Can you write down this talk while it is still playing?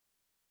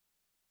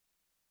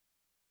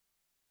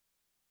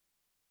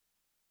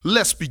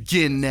Let's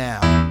begin now.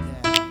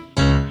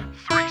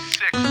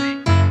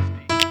 360.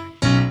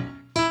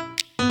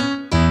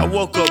 I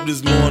woke up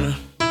this morning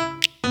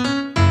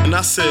and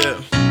I said,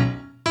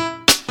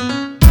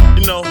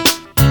 you know,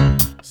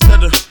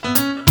 instead of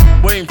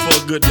waiting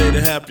for a good day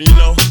to happen, you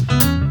know,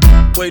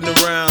 waiting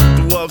around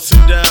through ups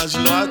and downs,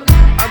 you know,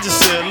 I just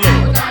said, look,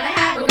 we're gonna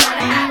have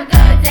a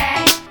good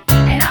day,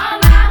 and all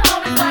my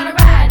homies wanna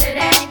ride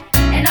today,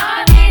 and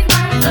all these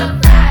moments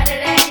look fly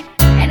today,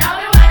 and all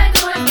we wanna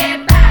do is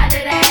get by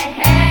today.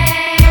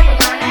 Hey, we're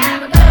gonna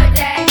have a good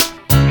day,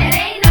 and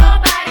ain't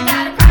nobody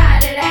gotta cry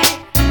today,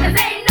 'cause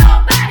ain't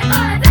nobody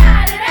gonna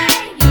die today.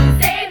 You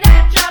can save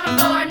that trouble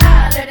for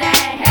another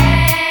day.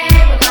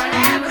 Hey, we're gonna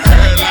have a good day.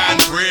 Hairline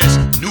fresh,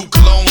 new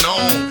cologne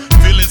on.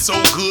 Feeling so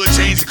good,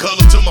 change the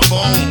color to my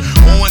phone.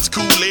 Orange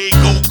Kool-Aid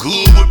go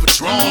good with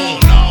Patron.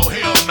 No,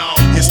 hell no.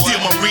 It's still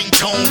my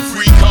ringtone,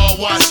 free car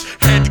wash.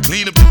 Had to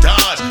clean up the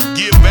Dodge.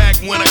 Give back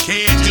when I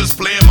can, just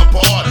playing my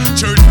part.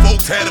 Church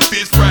folks had a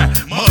fish fry,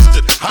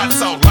 mustard, hot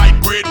sauce, light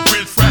bread,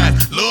 french fries.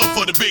 Love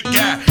for the big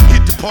guy.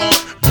 Hit the park,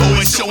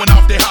 blowing, showing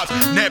off their house.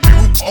 Nappy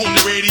Roots on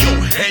the radio,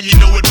 and you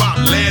know it about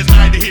last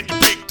night. They hit the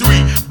big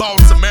three.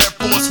 Bought some Air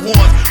Force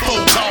Ones,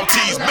 4 tall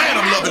tees. Man,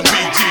 I'm loving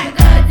BG.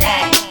 Good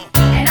day,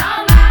 and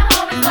all my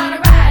homies wanna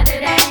ride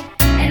today,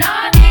 and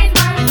all these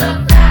moments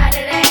look fly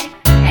today,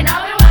 and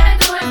all we wanna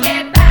do is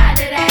get by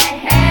today.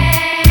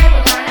 Hey,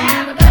 we're gonna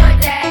have a good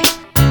day,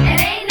 and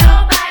ain't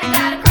nobody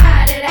gotta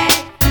cry today,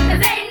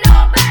 'cause ain't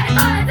nobody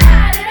gonna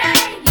die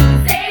today. You can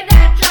save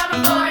that trouble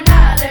for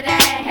another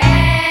day.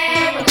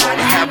 Hey, we're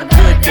gonna have a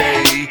good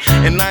day.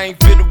 And I ain't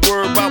fit to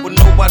worry about what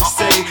nobody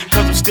say,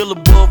 'cause I'm still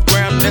above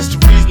ground, and that's the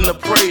reason I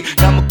pray.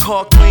 Got my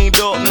car cleaned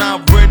up, now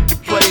I'm ready to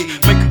play.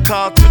 Make a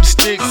call to the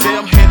stick, say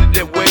I'm headed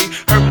that way.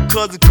 Heard my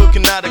cousin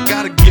cooking out, I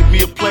gotta get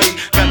me a plate.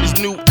 Got this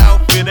new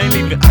outfit, ain't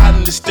even out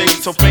in the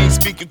States, so I ain't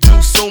speaking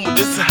too soon, but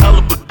this a hell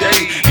of a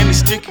day. And the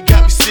sticker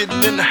got me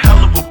sitting in a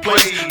hell of a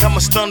place. Got my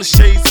stunner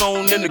shades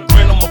on and the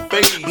grin on my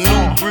face. My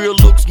new grill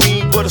looks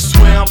mean, but I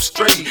swear I'm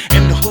straight.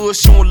 And the hood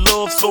showing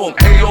love, so I'm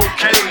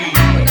A-OK.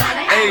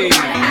 Hey.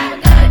 have a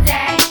good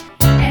day,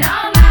 and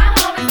all my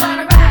homies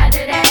wanna ride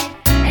today,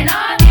 and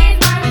all these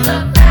moments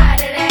look fly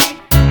today,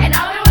 and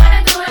all we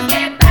wanna do is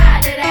get by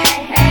today.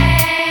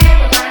 Hey,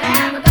 we're gonna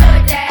have a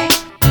good day,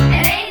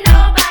 and ain't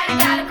nobody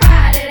gotta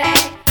cry today,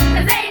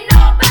 'cause ain't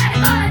nobody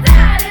gonna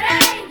die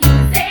today. You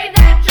can save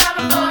that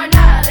trouble for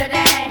another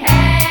day.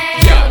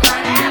 Hey, we're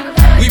gonna have a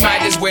good We day.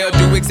 might as well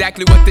do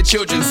exactly what the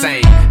children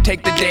say.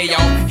 Take the day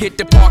off, hit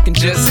the park and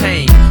just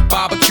hang.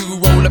 Barbecue,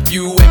 roll a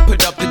few and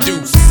put up the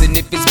deuce. And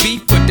if it's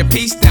beef, put the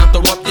piece down,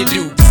 throw up your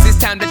dukes. It's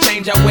time to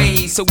change our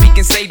ways so we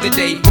can save the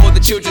day. For the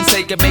children's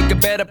sake and make a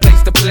better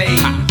place to play.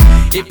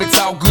 If it's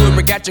all good,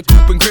 we got your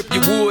coupe and grip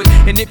your wood.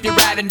 And if you're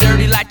riding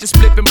dirty, like to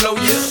split and blow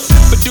you.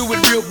 But do it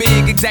real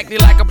big, exactly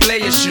like a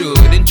player should.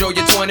 Enjoy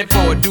your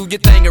 24, do your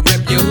thing and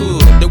rip your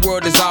hood. The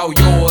world is all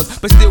yours,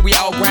 but still we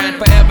all grind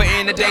forever.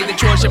 In the day, the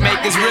choice you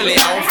make is really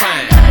all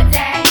fine. Good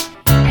day,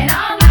 and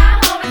all my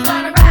homies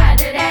wanna ride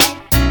today,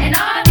 and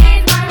all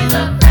these moments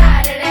look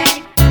fly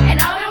today, and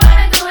all we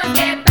wanna do is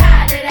get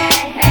by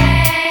today.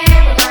 Hey,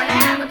 we're gonna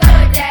have a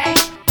good day,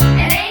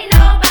 and ain't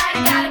nobody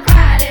gotta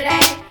cry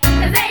today,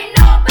 'cause ain't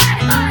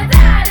nobody gonna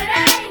die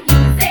today. You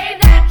can save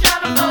that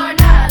trouble for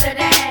another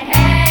day.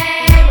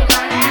 Hey, we're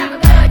gonna have a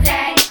good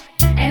day,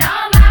 and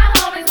all my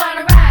homies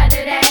wanna ride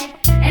today,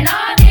 and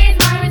all these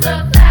moments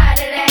look fly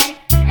today,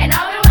 and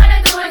all we wanna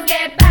do is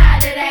get by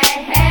today.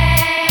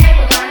 Hey,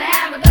 we're gonna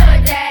have a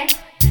good day,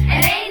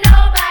 and ain't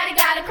nobody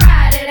gotta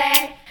cry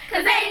today,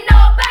 'cause ain't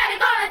nobody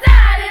gonna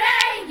die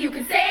today. You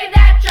can save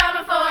that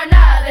trouble for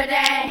another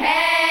day.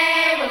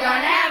 Hey, we're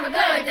gonna have a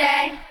good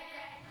day.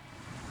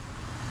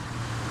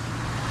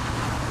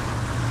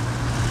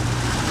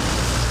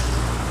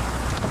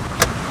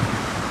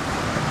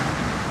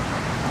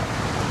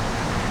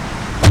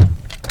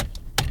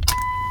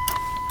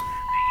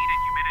 The heat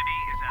and humidity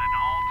is at an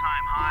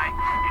all-time high,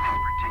 and it's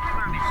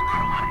particularly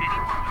brutal on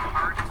anyone with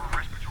heart or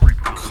respiratory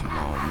problems. Come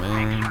on, Make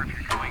sure man. if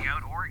you're going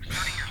out or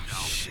exerting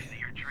yourself that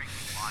you're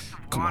drinking lots of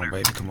Come water. on,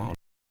 baby, come on.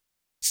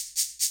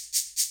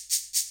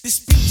 This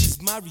speech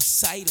is my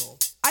recital.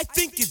 I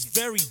think it's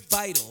very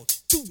vital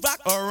to rock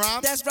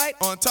around. That's right.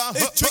 On time.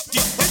 It's tricky.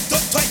 It's the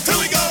tight. Here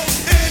we go.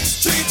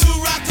 It's tricky to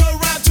rock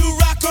around, to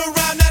rock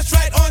around. That's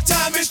right. On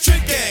time. It's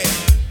tricky.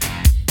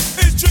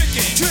 It's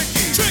tricky.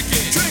 Tricky.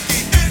 Tricky. Tricky.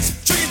 It's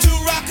tricky to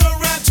rock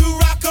around, to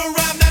rock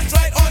around. That's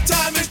right. On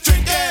time. It's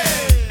tricky.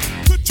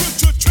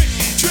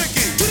 Tricky.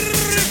 Tricky.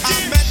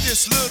 I met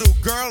this little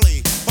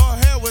girlie. Her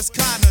hair was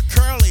kinda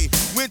curly.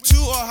 Went to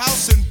her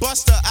house and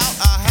bust her out.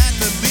 I had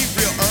to leave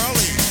real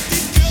early.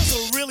 These girls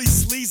are really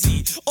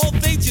sleazy. All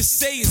they just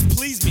say is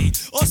please me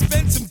or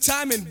spend some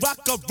time and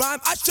rock a rhyme.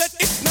 I said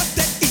it's not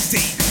that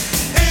easy.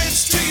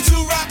 It's tricky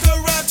to rock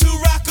around, to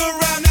rock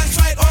around. That's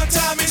right. On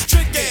time. It's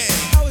tricky.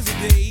 How is it,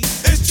 babe?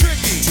 It's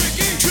tricky.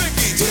 Tricky.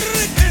 Tricky.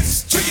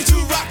 It's tricky to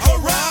rock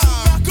around.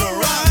 Rock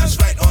around. That's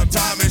right. On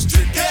time. It's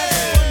tricky.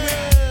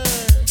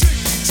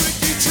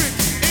 Tricky.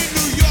 Tricky. In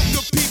New York,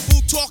 the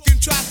people talking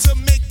try to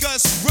make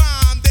us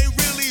rhyme. They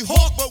really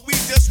hawk, but we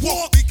just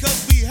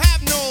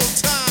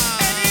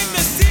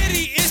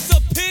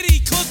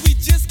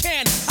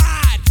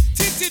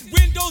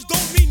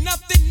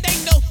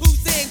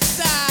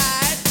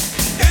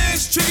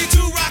It's tricky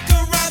to rock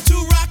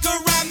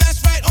around,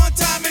 that's right, on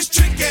time it's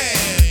tricky.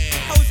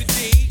 How is it,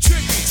 D?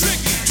 Tricky,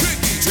 tricky,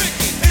 tricky,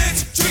 tricky.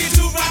 It's tricky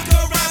to rock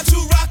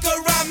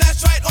around,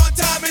 that's right, on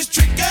time it's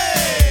tricky.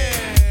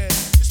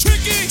 It's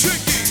tricky,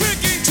 tricky,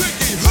 tricky,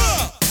 tricky,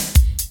 huh?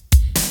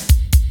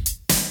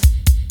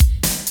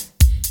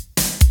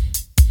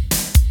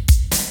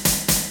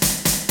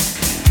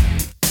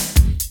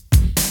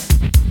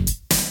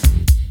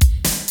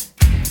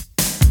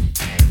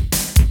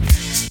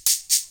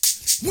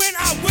 When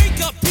I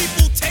wake up,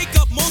 people take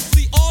up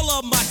mostly all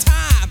of my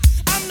time.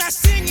 I'm not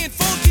singing,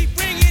 phone keep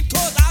ringing,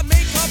 cause I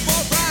make up a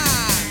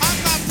rhyme. I'm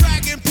not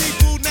bragging,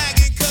 people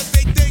nagging, cause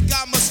they think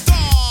I'm a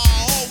star.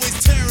 Always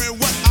tearing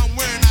what I'm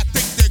wearing, I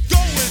think they're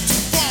going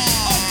too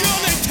far. A girl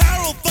named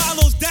Carol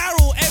follows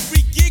Daryl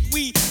every gig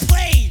we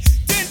play.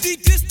 Then he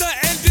dissed her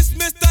and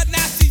dismissed her,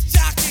 now she's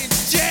shocking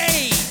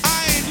Jay.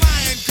 I ain't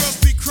lying, girls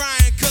be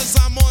crying, cause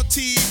I'm on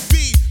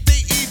TV.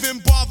 They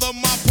even bother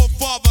my poor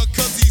father,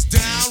 cause he's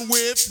down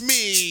with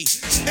me.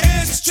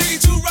 It's tricky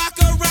to rock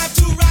around,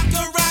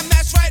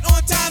 that's right,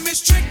 on time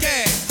it's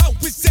tricky. How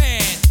is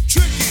that?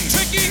 Tricky,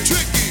 tricky,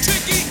 tricky,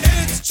 tricky.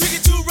 It's tricky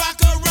to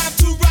rock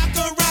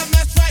around,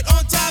 that's right,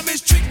 on time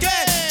it's tricky.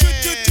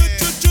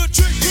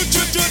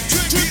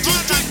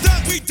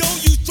 We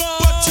don't use drugs,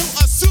 But you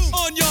assume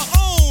on your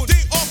own,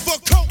 they offer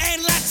coke,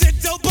 and lots of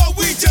dope, but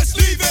we just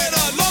leave it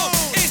alone.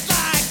 It's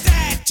like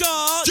that,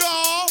 y'all,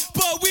 Y'all,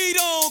 but we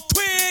don't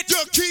quit.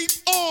 you keep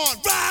on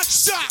Rock,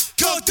 shock,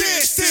 cause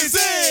this is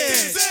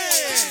it.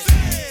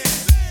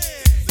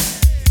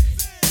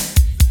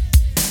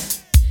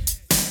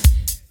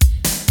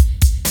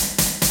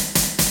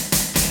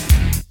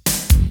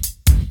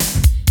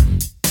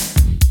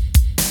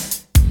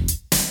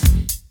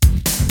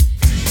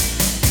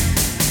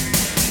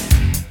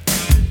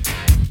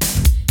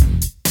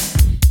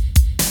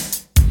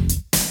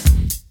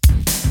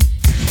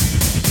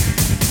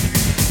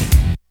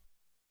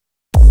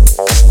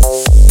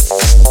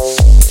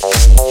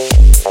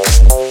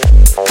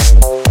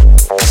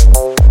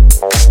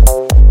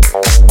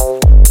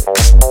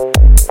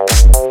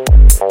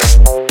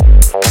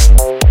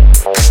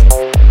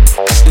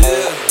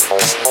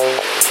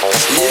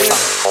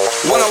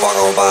 When I walk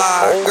on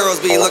by, girls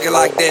be looking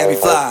like Debbie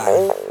Fly.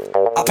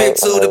 I pimp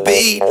to the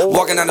beat,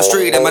 walking down the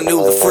street and my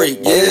new the freak,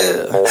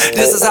 yeah.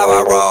 This is how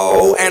I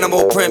roll,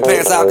 animal print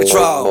pants out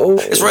control.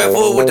 It's Red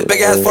Food with the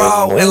big ass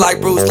fro, and like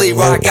Bruce Lee,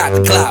 I got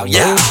the clout,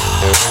 yeah.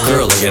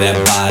 Girl, look at that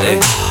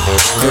body.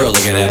 Girl,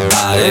 look at that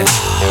body.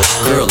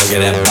 Girl, look at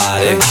that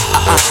body.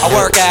 I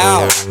work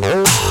out.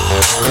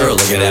 Girl,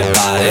 look at that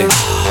body.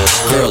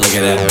 Girl, look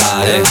at that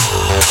body.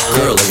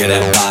 Girl, look at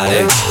that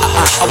body.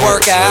 I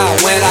work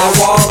out when I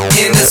walk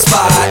in the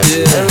spot.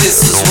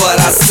 This is what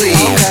I see.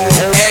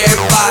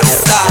 Everybody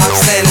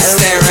stops and is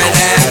staring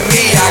at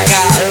me. I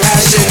got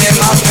passion in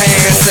my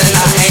pants and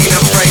I ain't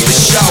afraid to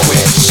show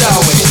it. Show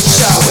it,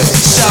 show it,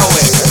 show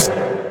it.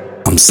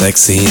 I'm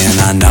sexy and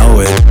I know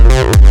it.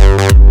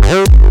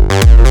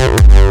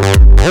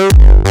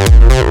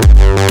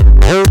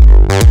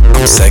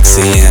 I'm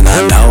sexy and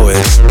I know it.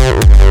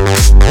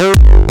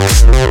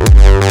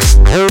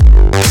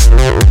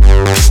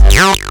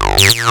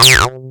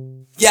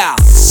 Yeah,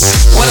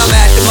 when I'm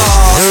at the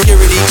mall,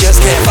 security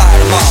just can't fight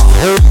them all.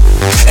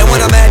 And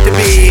when I'm at the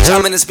beach,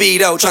 I'm in a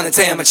Speedo trying to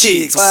tan my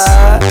cheeks.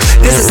 What?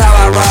 This is how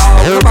I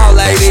roll. Come on,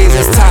 ladies,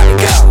 it's time to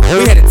go.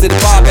 We headed to the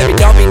bar, baby,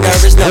 don't be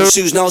nervous. No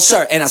shoes, no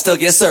shirt, and I still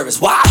get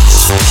service. Watch.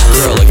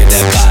 Girl, look at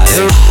that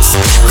body.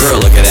 Girl,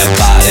 look at that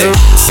body.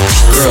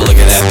 Girl, look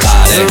at that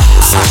body.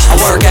 I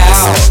work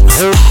out.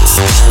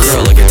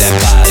 Girl, look at that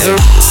body.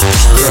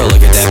 Girl, look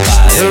at that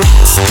body.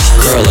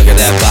 Girl, look at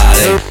that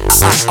body.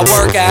 I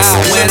work out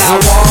when I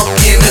walk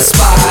in the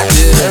spot.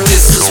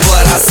 This is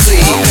what I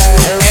see.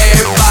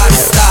 Everybody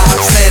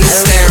stops and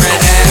is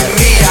staring at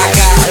me. I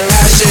got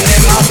passion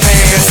in my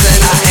pants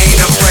and I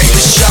ain't afraid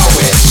to show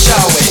it.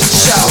 Show it,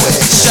 show it,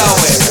 show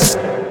it.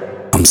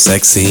 I'm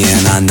sexy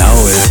and I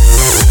know it.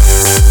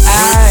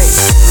 Ay.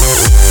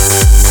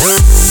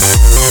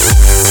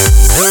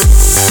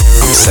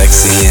 I'm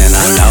sexy and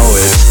I know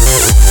it.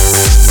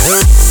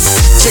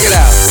 Check it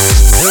out.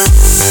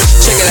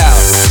 Check it out.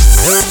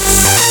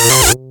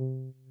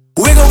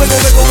 Wiggle, wiggle,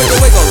 wiggle, wiggle,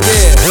 wiggle,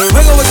 yeah.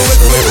 Wiggle, wiggle,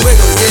 wiggle, wiggle,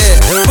 wiggle, yeah.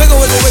 Wiggle,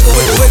 wiggle, wiggle,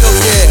 wiggle, wiggle,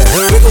 yeah.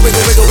 Wiggle,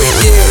 wiggle, wiggle,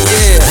 wiggle,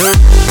 yeah, yeah.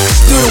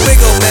 Do the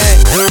wiggle, man.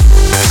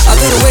 I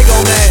do the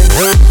wiggle, man.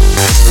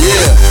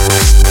 Yeah.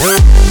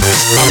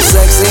 I'm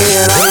sexy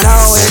and I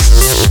know it.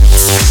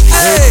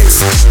 Hey.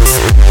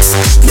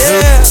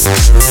 Yeah.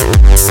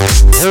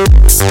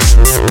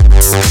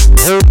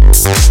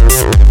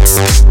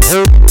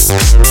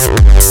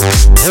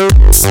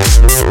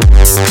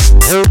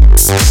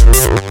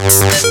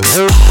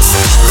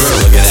 Girl,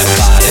 look at that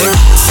body.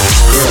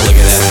 Girl, look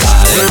at that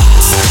body.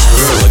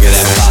 Girl, look at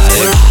that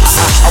body.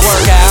 I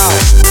work out.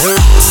 Girl,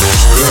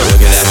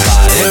 look at that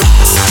body.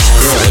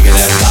 Girl, look at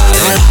that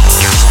body.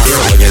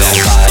 Girl, look at that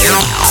body.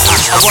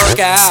 I work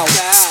out.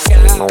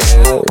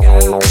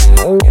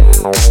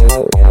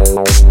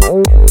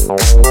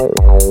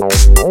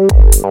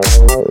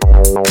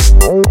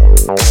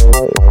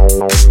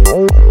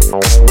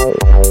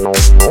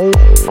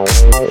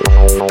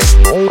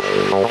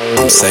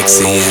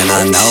 sexy and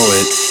I know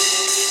it.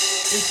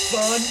 It's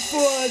fun,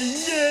 funny,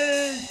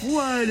 yeah,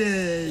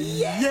 funny,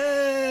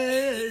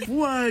 yeah,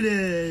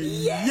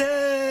 funny,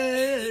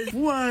 yeah,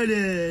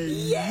 funny,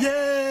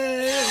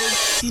 yeah.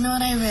 You know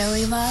what I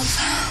really love?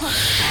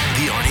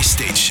 The Arnie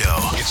State Show.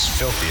 It's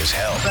filthy as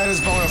hell. That is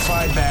bona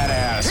fide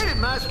badass. Hit it,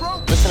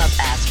 maestro. Listen up,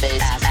 ass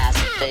face,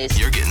 ass face.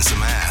 You're getting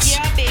some ass.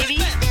 Yeah, baby.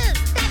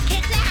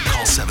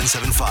 Call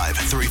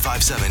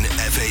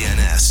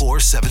 775-357-FANS or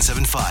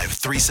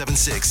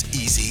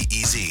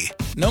 775-376-EASY-EASY.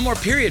 No more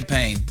period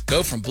pain.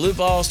 Go from blue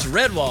balls to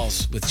red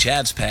walls with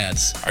Chad's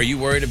Pads. Are you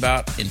worried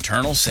about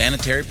internal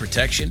sanitary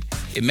protection?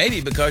 It may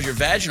be because your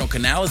vaginal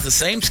canal is the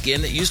same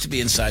skin that used to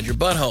be inside your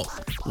butthole.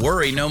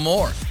 Worry no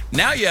more.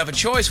 Now you have a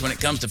choice when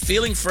it comes to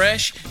feeling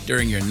fresh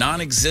during your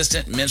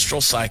non-existent menstrual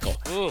cycle.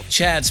 Ooh.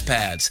 Chad's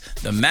Pads,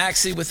 the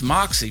maxi with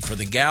moxie for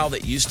the gal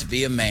that used to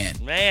be a man.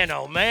 Man,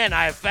 oh man,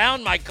 I have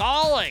found my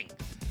calling.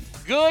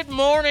 Good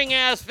morning,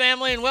 ass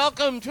family, and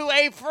welcome to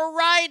a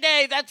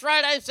Friday. That's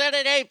right, I said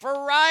it, a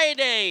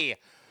Friday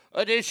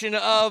edition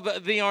of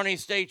the Arnie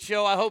State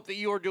Show. I hope that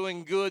you are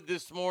doing good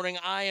this morning.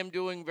 I am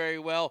doing very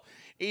well,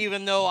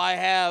 even though I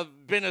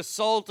have been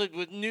assaulted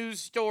with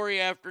news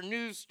story after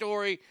news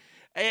story.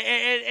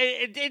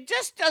 It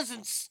just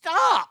doesn't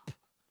stop.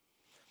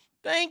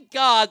 Thank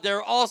God there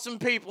are awesome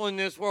people in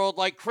this world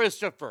like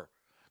Christopher.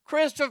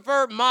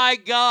 Christopher, my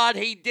God,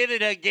 he did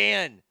it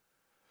again.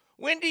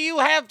 When do you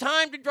have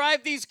time to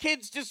drive these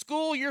kids to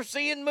school? You're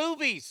seeing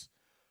movies.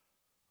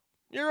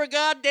 You're a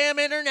goddamn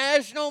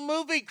international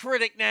movie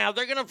critic now.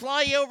 They're going to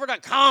fly you over to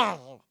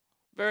Cannes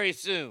very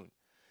soon.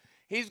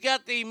 He's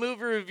got the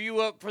movie review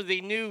up for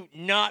the new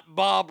not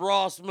Bob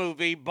Ross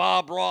movie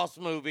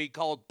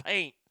called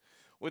Paint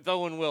with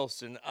Owen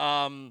Wilson.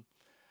 I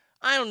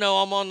don't know.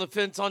 I'm on the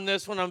fence on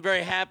this one. I'm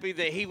very happy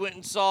that he went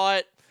and saw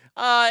it.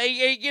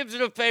 He gives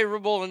it a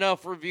favorable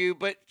enough review,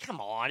 but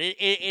come on.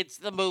 It's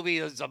the movie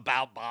that's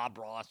about Bob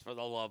Ross, for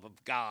the love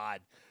of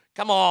God.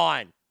 Come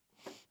on.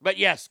 But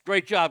yes,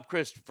 great job,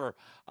 Christopher.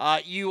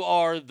 You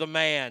are the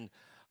man.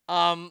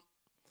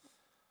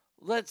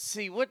 Let's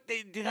see. What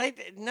did I?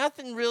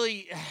 Nothing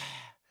really.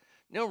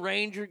 No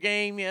Ranger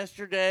game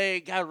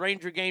yesterday. Got a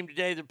Ranger game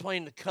today. They're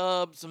playing the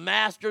Cubs. The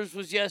Masters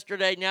was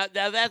yesterday. Now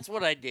that's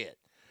what I did.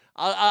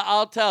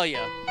 I'll tell you.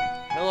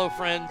 Hello,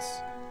 friends.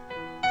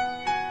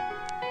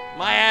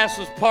 My ass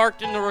was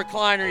parked in the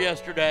recliner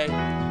yesterday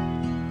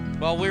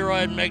while we were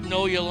at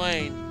Magnolia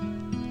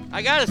Lane.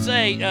 I gotta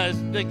say,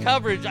 the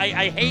coverage,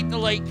 I hate the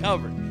late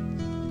coverage.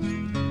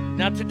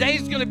 Now,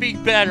 today's gonna be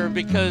better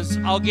because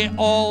I'll get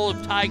all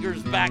of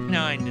Tiger's back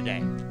nine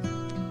today.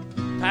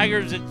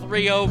 Tigers at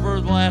 3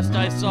 over the last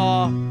I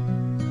saw.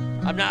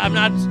 I'm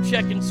not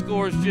checking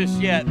scores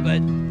just yet,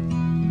 but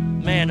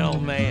man, oh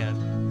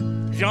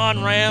man.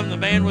 John Ram, the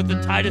man with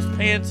the tightest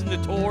pants in the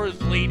tour,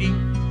 is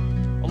leading,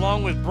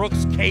 along with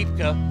Brooks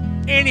Koepka.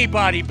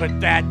 Anybody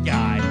but that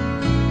guy.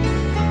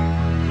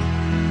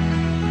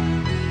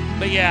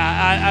 But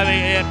yeah, I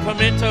mean,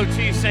 pimento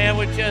cheese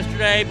sandwich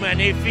yesterday,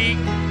 magnifique.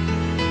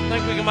 I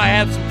think we might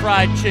have some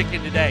fried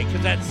chicken today,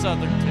 because that's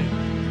Southern too.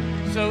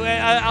 So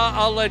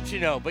I'll let you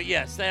know. But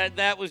yes,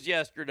 that was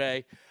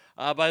yesterday.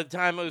 By the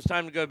time it was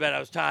time to go to bed, I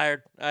was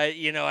tired.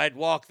 I'd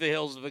walked the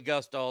hills of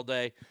Augusta all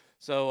day.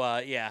 So,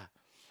 yeah.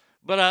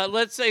 But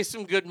let's say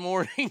some good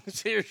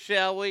mornings here,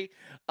 shall we?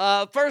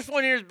 First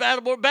one here is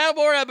Battleboard.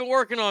 Battleboard, I've been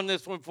working on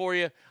this one for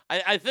you.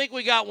 I think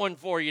we got one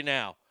for you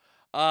now.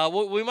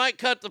 We might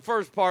cut the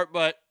first part,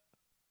 but...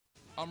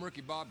 I'm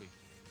Ricky Bobby.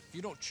 If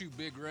you don't chew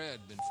Big Red,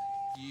 then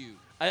you.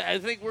 I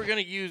think we're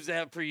going to use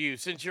that for you.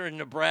 Since you're in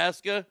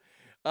Nebraska,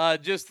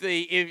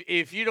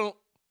 if you don't...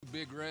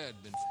 Big Red,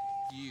 then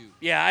you.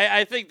 Yeah,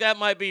 I think that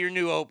might be your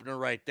new opener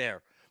right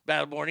there.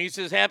 Battleborn. He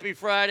says, happy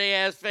Friday,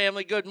 ass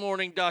family. Good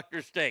morning,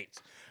 Dr.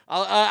 States.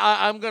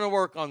 I'm going to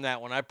work on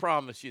that one. I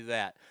promise you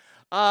that.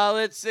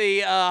 Let's see.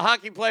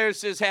 Hockey player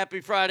says,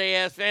 happy Friday,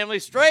 ass family.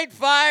 Straight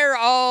fire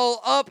all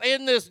up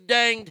in this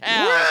dang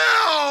town.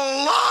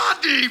 Well,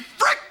 Lottie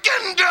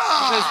frickin'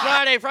 dog! Says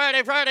Friday.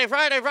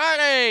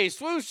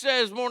 Swoosh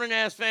says, morning,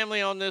 ass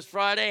family on this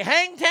Friday.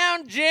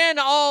 Hangtown Jen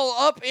all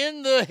up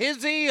in the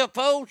hizzy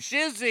faux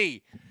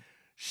shizzy.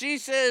 She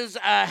says,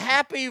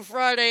 happy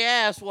Friday,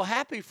 ass. Well,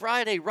 happy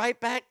Friday right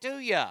back to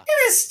ya.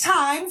 It is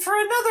time for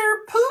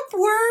another poop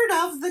word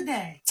of the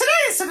day. Today,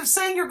 instead of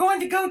saying you're going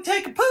to go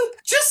take a poop,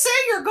 just say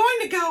you're going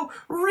to go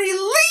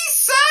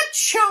release a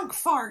chunk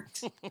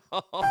fart.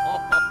 A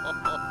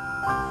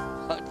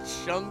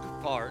chunk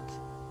fart.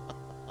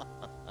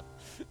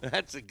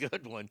 That's a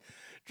good one.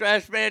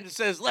 Trash Man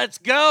says, let's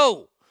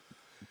go.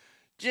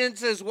 Jen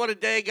says, what a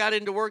day. Got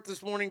into work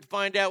this morning to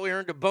find out we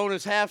earned a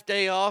bonus half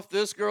day off.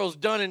 This girl's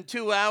done in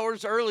 2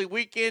 hours. Early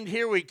weekend,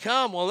 here we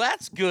come. Well,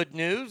 that's good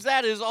news.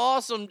 That is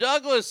awesome.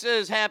 Douglas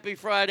says, happy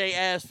Friday,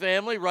 ass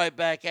family. Right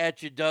back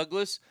at you,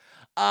 Douglas.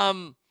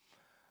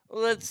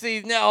 Let's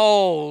see.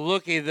 Oh,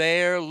 looky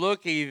there.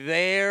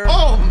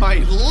 Oh, my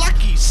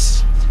lucky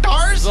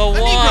stars. The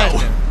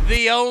one,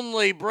 the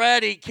only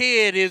bratty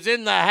kid is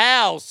in the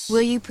house.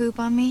 Will you poop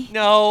on me?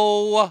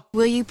 No.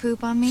 Will you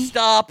poop on me?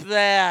 Stop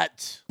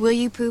that. Will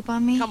you poop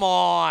on me? Come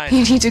on.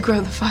 You need to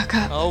grow the fuck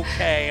up.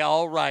 Okay,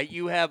 all right.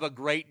 You have a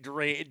great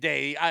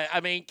day.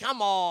 I mean,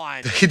 come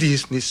on. The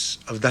hideousness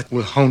of that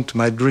will haunt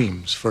my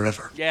dreams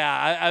forever.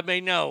 Yeah, I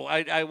mean, no,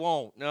 I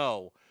won't.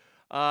 No.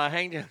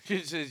 Hangdown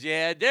says,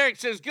 yeah. Derek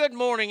says, good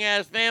morning,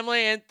 ass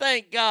family, and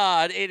thank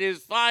God it is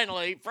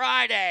finally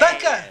Friday.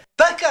 Becca!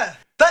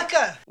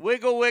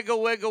 Wiggle,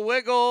 wiggle, wiggle,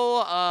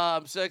 wiggle.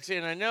 I'm sexy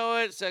and I know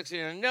it. Sexy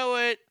and I know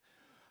it.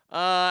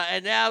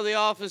 And now the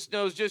office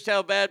knows just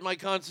how bad my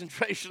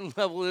concentration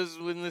level is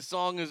when this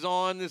song is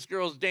on. This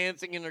girl's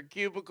dancing in her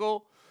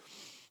cubicle.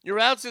 Your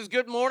out says,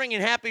 good morning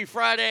and happy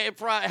Friday.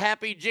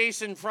 Happy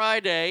Jason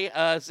Friday.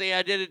 See,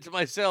 I did it to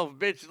myself.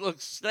 Bitch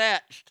looks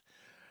snatched.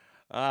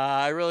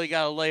 I really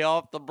got to lay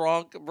off the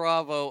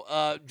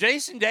Bravo.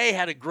 Jason Day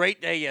had a great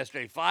day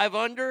yesterday. 5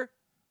 under.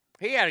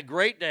 He had a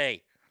great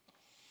day.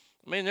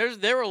 I mean,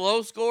 there were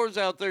low scores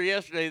out there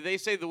yesterday. They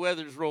say the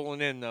weather's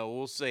rolling in, though.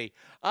 We'll see.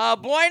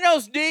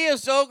 Buenos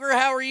dias, Ogre.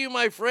 How are you,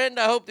 my friend?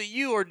 I hope that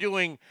you are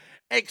doing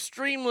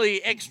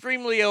extremely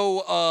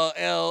LO.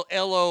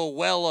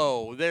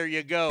 There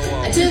you go.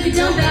 I took a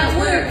dump at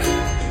work.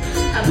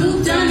 I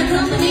pooped on the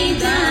company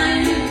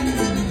dime.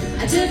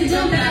 I took a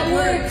dump at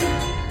work.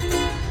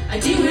 I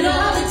do it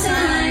all the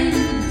time.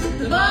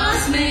 The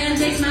boss man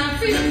takes my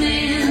freedom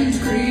and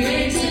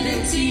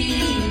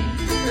creativity.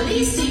 The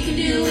least he can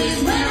do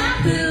is when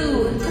I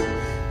poo.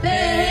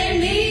 Pay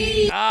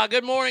me.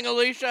 Good morning,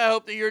 Alicia. I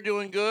hope that you're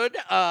doing good.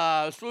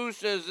 Swoosh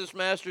says this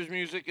Masters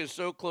music is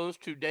so close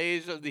to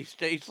days of the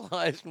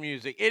stage-live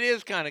music. It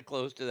is kind of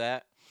close to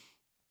that.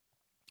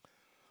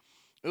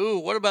 Ooh,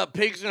 what about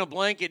pigs in a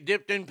blanket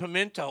dipped in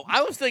pimento?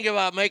 I was thinking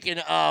about making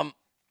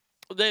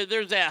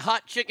there's that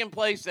hot chicken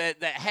place,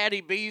 that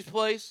Hattie B's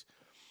place,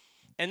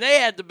 and they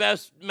had the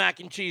best mac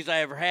and cheese I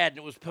ever had, and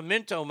it was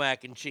pimento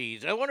mac and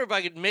cheese. I wonder if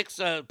I could mix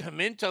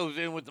pimentos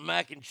in with the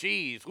mac and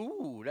cheese.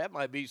 Ooh, that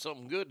might be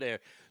something good there.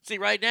 See,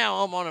 right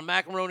now I'm on a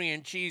macaroni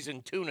and cheese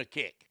and tuna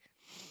kick.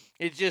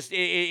 It's just,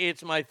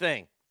 it's my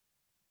thing.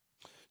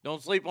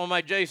 Don't sleep on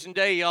my Jason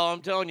Day, y'all.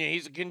 I'm telling you,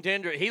 he's a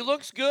contender. He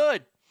looks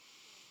good.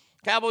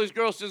 Cowboys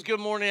Girl says, good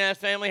morning, ass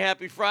family.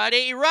 Happy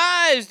Friday.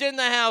 Rise in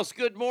the house.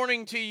 Good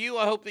morning to you.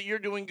 I hope that you're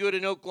doing good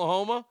in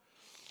Oklahoma.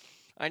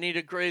 I need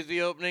a crazy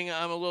opening.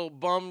 I'm a little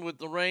bummed with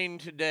the rain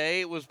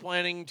today. Was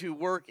planning to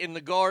work in the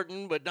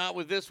garden, but not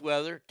with this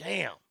weather.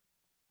 Damn.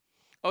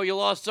 Oh, you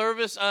lost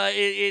service?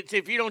 It's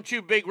if you don't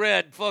chew Big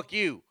Red, fuck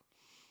you.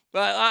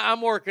 But I'm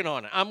working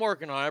on it.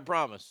 I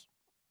promise.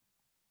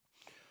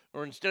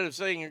 Or instead of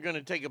saying you're going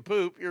to take a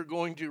poop, you're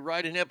going to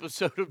write an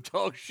episode of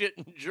Dog Shit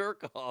and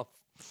Jerk Off.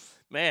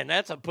 Man,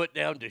 that's a put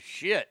down to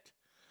shit.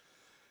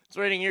 It's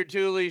raining here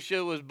too,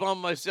 Alicia. Was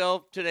bummed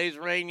myself. Today's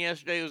rain.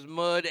 Yesterday was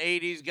mud.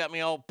 80s. Got me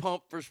all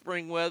pumped for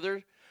spring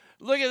weather.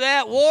 Look at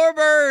that.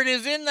 Warbird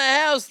is in the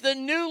house. The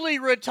newly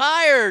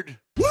retired.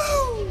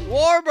 Woo!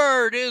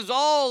 Warbird is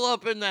all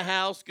up in the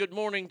house. Good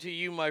morning to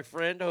you, my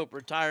friend. Hope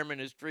retirement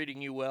is treating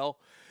you well.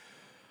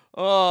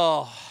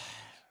 Oh.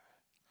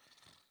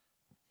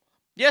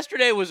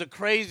 Yesterday was a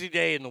crazy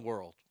day in the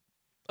world.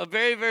 A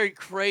very, very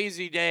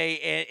crazy day,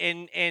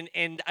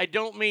 and I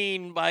don't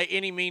mean by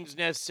any means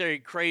necessary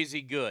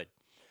crazy good.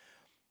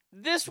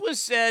 This was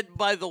said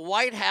by the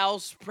White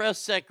House press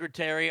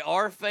secretary,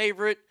 our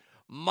favorite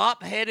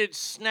mop-headed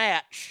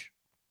snatch,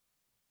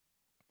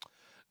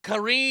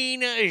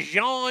 Karine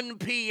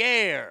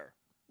Jean-Pierre.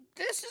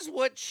 This is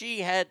what she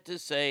had to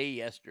say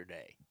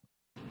yesterday.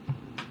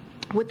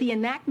 With the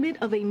enactment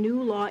of a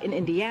new law in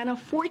Indiana,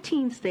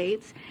 14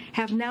 states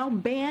have now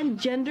banned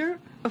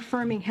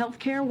gender-affirming health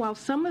care, while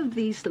some of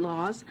these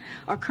laws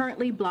are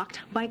currently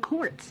blocked by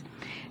courts.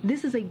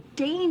 This is a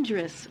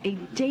dangerous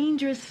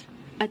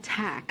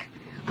attack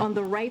on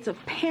the rights of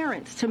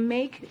parents to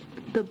make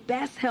the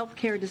best health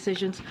care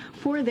decisions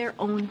for their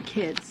own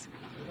kids.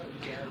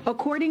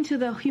 According to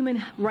the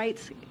Human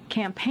Rights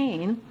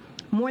Campaign,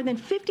 more than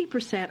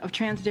 50% of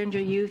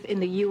transgender youth in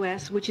the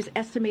U.S., which is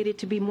estimated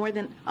to be more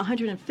than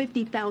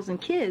 150,000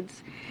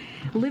 kids,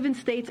 live in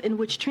states in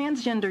which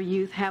transgender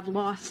youth have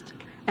lost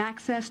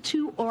access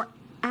to or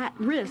at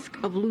risk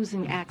of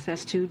losing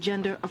access to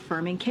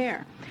gender-affirming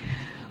care.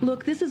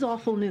 Look, this is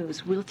awful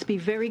news. Let's be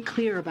very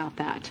clear about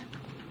that.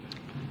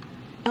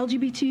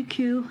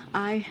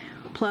 LGBTQI+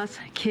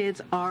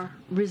 kids are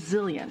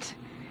resilient.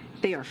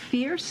 They are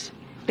fierce.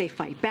 They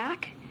fight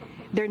back.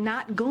 They're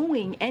not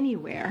going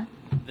anywhere.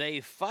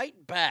 They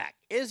fight back.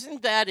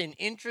 Isn't that an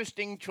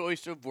interesting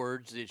choice of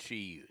words that she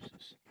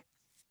uses?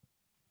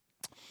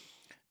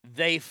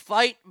 They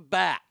fight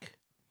back.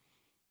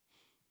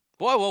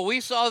 Boy, well, we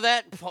saw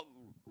that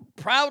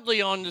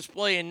proudly on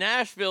display in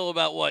Nashville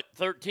about,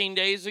 13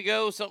 days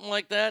ago? Something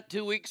like that?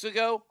 2 weeks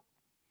ago?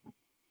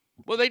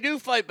 Well, they do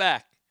fight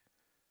back.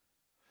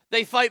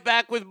 They fight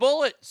back with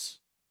bullets.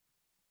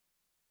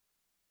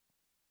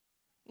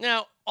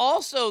 Now,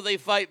 also they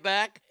fight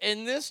back,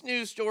 and this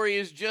news story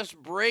is just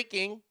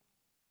breaking.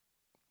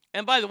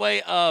 And by the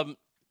way,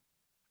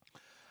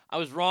 I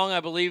was wrong.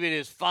 I believe it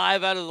is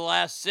 5 out of the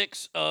last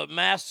 6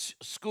 mass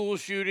school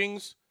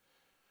shootings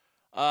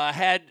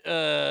had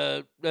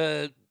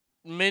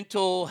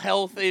mental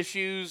health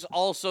issues,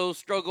 also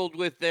struggled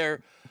with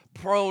their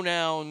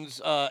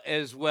pronouns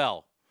as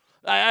well.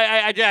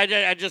 I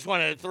just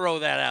wanted to throw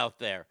that out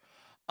there.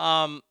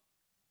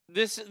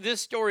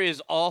 This story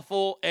is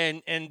awful,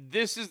 and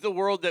this is the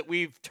world that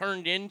we've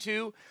turned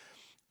into,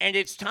 and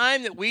it's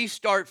time that we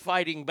start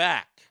fighting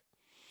back.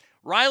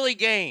 Riley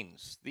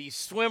Gaines, the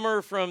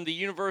swimmer from the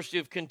University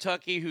of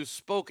Kentucky who's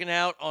spoken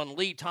out on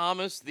Lee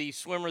Thomas, the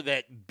swimmer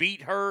that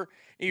beat her,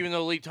 even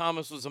though Lee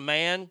Thomas was a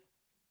man,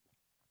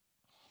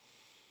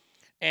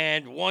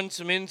 and won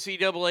some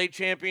NCAA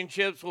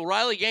championships. Well,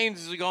 Riley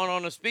Gaines has gone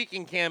on a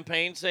speaking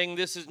campaign saying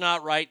this is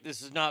not right,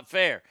 this is not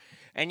fair.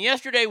 And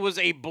yesterday was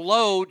a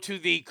blow to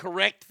the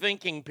correct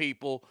thinking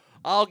people.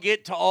 I'll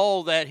get to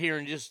all that here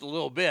in just a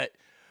little bit.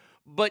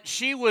 But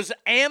she was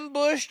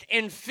ambushed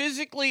and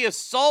physically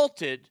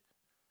assaulted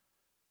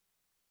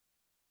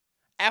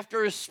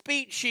after a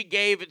speech she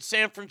gave at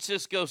San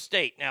Francisco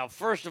State. Now,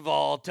 first of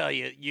all, I'll tell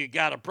you, you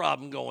got a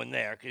problem going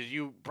there because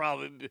you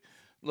probably,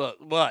 look,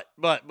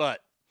 but.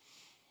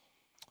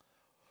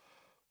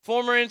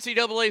 Former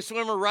NCAA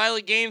swimmer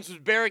Riley Gaines was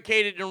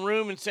barricaded in a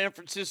room in San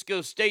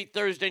Francisco State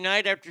Thursday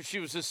night after she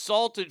was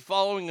assaulted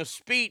following a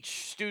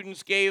speech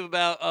students gave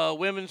about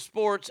women's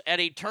sports at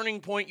a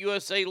Turning Point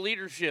USA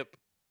leadership.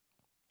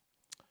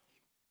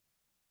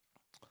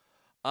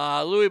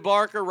 Louis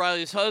Barker,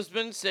 Riley's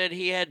husband, said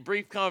he had a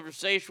brief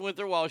conversation with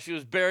her while she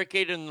was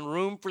barricaded in the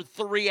room for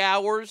 3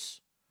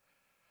 hours.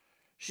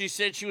 She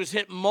said she was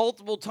hit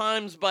multiple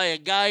times by a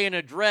guy in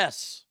a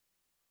dress.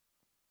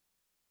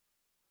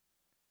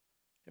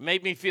 It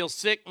made me feel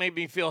sick, made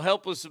me feel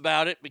helpless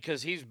about it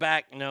because he's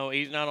back. No,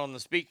 he's not on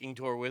the speaking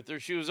tour with her.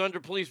 She was under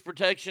police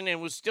protection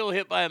and was still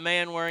hit by a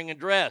man wearing a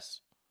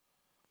dress.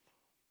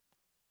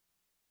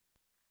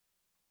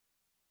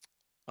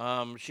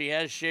 She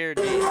has shared.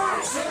 Are you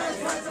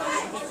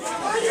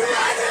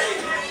ready?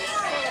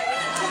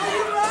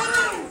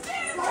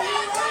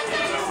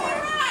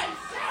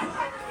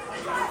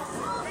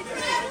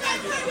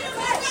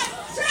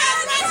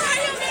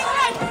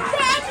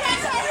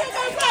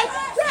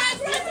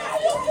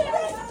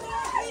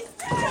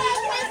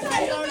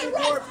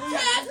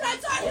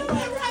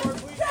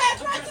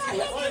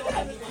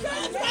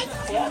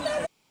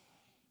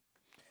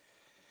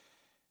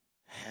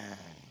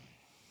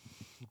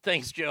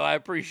 Thanks, Joe. I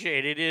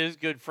appreciate it. It is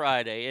Good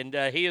Friday. And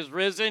he is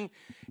risen.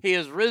 He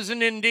is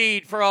risen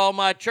indeed for all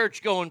my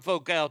church-going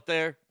folk out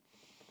there.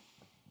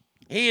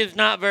 He is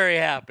not very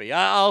happy.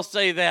 I'll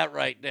say that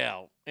right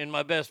now in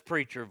my best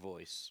preacher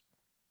voice.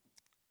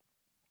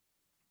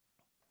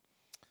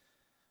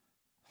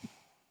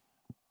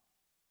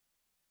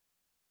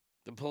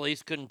 The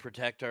police couldn't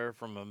protect her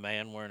from a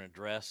man wearing a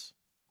dress.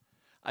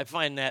 I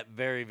find that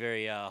very,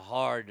 very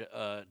hard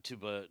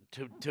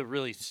to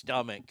really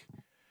stomach.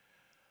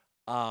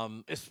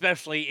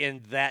 Especially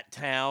in that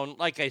town.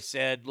 Like I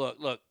said,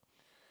 look.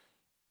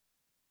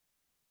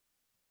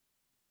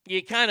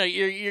 You're going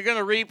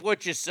to reap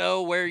what you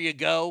sow where you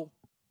go.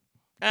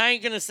 I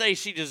ain't going to say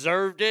she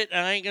deserved it.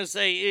 I ain't going to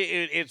say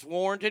it's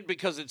warranted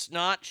because it's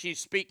not. She's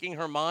speaking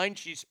her mind.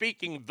 She's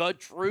speaking the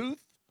truth.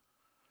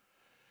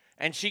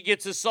 And she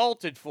gets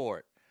assaulted for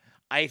it.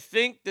 I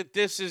think that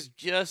this is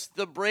just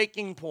the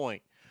breaking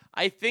point.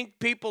 I think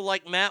people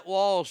like Matt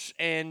Walsh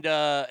and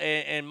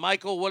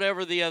Michael,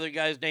 whatever the other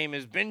guy's name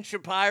is, Ben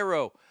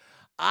Shapiro,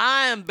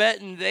 I am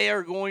betting they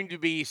are going to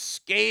be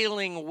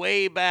scaling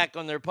way back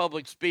on their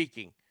public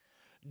speaking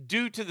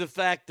due to the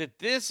fact that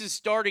this is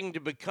starting to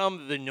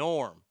become the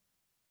norm.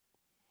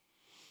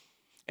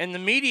 And the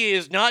media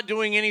is not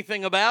doing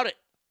anything about it.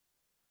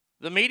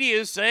 The media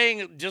is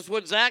saying just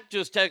what Zach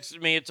just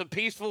texted me. It's a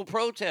peaceful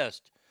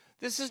protest.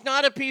 This is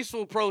not a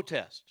peaceful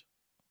protest.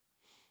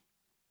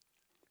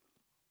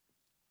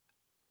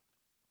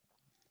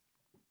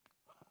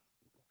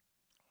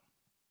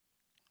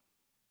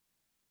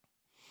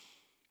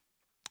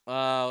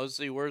 Let's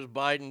see, where's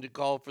Biden to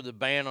call for the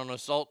ban on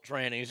assault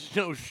trannies?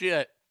 No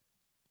shit.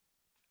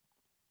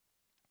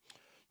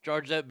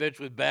 Charge that bitch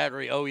with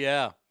battery. Oh,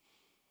 yeah.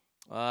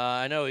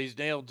 I know, he's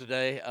nailed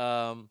today.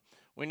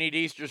 We need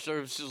Easter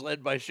services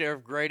led by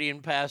Sheriff Grady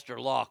and Pastor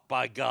Locke.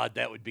 By God,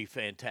 that would be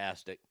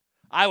fantastic.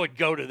 I would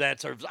go to that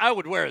service. I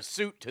would wear a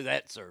suit to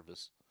that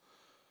service.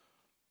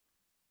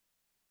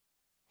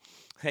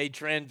 Hey,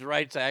 trans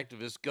rights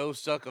activists, go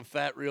suck a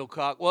fat real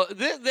cock. Well,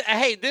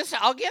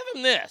 I'll give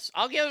him this.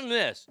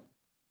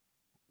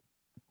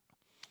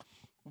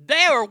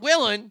 They are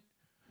willing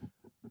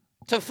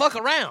to fuck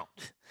around.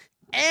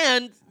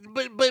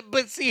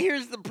 But see,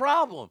 here's the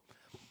problem.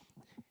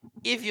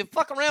 If you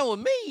fuck around with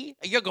me,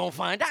 you're going to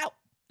find out.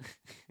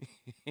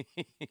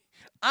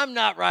 I'm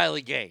not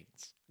Riley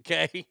Gaines,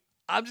 okay?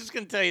 I'm just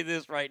going to tell you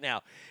this right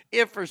now.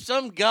 If for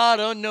some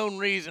God unknown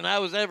reason I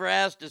was ever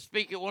asked to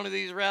speak at one of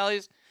these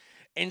rallies,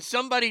 and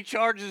somebody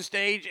charged the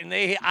stage and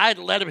I'd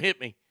let them hit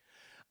me.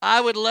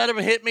 I would let them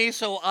hit me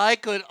so I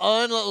could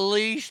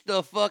unleash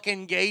the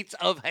fucking gates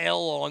of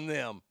hell on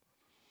them.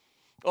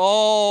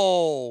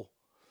 Oh,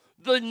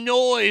 the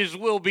noise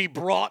will be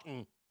brought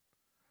in.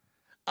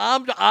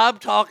 I'm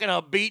talking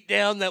a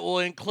beatdown that will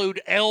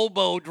include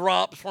elbow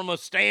drops from a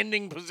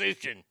standing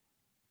position.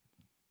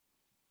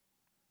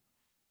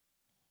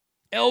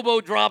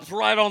 Elbow drops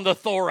right on the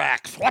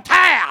thorax.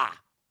 Whataya!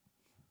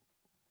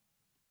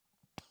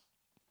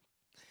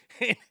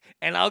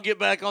 And I'll get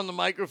back on the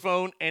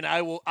microphone and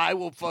I will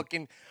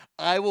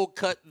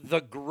cut the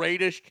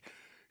greatest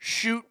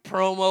shoot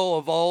promo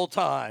of all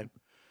time.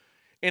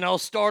 And I'll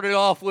start it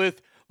off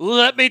with,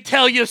 "Let me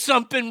tell you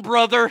something,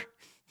 brother."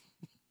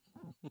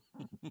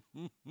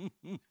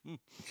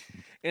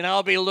 And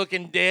I'll be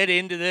looking dead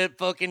into that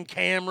fucking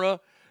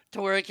camera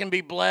to where it can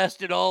be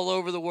blasted all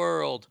over the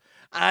world.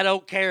 I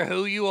don't care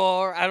who you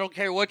are. I don't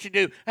care what you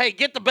do. Hey,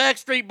 get the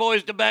Backstreet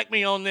Boys to back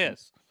me on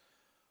this.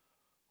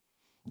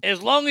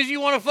 As long as you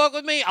want to fuck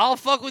with me, I'll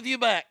fuck with you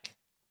back.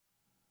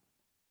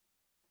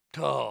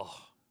 Oh,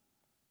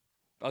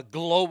 a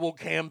global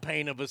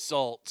campaign of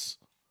assaults.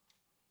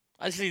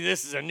 I see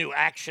this as a new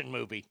action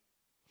movie.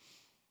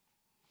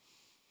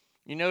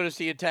 You notice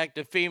he attacked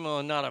a female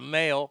and not a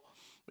male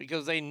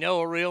because they know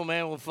a real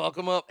man will fuck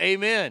him up.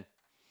 Amen.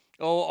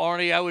 Oh,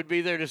 Arnie, I would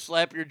be there to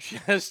slap your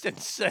chest and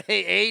say,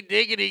 "Hey,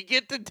 diggity,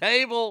 get the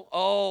table."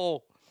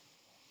 Oh.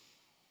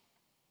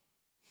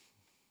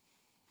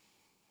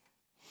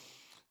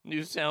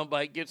 New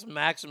soundbite gets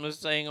Maximus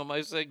saying on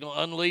my signal,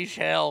 "Unleash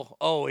hell."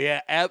 Oh,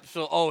 yeah,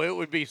 absolutely. Oh, it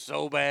would be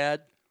so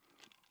bad.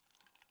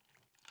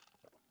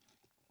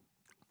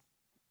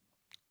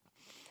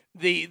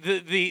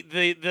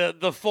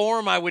 The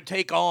form I would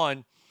take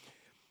on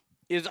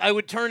is I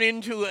would turn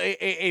into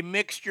a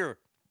mixture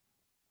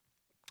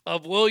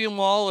of William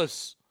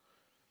Wallace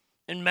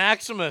and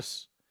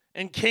Maximus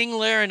and King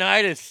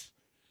Laronitis,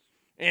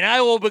 and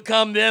I will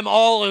become them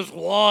all as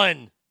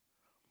one.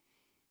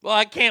 Well,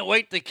 I can't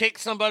wait to kick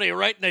somebody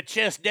right in the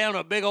chest down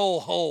a big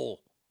old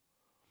hole.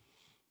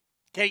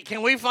 Okay,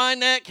 can we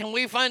find that? Can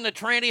we find the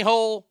tranny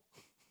hole?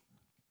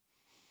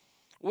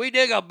 We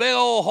dig a big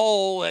old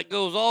hole that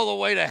goes all the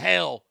way to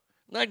hell.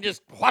 And I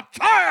just,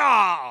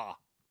 whatcha!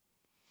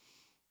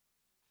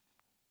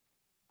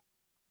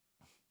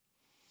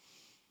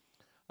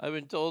 I've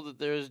been told that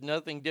there is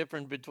nothing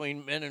different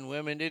between men and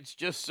women. It's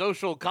just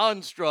social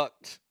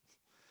construct.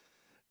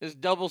 This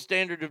double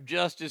standard of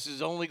justice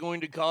is only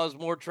going to cause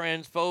more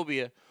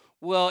transphobia.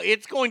 Well,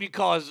 it's going to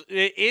cause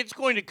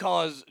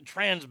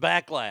trans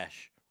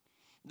backlash.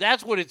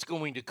 That's what it's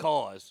going to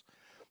cause.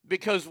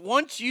 Because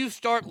once you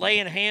start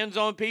laying hands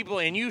on people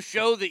and you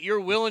show that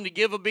you're willing to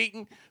give a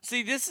beating,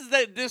 see, this is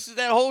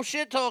that whole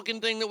shit talking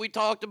thing that we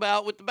talked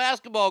about with the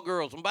basketball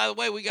girls. And by the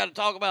way, we got to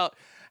talk about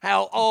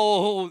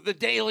how the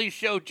Daily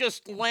Show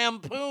just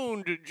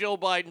lampooned Joe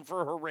Biden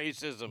for her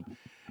racism.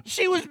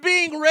 She was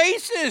being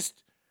racist.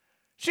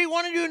 She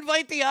wanted to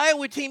invite the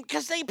Iowa team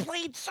because they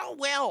played so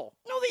well.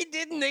 No, they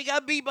didn't. They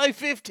got beat by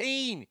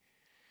 15.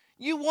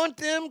 You want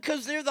them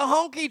because they're the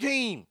honky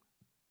team.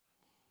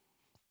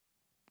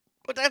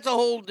 But that's a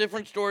whole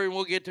different story, and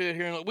we'll get to it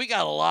here. We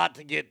got a lot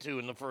to get to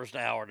in the first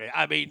hour.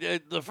 I mean,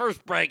 the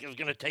first break is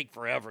going to take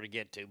forever to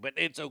get to, but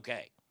it's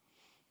okay.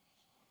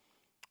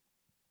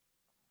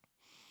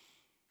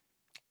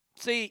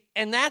 See,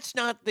 and that's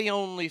not the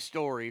only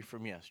story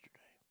from yesterday.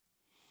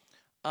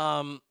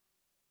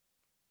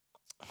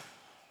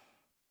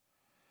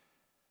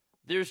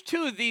 There's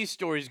two of these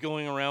stories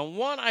going around.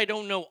 One I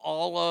don't know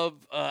all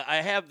of. I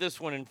have this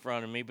one in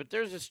front of me, but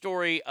there's a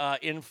story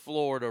in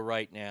Florida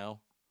right now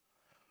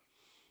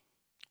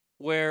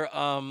where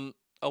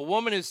a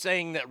woman is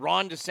saying that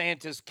Ron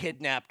DeSantis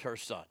kidnapped her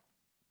son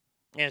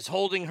and is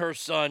holding her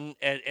son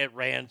at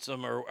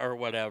ransom or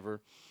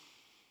whatever.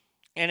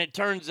 And it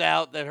turns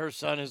out that her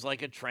son is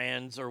like a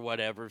trans or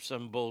whatever,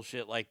 some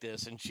bullshit like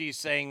this. And she's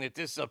saying that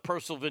this is a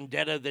personal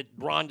vendetta that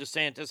Ron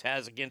DeSantis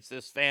has against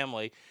this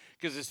family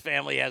because this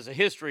family has a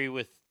history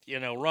with,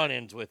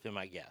 run-ins with him,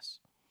 I guess.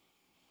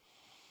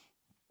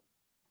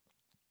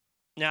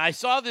 Now, I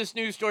saw this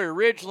news story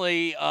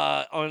originally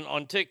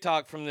on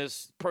TikTok from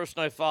this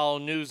person I follow,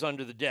 News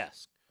Under the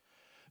Desk.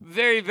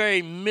 Very,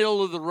 very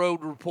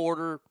middle-of-the-road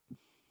reporter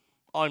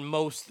on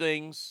most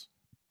things.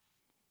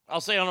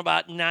 I'll say on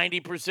about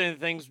 90% of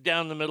things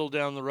down the middle,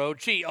 down the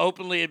road. She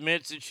openly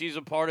admits that she's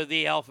a part of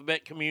the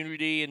alphabet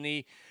community and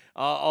the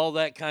all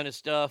that kind of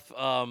stuff.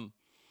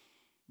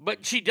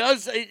 But she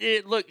does,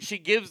 look, she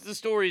gives the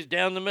stories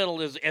down the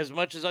middle as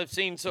much as I've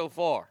seen so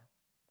far.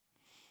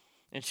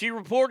 And she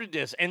reported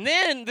this. And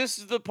then this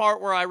is the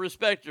part where I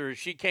respect her.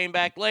 She came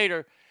back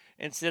later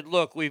and said,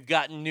 look, we've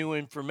gotten new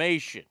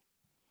information.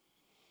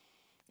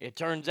 It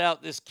turns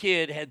out this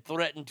kid had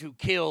threatened to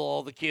kill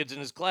all the kids in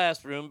his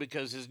classroom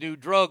because his new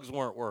drugs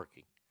weren't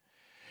working.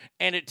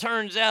 And it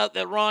turns out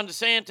that Ron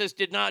DeSantis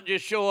did not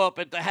just show up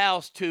at the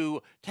house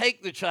to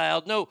take the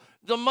child. No,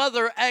 the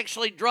mother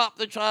actually dropped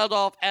the child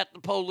off at the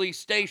police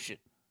station.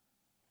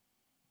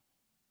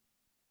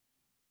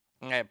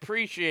 And I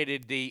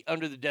appreciated the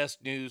Under the Desk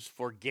News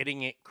for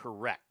getting it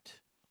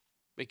correct.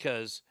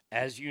 Because,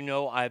 as you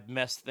know, I've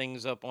messed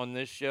things up on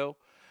this show.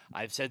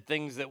 I've said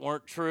things that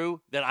weren't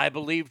true that I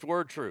believed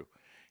were true.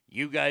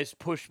 You guys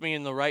pushed me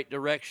in the right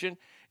direction,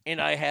 and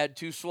I had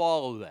to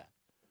swallow that.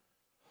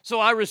 So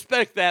I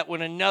respect that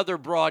when another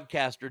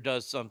broadcaster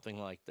does something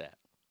like that.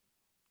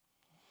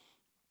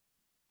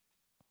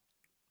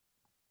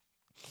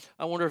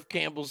 I wonder if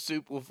Campbell's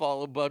Soup will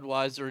follow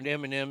Budweiser and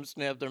M&M's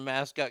and have their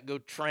mascot go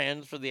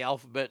trans for the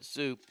alphabet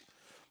soup.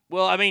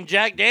 Well, I mean,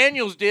 Jack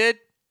Daniels did.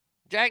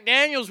 Jack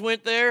Daniels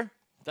went there.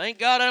 Thank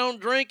God I don't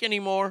drink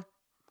anymore.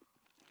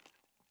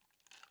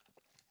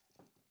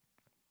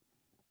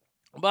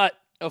 But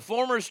a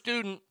former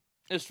student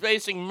is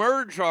facing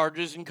murder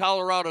charges in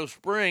Colorado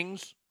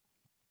Springs.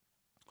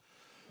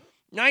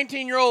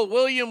 19-year-old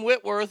William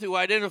Whitworth, who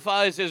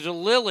identifies as a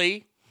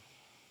Lily,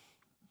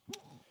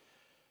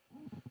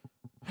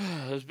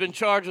 has been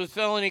charged with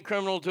felony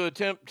criminal to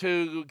attempt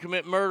to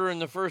commit murder in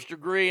the first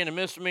degree and a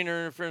misdemeanor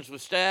interference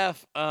with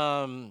staff.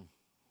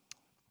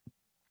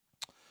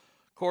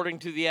 According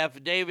to the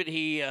affidavit,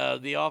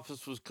 the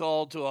office was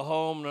called to a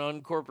home in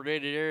an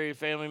unincorporated area,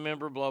 family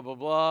member, blah, blah,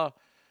 blah.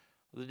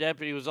 The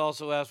deputy was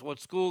also asked what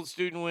school the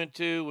student went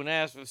to. When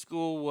asked if the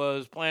school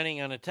was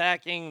planning on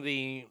attacking,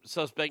 the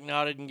suspect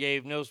nodded and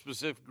gave no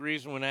specific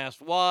reason when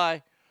asked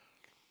why.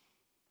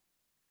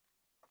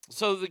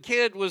 So the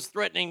kid was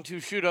threatening to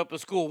shoot up a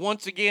school.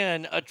 Once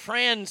again, a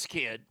trans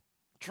kid.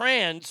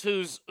 Trans,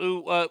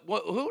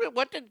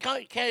 what did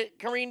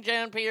Karine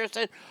Jean-Pierre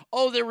say?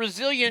 Oh, they're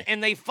resilient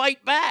and they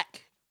fight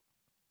back.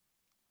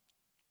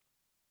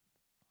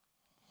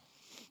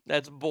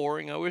 That's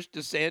boring. I wish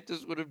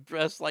DeSantis would have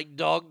dressed like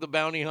Dog the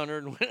Bounty Hunter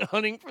and went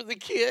hunting for the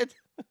kid.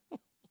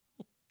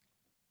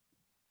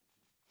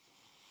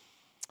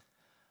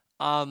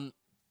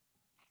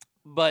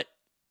 But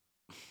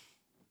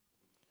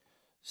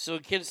so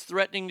kids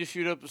threatening to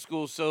shoot up a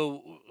school.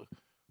 So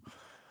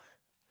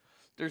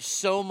there's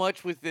so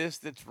much with this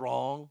that's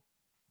wrong.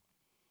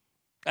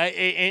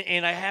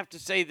 And I have to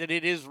say that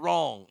it is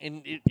wrong.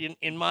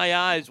 In my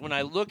eyes, when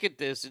I look at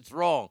this, it's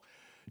wrong.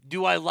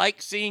 Do I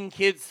like seeing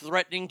kids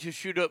threatening to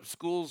shoot up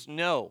schools?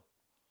 No.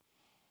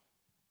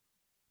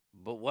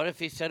 But what if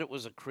he said it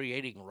was a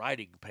creating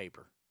writing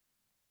paper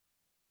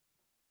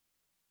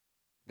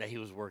that he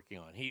was working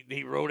on?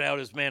 He wrote out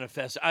his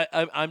manifesto.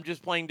 I'm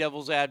just playing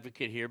devil's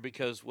advocate here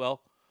because,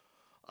 well,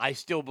 I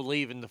still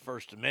believe in the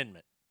First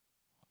Amendment.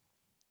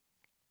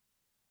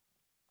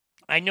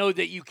 I know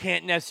that you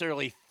can't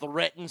necessarily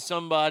threaten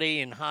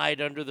somebody and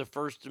hide under the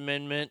First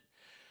Amendment.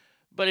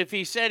 But if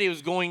he said he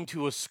was going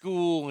to a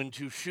school and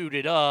to shoot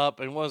it up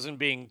and wasn't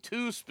being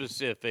too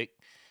specific,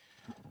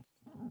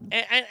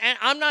 and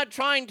I'm not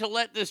trying to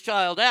let this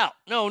child out.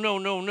 No.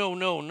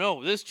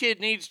 This kid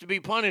needs to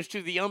be punished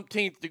to the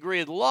umpteenth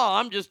degree of the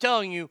law. I'm just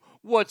telling you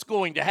what's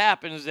going to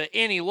happen is that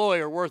any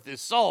lawyer worth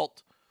his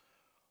salt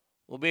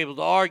will be able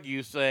to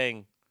argue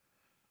saying,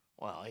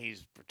 well,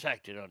 he's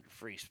protected under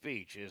free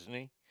speech, isn't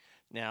he?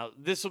 Now,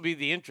 this will be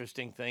the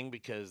interesting thing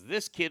because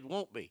this kid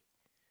won't be.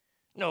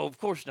 No, of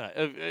course not.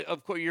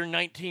 Of course, you're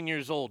 19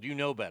 years old. You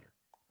know better.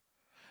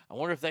 I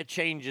wonder if that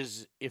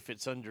changes if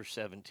it's under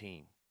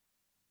 17.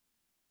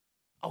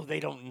 Oh, they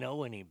don't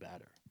know any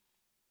better.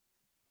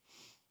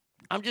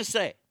 I'm just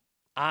saying.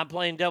 I'm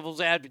playing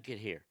devil's advocate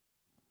here.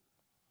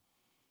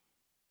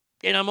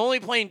 And I'm only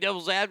playing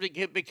devil's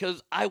advocate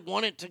because I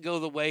want it to go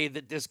the way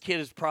that this kid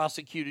is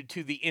prosecuted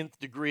to the nth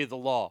degree of the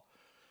law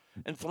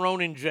and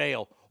thrown in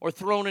jail or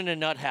thrown in a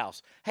nut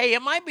house. Hey,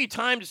 it might be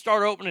time to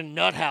start opening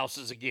nut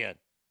houses again.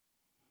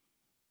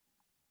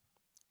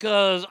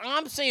 Because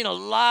I'm seeing a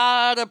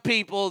lot of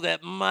people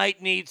that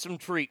might need some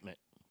treatment.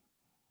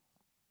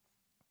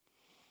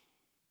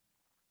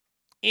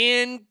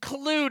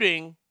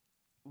 Including,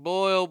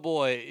 boy, oh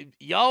boy,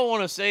 y'all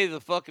want to say the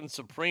fucking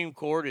Supreme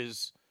Court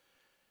is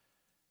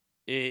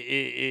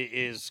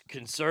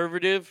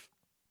conservative?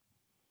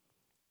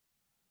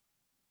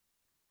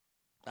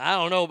 I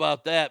don't know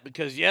about that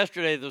because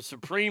yesterday the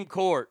Supreme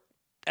Court,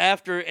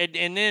 after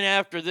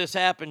this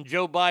happened,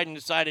 Joe Biden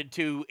decided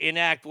to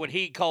enact what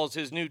he calls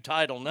his new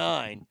Title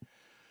IX.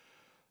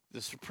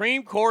 The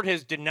Supreme Court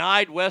has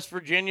denied West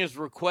Virginia's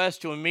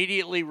request to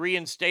immediately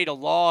reinstate a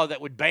law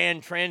that would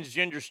ban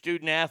transgender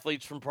student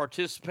athletes from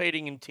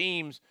participating in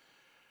teams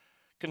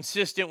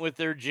consistent with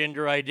their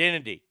gender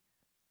identity.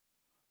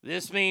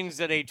 This means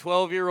that a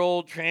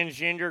 12-year-old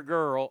transgender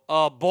girl,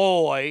 a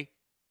boy,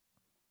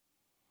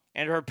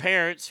 and her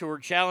parents, who are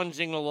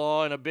challenging the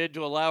law in a bid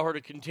to allow her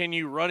to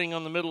continue running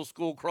on the middle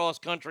school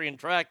cross-country and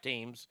track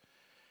teams,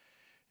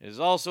 is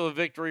also a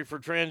victory for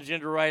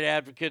transgender right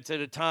advocates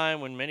at a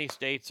time when many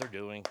states are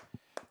doing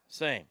the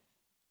same.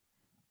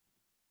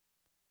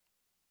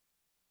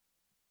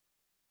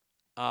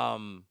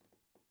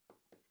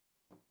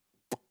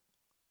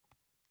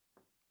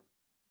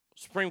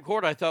 Supreme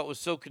Court, I thought, was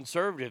so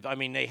conservative. I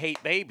mean, they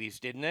hate babies,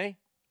 didn't they?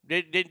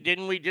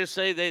 Didn't we just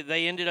say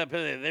they ended up,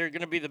 they're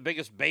going to be the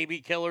biggest baby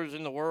killers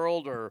in the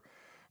world or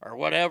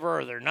whatever,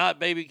 or they're not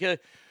baby killers?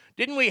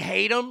 Didn't we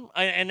hate them?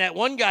 And that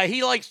one guy,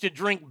 he likes to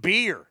drink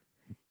beer.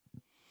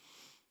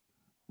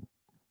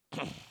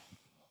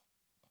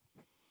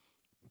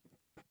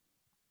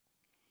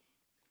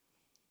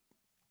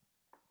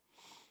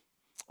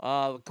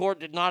 The court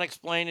did not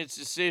explain its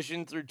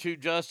decision through two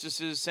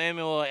justices,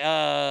 Samuel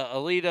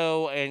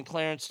Alito and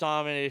Clarence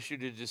Thomas,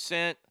 issued a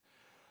dissent.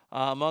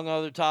 Among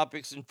other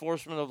topics,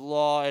 enforcement of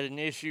law at an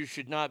issue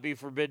should not be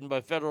forbidden by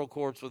federal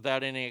courts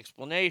without any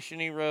explanation,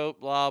 he wrote,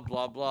 blah,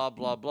 blah, blah,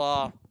 blah,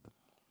 blah.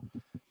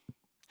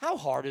 How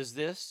hard is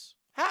this?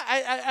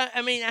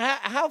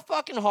 How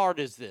fucking hard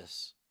is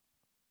this?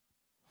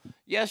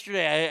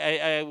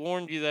 Yesterday, I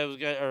warned you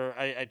that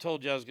I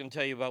told you I was going to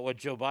tell you about what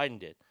Joe Biden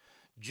did.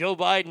 Joe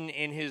Biden,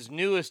 in his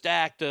newest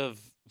act of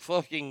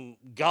fucking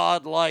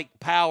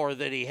godlike power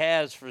that he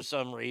has for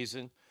some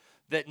reason,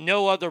 that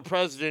no other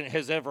president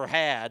has ever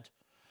had,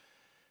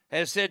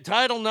 has said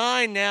Title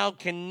IX now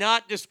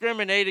cannot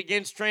discriminate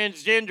against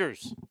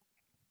transgenders.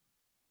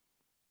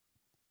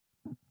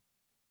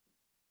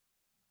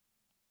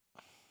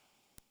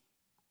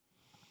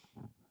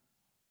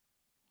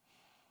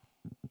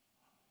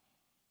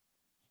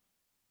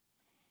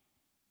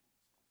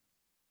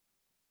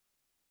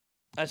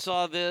 I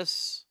saw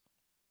this.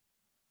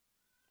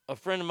 A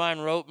friend of mine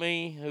wrote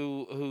me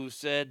who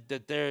said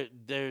that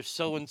they're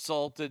so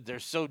insulted, they're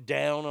so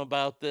down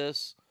about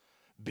this,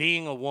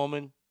 being a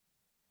woman.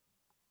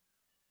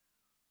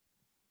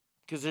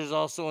 Because there's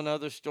also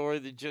another story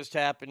that just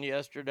happened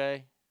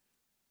yesterday.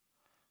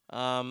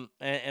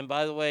 And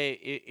by the way,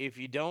 if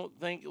you don't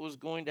think it was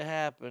going to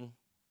happen,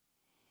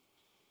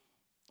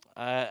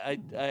 I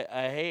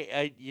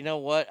hate, you know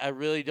what? I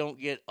really don't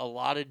get a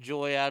lot of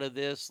joy out of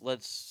this.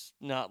 Let's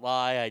not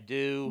lie, I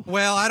do.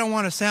 Well, I don't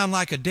want to sound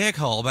like a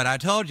dickhole, but I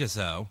told you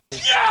so.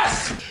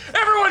 Yes!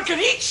 Everyone can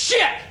eat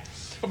shit!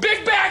 A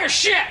big bag of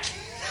shit!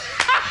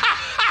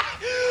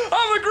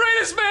 I'm the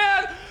greatest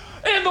man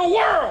in the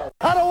world!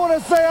 I don't want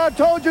to say I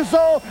told you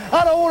so.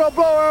 I don't want to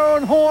blow our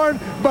own horn,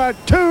 but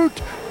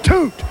toot,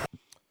 toot.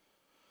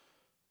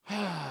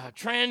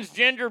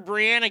 Transgender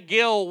Brianna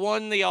Gill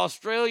won the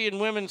Australian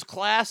Women's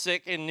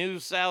Classic in New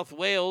South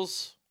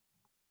Wales.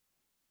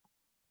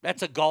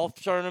 That's a golf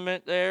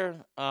tournament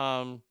there.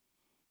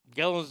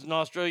 Gill is an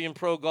Australian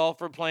pro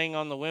golfer playing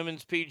on the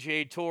Women's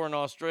PGA Tour in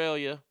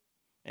Australia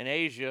and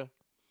Asia.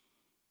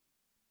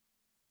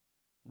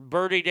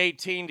 Birdied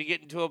 18 to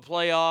get into a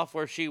playoff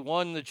where she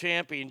won the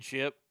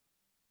championship.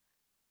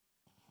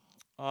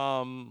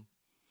 But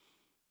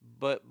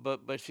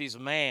she's a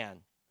man.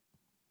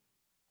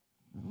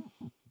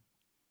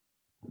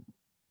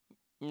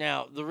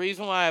 Now, the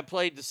reason why I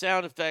played the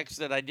sound effects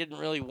that I didn't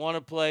really want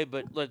to play,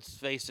 but let's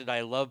face it,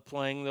 I love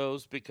playing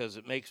those because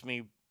it makes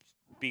me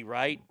be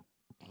right.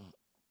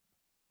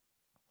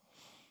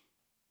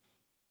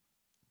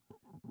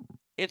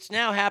 It's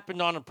now happened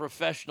on a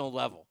professional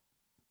level.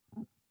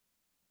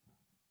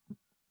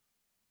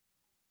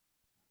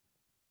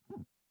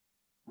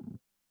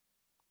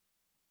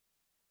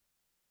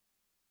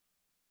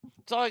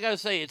 That's all I got to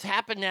say. It's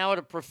happened now at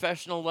a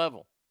professional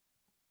level.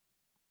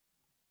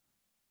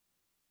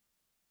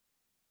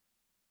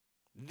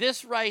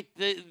 This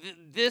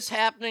this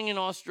happening in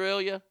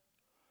Australia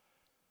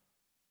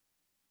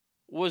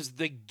was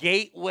the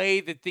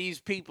gateway that these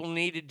people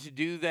needed to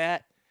do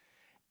that.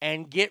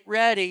 And get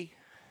ready.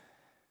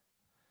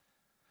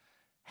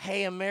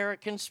 Hey,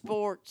 American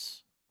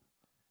sports,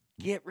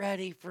 get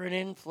ready for an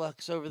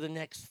influx over the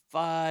next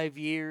 5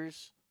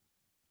 years.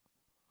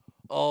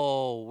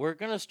 Oh, we're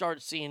going to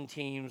start seeing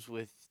teams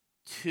with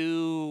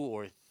 2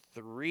 or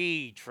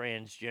 3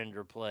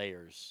 transgender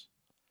players.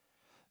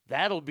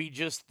 That'll be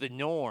just the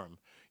norm.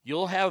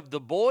 You'll have the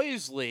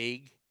boys'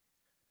 league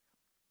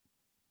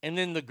and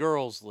then the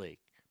girls' league.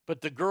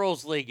 But the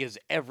girls' league is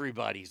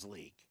everybody's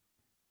league.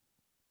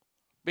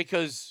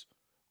 Because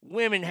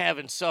women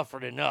haven't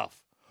suffered enough.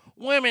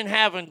 Women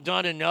haven't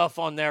done enough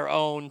on their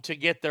own to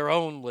get their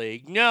own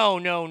league. No.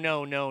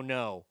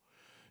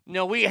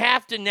 No, we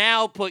have to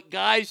now put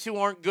guys who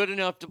aren't good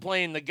enough to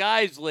play in the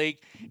guys' league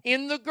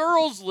in the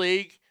girls'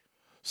 league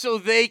so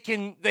they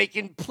can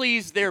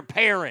please their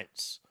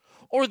parents.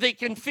 Or they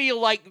can feel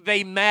like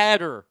they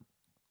matter.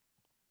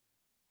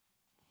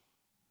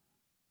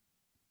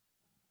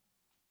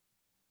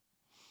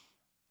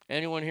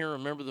 Anyone here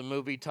remember the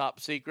movie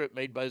Top Secret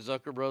made by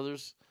Zucker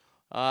Brothers?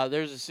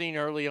 There's a scene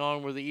early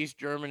on where the East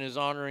German is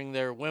honoring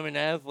their women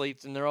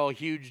athletes, and they're all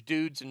huge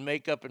dudes in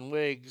makeup and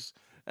wigs.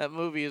 That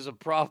movie is a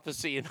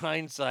prophecy in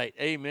hindsight.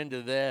 Amen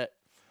to that.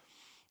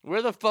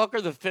 Where the fuck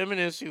are the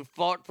feminists who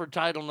fought for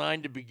Title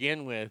IX to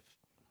begin with?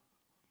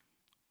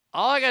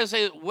 All I gotta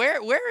say is,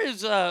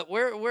 where's the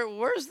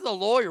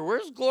lawyer?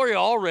 Where's Gloria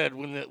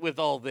Allred with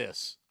all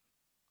this?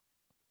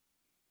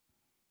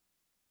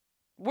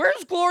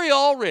 Where's Gloria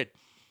Allred?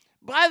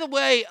 By the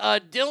way,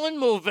 Dylan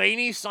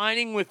Mulvaney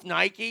signing with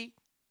Nike.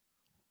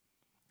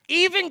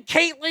 Even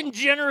Caitlyn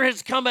Jenner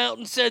has come out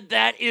and said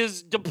that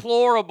is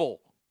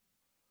deplorable.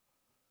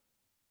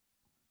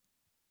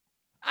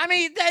 I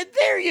mean,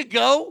 there you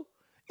go.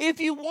 If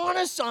you want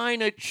to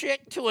sign a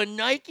chick to a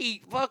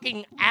Nike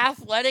fucking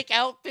athletic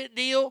outfit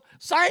deal,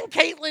 sign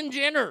Caitlyn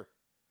Jenner.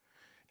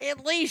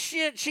 At least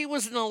shit, she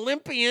was an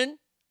Olympian.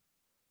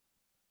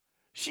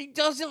 She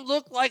doesn't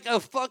look like a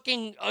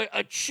fucking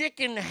a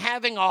chicken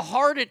having a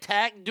heart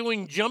attack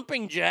doing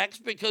jumping jacks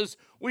because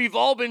we've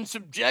all been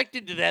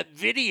subjected to that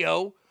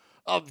video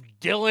of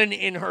Dylan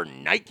in her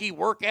Nike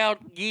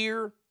workout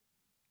gear.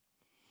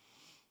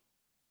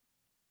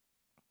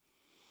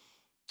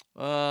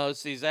 Let's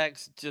see, Zach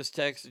just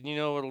texted, you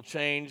know it'll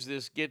change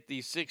this. Get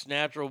these 6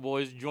 natural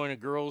boys to join a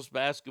girls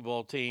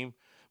basketball team,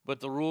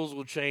 but the rules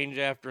will change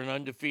after an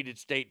undefeated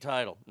state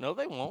title. No,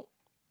 they won't.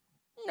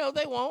 No,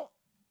 they won't.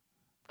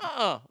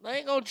 They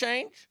ain't gonna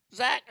change.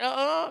 Zach,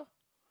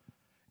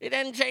 it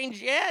hasn't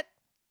changed yet.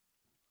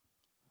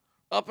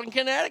 Up in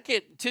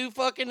Connecticut, two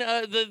fucking,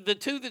 the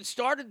two that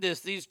started this,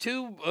 these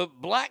two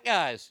black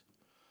guys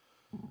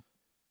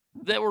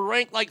that were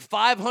ranked like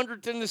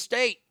 500th in the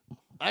state.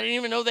 I didn't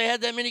even know they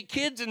had that many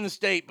kids in the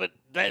state, but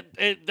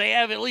they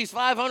have at least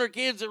 500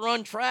 kids that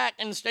run track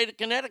in the state of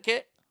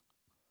Connecticut.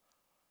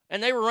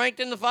 And they were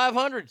ranked in the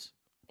 500s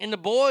in the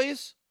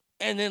boys.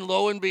 And then,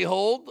 lo and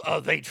behold,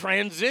 they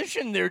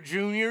transitioned their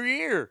junior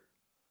year.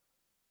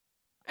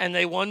 And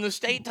they won the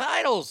state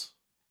titles.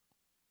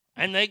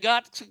 And they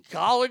got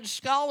college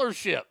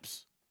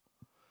scholarships.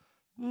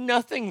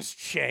 Nothing's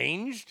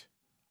changed.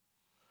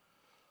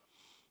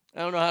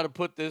 I don't know how to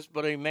put this,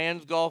 but a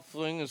man's golf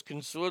swing is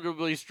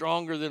considerably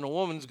stronger than a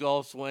woman's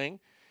golf swing,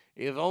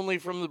 if only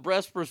from the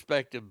breast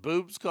perspective.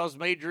 Boobs cause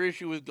major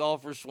issue with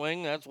golfer's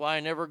swing. That's why I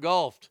never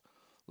golfed.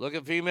 Look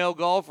at female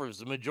golfers.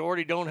 The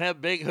majority don't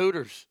have big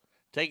hooters.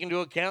 Take into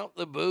account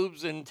the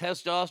boobs and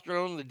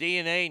testosterone, the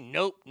DNA.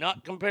 Nope,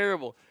 not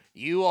comparable.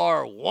 You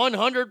are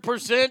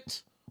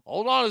 100%.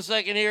 Hold on a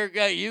second here,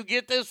 guy. You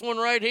get this one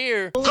right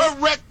here.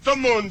 Correct the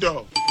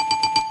mundo.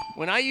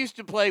 When I used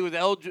to play with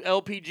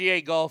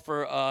LPGA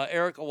golfer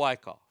Erica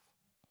Wyckoff,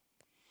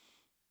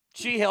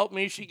 she helped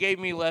me. She gave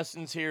me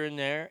lessons here and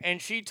there,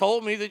 and she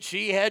told me that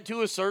she had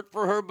to assert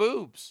for her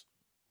boobs.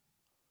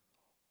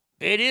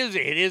 It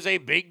is a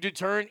big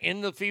deterrent in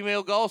the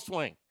female golf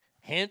swing.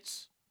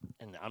 Hence,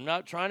 and I'm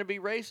not trying to be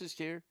racist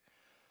here,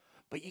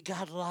 but you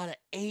got a lot of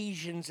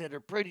Asians that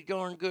are pretty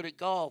darn good at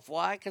golf.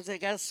 Why? Because they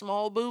got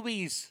small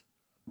boobies.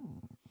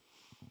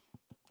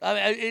 I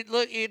mean,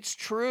 it's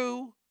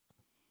true.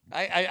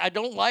 I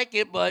don't like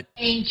it, but...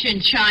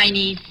 Ancient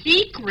Chinese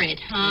secret,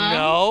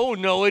 huh?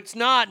 No, it's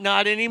not.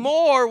 Not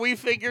anymore. We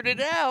figured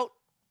it out.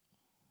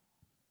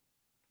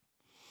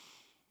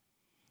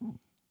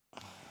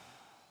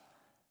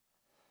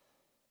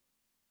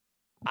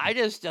 I'm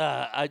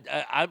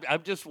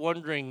just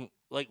wondering,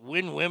 like,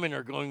 when women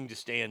are going to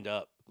stand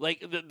up.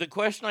 Like, the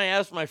question I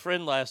asked my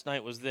friend last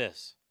night was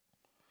this.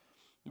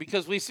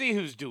 Because we see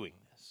who's doing this.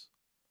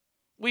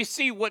 We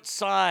see what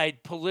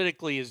side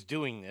politically is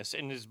doing this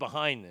and is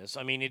behind this.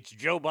 I mean, it's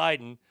Joe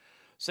Biden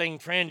saying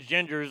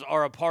transgenders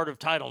are a part of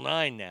Title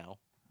IX now.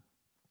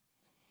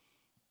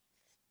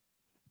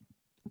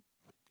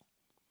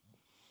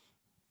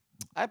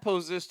 I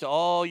pose this to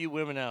all you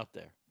women out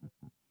there.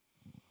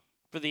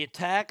 For the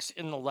attacks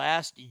in the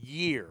last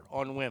year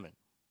on women,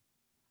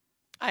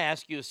 I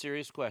ask you a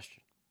serious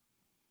question.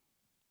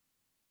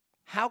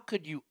 How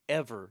could you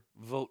ever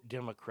vote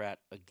Democrat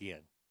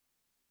again?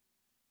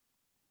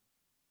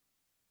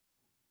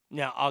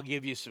 Now, I'll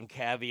give you some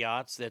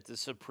caveats that the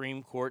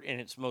Supreme Court,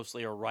 and it's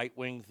mostly a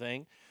right-wing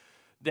thing,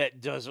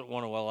 that doesn't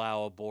want to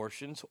allow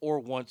abortions or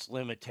wants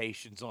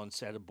limitations on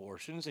said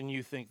abortions, and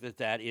you think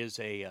that is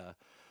a...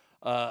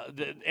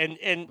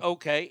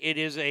 okay, it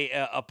is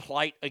a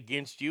plight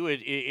against you.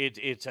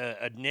 It's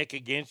a nick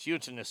against you.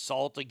 It's an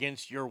assault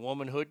against your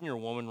womanhood and your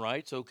woman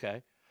rights.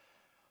 Okay.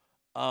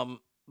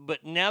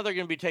 But now they're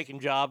going to be taking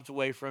jobs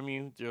away from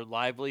you, their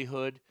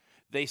livelihood.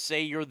 They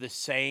say you're the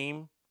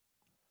same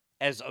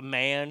as a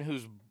man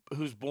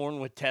who's born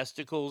with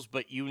testicles,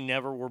 but you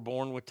never were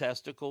born with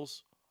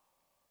testicles.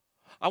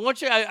 I want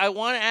to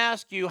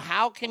ask you,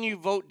 how can you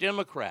vote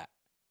Democrat?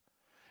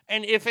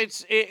 And if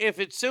it's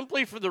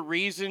simply for the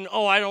reason,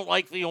 I don't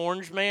like the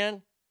orange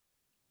man,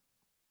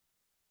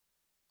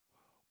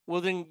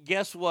 well, then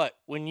guess what?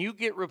 When you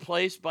get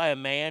replaced by a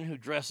man who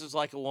dresses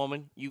like a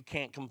woman, you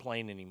can't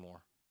complain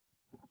anymore.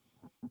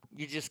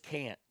 You just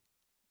can't.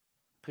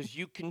 Because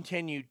you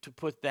continue to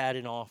put that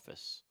in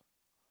office.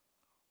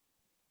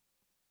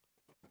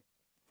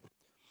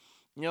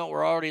 You know,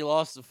 we're already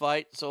lost the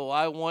fight, so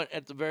I want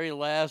at the very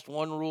last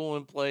one rule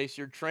in place.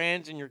 You're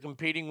trans and you're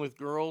competing with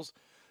girls.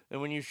 And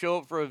when you show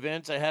up for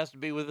events, it has to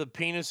be with a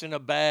penis in a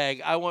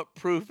bag. I want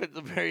proof at the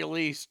very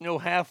least. No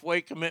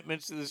halfway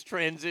commitments to this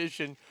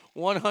transition.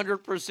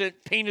 100%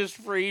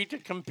 penis-free to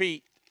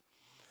compete.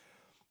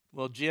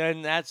 Well,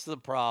 Jen, that's the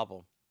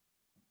problem.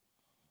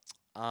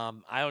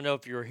 I don't know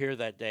if you were here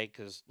that day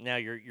because now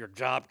your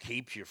job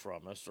keeps you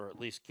from us, or at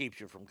least keeps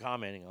you from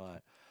commenting on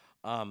it.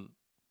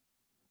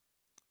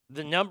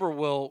 The number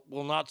will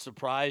not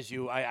surprise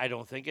you. I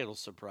don't think it'll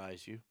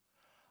surprise you.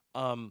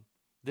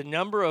 The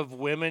number of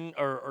women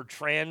or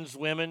trans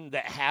women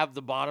that have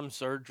the bottom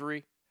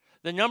surgery,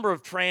 the number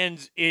of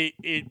trans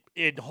in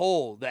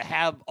whole that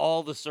have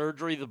all the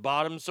surgery, the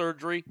bottom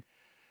surgery,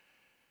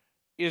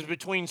 is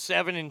between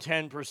 7 and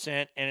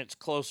 10%, and it's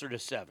closer to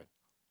 7.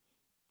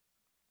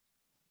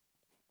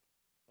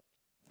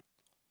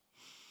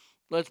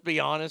 Let's be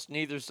honest,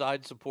 neither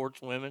side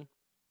supports women.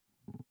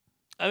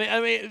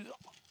 I mean,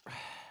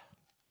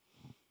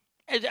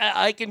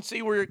 I can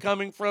see where you're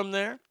coming from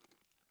there.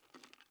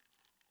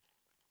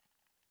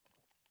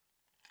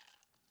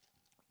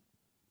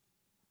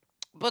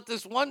 But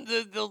this one,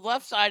 the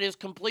left side has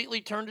completely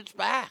turned its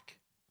back.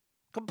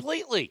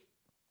 Completely.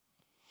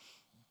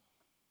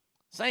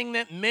 Saying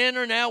that men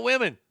are now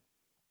women.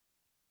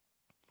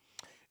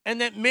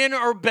 And that men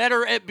are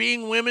better at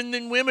being women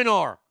than women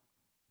are.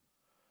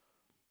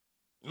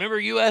 Remember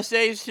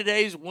USA's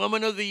Today's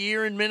Woman of the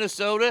Year in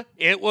Minnesota?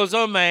 It was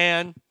a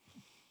man.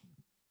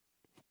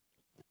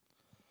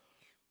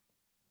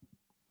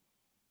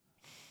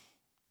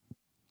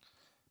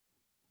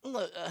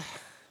 Look,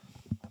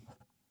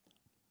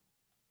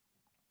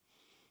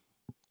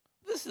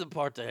 this is the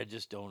part that I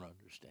just don't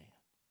understand.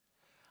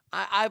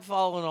 I've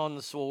fallen on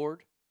the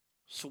sword,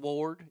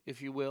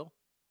 if you will.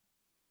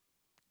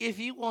 If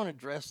you want to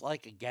dress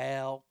like a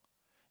gal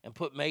and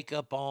put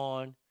makeup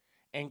on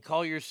and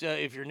call yourself,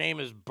 if your name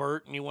is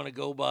Bert and you want to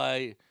go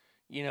by,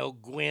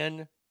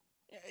 Gwen,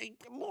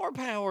 more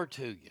power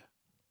to you,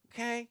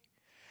 okay?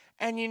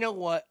 And you know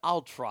what?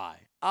 I'll try.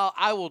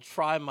 I will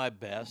try my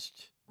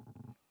best.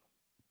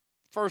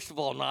 First of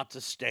all, not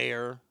to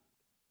stare,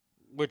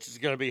 which is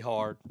going to be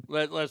hard.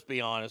 Let's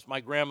be honest.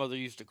 My grandmother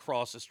used to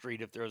cross the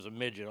street if there was a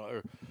midget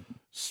or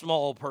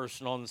small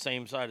person on the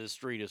same side of the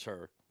street as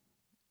her.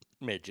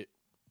 Midget.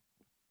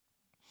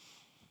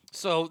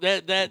 So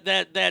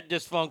that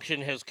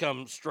dysfunction has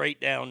come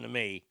straight down to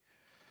me.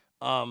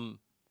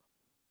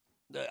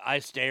 I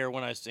stare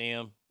when I see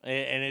him,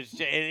 and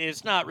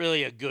it's not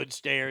really a good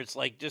stare. It's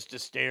like just a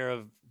stare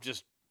of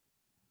just.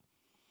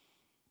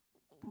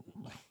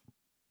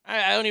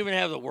 I don't even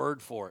have the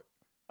word for it.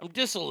 I'm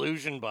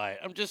disillusioned by it.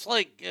 I'm just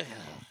like.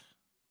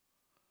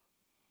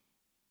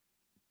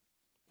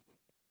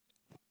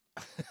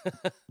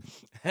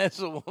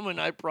 As a woman,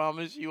 I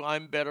promise you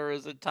I'm better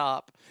as a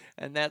top,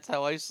 and that's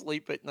how I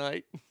sleep at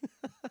night.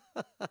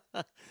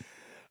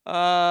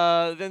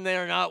 Then they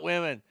are not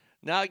women,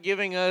 not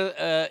giving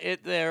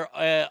it their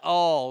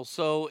all.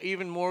 So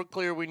even more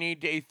clear, we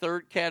need a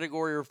third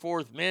category or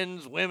fourth: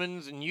 men's,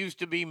 women's, and used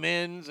to be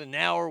men's, and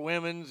now are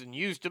women's, and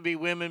used to be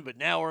women, but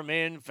now are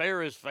men.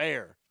 Fair is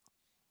fair.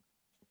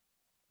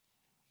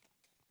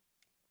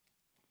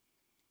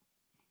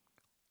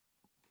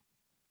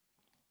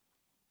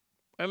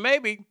 And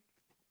maybe,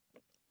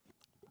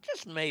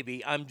 just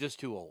maybe, I'm just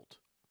too old.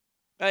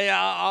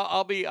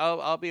 I'll be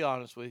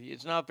honest with you.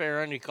 It's not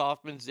fair. Andy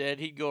Kaufman's dead.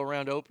 He'd go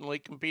around openly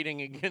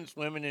competing against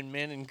women and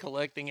men and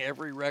collecting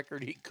every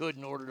record he could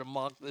in order to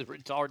mock the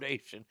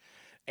retardation.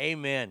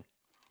 Amen.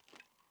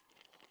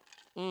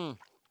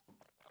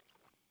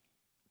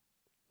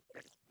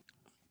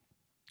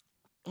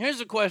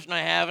 Here's a question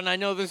I have, and I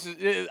know this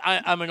is.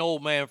 I'm an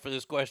old man for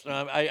this question.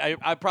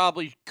 I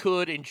probably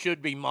could and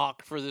should be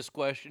mocked for this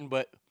question,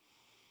 but.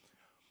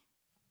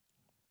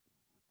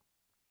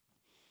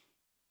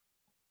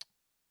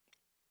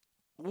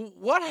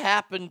 What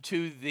happened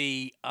to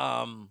the,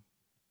 I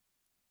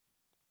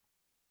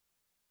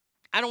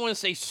don't want to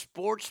say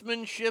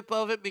sportsmanship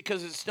of it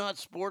because it's not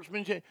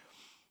sportsmanship,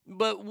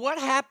 but what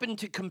happened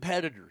to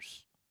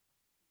competitors?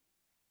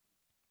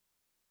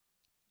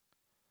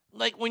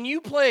 Like when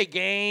you play a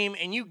game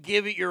and you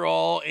give it your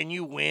all and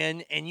you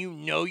win and you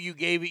know you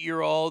gave it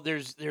your all,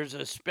 there's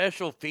a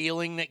special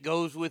feeling that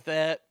goes with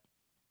that.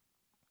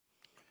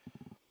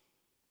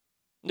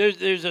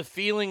 There's a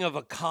feeling of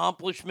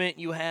accomplishment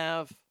you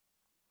have.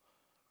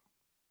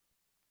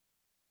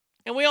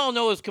 And we all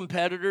know as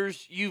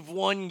competitors, you've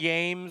won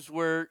games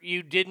where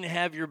you didn't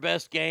have your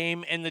best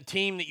game and the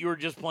team that you were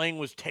just playing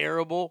was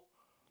terrible.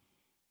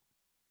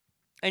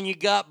 And you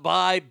got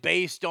by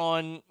based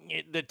on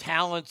the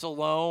talents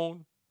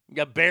alone.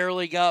 You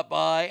barely got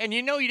by. And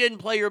you know you didn't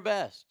play your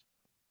best.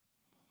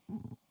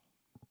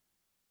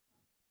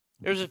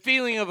 There's a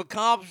feeling of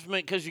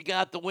accomplishment because you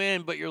got the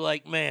win, but you're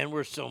like, man,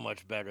 we're so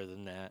much better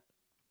than that.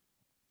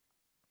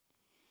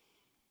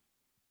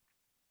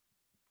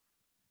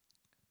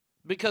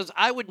 Because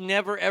I would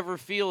never, ever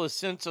feel a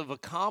sense of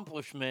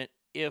accomplishment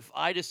if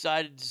I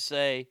decided to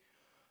say,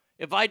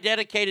 if I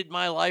dedicated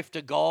my life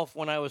to golf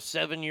when I was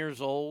 7 years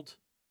old,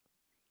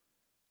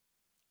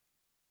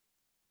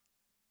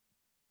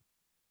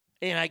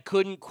 and I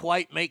couldn't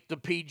quite make the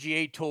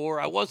PGA Tour.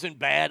 I wasn't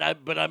bad,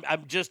 but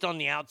I'm just on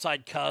the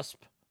outside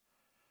cusp.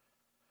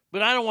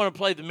 But I don't want to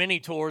play the mini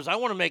tours. I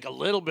want to make a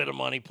little bit of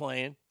money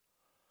playing.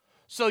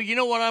 So you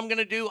know what I'm going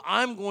to do?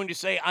 I'm going to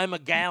say I'm a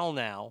gal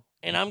now,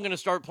 and I'm going to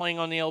start playing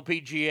on the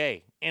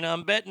LPGA. And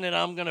I'm betting that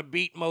I'm going to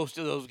beat most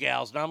of those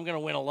gals, and I'm going to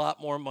win a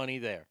lot more money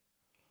there.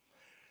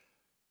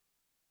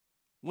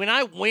 When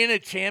I win a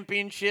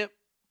championship,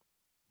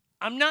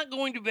 I'm not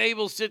going to be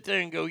able to sit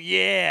there and go,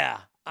 yeah,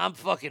 I'm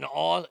fucking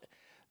awesome.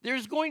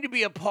 There's going to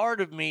be a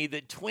part of me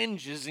that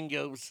twinges and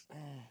goes,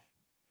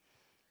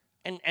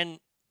 eh. And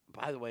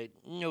by the way,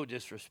 no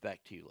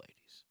disrespect to you ladies.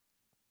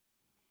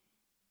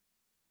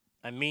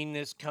 I mean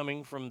this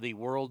coming from the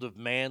world of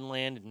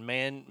manland, and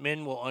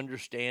men will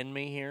understand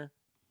me here.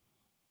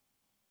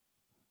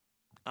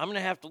 I'm going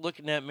to have to look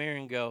in that mirror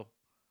and go,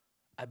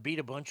 I beat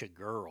a bunch of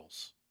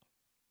girls.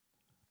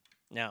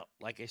 Now,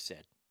 like I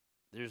said,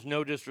 there's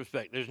no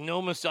disrespect. There's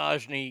no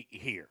misogyny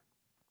here.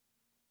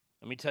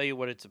 Let me tell you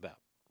what it's about.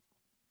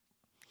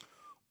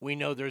 We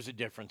know there's a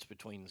difference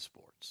between the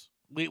sports.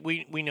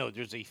 We know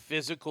there's a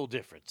physical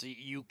difference.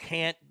 You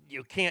can't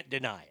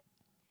deny it.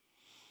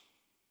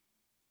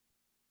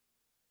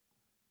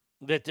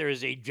 That there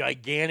is a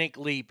gigantic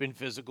leap in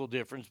physical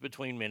difference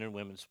between men and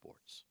women's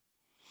sports.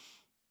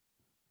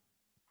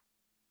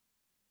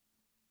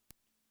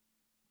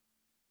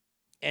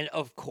 And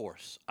of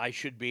course, I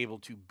should be able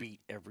to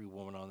beat every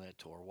woman on that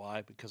tour.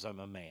 Why? Because I'm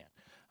a man.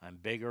 I'm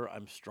bigger,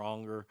 I'm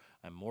stronger,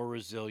 I'm more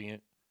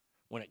resilient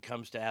when it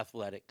comes to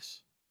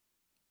athletics.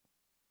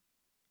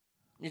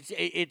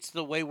 It's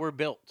the way we're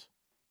built.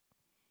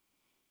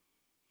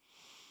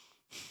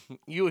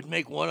 You would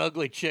make one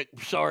ugly chick,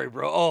 sorry,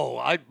 bro. Oh,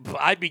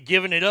 I'd be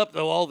giving it up,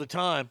 though, all the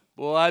time.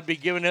 Well, I'd be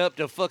giving it up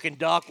to fucking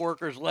dock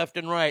workers left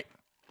and right.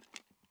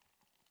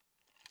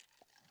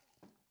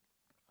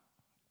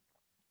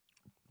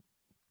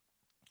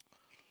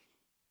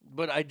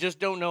 But I just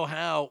don't know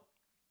how.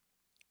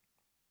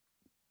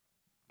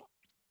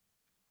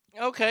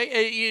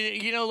 Okay,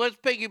 you know, let's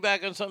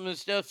piggyback on something that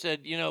Steph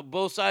said. You know,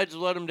 both sides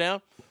have let them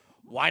down.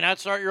 Why not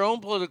start your own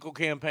political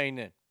campaign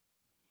then?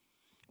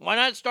 Why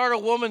not start a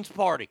woman's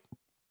party?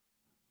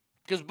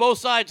 Because both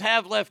sides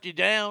have left you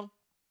down.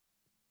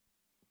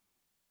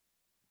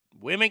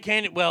 Women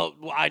can't, well,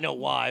 I know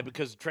why,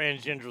 because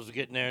transgenders will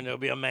get in there and there'll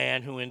be a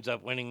man who ends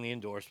up winning the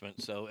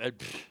endorsement. So,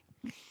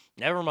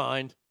 never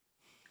mind.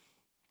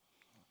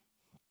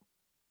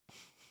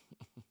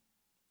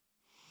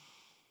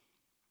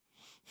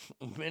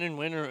 Men and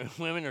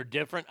women are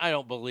different. I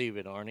don't believe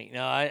it, Arnie.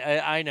 No,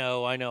 I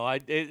know.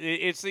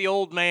 It's the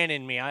old man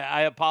in me.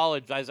 I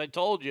apologize. I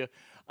told you,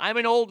 I'm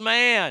an old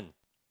man.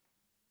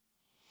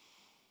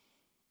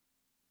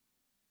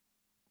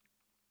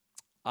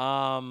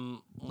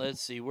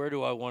 Let's see. Where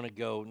do I want to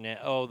go now?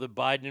 Oh, the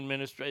Biden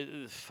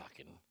administration.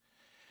 Fucking.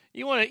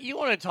 You want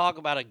to talk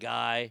about a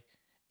guy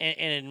and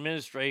an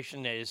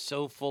administration that is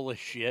so full of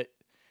shit.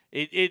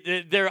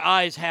 Their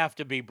eyes have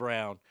to be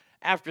brown.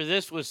 After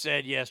this was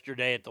said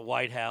yesterday at the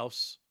White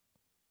House.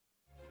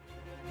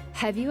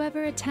 Have you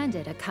ever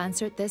attended a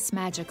concert this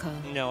magical?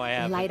 No, I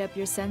haven't. Light up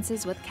your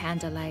senses with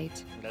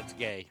candlelight. That's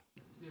gay.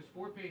 There's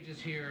 4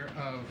 pages here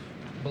of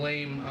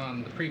blame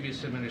on the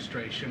previous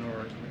administration,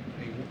 or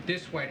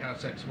this White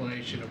House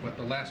explanation of what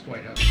the last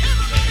White House did.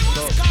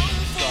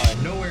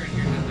 Nowhere in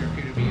here does there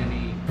appear to be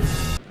any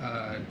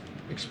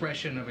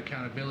expression of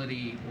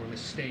accountability or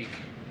mistake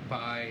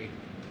by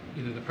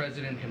either the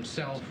president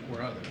himself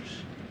or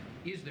others.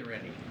 Is there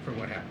any for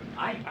what happened?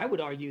 I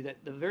would argue that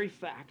the very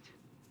fact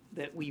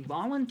that we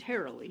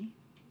voluntarily,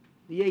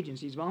 the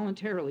agencies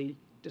voluntarily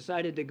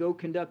decided to go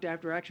conduct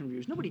after-action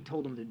reviews. Nobody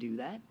told them to do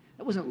that.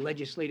 That wasn't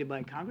legislated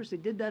by Congress. They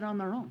did that on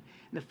their own.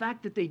 And the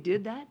fact that they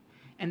did that,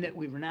 and that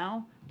we were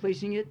now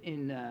placing it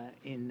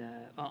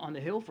on the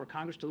Hill for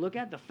Congress to look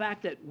at, the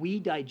fact that we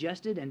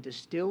digested and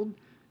distilled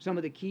some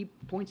of the key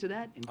points of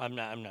that. I'm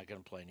not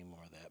going to play any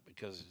more of that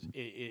because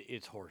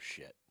it's horse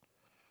shit.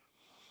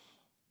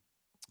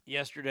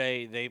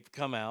 Yesterday, they've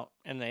come out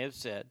and they have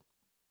said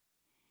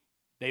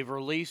they've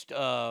released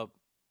the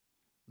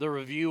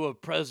review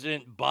of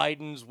President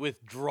Biden's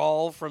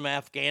withdrawal from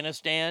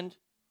Afghanistan,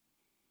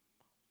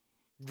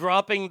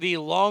 dropping the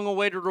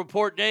long-awaited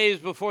report days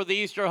before the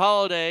Easter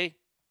holiday,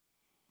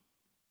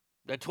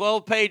 the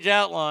 12-page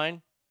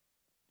outline,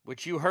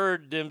 which you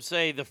heard them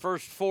say the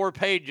first 4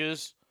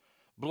 pages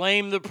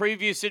blame the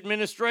previous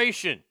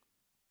administration.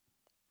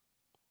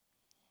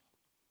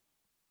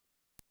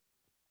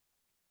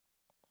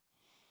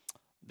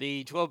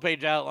 The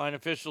 12-page outline,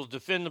 officials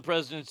defend the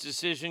president's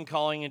decision,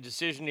 calling a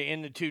decision to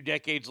end the 2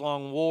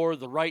 decades-long war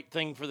the right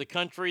thing for the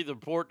country. The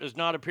report does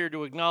not appear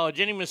to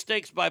acknowledge any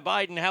mistakes by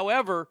Biden.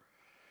 However,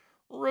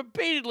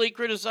 repeatedly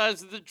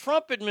criticizes the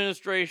Trump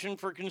administration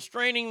for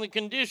constraining the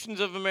conditions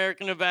of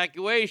American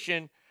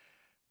evacuation,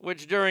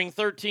 which during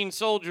 13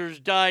 soldiers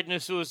died in a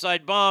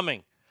suicide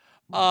bombing.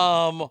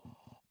 Hold up,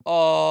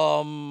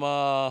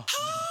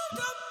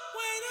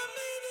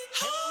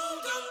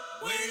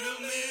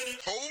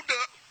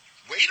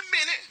 wait a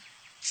minute.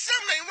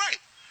 Something ain't right.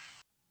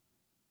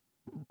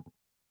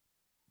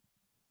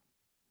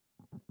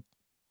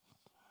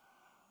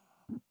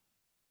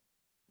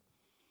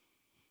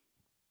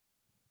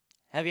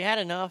 Have you had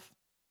enough?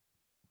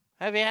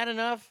 Have you had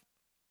enough?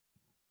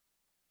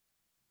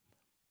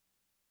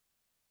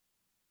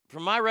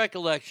 From my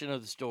recollection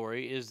of the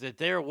story is that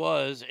there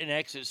was an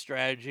exit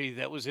strategy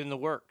that was in the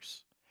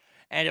works.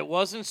 And it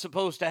wasn't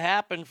supposed to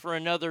happen for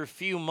another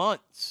few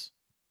months.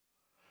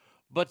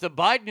 But the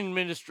Biden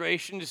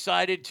administration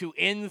decided to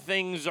end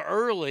things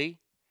early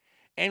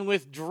and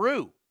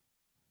withdrew.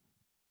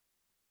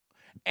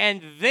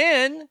 And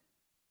then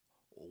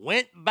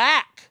went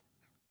back.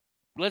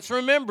 Let's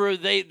remember,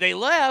 they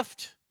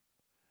left,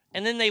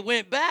 and then they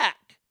went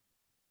back.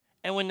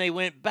 And when they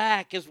went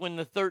back is when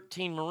the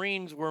 13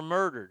 Marines were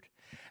murdered.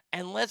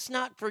 And let's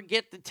not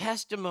forget the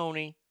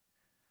testimony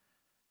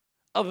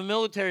of a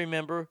military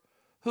member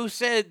who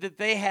said that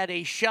they had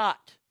a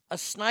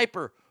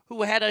sniper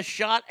who had a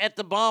shot at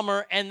the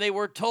bomber, and they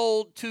were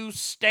told to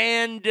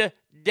stand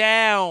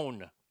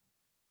down.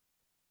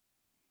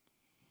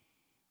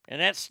 And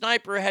that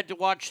sniper had to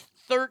watch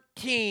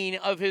 13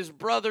 of his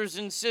brothers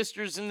and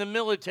sisters in the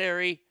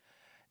military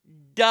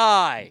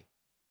die.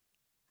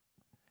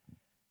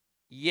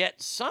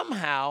 Yet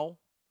somehow,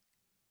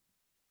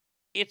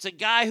 it's a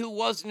guy who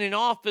wasn't in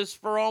office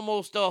for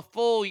almost a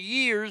full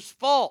year's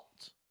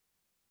fault.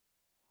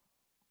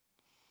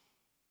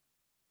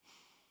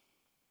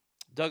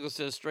 Douglas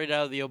says, straight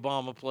out of the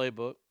Obama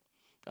playbook.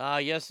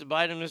 Yes, the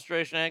Biden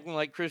administration acting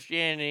like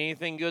Christianity.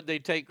 Anything good they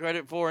take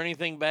credit for,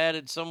 anything bad,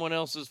 it's someone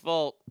else's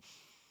fault.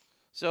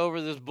 So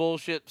over this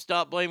bullshit,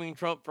 stop blaming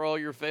Trump for all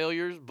your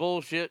failures.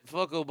 Bullshit,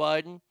 fuck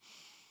Biden.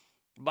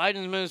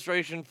 Biden's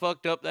administration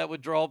fucked up that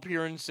withdrawal,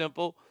 pure and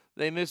simple.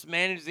 They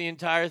mismanaged the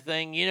entire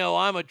thing. You know,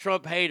 I'm a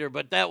Trump hater,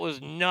 but that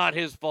was not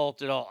his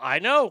fault at all. I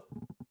know.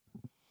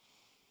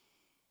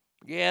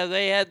 Yeah,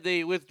 they had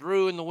the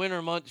withdrew in the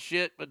winter months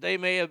shit, but they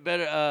may have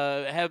been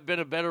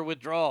a better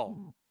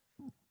withdrawal.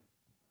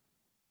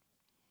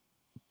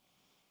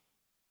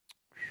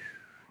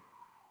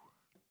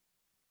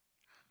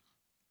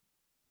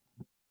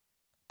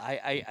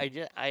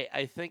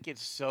 I think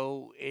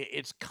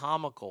it's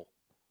comical.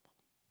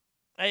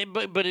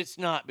 But it's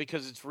not,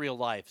 because it's real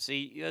life.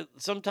 See,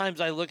 sometimes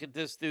I look at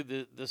this through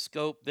the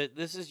scope that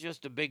this is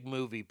just a big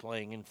movie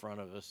playing in front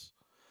of us.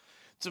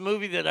 It's a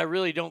movie that I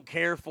really don't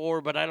care for,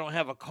 but I don't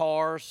have a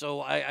car,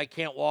 so I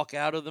can't walk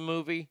out of the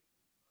movie.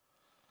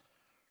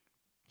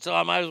 So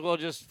I might as well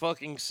just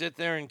fucking sit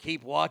there and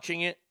keep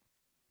watching it.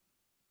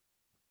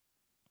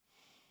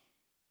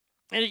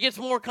 And it gets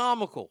more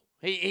comical.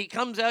 He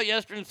comes out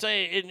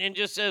yesterday and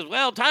just says,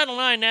 well, Title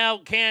IX now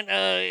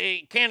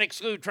can't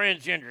exclude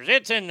transgenders.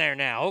 It's in there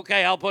now.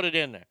 Okay, I'll put it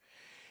in there.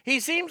 He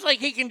seems like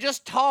he can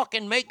just talk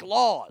and make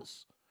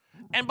laws.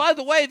 And by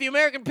the way, the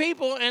American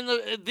people and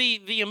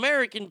the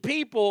American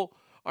people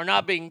are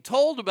not being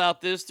told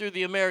about this through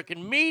the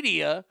American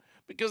media,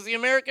 because the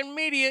American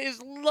media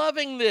is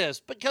loving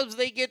this, because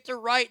they get to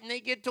write and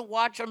they get to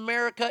watch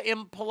America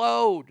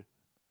implode.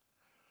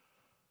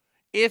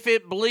 If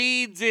it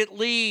bleeds, it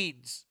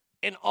leads.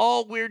 And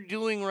all we're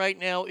doing right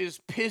now is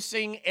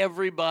pissing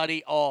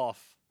everybody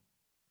off.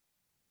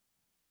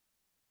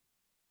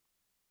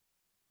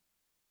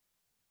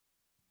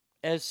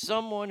 As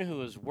someone who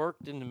has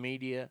worked in the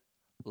media,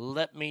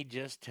 let me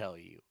just tell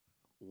you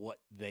what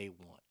they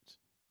want.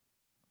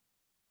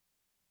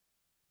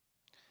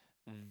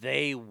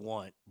 They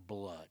want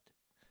blood.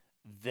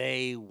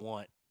 They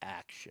want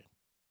action.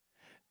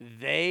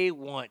 They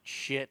want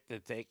shit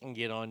that they can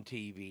get on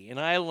TV. And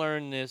I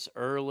learned this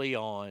early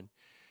on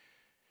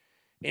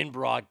in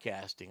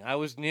broadcasting. I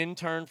was an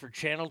intern for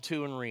Channel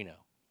 2 in Reno.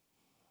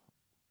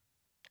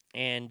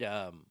 And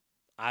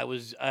I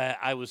was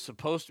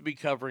supposed to be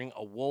covering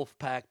a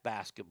Wolfpack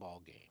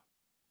basketball game.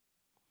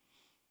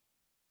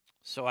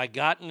 So I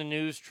got in the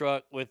news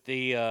truck with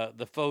the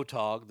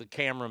photog, the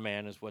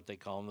cameraman is what they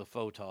call him, the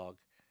photog.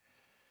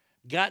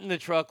 Got in the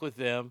truck with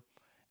them,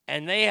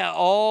 and they have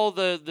all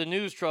the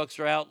news trucks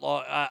are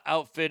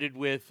outfitted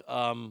with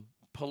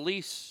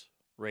police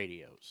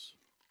radios.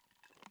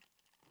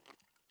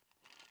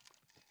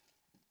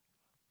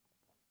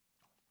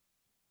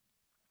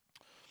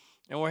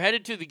 And we're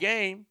headed to the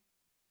game,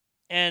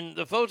 and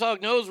the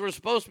photog knows we're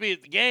supposed to be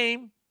at the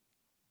game.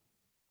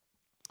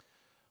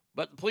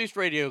 But the police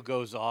radio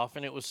goes off,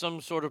 and it was some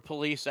sort of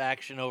police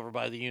action over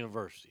by the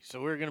university. So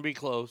we were going to be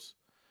close.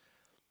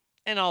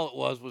 And all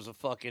it was a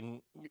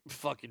fucking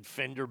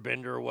fender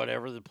bender or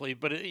whatever. The police,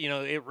 but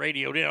it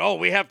radioed in. Oh,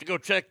 we have to go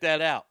check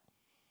that out.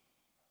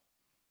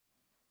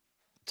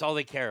 That's all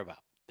they care about.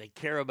 They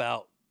care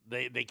about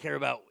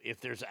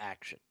if there's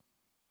action.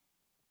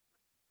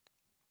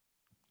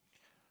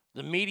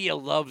 The media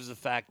loves the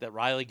fact that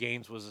Riley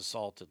Gaines was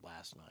assaulted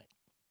last night.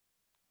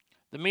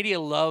 The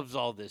media loves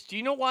all this. Do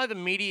you know why the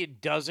media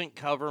doesn't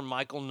cover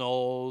Michael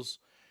Knowles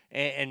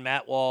and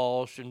Matt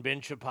Walsh and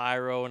Ben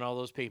Shapiro and all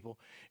those people?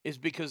 Is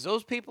because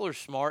those people are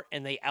smart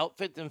and they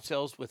outfit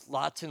themselves with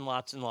lots and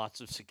lots and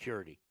lots of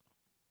security.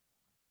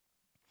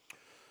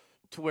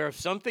 To where if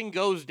something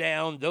goes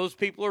down, those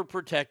people are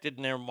protected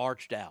and they're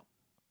marched out.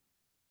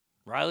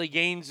 Riley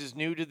Gaines is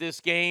new to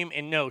this game,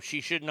 and no, she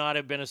should not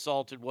have been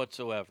assaulted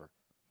whatsoever.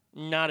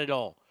 Not at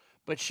all.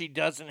 But she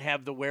doesn't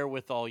have the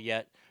wherewithal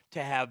yet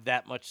to have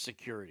that much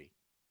security.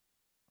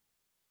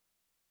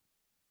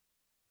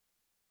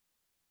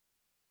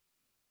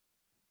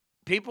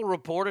 People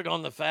reported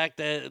on the fact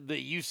that the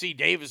UC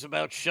Davis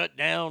about shut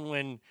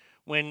down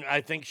when I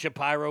think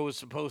Shapiro was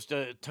supposed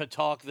to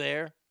talk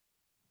there.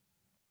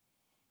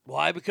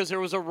 Why? Because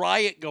there was a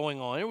riot going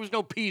on. There was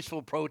no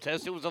peaceful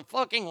protest. It was a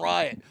fucking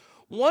riot.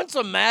 Once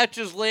a match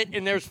is lit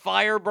and there's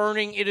fire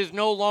burning, it is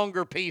no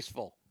longer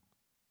peaceful.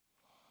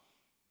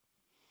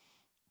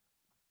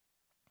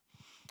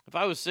 If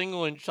I was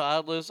single and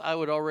childless, I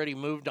would already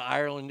move to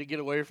Ireland to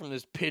get away from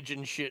this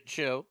pigeon shit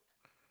show.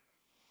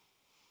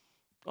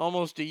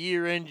 Almost a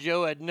year in,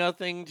 Joe had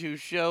nothing to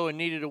show and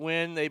needed a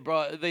win. They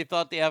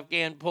thought the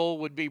Afghan poll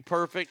would be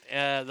perfect.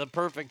 The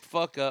perfect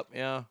fuck up,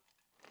 yeah.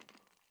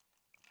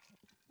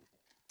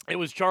 It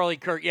was Charlie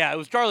Kirk. Yeah, it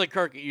was Charlie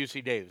Kirk at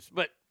UC Davis.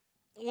 But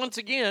once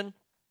again,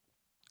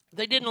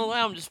 they didn't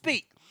allow him to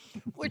speak,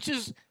 which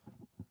is,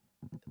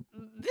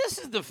 this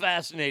is the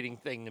fascinating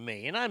thing to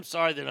me. And I'm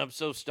sorry that I'm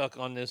so stuck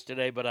on this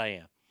today, but I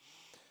am.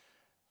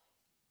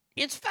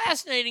 It's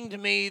fascinating to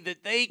me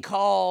that they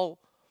call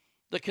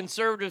the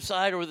conservative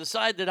side, or the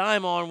side that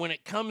I'm on when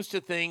it comes to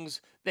things,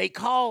 they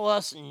call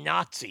us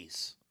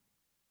Nazis.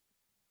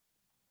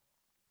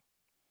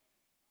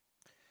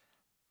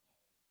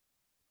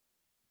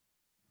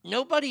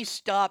 Nobody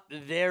stopped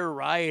their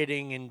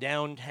rioting in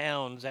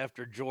downtowns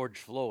after George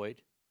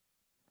Floyd.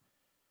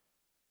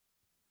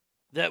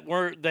 That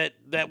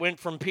went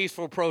from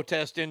peaceful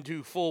protest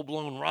into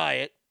full-blown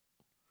riot.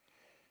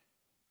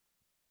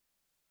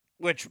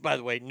 Which, by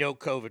the way, no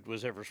COVID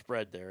was ever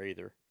spread there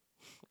either,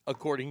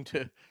 according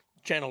to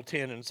Channel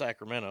 10 in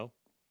Sacramento.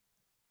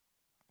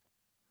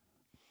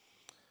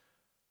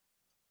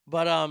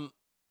 But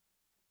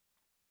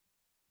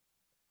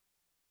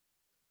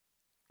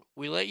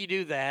we let you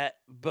do that,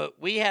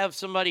 but we have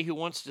somebody who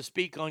wants to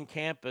speak on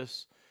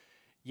campus,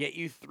 yet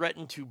you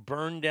threaten to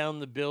burn down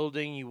the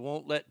building. You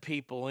won't let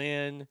people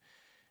in.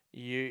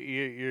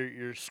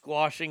 You're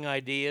squashing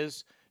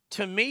ideas.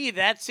 To me,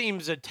 that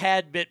seems a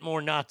tad bit more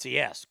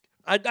Nazi-esque.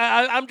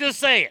 I'm just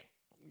saying.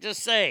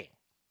 Just saying.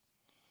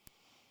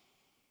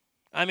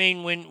 I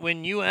mean,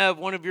 when you have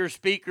one of your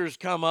speakers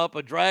come up,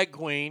 a drag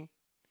queen,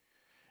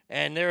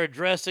 and they're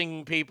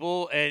addressing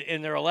people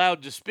and they're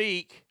allowed to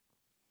speak,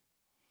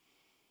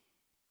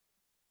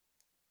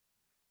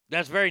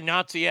 that's very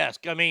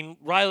Nazi-esque. I mean,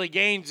 Riley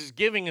Gaines is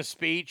giving a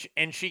speech,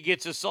 and she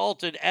gets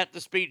assaulted at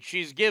the speech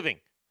she's giving.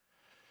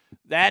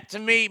 That, to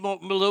me, a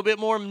little bit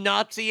more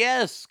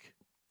Nazi-esque.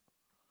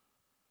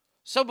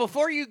 So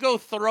before you go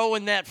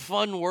throwing that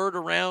fun word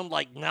around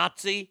like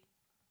Nazi,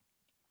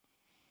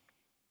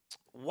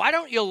 why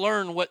don't you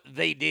learn what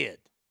they did?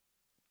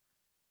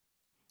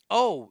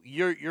 Oh,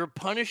 you're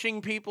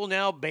punishing people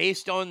now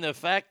based on the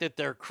fact that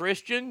they're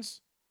Christians?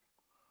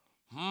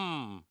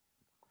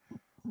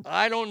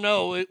 I don't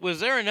know. Was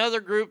there another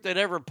group that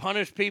ever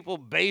punished people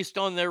based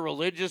on their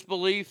religious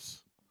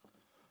beliefs?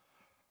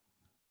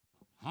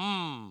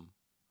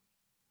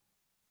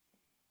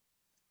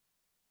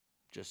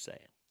 Just saying.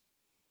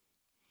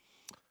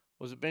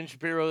 Was it Ben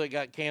Shapiro that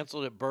got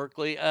canceled at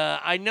Berkeley?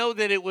 I know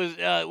that it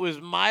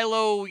was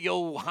Milo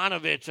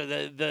Jovanovic,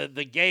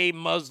 the gay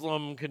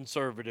Muslim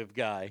conservative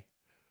guy.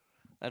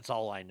 That's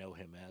all I know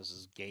him as,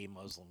 is gay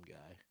Muslim guy.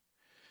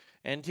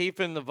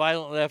 Antifa and the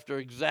violent left are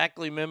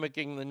exactly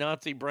mimicking the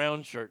Nazi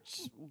brown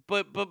shirts.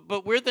 But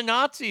we're the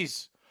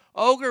Nazis.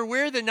 Ogre,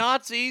 we're the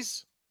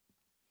Nazis.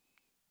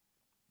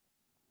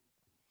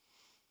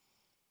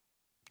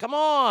 Come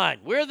on,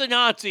 we're the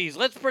Nazis.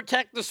 Let's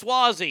protect the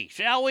Swazi,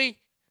 shall we?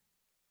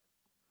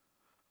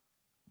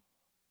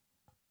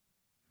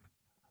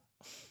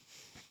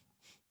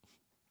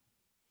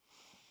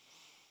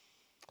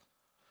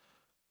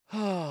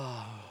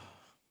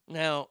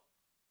 Now,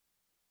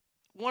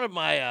 one of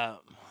my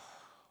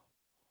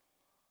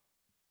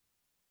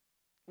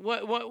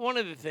one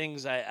of the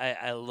things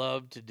I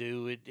love to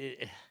do,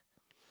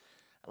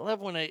 I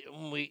love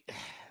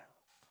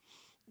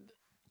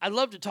I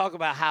love to talk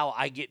about how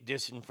I get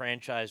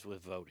disenfranchised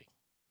with voting.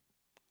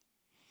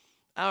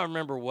 I don't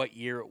remember what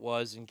year it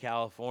was in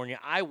California.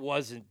 I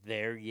wasn't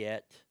there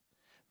yet,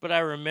 but I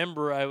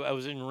remember I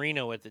was in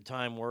Reno at the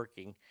time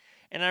working.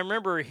 And I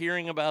remember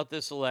hearing about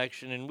this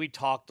election, and we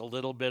talked a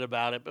little bit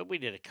about it, but we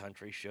did a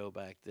country show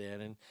back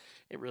then, and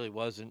it really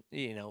wasn't,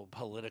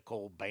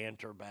 political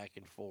banter back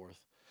and forth.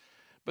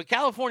 But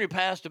California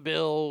passed a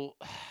bill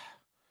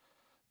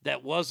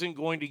that wasn't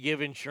going to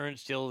give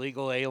insurance to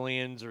illegal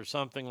aliens or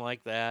something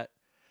like that.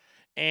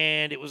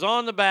 And it was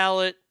on the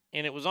ballot,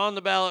 and it was on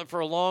the ballot for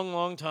a long,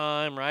 long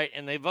time, right?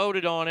 And they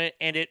voted on it,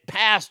 and it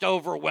passed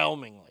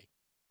overwhelmingly.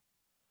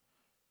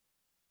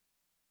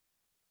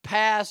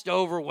 Passed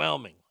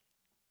overwhelmingly.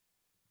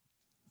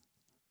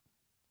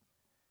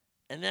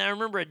 And then I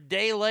remember a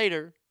day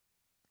later,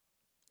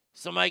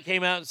 somebody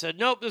came out and said,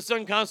 "Nope, this is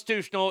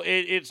unconstitutional.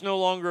 It's no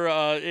longer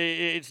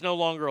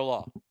a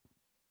law,"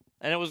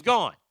 and it was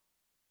gone.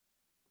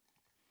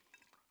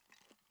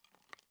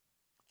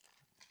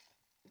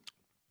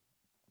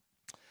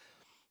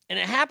 And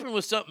it happened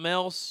with something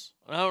else.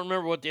 I don't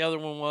remember what the other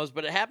one was,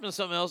 but it happened with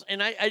something else.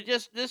 And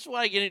this is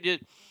why I get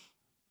into.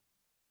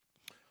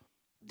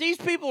 These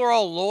people are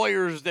all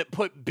lawyers that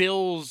put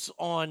bills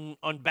on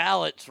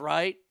ballots,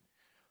 right?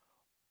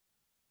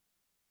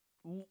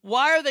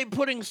 Why are they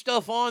putting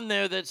stuff on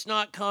there that's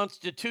not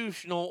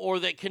constitutional or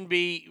that can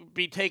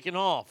be taken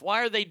off?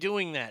 Why are they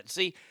doing that?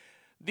 See,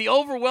 the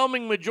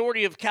overwhelming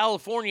majority of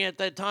California at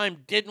that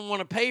time didn't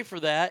want to pay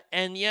for that,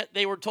 and yet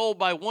they were told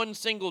by one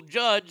single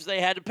judge they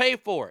had to pay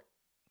for it.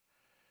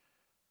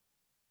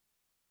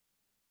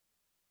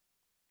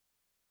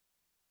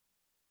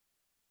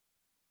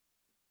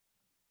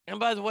 And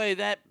by the way,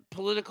 that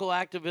political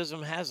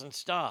activism hasn't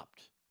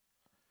stopped.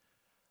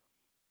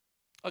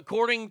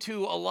 According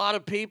to a lot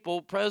of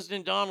people,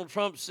 President Donald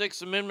Trump's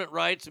Sixth Amendment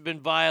rights have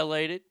been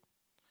violated.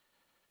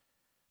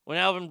 When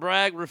Alvin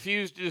Bragg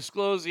refused to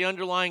disclose the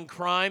underlying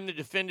crime the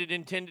defendant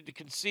intended to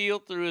conceal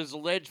through his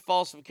alleged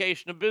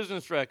falsification of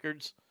business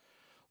records,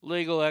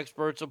 legal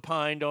experts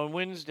opined on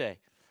Wednesday.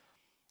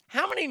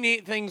 How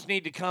many things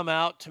need to come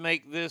out to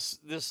make this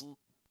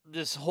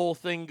whole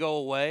thing go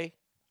away?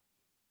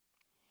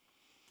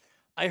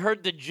 I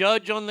heard the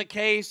judge on the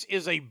case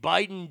is a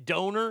Biden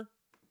donor.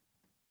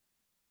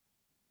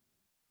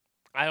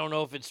 I don't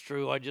know if it's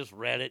true. I just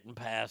read it in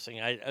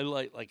passing. I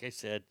like I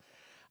said,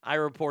 I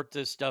report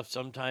this stuff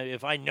sometimes.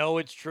 If I know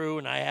it's true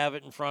and I have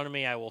it in front of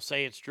me, I will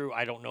say it's true.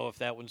 I don't know if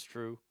that one's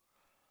true.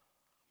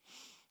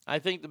 I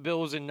think the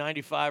bill was in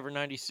 95 or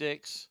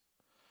 96.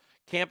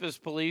 Campus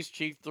police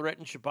chief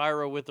threatened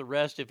Shapiro with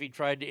arrest if he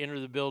tried to enter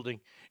the building.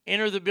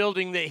 Enter the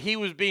building that he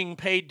was being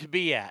paid to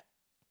be at.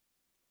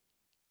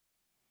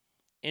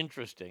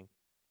 Interesting.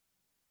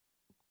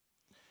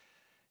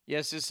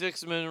 Yes, his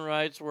Sixth Amendment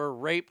rights were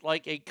raped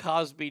like a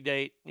Cosby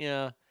date.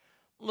 Yeah.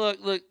 Look,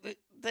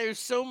 there's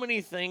so many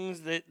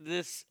things that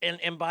this,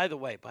 and by the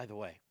way, I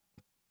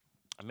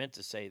meant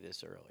to say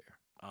this earlier.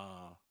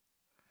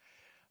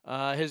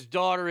 His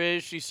daughter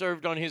she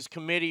served on his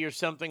committee or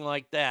something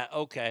like that.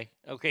 Okay,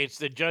 it's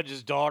the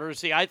judge's daughter.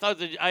 See, I thought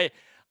that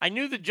I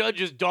knew the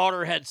judge's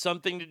daughter had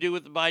something to do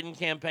with the Biden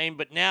campaign,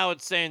 but now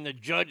it's saying the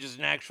judge is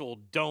an actual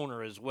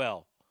donor as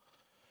well.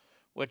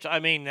 Which, I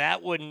mean,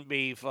 that wouldn't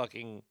be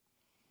fucking...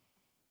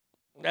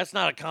 That's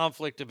not a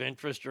conflict of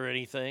interest or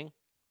anything.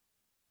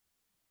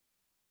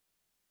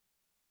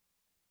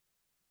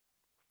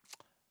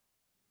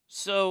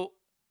 So,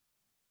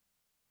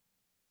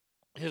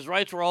 his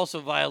rights were also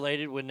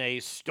violated when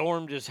they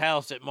stormed his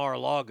house at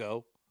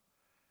Mar-a-Lago,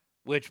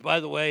 which, by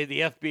the way,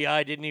 the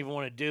FBI didn't even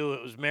want to do.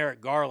 It was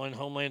Merrick Garland,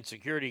 Homeland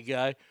Security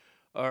guy,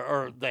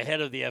 or the head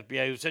of the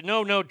FBI, who said,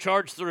 no,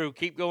 charge through,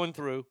 keep going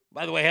through.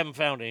 By the way, haven't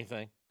found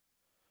anything.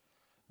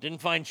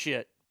 Didn't find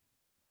shit.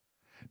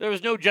 There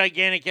was no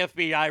gigantic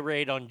FBI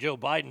raid on Joe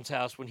Biden's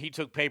house when he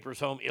took papers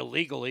home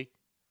illegally.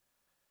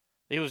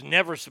 He was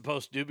never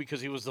supposed to do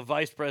because he was the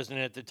vice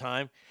president at the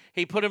time.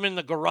 He put him in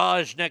the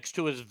garage next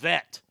to his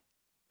vet.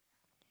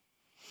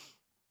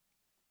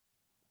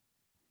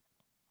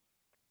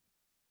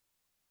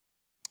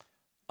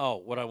 Oh,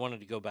 what I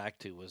wanted to go back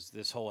to was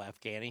this whole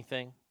Afghani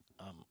thing.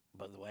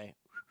 By the way,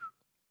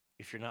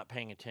 if you're not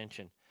paying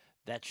attention,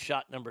 that's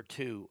shot number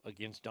 2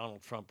 against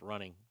Donald Trump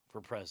running for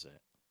president.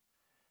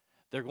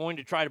 They're going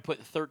to try to put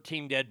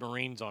 13 dead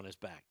Marines on his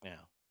back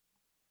now.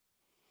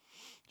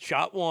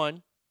 Shot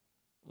 1.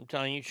 I'm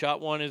telling you, shot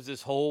 1 is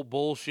this whole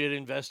bullshit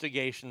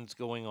investigation that's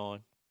going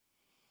on.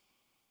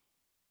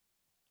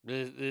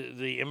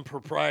 The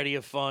impropriety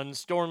of funds.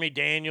 Stormy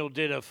Daniel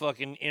did a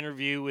fucking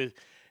interview with,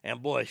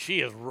 and boy,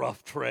 she is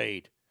rough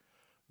trade.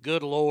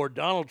 Good Lord.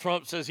 Donald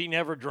Trump says he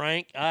never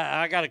drank.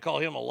 I got to call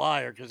him a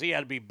liar because he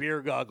had to be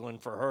beer goggling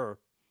for her.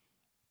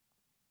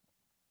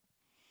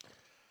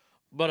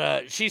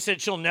 But she said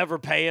she'll never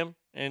pay him.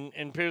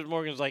 And Piers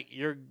Morgan's like,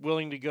 you're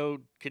willing to go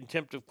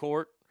contempt of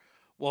court?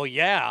 Well,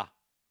 yeah.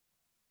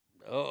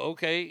 Oh,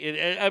 okay.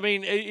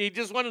 He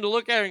just wanted to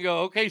look at her and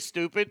go, okay,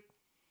 stupid.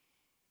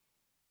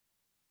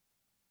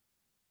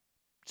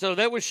 So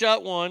that was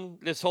shot 1,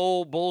 this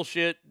whole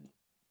bullshit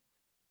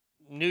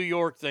New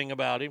York thing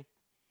about him.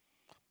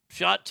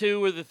 Shot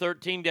 2 were the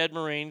 13 dead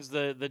Marines,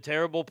 the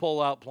terrible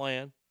pullout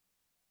plan.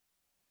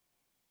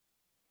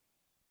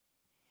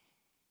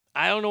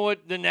 I don't know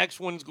what the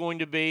next one's going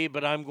to be,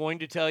 but I'm going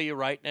to tell you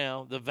right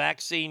now, the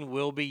vaccine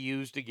will be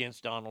used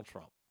against Donald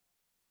Trump.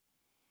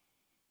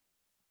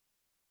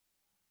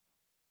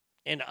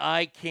 And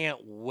I can't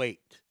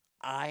wait.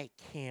 I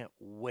can't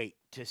wait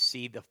to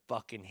see the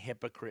fucking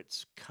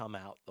hypocrites come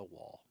out the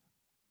wall.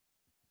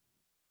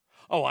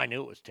 Oh, I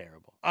knew it was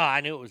terrible. I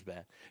knew it was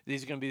bad.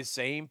 These are going to be the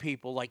same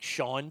people like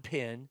Sean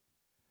Penn,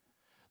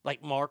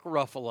 like Mark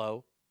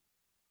Ruffalo,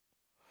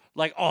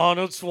 like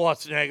Arnold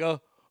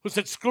Schwarzenegger, who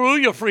said, screw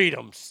your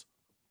freedoms.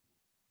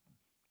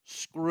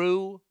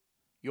 Screw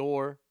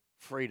your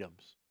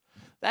freedoms.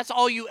 That's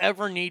all you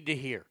ever need to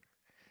hear.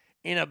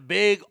 In a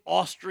big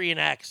Austrian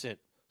accent.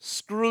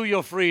 Screw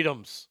your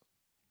freedoms.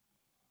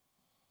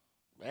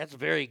 That's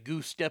very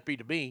goose-steppy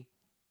to me.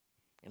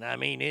 And I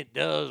mean, it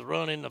does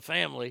run in the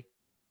family.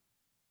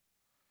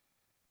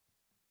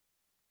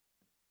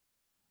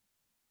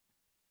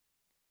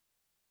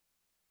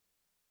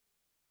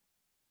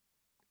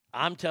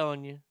 I'm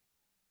telling you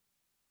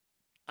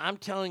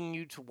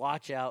to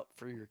watch out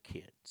for your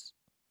kids.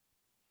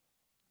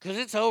 Because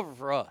it's over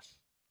for us.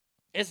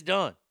 It's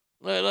done.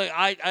 Look,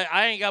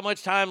 I ain't got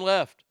much time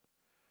left.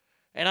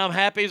 And I'm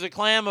happy as a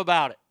clam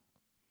about it.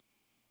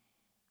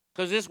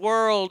 Because this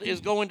world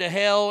is going to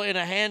hell in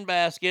a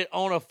handbasket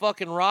on a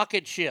fucking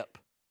rocket ship.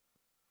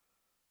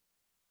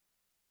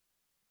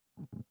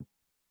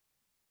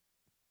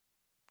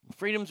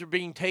 Freedoms are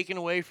being taken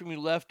away from you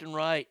left and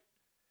right.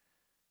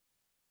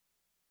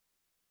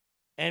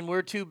 And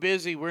we're too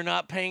busy. We're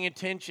not paying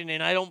attention.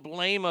 And I don't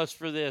blame us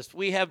for this.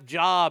 We have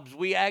jobs.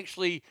 We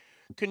actually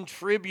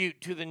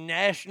contribute to the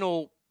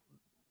national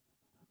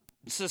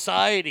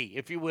society,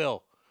 if you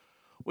will.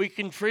 We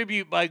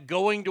contribute by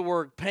going to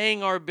work,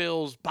 paying our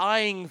bills,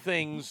 buying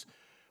things,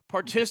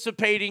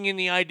 participating in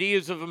the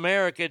ideas of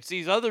America. It's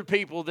these other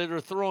people that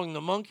are throwing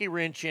the monkey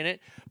wrench in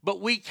it,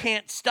 but we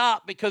can't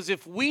stop because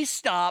if we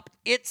stop,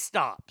 it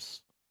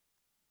stops.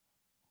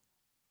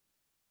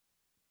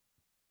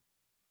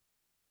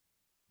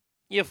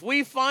 If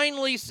we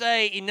finally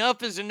say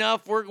enough is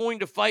enough, we're going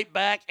to fight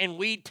back, and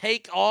we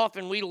take off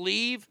and we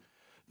leave,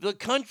 the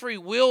country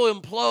will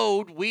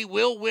implode. We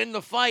will win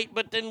the fight,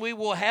 but then we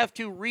will have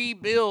to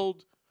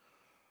rebuild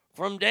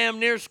from damn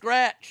near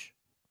scratch.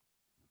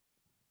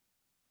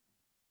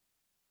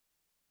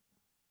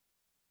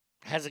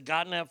 Has it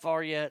gotten that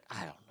far yet? I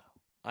don't know.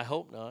 I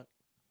hope not.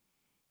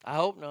 I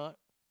hope not.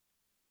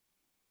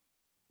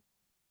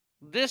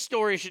 This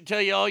story should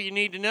tell you all you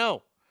need to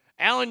know.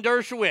 Alan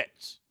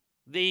Dershowitz,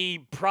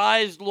 the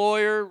prized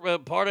lawyer,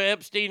 part of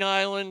Epstein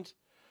Island,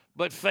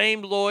 but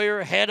famed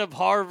lawyer, head of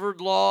Harvard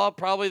Law,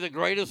 probably the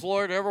greatest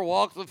lawyer to ever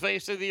walk the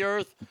face of the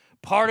earth,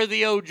 part of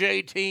the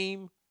OJ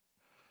team.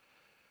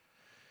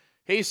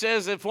 He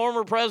says that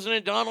former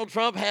President Donald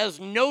Trump has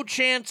no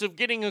chance of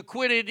getting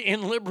acquitted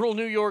in liberal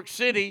New York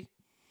City.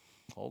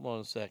 Hold on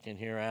a second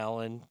here,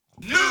 Alan.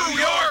 New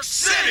York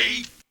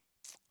City!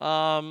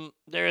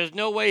 There is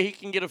no way he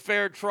can get a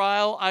fair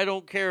trial. I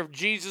don't care if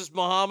Jesus,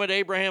 Muhammad,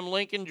 Abraham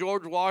Lincoln,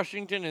 George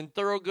Washington, and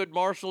Thurgood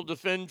Marshall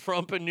defend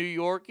Trump in New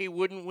York. He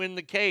wouldn't win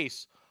the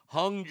case.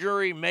 Hung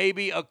jury,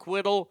 maybe.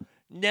 Acquittal,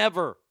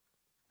 never.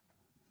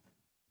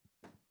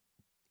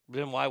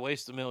 Then why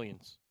waste the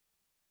millions?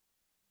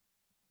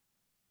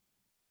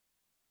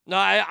 No,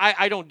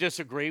 I don't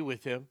disagree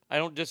with him. I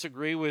don't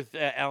disagree with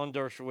Alan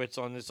Dershowitz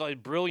on this.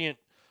 Brilliant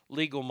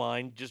legal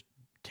mind, just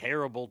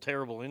terrible,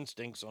 terrible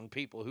instincts on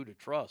people who to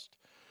trust.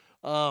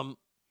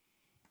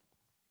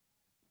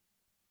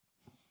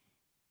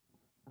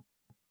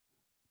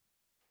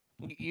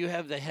 You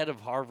have the head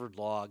of Harvard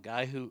Law, a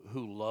guy who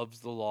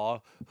loves the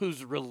law,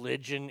 whose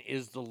religion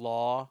is the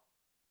law,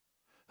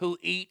 who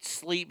eats,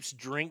 sleeps,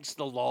 drinks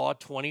the law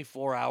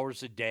 24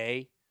 hours a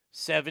day,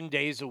 7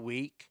 days a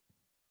week.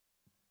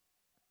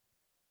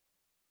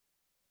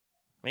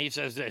 And he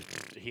says that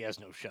he has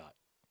no shot.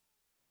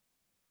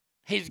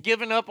 He's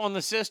given up on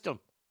the system.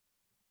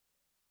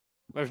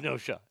 There's no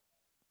shot.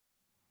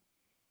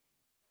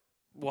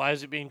 Why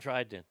is it being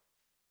tried then?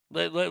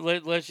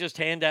 Let's just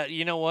hand out,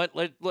 you know what?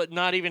 Let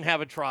not even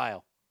have a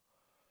trial.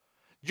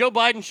 Joe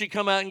Biden should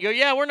come out and go,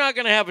 yeah, we're not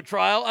going to have a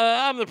trial.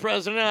 I'm the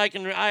president.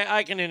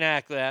 I can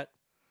enact that.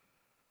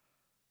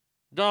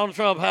 Donald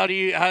Trump, how do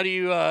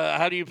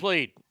you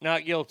plead?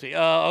 Not guilty.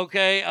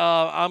 Okay.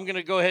 I'm going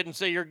to go ahead and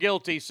say you're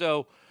guilty.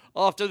 So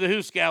off to the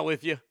Hooskow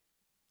with you.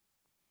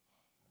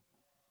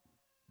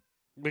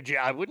 But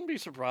yeah, I wouldn't be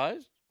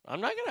surprised. I'm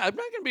not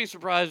gonna be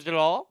surprised at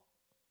all.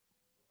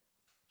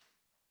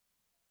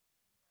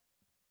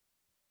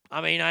 I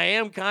mean, I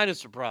am kind of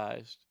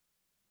surprised.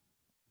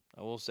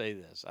 I will say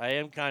this. I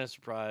am kind of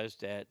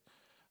surprised at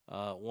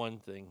one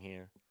thing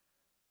here.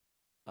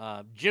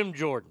 Jim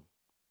Jordan.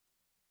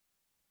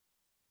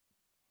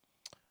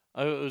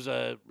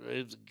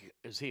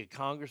 Is he a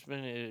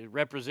congressman? A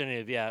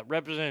representative, yeah.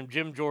 Representative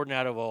Jim Jordan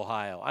out of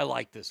Ohio. I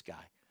like this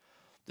guy.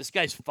 This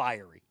guy's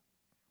fiery.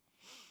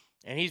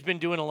 And he's been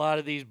doing a lot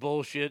of these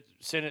bullshit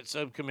Senate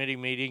subcommittee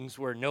meetings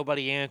where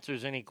nobody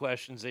answers any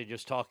questions. They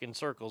just talk in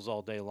circles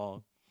all day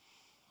long.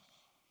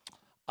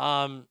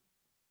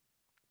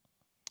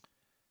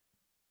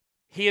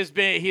 He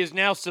has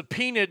now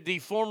subpoenaed the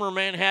former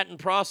Manhattan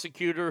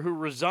prosecutor who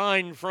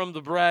resigned from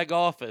the Bragg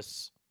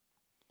office.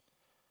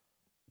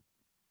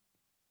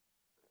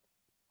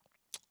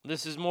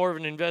 This is more of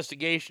an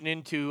investigation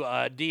into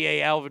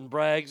DA Alvin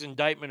Bragg's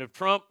indictment of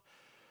Trump.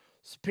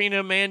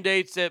 Subpoena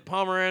mandates that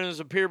Pomerantz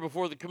appear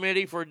before the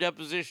committee for a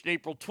deposition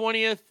April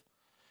 20th.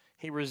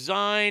 He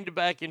resigned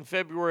back in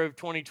February of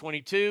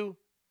 2022.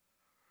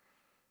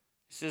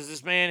 He says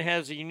this man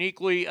has a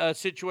uniquely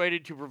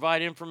situated to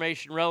provide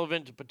information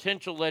relevant to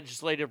potential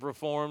legislative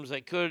reforms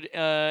that could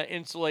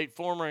insulate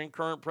former and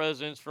current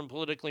presidents from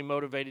politically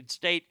motivated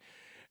state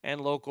and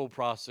local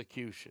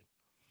prosecution.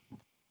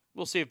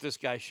 We'll see if this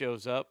guy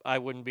shows up. I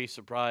wouldn't be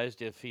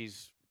surprised if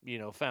he's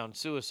found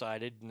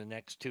suicided in the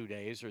next 2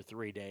 days or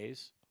 3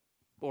 days,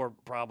 or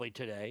probably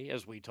today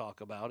as we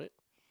talk about it.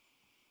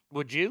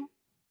 Would you?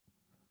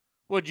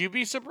 Would you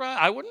be surprised?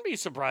 I wouldn't be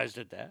surprised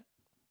at that.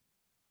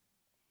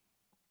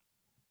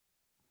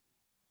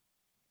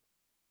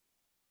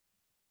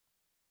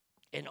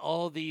 And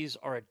all these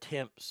are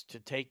attempts to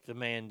take the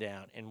man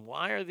down. And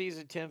why are these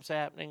attempts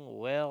happening?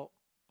 Well,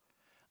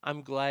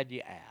 I'm glad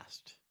you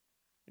asked.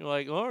 You're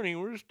like, Arnie,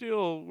 we're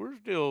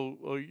still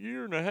a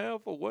year and a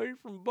half away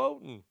from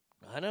voting.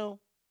 I know.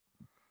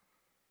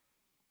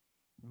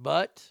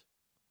 But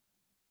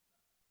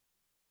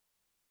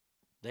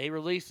they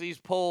release these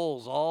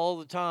polls all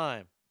the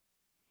time.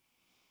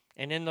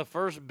 And in the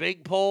first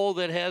big poll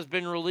that has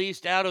been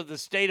released out of the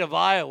state of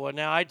Iowa,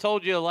 now I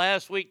told you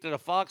last week that a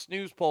Fox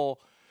News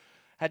poll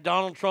had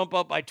Donald Trump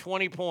up by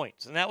 20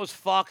 points. And that was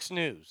Fox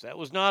News. That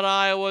was not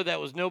Iowa.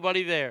 That was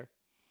nobody there.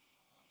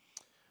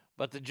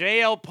 But the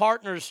JL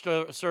Partners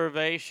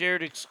survey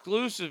shared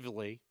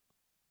exclusively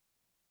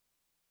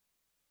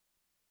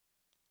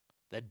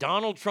that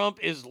Donald Trump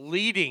is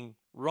leading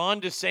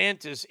Ron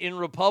DeSantis in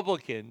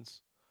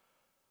Republicans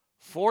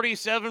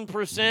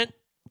 47%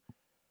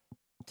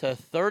 to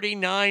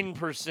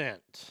 39%.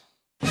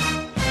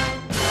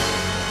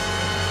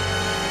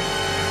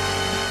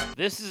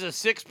 This is a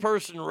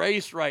 6-person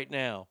race right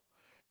now.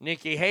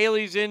 Nikki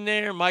Haley's in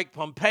there. Mike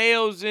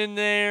Pompeo's in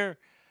there.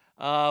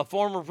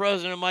 Former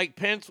President Mike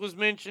Pence was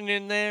mentioned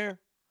in there.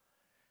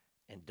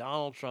 And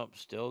Donald Trump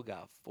still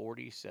got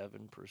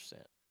 47%.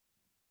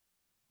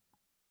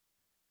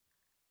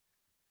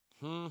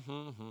 You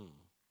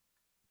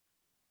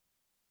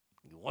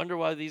wonder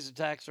why these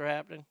attacks are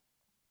happening?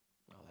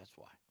 Oh, that's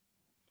why.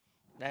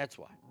 That's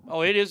why.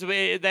 Oh,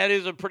 that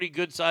is a pretty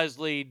good-sized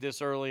lead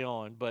this early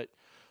on. But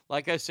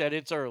like I said,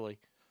 it's early.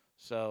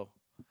 So,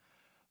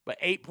 but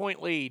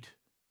 8-point lead.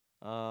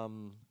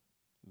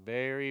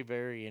 Very,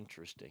 very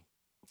interesting.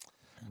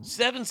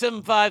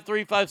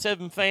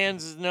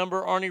 775-357-FANS is the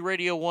number.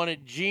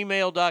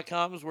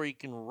 ArnieRadio1@gmail.com is where you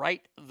can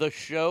write the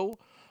show.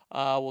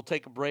 We'll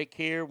take a break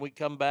here. We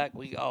come back.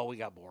 We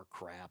got more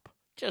crap.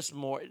 Just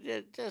more.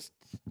 Just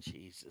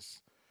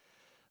Jesus.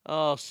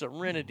 Oh,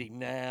 Serenity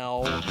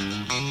Now.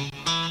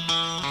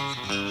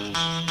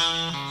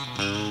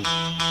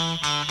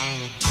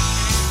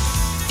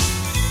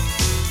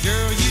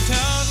 Girl, you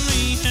taught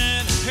me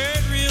how to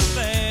hurt real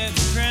bad and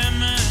cry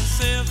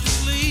myself to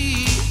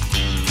sleep.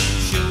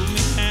 Showed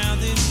me how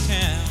this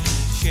town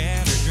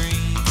shatter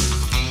dreams.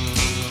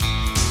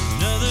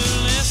 Another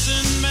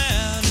lesson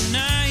about a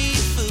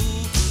naive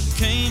fool who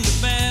came to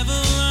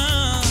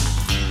Babylon.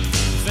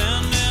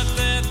 Found out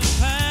that the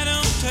pie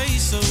don't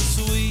taste so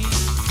sweet.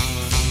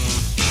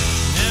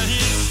 Now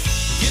his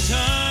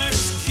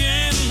guitar's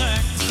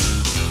Cadillacs,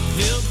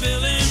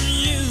 hillbilly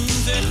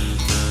music,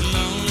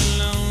 lonely,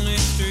 lonely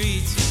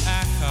streets that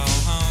I call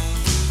home.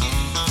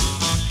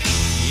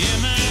 Yeah,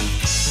 my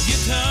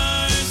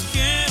guitar's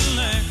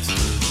Cadillacs,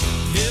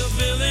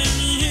 hillbilly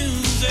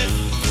music,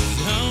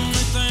 the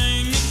only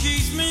thing that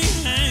keeps me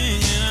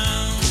hanging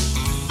on.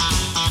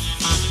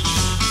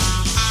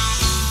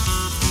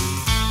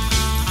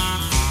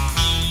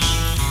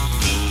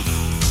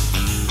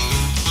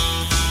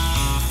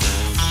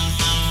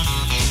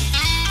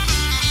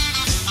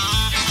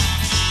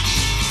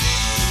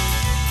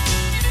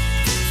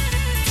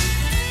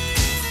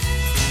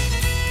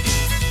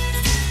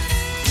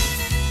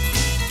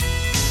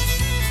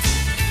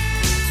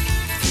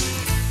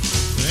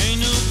 There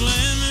ain't no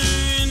glamour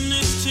in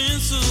this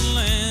tinsel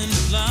land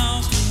of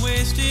lost and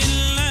wasted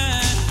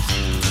lives.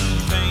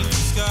 Paint and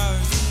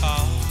scars are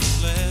all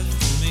that's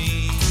left for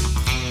me.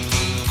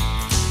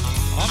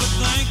 Oh, but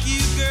thank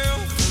you, girl,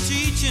 for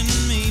teaching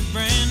me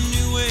brand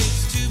new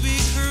ways to be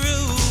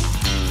cruel.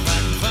 If I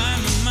can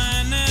find my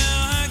mind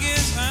now, I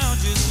guess I'll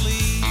just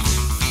leave.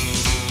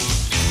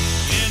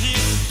 And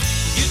his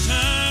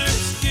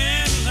guitar's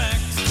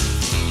Cadillacs,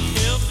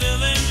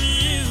 hillbilly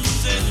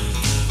music,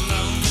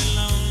 lonely,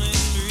 lonely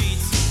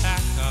streets that I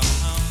call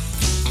home.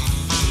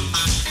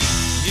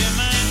 Yeah,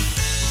 my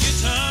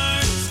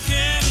guitar's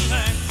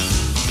Cadillacs,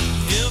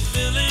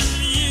 hillbilly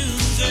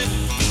music,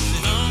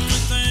 the only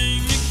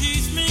thing that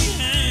keeps me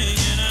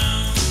hanging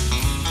on.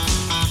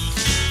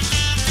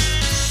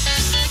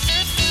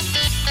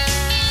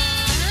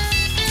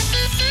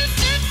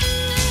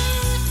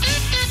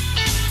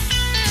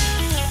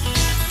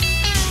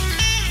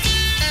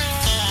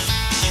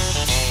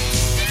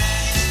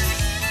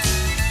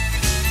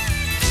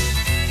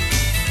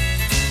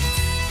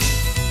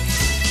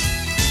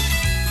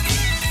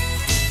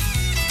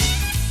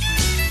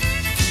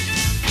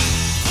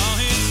 All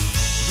his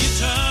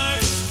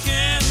guitar's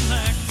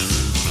Cadillacs,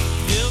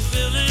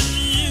 hillbilly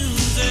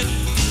music,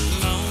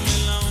 lonely,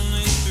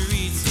 lonely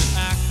streets that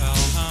I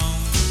call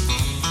home.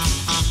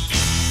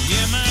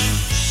 Yeah, my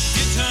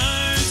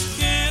guitar's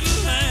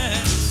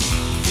Cadillacs,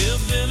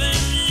 hillbilly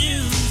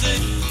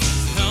music,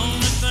 the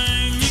only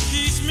thing that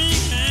keeps me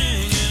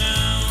hanging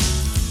on.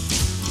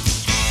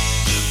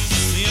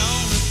 The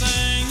only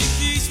thing that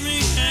keeps me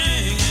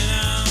hanging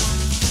on.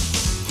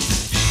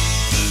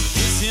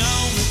 It's the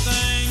only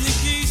thing that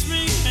keeps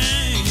me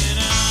hanging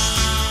on.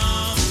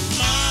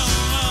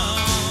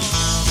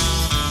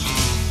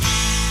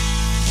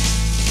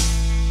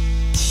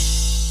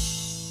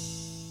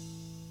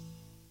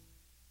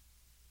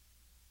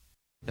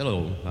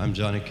 Hello, I'm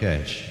Johnny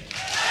Cash.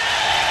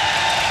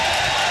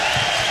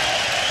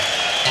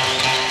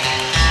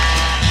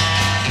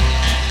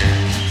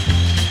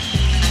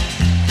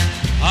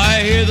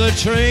 I hear the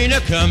train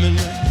a-comin',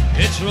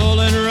 it's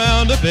rolling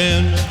around a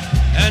bend,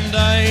 and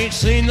I ain't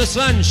seen the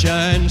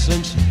sunshine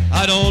since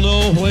I don't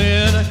know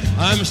when.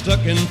 I'm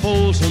stuck in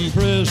Folsom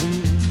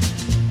Prison,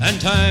 and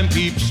time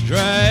keeps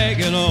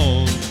dragging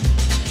on.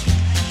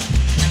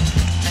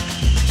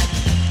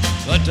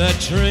 But that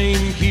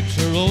train keeps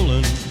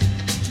a-rollin'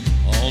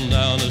 on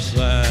down to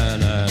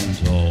San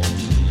Antone.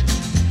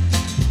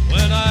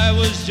 When I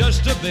was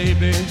just a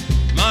baby,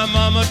 my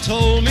mama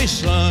told me,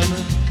 son,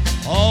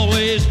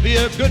 Always be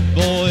a good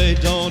boy,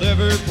 don't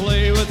ever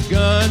play with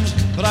guns.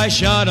 But I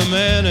shot a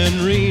man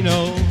in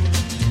Reno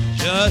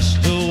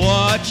just to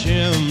watch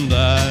him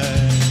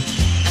die.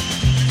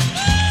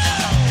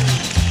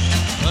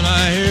 When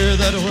I hear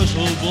that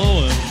whistle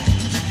blowing,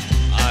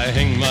 I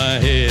hang my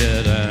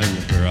head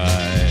and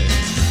cry.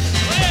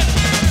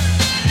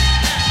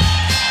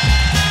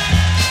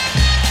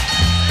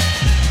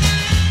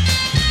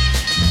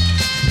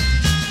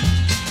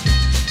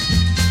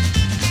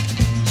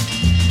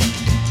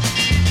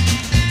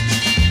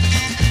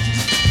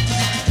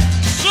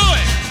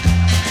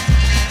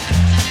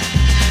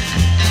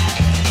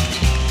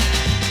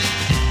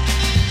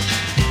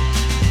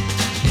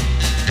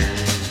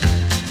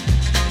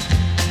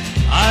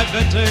 I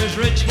bet there's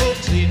rich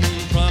folks eating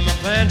from a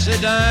fancy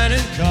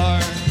dining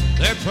car.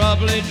 They're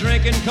probably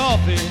drinking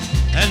coffee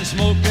and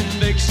smoking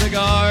big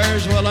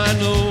cigars. Well, I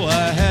know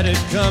I had it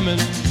coming.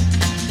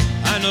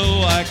 I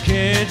know I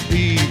can't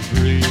be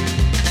free.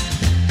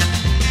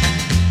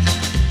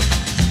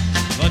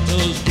 But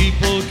those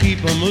people keep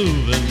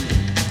a-moving,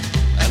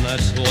 and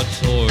that's what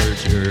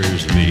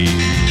tortures me.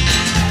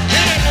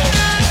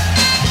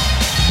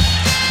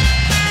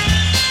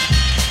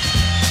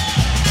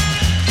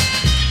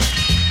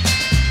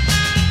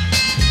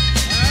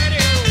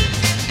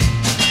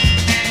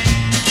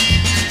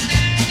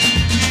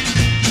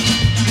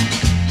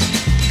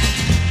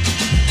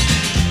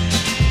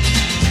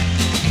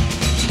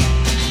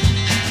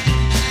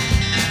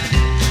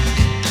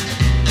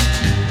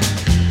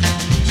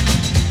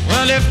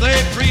 Well, if they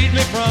freed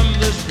me from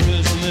this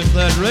prison, if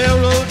that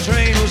railroad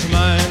train was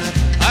mine,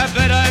 I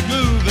bet I'd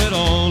move it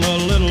on a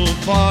little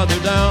farther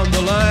down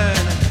the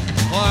line.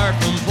 Far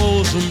from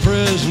Folsom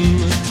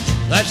Prison,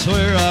 that's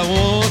where I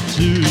want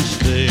to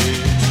stay.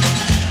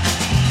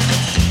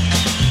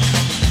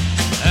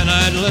 And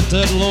I'd let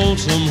that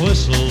lonesome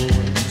whistle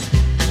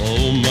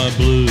blow my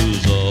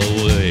blues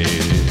away.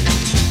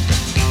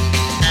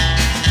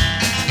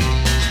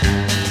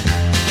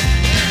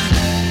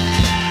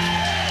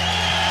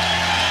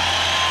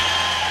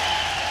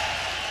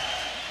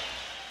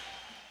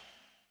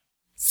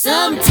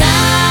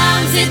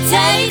 Sometimes it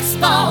takes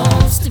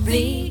balls to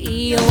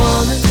be a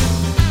woman,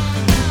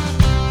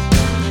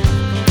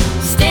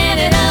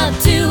 standing up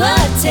to a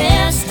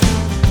test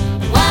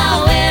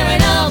while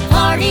wearing a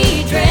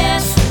party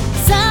dress.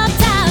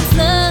 Sometimes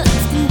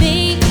looks can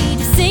be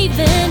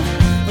deceiving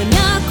when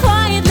you're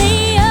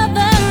quietly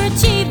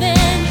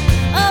overachieving.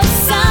 Oh,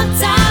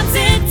 sometimes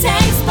it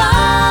takes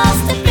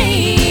balls to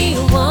be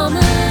a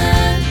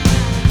woman.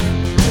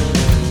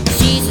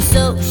 She's a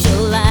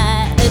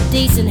socialite, a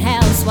decent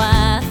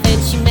housewife,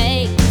 and she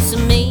makes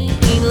some mean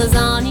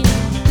lasagna.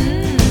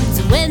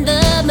 So when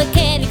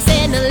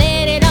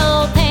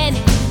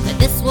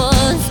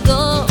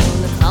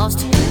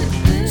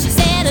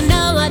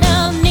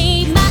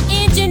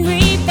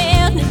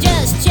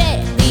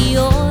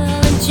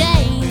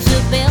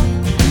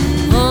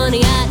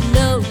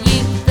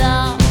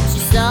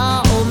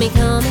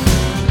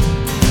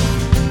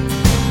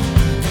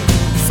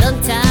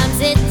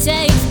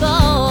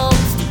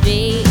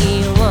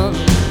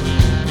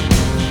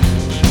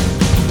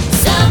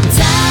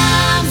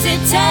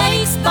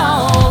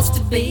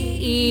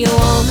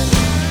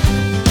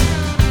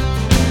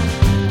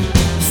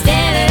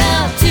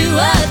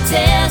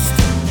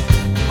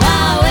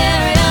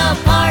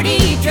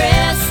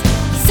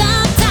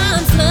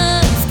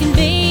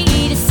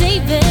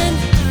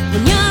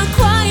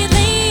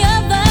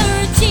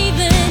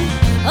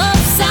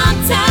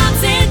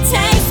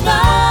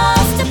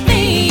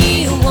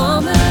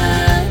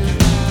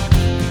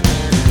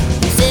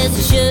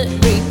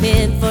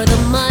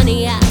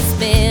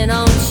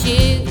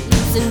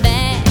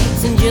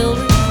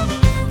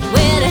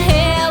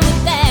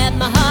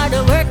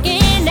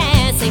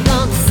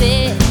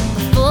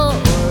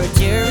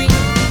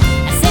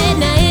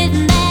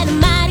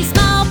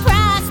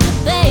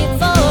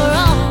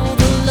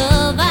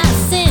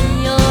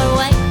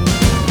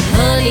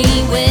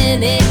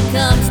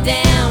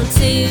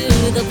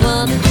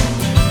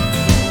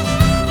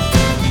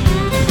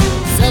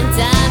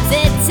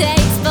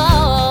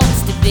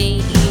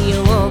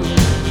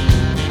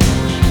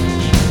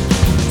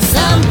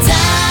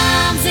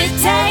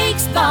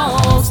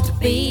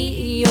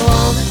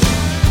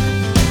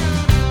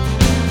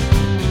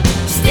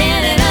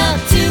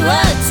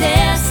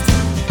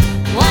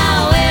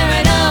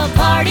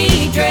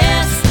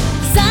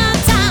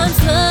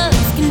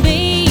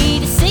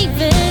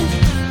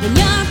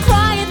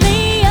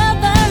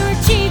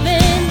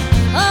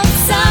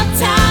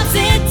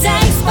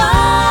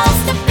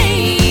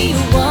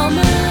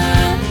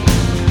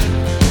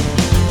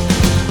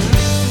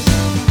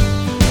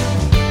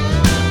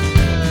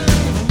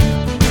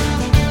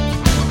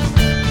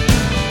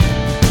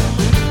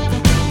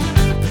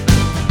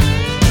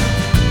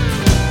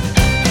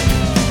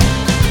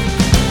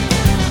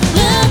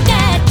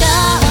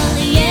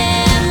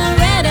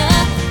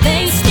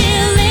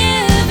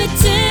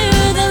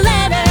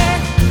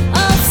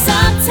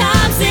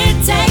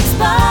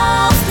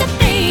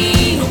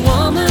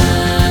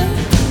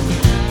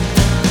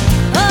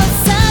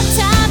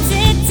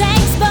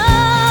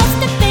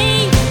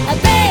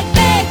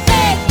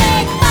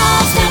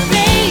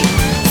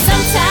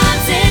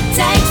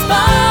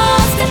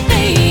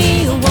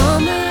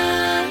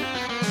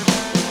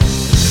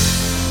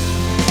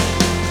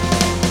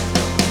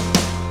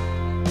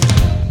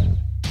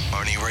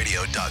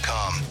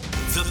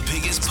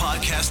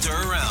podcaster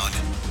around.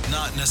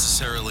 Not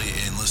necessarily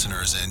in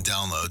listeners and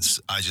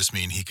downloads. I just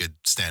mean he could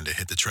stand to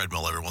hit the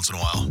treadmill every once in a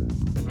while.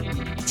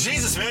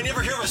 Jesus, man, you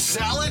ever hear of a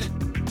salad?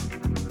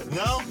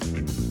 No? All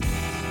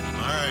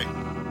right.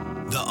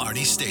 The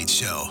Arnie States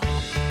Show.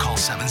 Call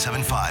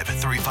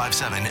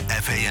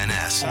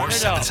 775-357-FANS or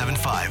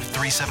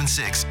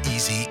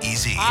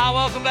 775-376-EASY.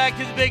 Welcome back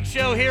to the big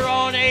show here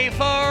on a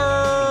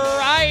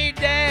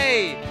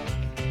Friday.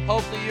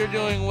 Hopefully you're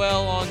doing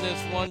well on this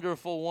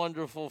wonderful,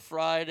 wonderful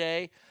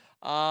Friday.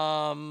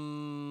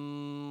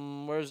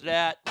 Where's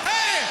that?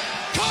 Hey,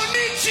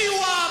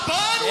 konnichiwa,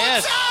 bud.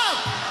 Yes. What's up?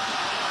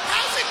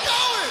 How's it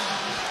going?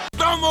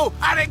 Domo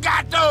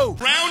arigato.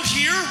 Round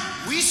here,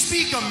 we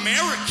speak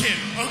American,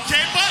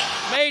 okay, bud?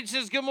 Mage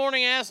says, good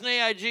morning, Ass and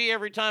AIG.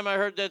 Every time I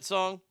heard that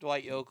song,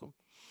 Dwight Yoakam,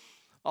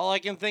 all I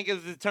can think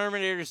of is the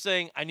Terminator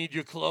saying, I need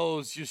your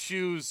clothes, your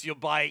shoes, your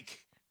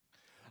bike.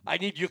 I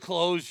need your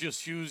clothes, your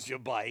shoes, your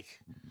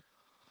bike.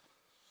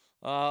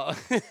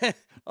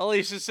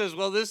 Alicia says,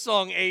 well, this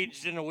song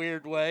aged in a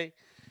weird way.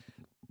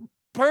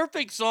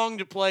 Perfect song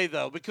to play,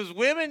 though, because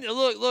women,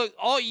 look,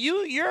 all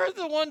you're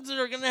the ones that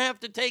are going to have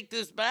to take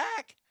this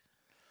back.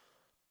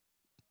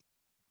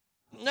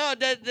 No,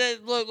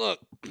 look,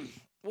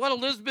 what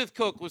Elizabeth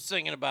Cook was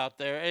singing about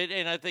there,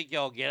 and I think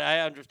y'all get it.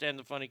 I understand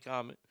the funny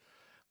comment.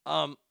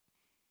 But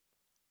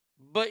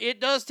it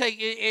does take,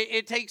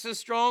 it takes a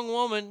strong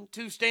woman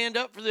to stand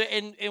up for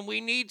and we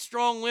need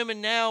strong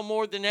women now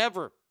more than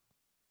ever.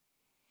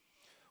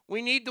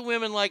 We need the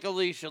women like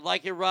Alicia,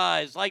 like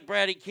Arise, like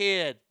Bratty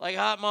Kid, like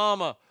Hot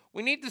Mama.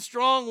 We need the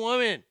strong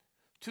women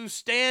to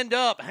stand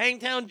up.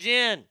 Hangtown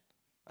Jen.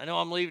 I know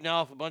I'm leaving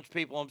off a bunch of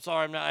people. I'm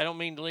sorry. I don't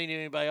mean to leave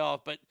anybody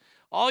off. But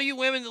all you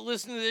women that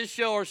listen to this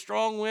show are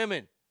strong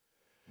women.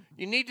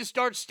 You need to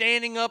start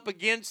standing up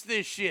against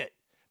this shit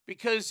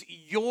because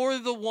you're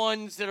the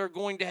ones that are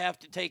going to have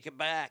to take it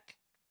back.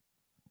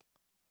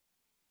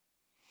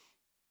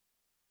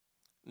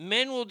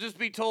 Men will just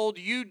be told,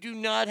 you do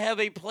not have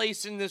a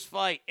place in this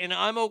fight, and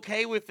I'm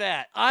okay with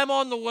that. I'm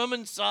on the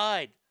woman's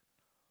side.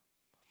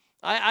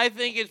 I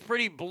think it's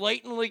pretty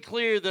blatantly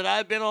clear that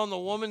I've been on the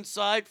woman's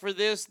side for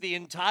this the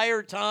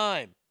entire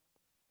time.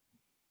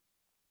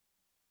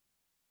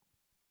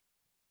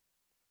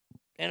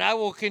 And I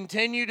will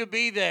continue to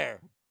be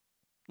there,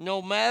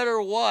 no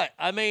matter what.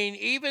 I mean,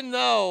 even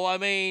though,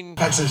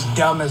 That's as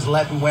dumb as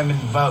letting women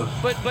vote.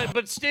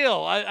 But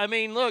still, I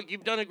mean, look,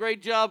 you've done a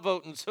great job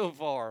voting so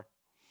far.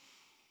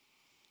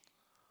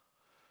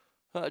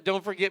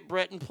 Don't forget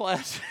Brett and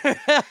Placer.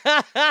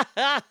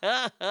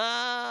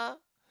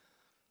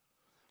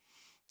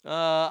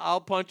 I'll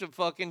punch a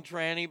fucking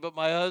tranny, but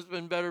my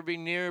husband better be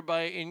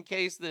nearby in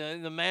case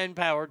the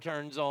manpower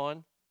turns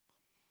on.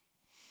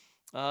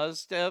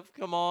 Steph,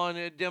 come on,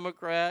 a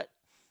Democrat.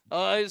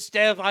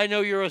 Steph, I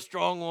know you're a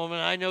strong woman.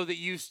 I know that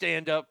you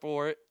stand up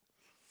for it.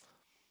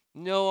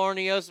 No,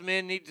 Arnie, us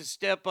men need to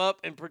step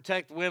up and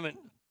protect women.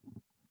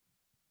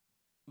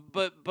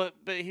 But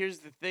here's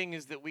the thing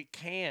is that we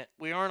can't.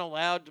 We aren't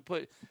allowed to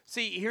put...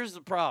 See, here's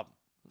the problem.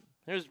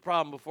 Here's the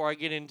problem before I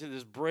get into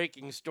this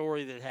breaking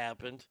story that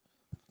happened.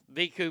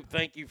 B. Coop,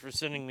 thank you for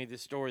sending me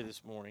this story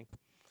this morning.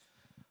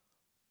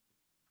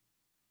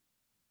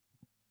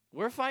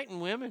 We're fighting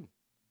women.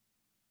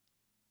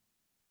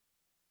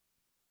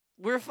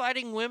 We're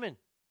fighting women.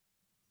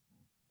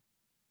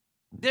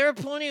 There are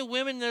plenty of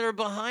women that are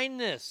behind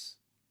this,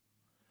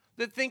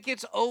 that think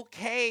it's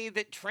okay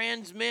that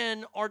trans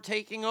men are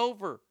taking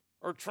over,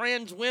 or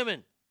trans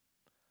women.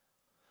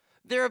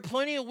 There are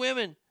plenty of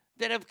women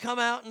that have come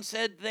out and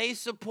said they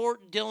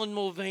support Dylan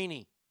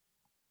Mulvaney.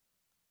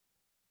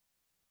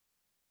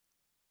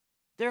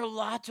 There are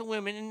lots of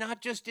women, and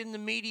not just in the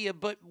media,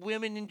 but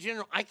women in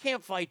general. I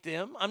can't fight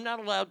them. I'm not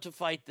allowed to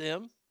fight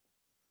them.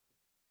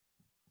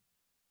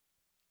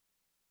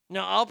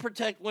 Now, I'll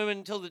protect women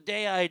until the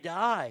day I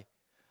die,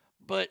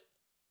 but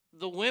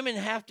the women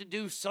have to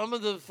do some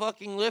of the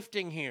fucking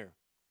lifting here.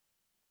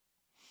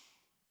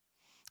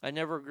 I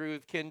never agree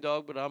with Ken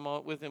Dog, but I'm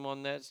with him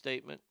on that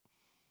statement.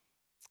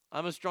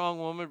 I'm a strong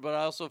woman, but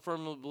I also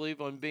firmly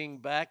believe on being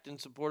backed and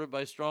supported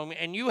by strong men.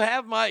 And you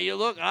have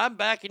look, I'm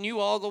backing you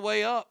all the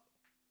way up.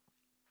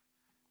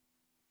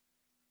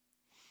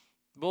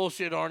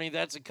 Bullshit, Arnie.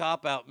 That's a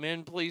cop-out.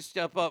 Men, please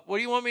step up. What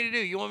do you want me to do?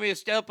 You want me to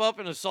step up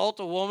and assault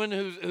a woman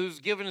who's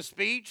giving a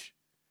speech?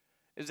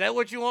 Is that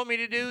what you want me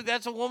to do?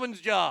 That's a woman's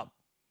job.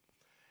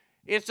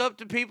 It's up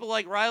to people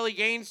like Riley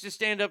Gaines to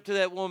stand up to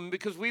that woman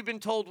because we've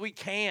been told we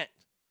can't.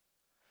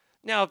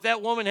 Now, if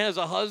that woman has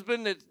a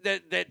husband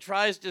that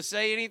tries to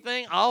say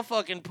anything, I'll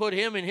fucking put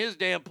him in his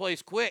damn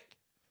place quick.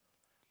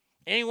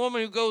 Any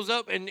woman who goes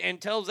up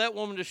and tells that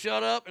woman to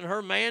shut up and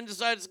her man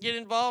decides to get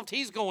involved,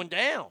 he's going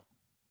down.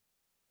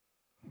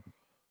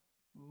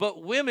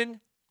 But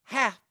women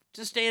have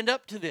to stand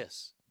up to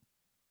this.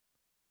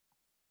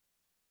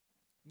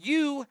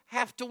 You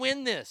have to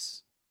win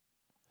this.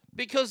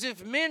 Because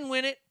if men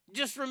win it,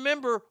 just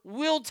remember,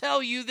 we'll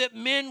tell you that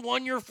men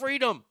won your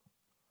freedom.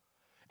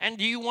 And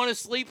do you want to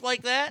sleep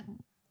like that?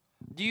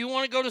 Do you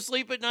want to go to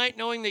sleep at night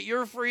knowing that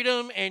your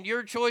freedom and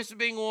your choice of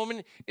being a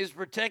woman is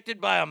protected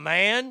by a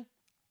man?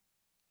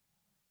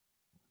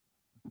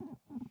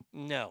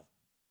 No.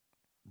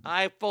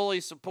 I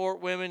fully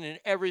support women in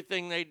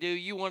everything they do.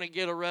 You want to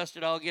get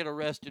arrested, I'll get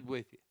arrested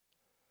with you.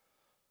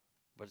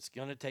 But it's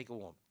going to take a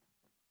woman.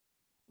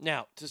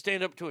 Now, to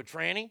stand up to a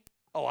tranny,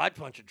 I'd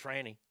punch a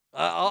tranny.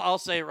 I'll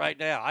say it right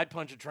now. I'd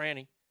punch a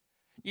tranny.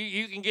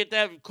 You can get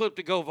that clip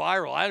to go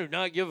viral. I do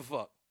not give a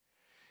fuck.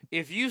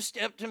 If you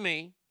step to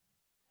me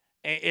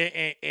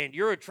and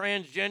you're a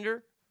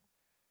transgender,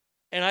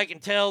 and I can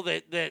tell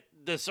that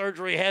the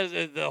surgery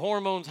the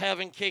hormones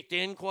haven't kicked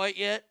in quite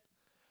yet,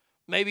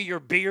 maybe your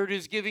beard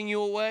is giving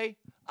you away,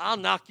 I'll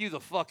knock you the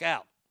fuck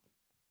out.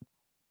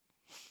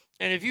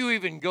 And if you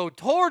even go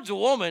towards a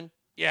woman,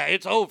 yeah,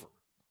 it's over.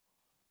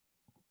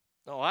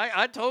 No,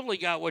 I totally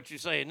got what you're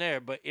saying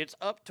there, but it's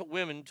up to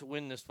women to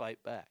win this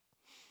fight back.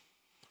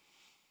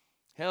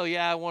 Hell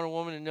yeah, I want a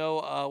woman to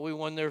know we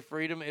won their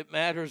freedom. It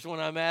matters when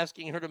I'm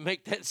asking her to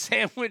make that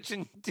sandwich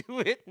and do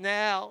it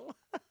now.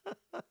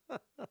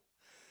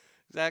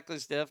 Exactly,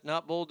 Steph.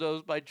 Not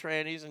bulldozed by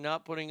trannies and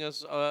not putting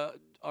us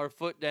our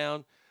foot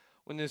down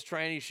when this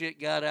tranny shit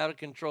got out of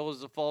control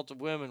is the fault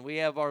of women. We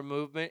have our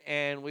movement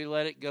and we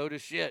let it go to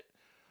shit.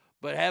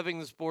 But having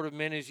the sport of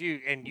men is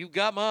you. And you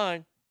got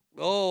mine.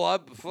 Oh,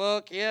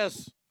 fuck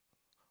yes.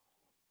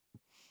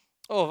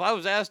 Oh, if I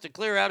was asked to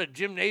clear out a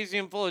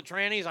gymnasium full of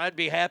trannies, I'd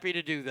be happy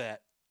to do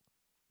that.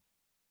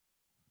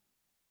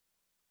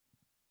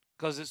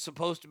 Because it's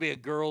supposed to be a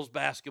girls'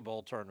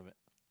 basketball tournament.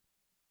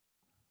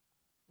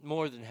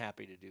 More than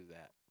happy to do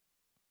that.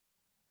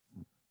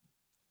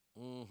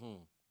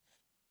 Mm-hmm.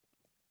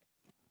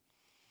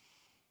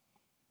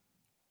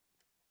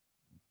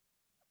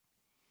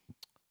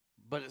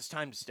 But it's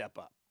time to step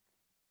up.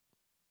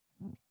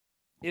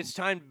 It's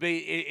time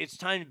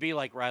to be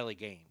like Riley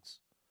Gaines.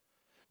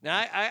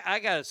 Now I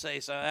gotta say,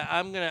 so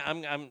I'm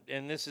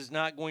and this is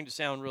not going to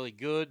sound really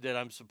good that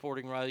I'm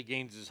supporting Riley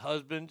Gaines'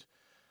 husband,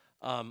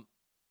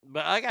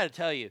 but I gotta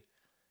tell you,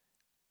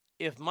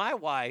 if my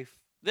wife,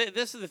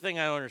 this is the thing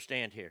I don't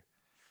understand here.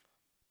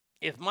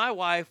 If my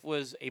wife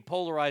was a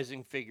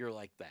polarizing figure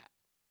like that,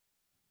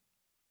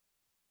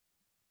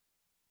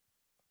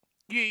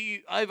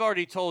 I've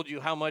already told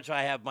you how much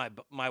I have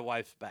my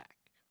wife's back.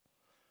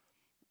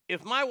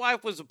 If my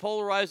wife was a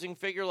polarizing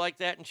figure like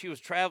that and she was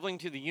traveling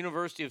to the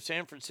University of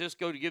San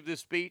Francisco to give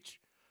this speech,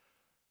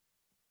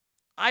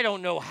 I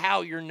don't know how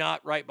you're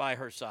not right by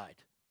her side.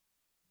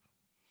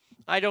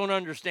 I don't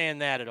understand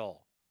that at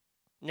all.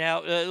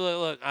 Now,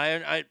 look,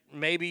 I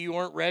maybe you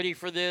weren't ready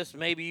for this.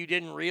 Maybe you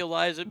didn't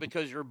realize it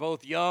because you're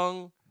both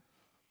young,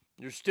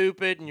 you're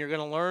stupid, and you're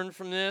going to learn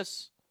from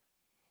this.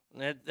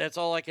 That's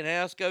all I can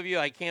ask of you.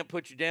 I can't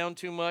put you down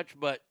too much,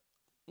 but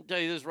I'll tell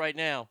you this right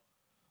now.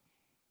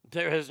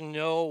 There is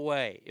no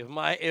way.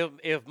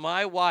 If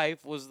my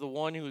wife was the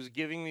one who was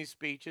giving these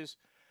speeches,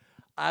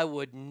 I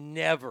would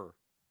never,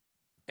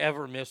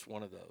 ever miss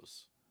one of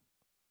those.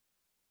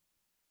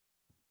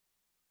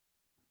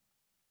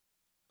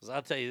 Because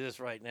I'll tell you this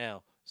right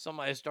now.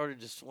 Somebody started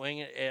to swing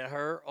it at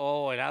her.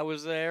 Oh, and I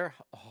was there.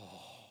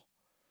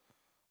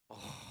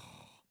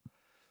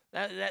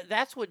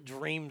 That's what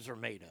dreams are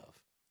made of.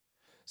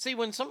 See,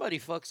 when somebody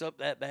fucks up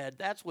that bad,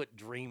 that's what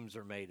dreams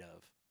are made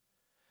of.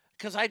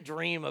 Because I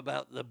dream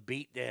about the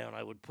beatdown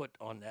I would put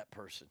on that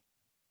person.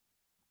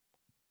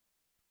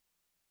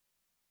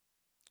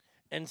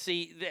 And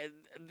see,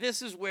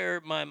 this is where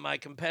my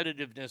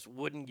competitiveness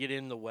wouldn't get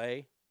in the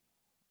way.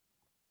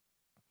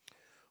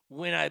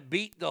 When I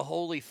beat the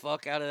holy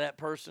fuck out of that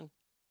person,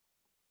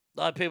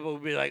 a lot of people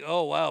would be like,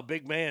 oh, wow,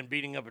 big man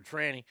beating up a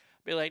tranny.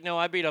 I'd be like, no,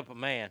 I beat up a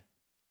man.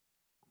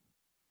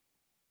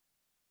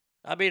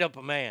 I beat up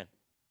a man.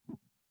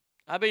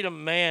 I beat a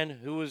man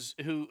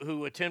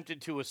who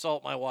attempted to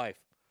assault my wife.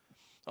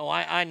 Oh,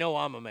 I know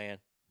I'm a man.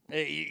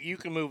 You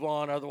can move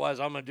on, otherwise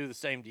I'm going to do the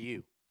same to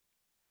you.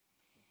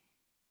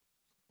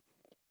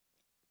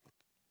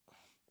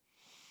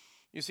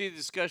 You see the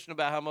discussion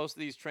about how most of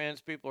these trans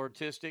people are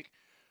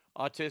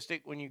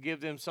autistic. When you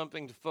give them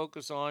something to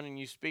focus on and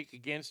you speak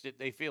against it,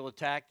 they feel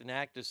attacked and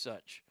act as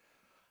such.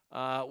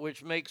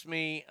 Which makes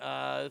me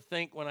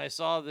think when I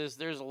saw this,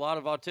 there's a lot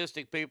of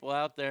autistic people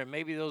out there.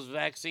 Maybe those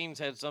vaccines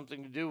had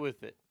something to do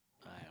with it.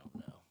 I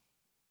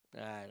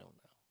don't know.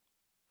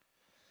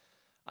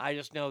 I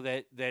just know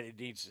that it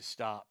needs to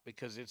stop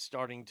because it's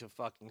starting to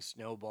fucking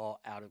snowball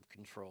out of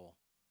control.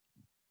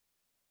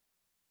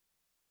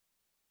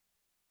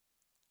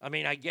 I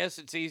mean, I guess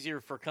it's easier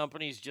for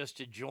companies just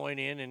to join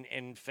in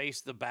and face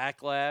the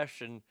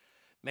backlash. And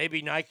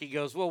maybe Nike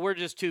goes, well, we're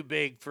just too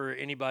big for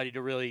anybody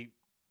to really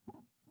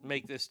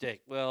make this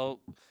stick.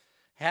 Well,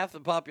 half the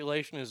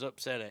population is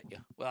upset at you.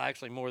 Well,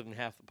 actually more than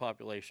half the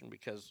population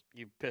because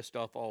you pissed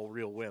off all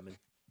real women.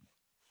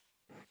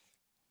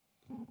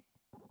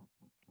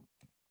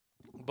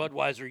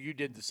 Budweiser, you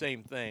did the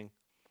same thing.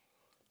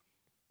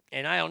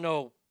 And I don't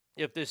know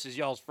if this is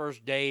y'all's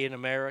first day in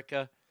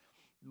America,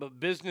 but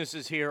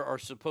businesses here are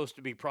supposed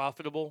to be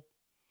profitable.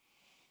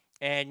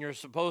 and you're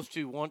supposed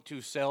to want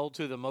to sell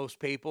to the most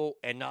people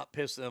and not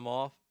piss them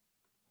off.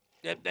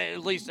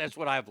 At least that's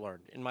what I've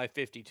learned in my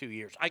 52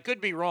 years. I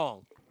could be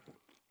wrong.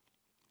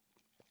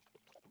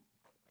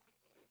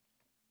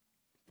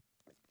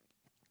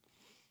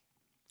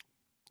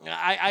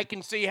 I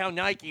can see how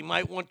Nike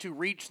might want to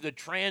reach the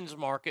trans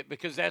market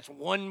because that's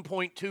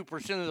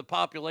 1.2% of the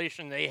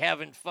population they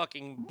haven't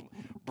fucking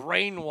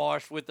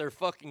brainwashed with their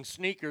fucking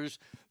sneakers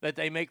that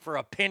they make for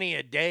a penny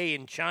a day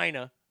in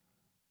China.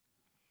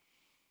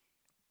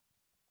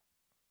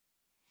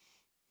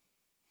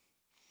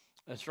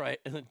 That's right.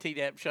 And the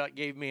Tdap shot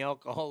gave me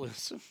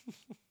alcoholism.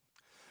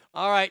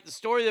 All right, the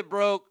story that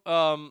broke.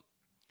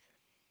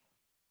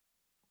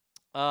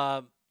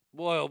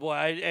 Boy, oh boy,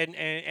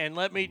 and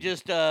let me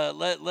just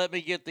let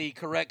me get the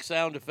correct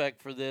sound effect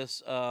for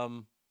this.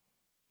 Surprise,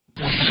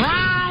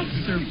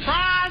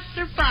 surprise,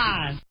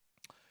 surprise.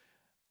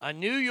 A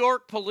New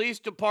York Police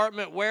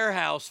Department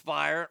warehouse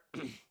fire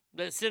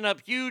that sent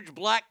up huge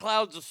black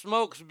clouds of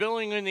smoke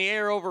spilling in the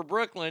air over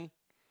Brooklyn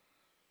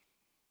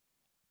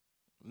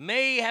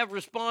may have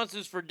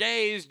responses for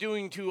days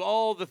due to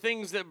all the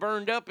things that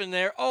burned up in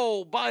there.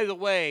 Oh, by the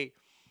way,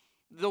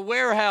 the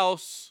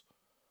warehouse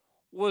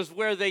was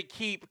where they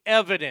keep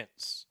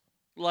evidence,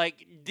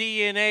 like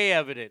DNA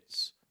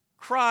evidence,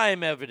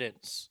 crime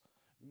evidence,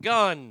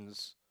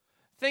 guns,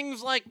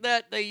 things like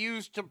that they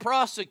use to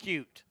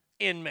prosecute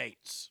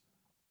inmates.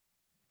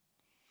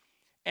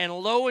 And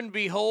lo and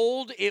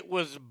behold, it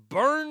was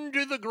burned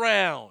to the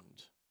ground.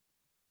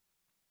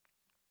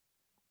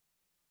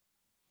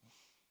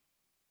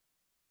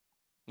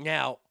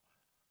 Now,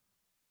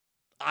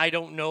 I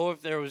don't know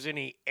if there was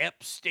any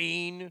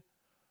Epstein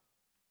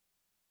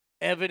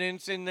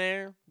evidence in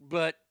there,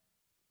 but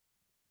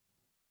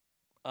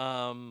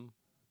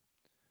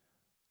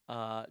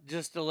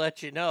just to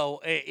let you know,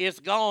 it's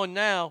gone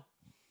now.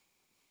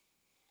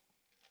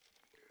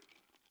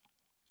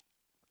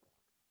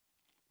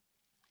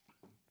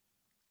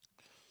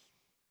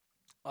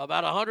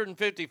 About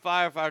 150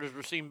 firefighters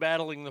were seen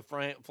battling the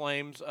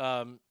flames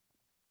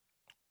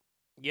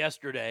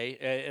yesterday,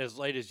 as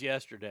late as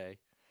yesterday.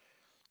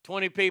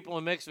 20 people,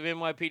 a mix of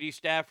NYPD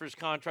staffers,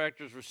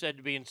 contractors, were said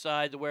to be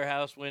inside the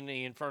warehouse when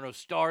the inferno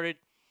started.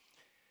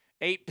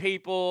 8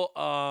 people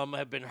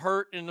have been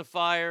hurt in the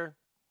fire.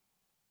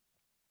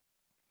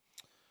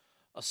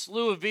 A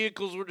slew of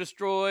vehicles were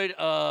destroyed.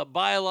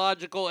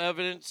 Biological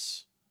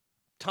evidence,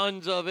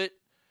 tons of it.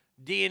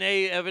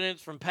 DNA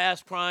evidence from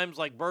past crimes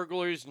like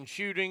burglaries and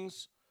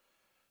shootings.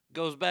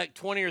 Goes back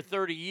 20 or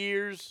 30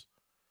 years.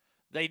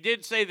 They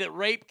did say that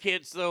rape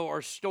kits, though,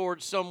 are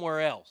stored somewhere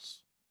else.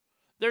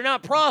 They're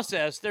not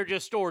processed, they're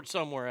just stored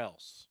somewhere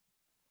else.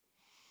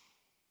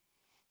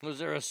 Was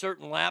there a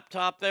certain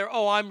laptop there?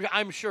 Oh,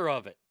 I'm sure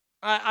of it.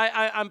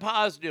 I'm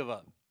positive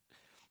of it.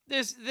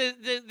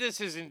 This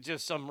isn't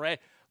just some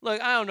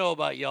look, I don't know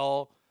about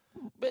y'all,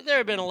 but there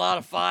have been a lot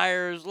of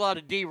fires, a lot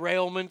of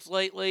derailments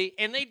lately,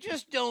 and they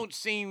just don't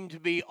seem to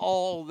be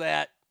all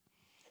that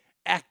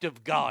act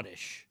of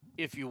Goddish,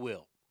 if you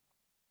will.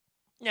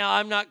 Now,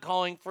 I'm not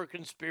calling for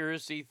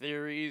conspiracy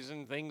theories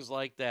and things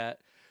like that.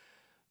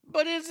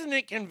 But isn't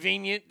it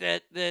convenient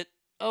that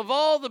of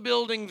all the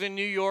buildings in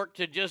New York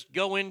to just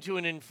go into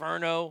an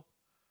inferno,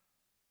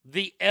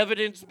 the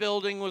evidence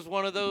building was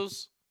one of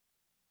those?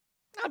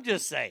 I'm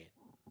just saying.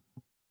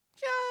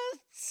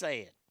 Just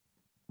saying.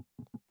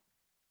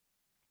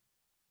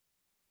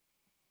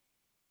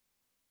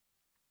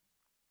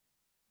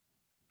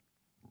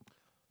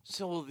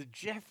 So the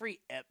Jeffrey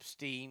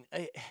Epstein...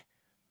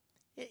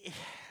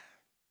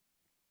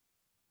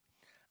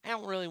 I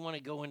don't really want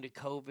to go into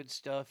COVID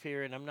stuff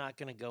here, and I'm not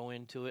going to go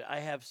into it. I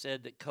have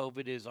said that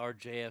COVID is our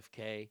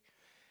JFK.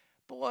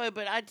 Boy,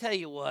 but I tell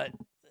you what,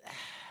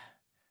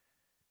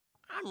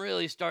 I'm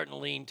really starting to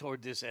lean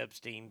toward this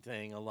Epstein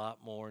thing a lot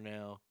more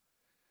now.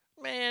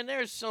 Man,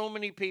 there's so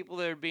many people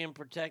that are being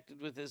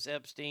protected with this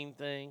Epstein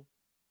thing.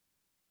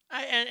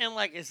 And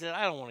like I said,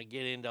 I don't want to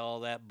get into all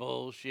that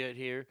bullshit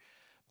here,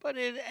 but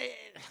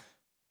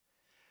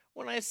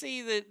when I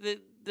see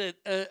that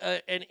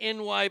an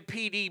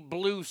NYPD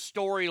blue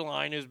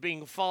storyline is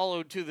being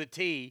followed to the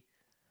T,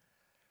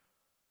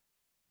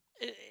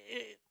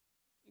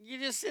 you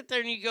just sit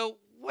there and you go,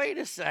 wait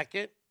a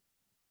second.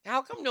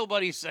 How come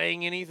nobody's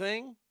saying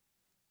anything?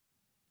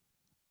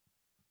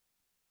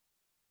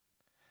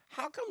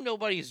 How come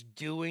nobody's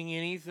doing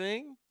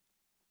anything?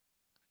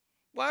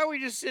 Why are we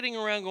just sitting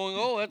around going,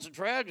 oh, that's a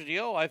tragedy.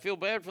 Oh, I feel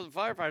bad for the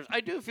firefighters.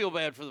 I do feel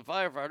bad for the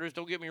firefighters.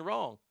 Don't get me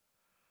wrong.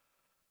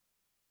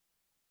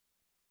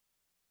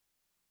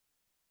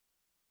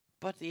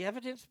 But the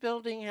evidence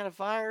building had a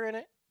fire in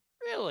it?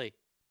 Really?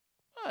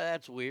 Oh,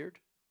 that's weird.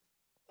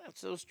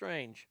 That's so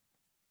strange.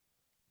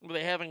 Were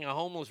they having a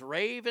homeless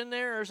rave in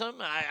there or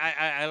something?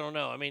 I don't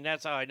know. I mean,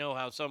 that's how I know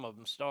how some of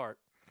them start.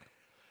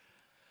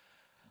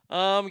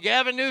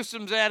 Gavin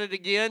Newsom's at it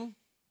again.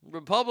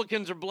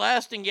 Republicans are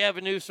blasting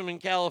Gavin Newsom in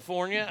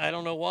California. I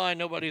don't know why.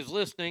 Nobody's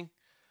listening.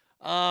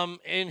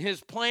 In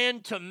his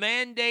plan to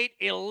mandate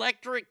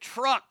electric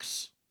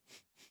trucks.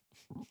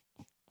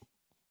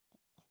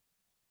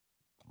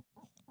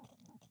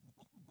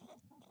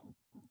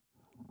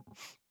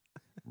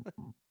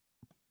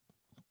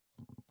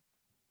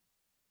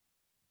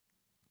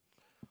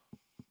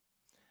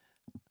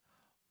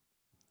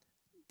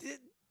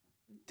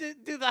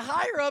 do the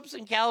higher-ups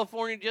in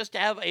California just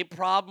have a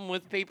problem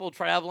with people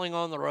traveling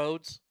on the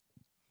roads?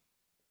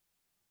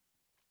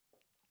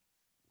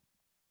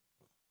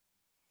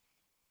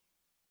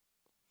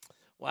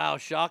 Wow,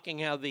 shocking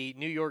how the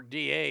New York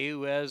DA,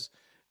 who has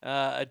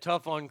a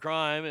tough on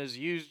crime, has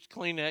used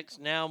Kleenex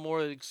now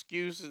more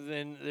excuses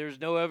than there's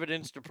no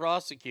evidence to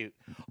prosecute.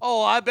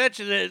 Oh, I bet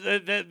you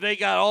that they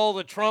got all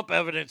the Trump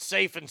evidence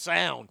safe and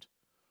sound.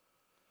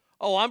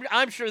 Oh,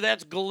 I'm sure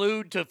that's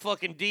glued to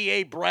fucking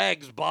DA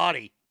Bragg's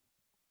body.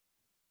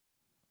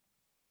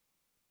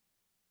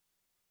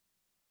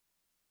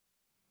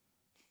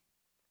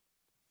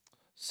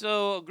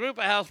 So a group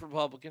of House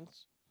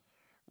Republicans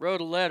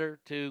wrote a letter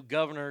to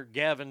Governor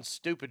Gavin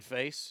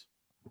Stupidface,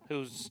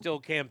 who's still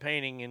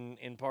campaigning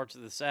in parts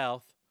of the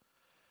South,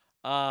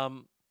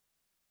 for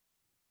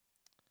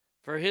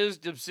his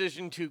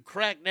decision to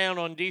crack down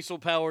on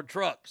diesel-powered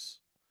trucks.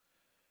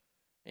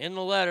 In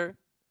the letter,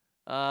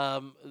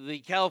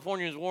 the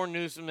Californians warned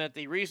Newsom that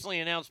the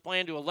recently announced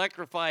plan to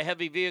electrify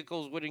heavy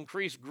vehicles would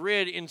increase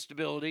grid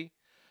instability,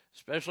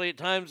 especially at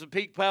times of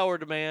peak power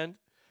demand.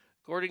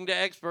 According to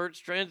experts,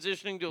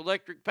 transitioning to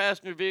electric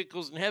passenger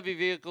vehicles and heavy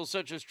vehicles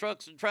such as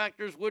trucks and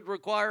tractors would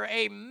require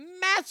a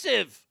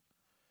massive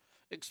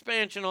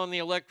expansion on the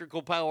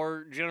electrical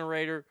power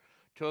generator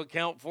to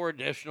account for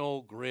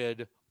additional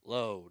grid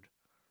load.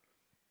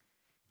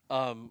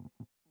 And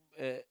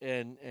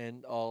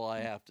all I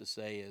have to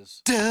say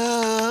is,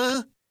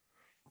 duh.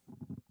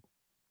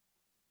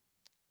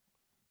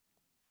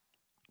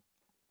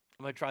 I'm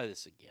going to try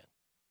this again.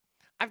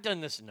 I've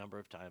done this a number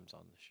of times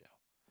on the show.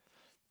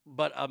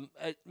 But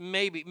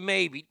maybe,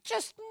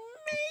 just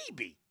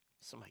maybe,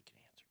 somebody can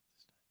answer it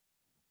this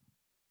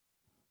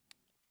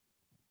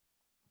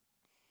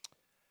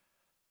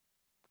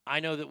time. I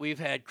know that we've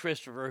had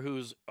Christopher,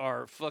 who's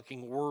our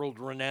fucking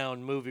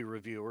world-renowned movie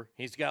reviewer.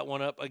 He's got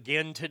one up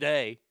again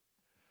today.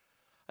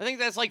 I think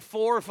that's like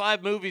 4 or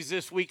 5 movies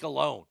this week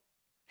alone.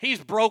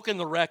 He's broken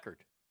the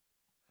record.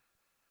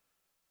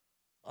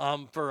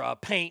 For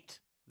Paint,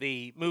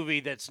 the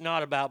movie that's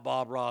not about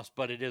Bob Ross,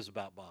 but it is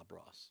about Bob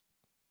Ross.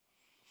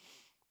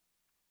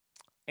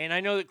 And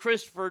I know that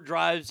Christopher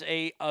drives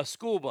a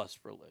school bus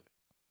for a living.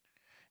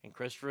 And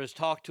Christopher has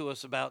talked to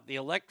us about the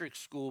electric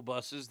school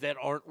buses that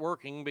aren't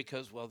working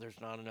because, well,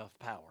 there's not enough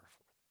power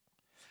for them.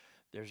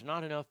 There's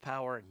not enough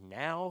power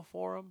now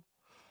for them.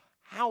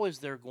 How is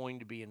there going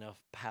to be enough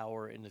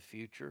power in the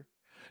future?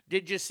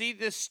 Did you see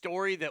this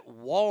story that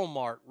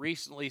Walmart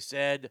recently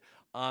said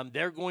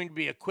they're going to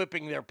be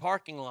equipping their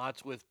parking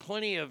lots with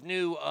plenty of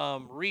new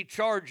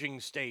recharging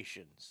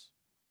stations?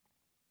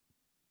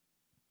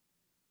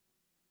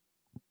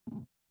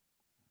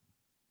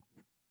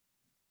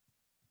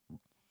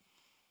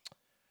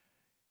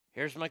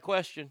 Here's my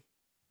question.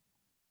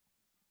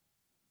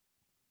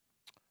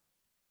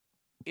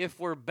 If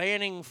we're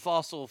banning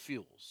fossil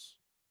fuels,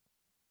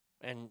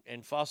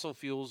 and fossil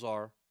fuels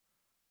are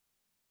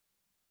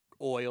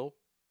oil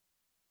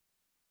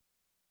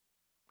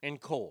and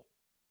coal,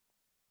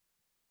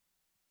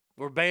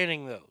 we're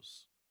banning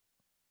those.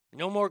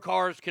 No more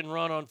cars can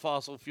run on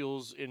fossil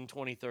fuels in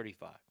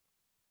 2035.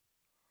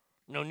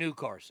 No new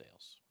car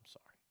sales. I'm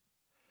sorry.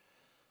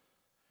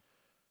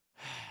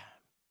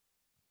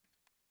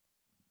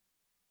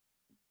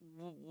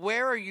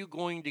 Where are you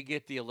going to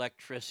get the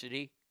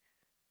electricity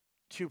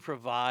to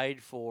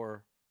provide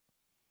for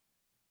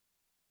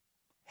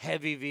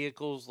heavy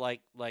vehicles like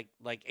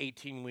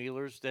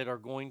 18-wheelers that are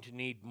going to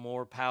need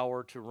more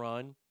power to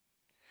run?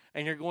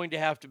 And you're going to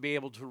have to be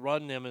able to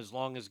run them as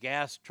long as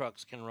gas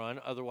trucks can run.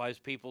 Otherwise,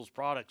 people's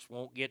products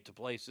won't get to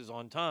places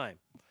on time.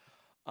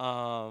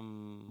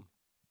 I'm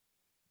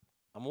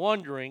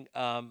wondering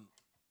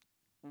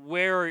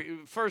where,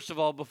 first of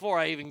all, before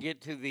I even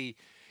get to the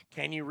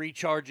can you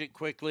recharge it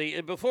quickly?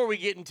 And before we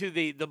get into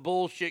the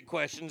bullshit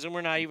questions, and we're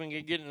not even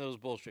going to get into those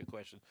bullshit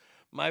questions,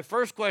 my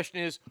first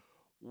question is,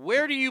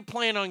 where do you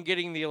plan on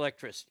getting the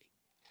electricity?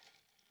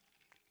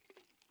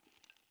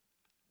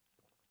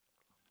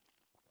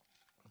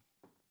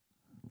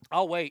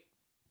 I'll wait.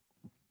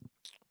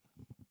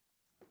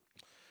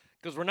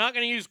 Because we're not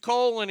going to use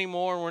coal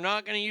anymore, and we're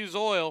not going to use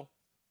oil.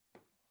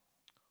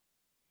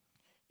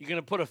 You're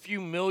going to put a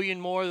few million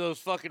more of those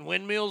fucking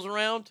windmills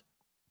around?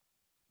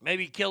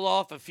 Maybe kill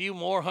off a few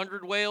more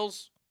 100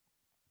 whales?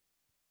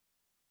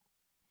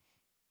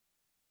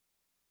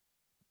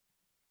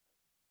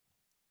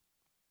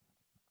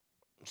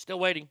 I'm still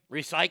waiting.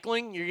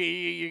 Recycling?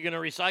 You're going to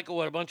recycle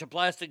what, a bunch of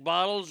plastic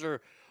bottles? Or,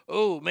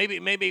 oh,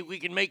 maybe we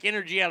can make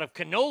energy out of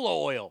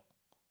canola oil.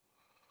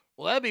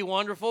 Well, that'd be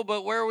wonderful,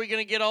 but where are we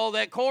going to get all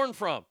that corn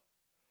from?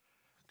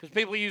 Because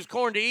people use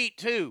corn to eat,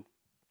 too.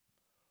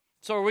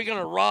 So are we going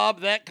to rob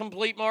that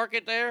complete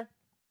market there?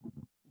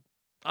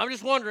 I'm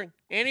just wondering.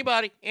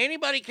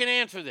 Anybody can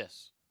answer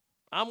this.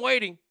 I'm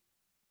waiting.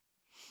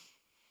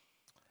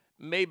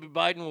 Maybe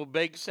Biden will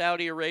beg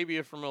Saudi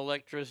Arabia from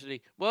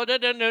electricity. Well,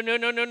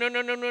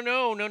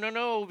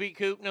 no,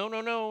 V-Coop.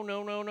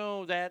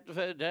 No.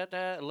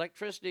 That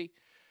electricity.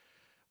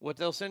 What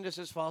they'll send us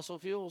is fossil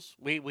fuels.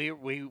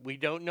 We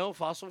don't know.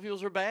 Fossil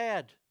fuels are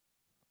bad.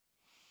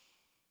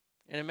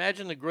 And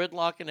imagine the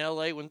gridlock in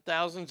LA when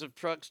thousands of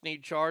trucks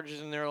need charges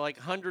and there are like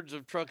hundreds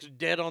of trucks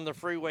dead on the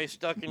freeway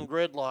stuck in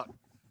gridlock.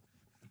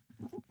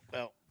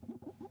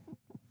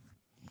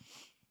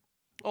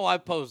 Well,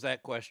 I've posed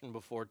that question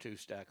before too,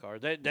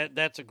 Stackhard.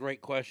 That's a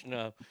great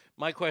question.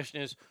 My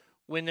question is,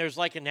 when there's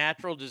like a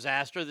natural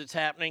disaster that's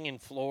happening in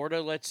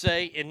Florida, let's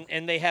say,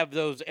 and they have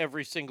those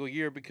every single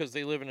year because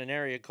they live in an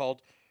area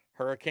called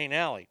Hurricane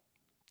Alley.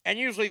 And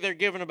usually they're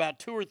given about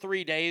 2 or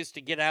 3 days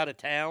to get out of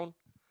town.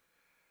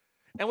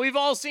 And we've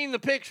all seen the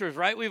pictures,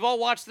 right? We've all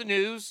watched the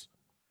news.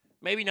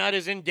 Maybe not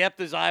as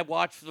in-depth as I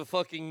watched the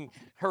fucking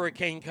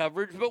hurricane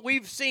coverage, but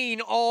we've seen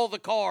all the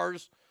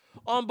cars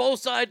on both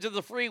sides of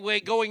the freeway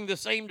going the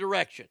same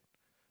direction.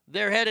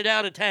 They're headed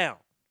out of town.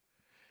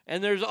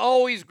 And there's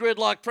always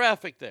gridlock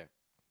traffic there.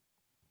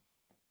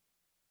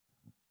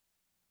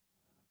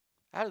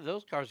 How do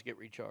those cars get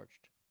recharged?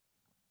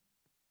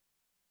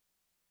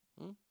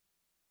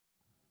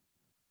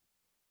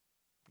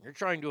 You're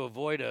trying to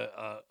avoid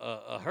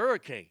a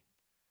hurricane.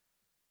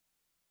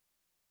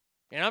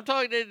 And I'm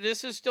talking,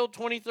 this is still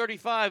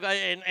 2035,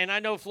 and I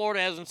know Florida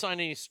hasn't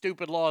signed any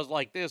stupid laws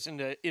like this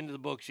into the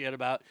books yet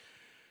about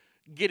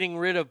getting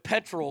rid of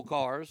petrol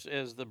cars,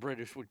 as the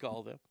British would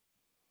call them.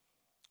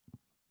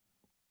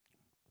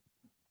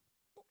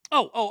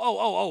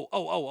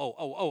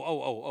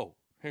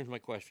 Here's my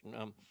question.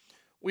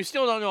 We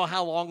still don't know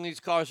how long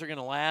these cars are going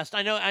to last.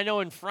 I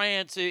know in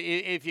France,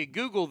 if you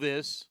Google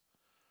this,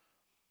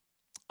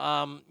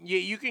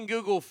 you can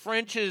Google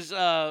France's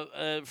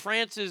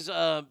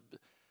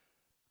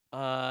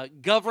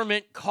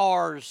government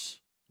cars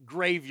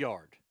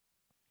graveyard.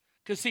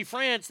 Because, see,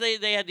 France,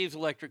 they had these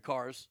electric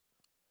cars.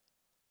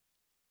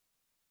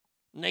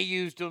 And they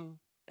used them,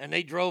 and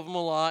they drove them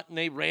a lot, and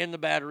they ran the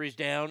batteries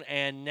down,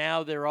 and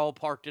now they're all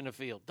parked in a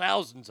field.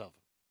 Thousands of them.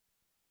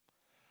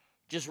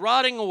 Just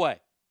rotting away.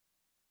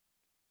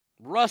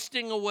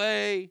 Rusting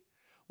away.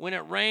 When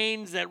it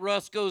rains, that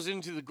rust goes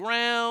into the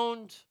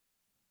ground.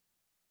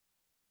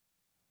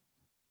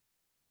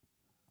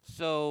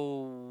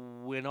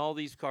 So when all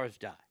these cars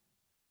die,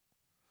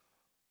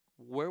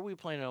 where are we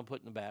planning on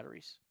putting the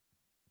batteries?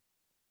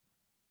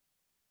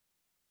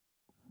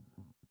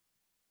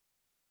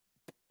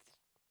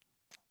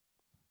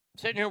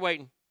 Sitting here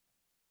waiting.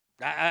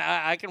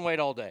 I can wait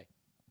all day.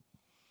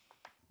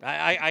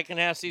 I can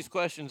ask these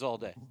questions all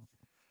day.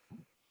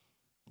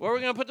 Where are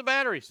we going to put the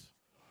batteries?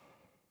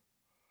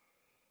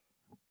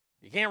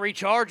 You can't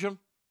recharge them.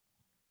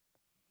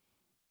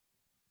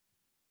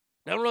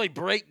 They don't really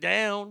break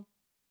down.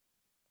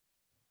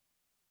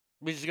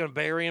 We're just going to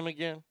bury them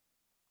again?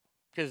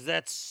 Because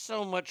that's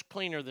so much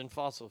cleaner than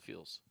fossil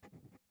fuels.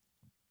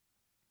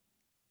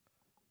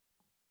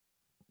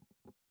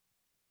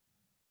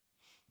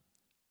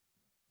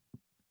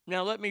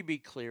 Now, let me be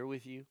clear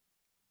with you.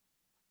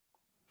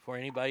 Before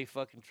anybody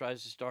fucking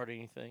tries to start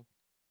anything.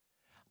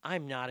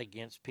 I'm not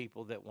against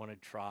people that want to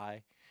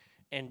try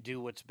and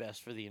do what's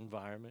best for the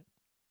environment.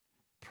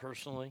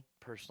 Personally,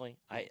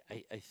 I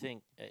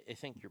think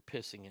you're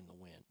pissing in the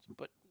wind.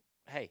 But,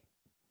 hey.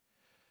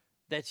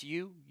 That's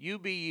you. You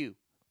be you.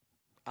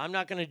 I'm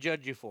not going to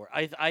judge you for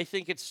it. I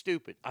think it's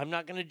stupid. I'm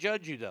not going to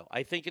judge you, though.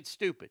 I think it's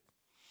stupid.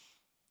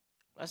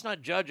 That's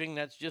not judging.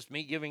 That's just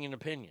me giving an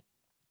opinion.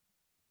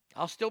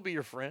 I'll still be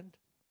your friend.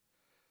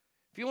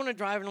 If you want to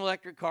drive an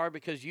electric car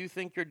because you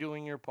think you're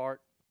doing your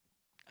part,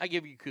 I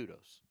give you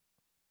kudos.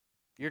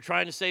 You're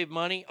trying to save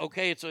money.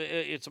 Okay, it's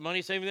a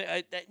money-saving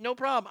thing. No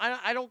problem.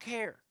 I don't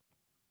care.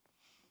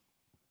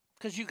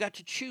 Because you got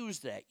to choose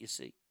that, you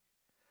see.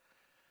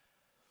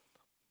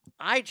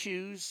 I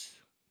choose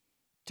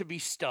to be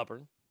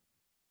stubborn.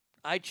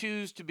 I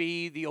choose to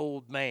be the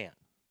old man.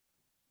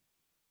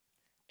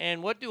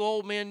 And what do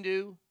old men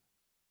do?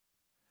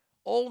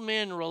 Old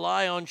men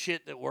rely on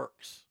shit that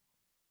works.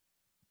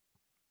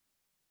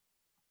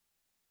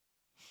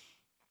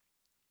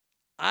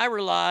 I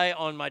rely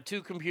on my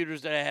 2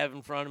 computers that I have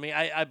in front of me.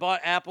 I bought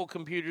Apple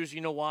computers,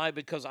 you know why?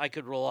 Because I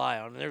could rely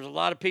on them. There's a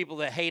lot of people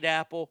that hate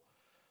Apple.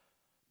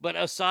 But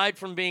aside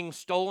from being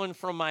stolen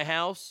from my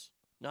house,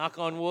 knock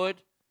on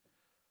wood,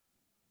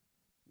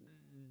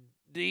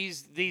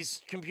 these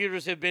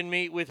computers have been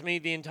with me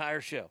the entire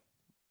show.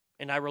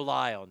 And I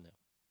rely on them.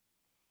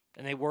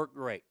 And they work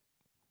great.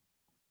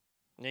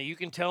 Now, you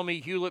can tell me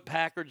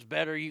Hewlett-Packard's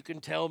better. You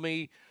can tell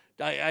me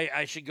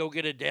I should go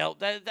get a Dell.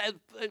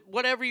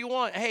 Whatever you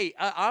want. Hey,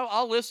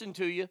 I'll listen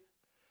to you.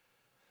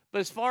 But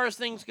as far as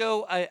things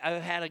go,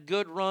 I've had a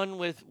good run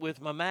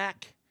with my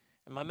Mac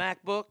and my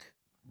MacBook.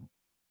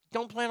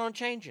 Don't plan on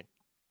changing.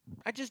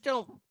 I just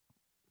don't.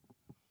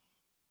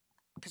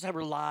 Because I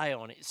rely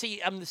on it.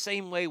 See, I'm the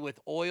same way with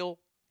oil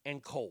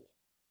and coal.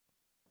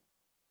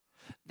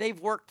 They've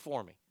worked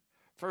for me.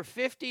 For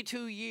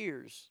 52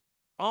 years,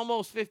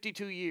 almost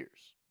 52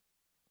 years,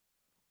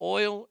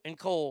 oil and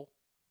coal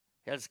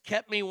has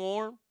kept me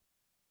warm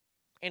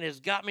and has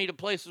got me to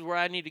places where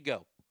I need to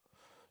go.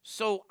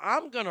 So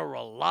I'm going to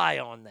rely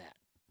on that.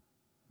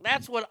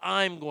 That's what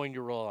I'm going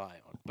to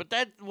rely on. But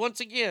that, once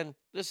again,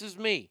 this is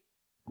me.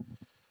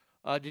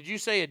 Did you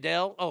say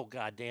Adele? Oh,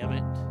 God damn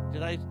it.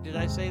 Did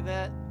I say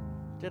that?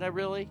 Did I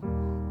really?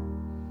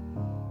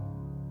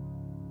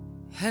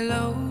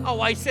 Hello.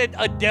 Oh, I said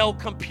a Dell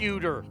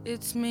computer.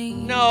 It's me.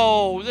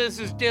 No, this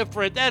is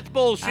different. That's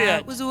bullshit. I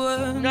was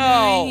wondering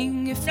no.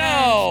 if No.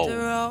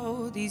 after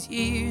all these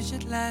years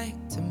you'd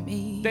like to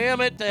meet.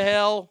 Damn it to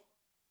hell.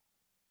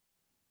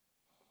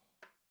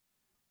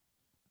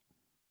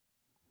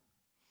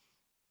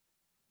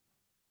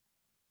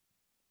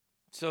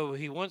 So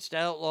he wants to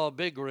outlaw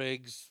big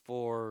rigs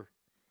for...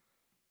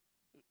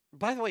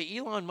 By the way,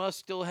 Elon Musk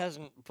still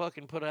hasn't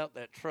fucking put out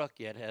that truck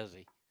yet, has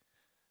he?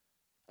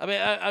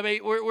 I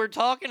mean, we're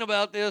talking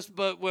about this,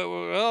 but we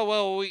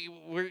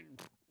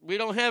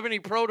don't have any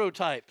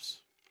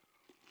prototypes.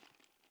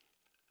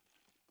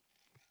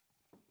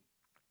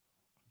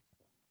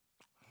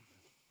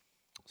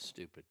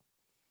 Stupid.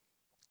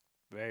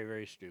 Very,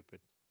 very stupid.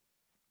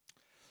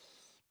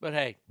 But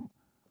hey,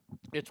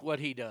 it's what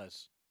he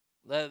does.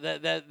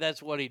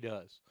 That's what he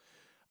does.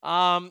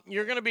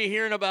 You're going to be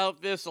hearing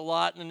about this a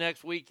lot in the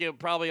next weekend,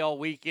 probably all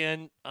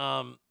weekend.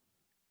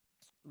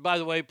 By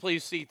the way,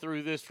 please see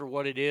through this for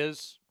what it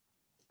is.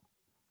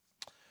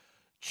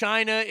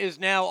 China is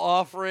now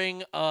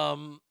offering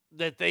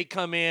that they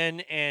come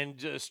in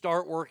and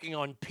start working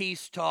on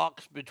peace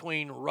talks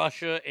between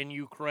Russia and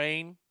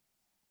Ukraine.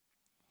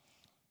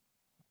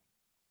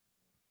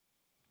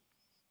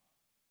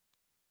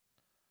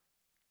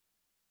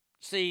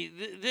 See,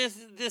 this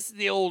is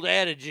the old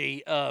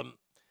adage.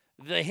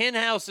 The hen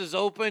house is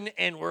open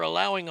and we're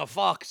allowing a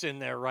fox in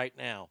there right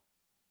now.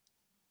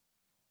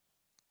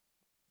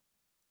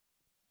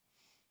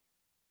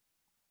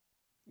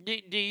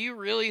 Do you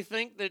really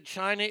think that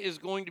China is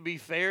going to be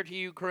fair to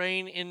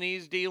Ukraine in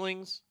these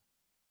dealings?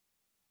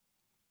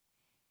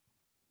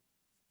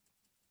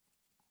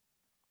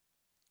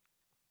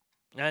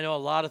 I know a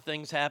lot of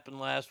things happened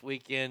last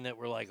weekend that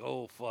were like,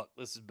 oh, fuck,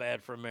 this is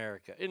bad for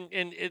America. And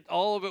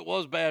all of it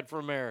was bad for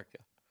America.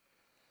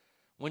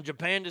 When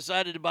Japan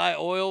decided to buy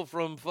oil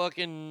from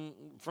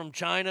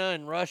China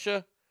and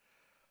Russia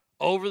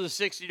over the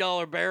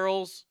 $60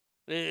 barrels,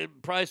 the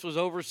price was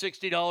over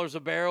 $60 a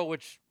barrel,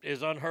 which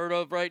is unheard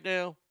of right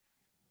now.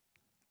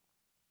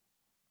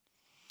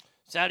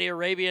 Saudi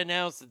Arabia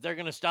announced that they're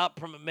going to stop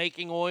from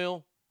making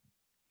oil.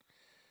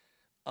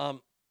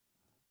 You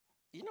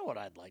know what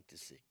I'd like to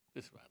see?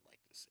 This is what I'd like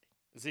to see.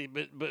 See,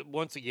 but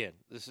once again,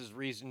 this is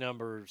reason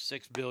number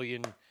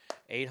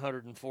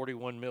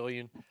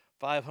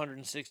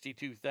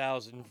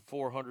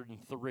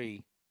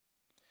 6,841,562,403.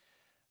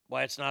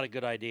 Why it's not a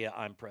good idea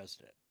I'm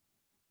president.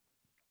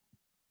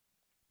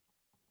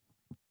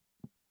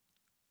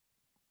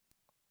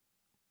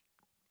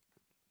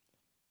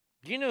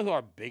 Do you know who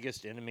our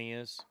biggest enemy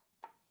is?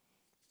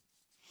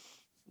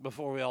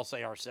 Before we all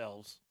say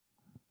ourselves.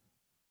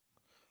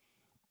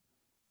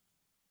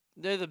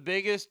 They're the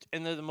biggest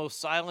and they're the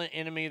most silent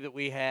enemy that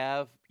we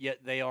have, yet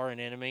they are an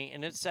enemy,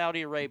 and it's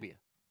Saudi Arabia.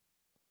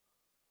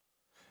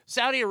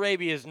 Saudi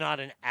Arabia is not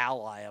an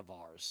ally of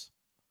ours.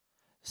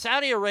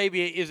 Saudi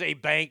Arabia is a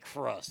bank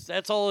for us.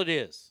 That's all it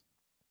is.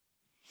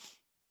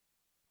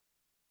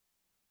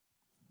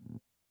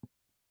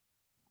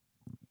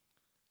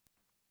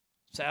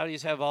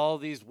 Saudis have all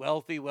these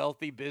wealthy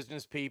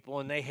business people,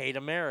 and they hate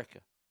America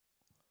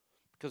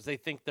because they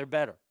think they're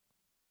better.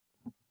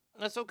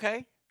 That's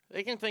okay.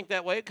 They can think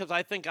that way because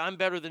I think I'm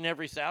better than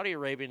every Saudi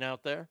Arabian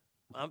out there.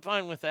 I'm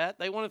fine with that.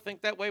 They want to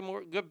think that way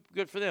more.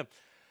 Good for them.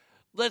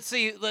 Let's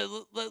see.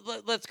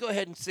 Let's go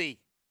ahead and see.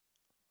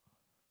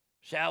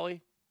 Shall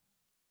we?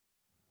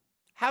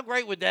 How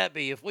great would that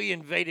be if we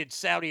invaded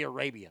Saudi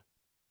Arabia?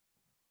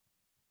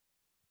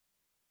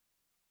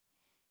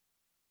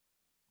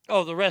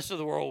 Oh, the rest of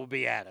the world would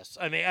be at us.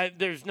 I mean,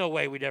 there's no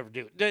way we'd ever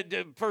do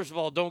it. First of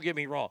all, don't get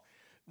me wrong.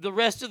 The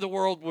rest of the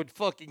world would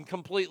fucking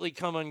completely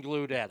come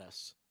unglued at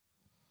us.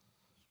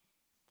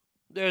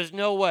 There's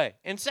no way.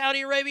 And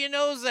Saudi Arabia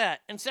knows that.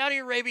 And Saudi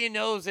Arabia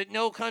knows that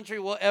no country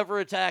will ever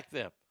attack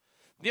them.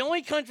 The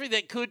only country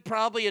that could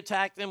probably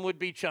attack them would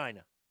be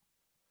China.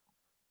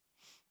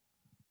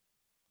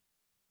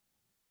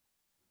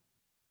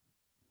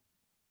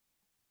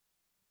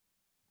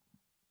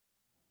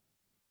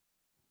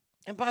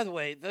 And by the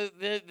way,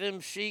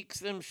 them sheiks,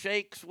 them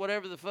sheikhs,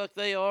 whatever the fuck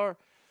they are,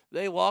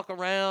 they walk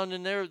around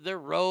in their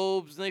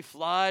robes and they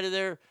fly to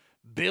their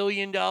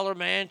billion-dollar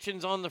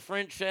mansions on the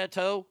French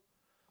chateau.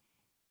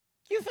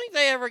 You think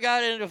they ever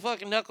got into a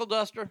fucking knuckle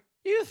duster?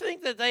 You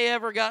think that they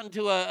ever got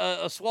into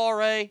a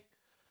soiree?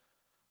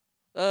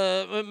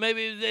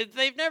 Maybe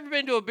they've never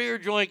been to a beer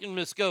joint in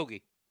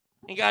Muskogee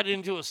and got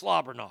into a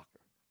slobber knocker.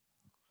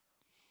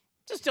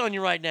 Just telling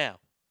you right now.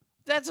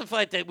 That's a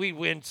fight that we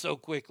win so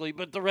quickly,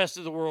 but the rest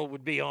of the world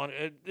would be on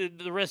it.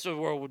 The rest of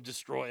the world would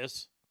destroy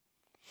us.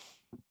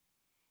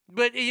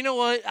 But you know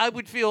what? I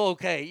would feel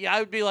okay. Yeah,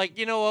 I would be like,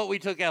 you know what? We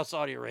took out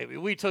Saudi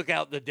Arabia. We took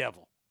out the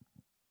devil.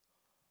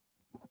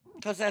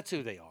 Because that's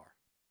who they are.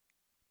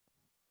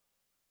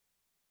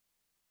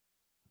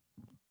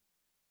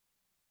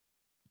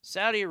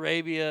 Saudi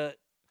Arabia,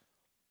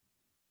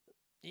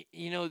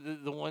 you know,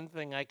 the one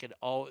thing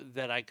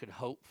that I could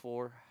hope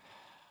for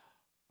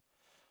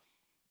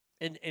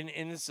and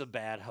this is a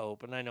bad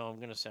hope, and I know I'm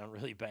going to sound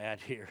really bad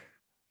here.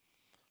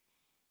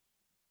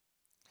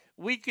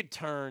 We could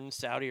turn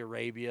Saudi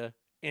Arabia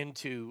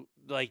into,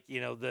 like,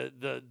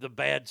 the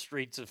bad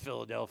streets of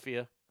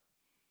Philadelphia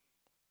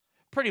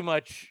pretty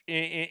much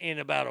in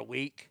about a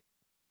week.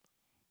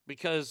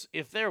 Because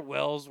if their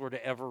wells were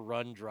to ever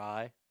run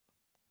dry,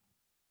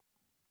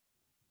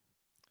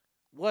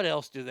 what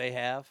else do they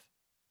have?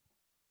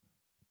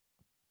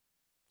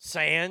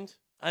 Sand?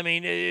 I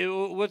mean,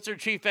 what's their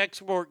chief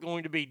export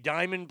going to be?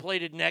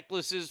 Diamond-plated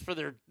necklaces for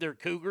their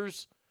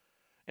cougars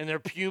and their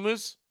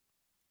pumas?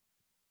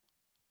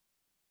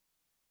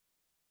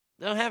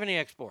 They don't have any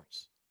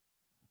exports.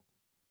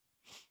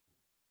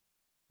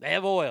 They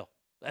have oil.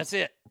 That's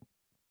it.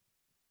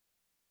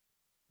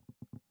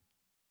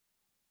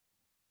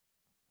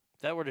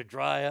 If that were to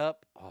dry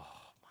up, oh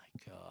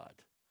my God.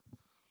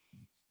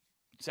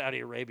 Saudi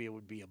Arabia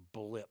would be a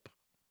blip.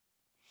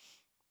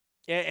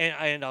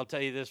 And I'll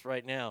tell you this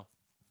right now.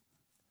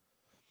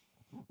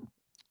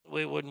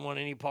 We wouldn't want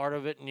any part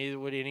of it, and neither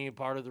would any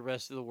part of the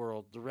rest of the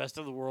world. The rest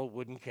of the world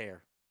wouldn't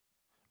care.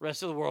 The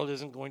rest of the world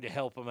isn't going to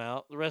help them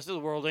out. The rest of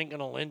the world ain't going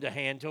to lend a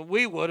hand to them.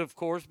 We would, of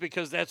course,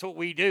 because that's what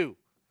we do.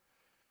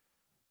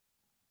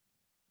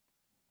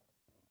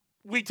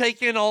 We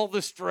take in all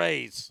the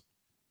strays.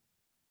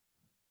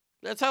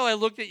 That's how I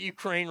look at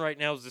Ukraine right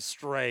now, as a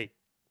stray.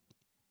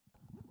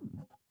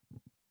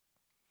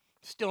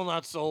 Still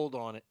not sold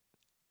on it.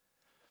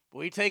 But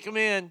we take them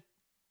in.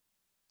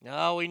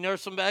 No, we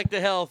nurse them back to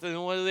health,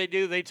 and what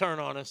do? They turn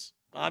on us.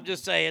 I'm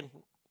just saying.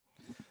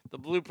 The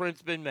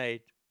blueprint's been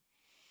made.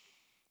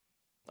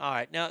 All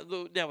right, now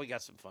we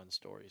got some fun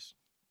stories.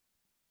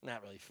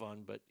 Not really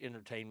fun, but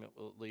entertainment,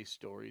 at least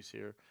stories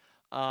here.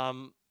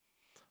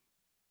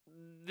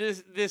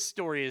 This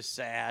story is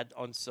sad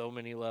on so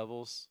many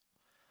levels.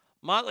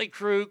 Motley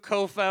Crue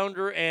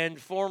co-founder and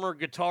former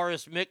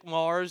guitarist Mick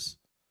Mars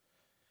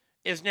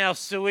is now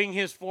suing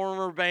his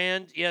former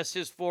band. Yes,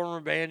 his former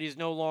band. He's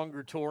no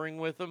longer touring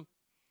with them.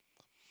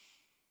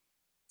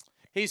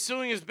 He's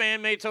suing his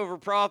bandmates over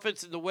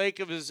profits in the wake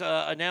of his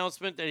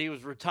announcement that he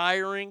was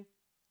retiring.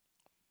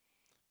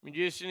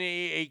 Musician,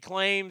 he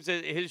claims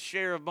that his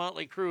share of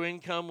Motley Crue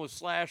income was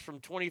slashed from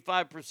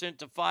 25%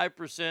 to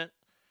 5%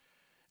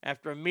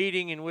 after a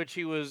meeting in which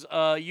he was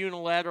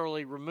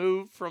unilaterally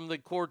removed from the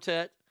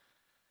quartet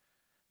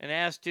and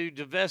asked to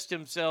divest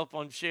himself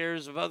on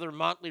shares of other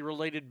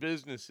Motley-related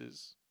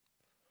businesses.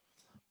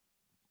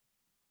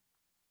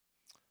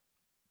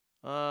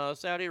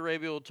 Saudi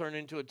Arabia will turn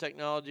into a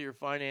technology or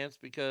finance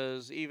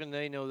because even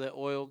they know that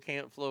oil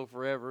can't flow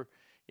forever.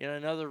 Yet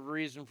another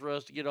reason for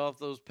us to get off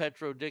those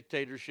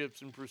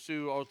petro-dictatorships and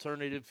pursue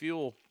alternative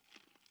fuel.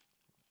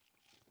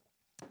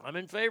 I'm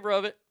in favor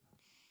of it.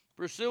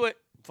 Pursue it.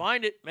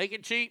 Find it. Make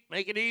it cheap.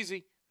 Make it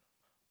easy.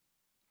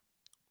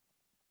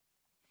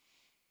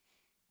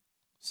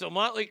 So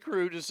Motley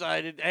Crue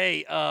decided,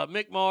 hey,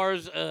 Mick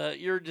Mars,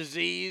 your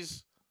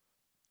disease,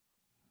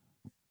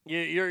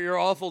 your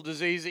awful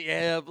disease that you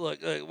have, look,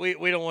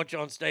 we don't want you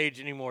on stage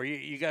anymore.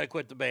 You got to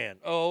quit the band.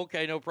 Oh,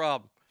 okay, no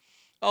problem.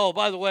 Oh,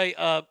 by the way,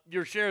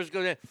 your shares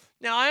go down.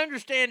 Now, I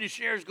understand his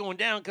shares going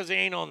down because he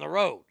ain't on the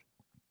road.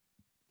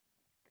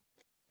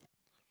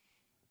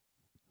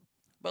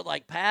 But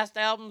like past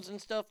albums and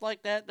stuff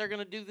like that, they're going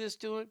to do this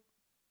to him?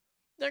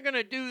 They're going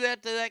to do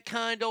that to that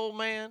kind old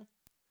man?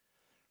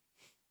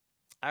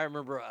 I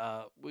remember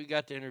we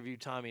got to interview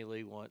Tommy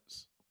Lee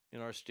once in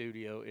our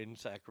studio in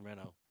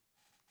Sacramento.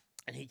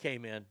 And he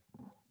came in.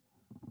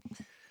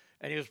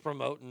 And he was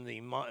promoting the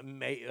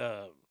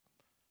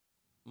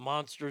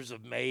Monsters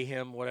of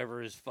Mayhem, whatever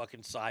his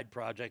fucking side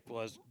project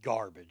was.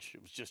 Garbage.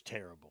 It was just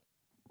terrible.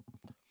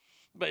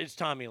 But it's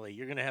Tommy Lee.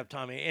 You're going to have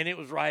Tommy. And it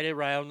was right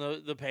around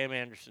the Pam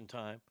Anderson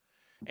time.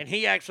 And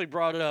he actually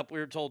brought it up. We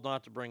were told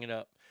not to bring it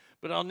up.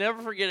 But I'll never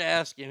forget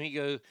asking him. He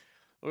goes,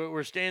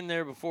 we're standing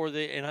there before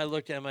and I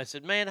looked at him. I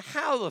said, man,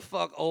 how the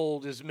fuck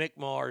old is Mick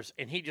Mars?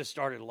 And he just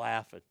started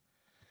laughing.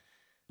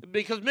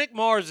 Because Mick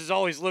Mars has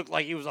always looked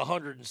like he was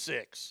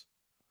 106.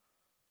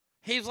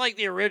 He's like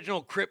the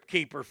original Crypt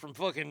Keeper from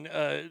fucking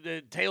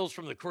the Tales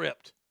from the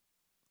Crypt.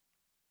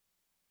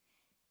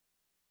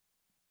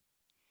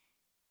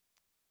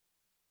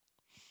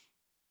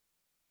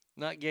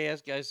 Not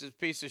gas, guys. This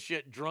piece of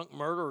shit drunk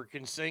murderer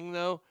can sing,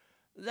 though.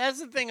 That's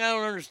the thing I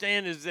don't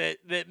understand is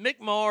that Mick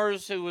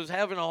Mars, who was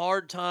having a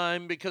hard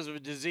time because of a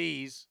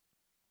disease,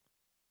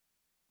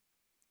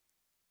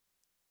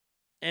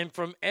 and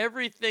from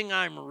everything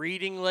I'm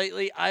reading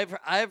lately,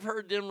 I've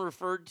heard them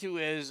referred to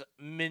as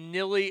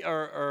Millie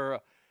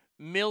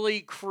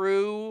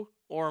Crue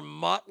or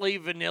Motley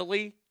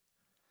Vanilli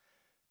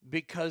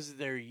because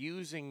they're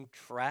using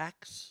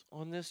tracks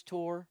on this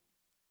tour.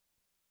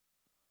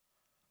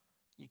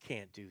 You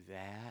can't do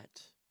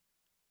that.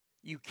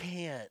 You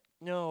can't.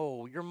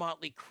 No, you're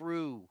Motley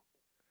Crue.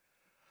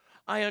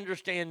 I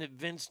understand that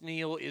Vince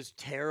Neil is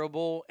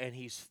terrible and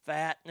he's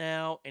fat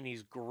now and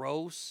he's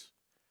gross.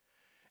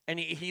 And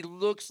he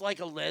looks like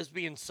a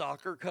lesbian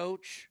soccer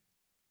coach.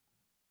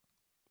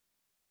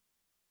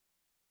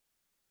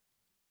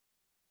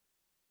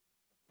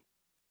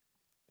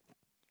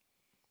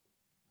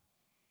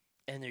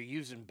 and they're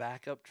using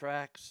backup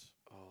tracks.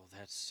 Oh,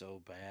 that's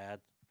so bad.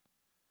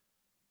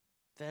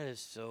 That is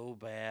so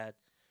bad.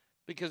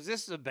 Because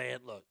this is a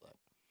band, look.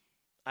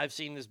 I've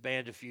seen this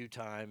band a few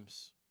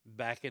times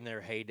back in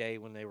their heyday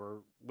when they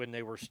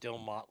were still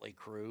Motley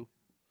Crue.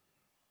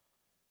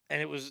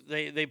 And it was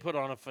they put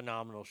on a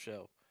phenomenal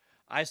show.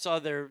 I saw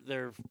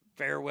their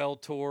farewell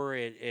tour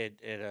at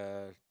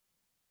a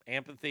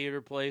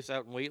amphitheater place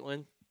out in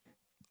Wheatland.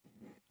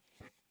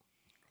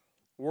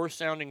 Worst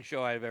sounding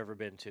show I've ever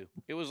been to.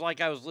 It was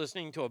like I was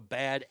listening to a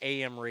bad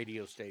AM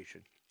radio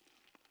station.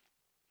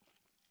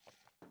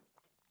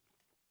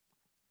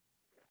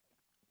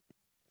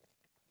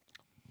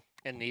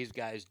 And these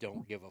guys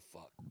don't give a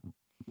fuck.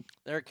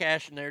 They're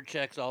cashing their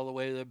checks all the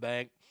way to the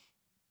bank.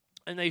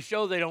 And they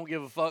show they don't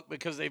give a fuck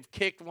because they've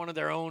kicked one of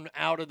their own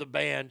out of the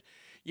band.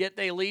 Yet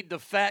they lead the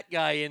fat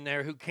guy in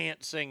there who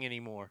can't sing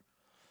anymore.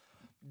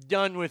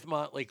 Done with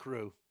Motley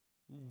Crue.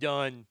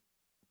 Done.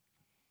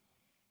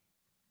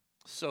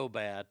 So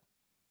bad.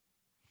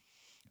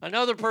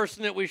 Another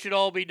person that we should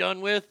all be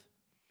done with.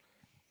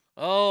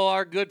 Oh,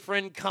 our good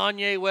friend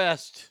Kanye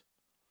West.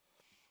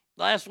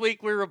 Last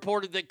week we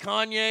reported that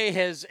Kanye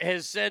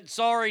has said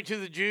sorry to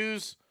the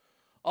Jews,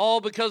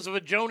 all because of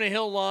a Jonah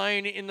Hill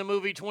line in the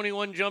movie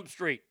 21 Jump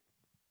Street.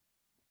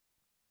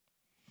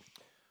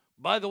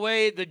 By the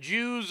way, the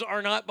Jews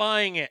are not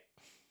buying it.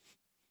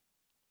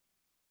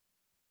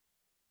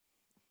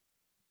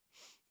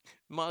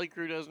 Motley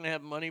Crue doesn't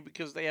have money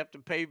because they have to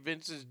pay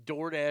Vince's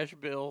DoorDash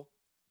bill.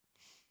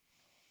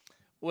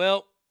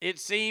 Well, it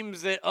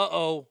seems that,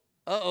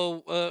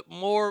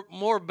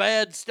 more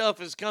bad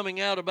stuff is coming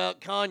out about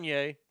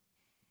Kanye.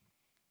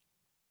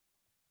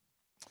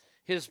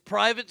 His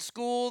private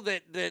school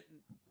that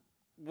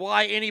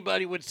why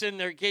anybody would send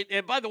their kid,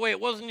 and by the way,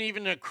 it wasn't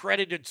even an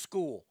accredited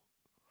school.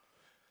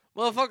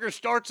 Motherfucker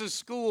starts a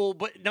school,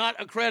 but not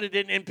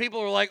accredited, and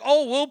people are like,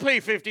 oh, we'll pay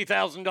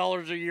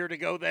 $50,000 a year to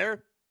go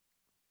there.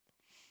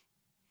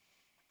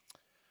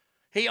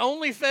 He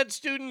only fed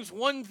students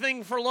one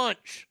thing for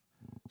lunch,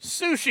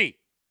 sushi.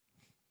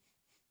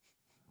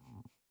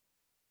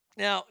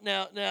 Now,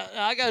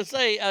 I got to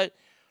say,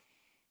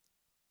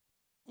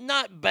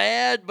 not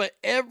bad, but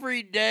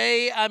every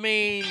day, I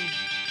mean... He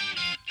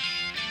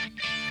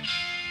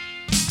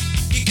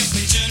got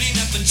me turning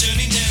up and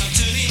turning down, I'm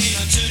turning in,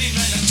 I'm turning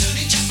right, I'm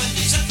turning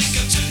Japanese. I think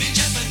I'm turning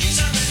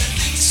Japanese, I really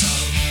think so.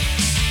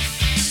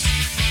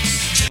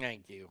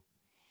 Thank you.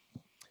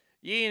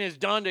 Yee and his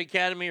Donda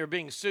Academy are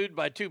being sued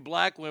by two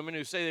black women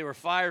who say they were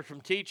fired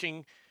from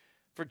teaching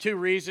for two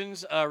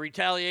reasons.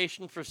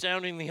 Retaliation for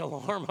sounding the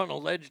alarm on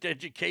alleged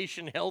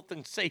education, health,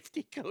 and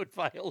safety code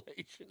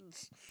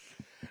violations.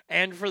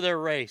 And for their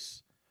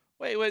race.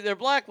 Wait, they're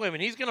black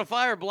women. He's going to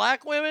fire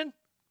black women?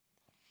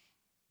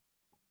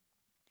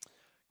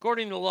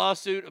 According to the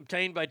lawsuit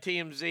obtained by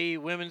TMZ,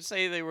 women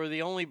say they were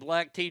the only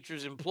black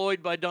teachers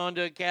employed by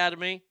Donda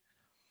Academy.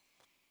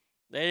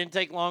 They didn't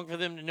take long for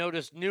them to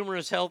notice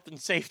numerous health and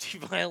safety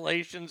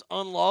violations,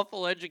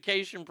 unlawful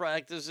education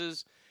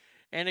practices,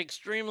 and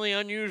extremely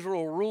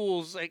unusual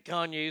rules at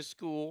Kanye's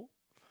school.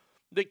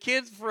 The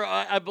kids,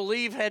 I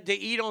believe, had to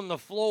eat on the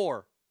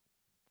floor.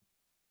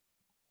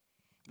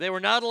 They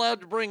were not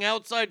allowed to bring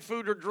outside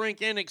food or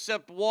drink in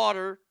except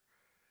water,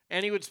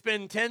 and he would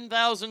spend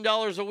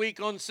 $10,000 a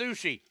week on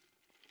sushi.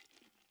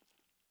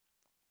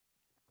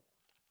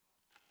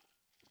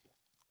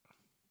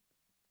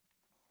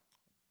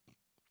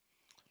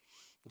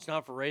 It's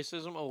not for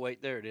racism? Oh,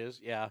 wait, there it is.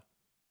 Yeah.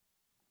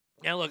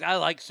 Now, look, I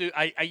like sushi.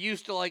 I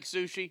used to like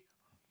sushi.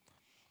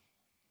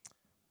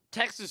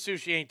 Texas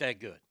sushi ain't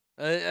that good.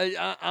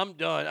 I'm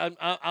done.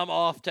 I'm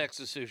off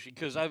Texas sushi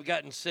because I've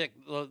gotten sick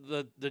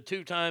the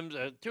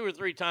two or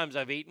three times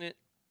I've eaten it.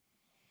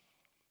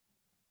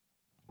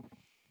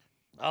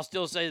 I'll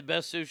still say the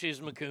best sushi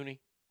is Mikuni.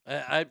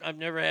 I've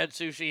never had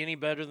sushi any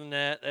better than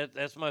that.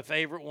 That's my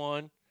favorite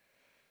one.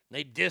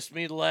 They dissed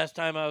me the last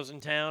time I was in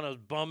town. It was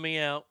bummed me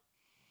out.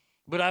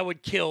 But I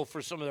would kill for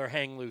some of their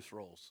hang loose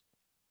rolls.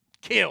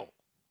 Kill.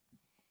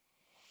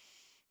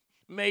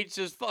 Mate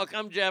says, fuck,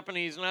 I'm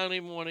Japanese and I don't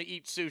even want to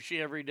eat sushi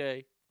every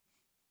day.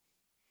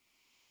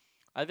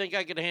 I think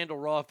I could handle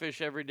raw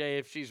fish every day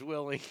if she's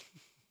willing.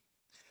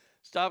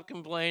 Stop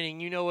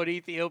complaining. You know what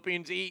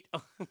Ethiopians eat?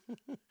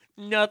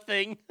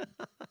 Nothing.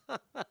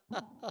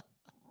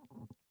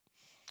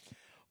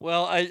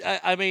 Well,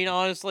 I mean,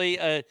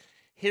 honestly,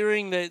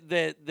 hearing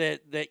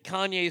that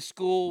Kanye's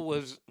school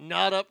was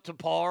not up to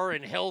par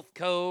in health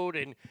code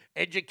and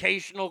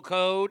educational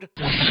code.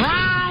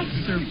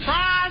 Surprise,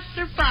 surprise,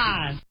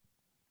 surprise.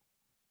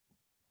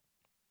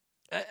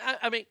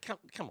 I mean, come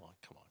on.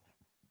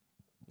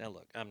 Now,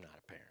 look, I'm not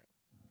a parent.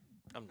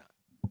 I'm not.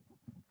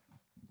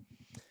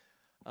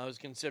 I was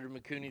considered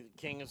Mikuni the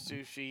king of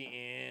sushi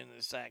in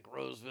the Sac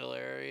Roseville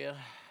area.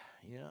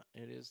 Yeah,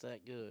 it is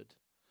that good.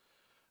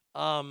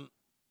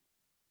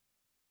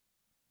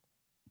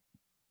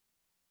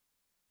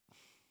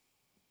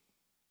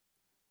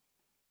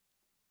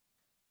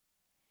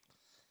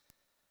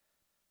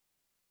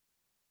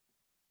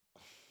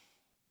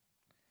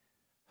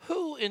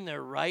 Who in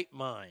their right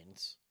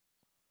minds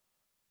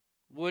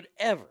would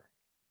ever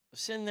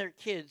send their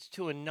kids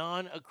to a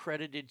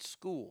non-accredited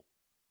school.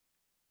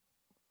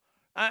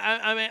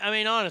 I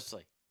mean,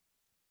 honestly,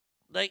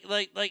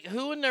 like,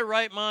 who in their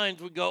right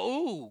minds would go,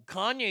 ooh,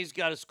 Kanye's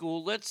got a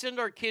school. Let's send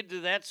our kid to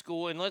that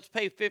school and let's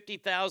pay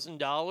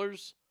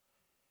 $50,000.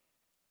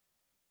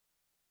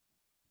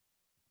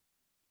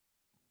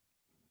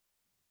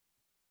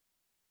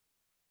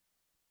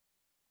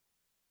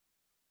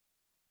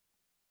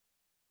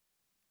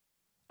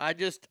 I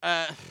just,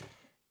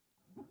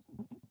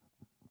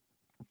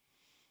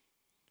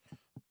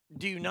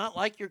 do you not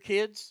like your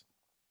kids?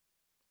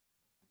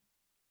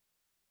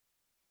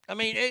 I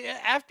mean,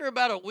 after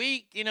about a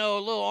week, you know, a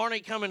little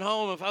Arnie coming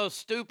home, if I was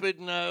stupid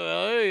and,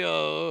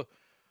 hey,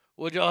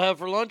 what'd y'all have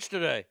for lunch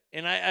today?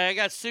 And I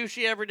got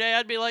sushi every day,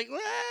 I'd be like,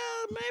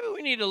 well, maybe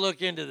we need to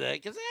look into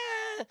that. Because,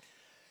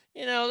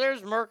 you know,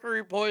 there's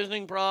mercury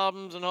poisoning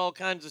problems and all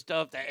kinds of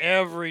stuff that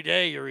every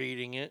day you're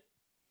eating it.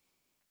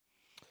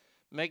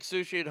 Make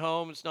sushi at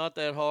home. It's not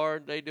that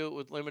hard. They do it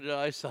with limited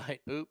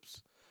eyesight.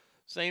 Oops.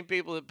 Same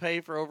people that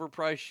pay for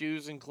overpriced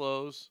shoes and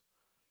clothes.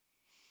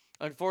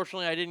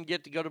 Unfortunately, I didn't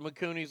get to go to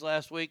McCooney's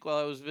last week while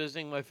I was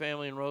visiting my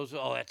family in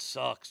Roseville. Oh, that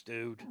sucks,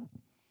 dude.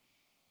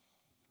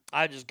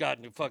 I just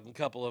got a fucking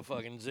couple of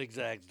fucking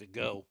zigzags to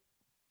go.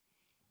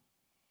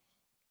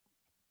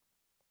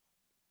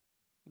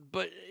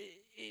 But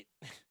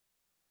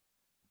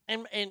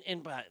look,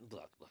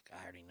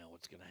 I already know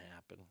what's going to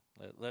happen.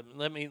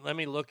 Let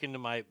me look into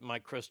my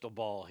crystal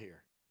ball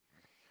here.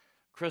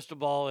 Crystal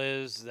ball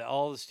is that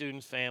all the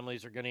students'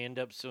 families are going to end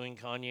up suing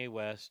Kanye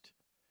West.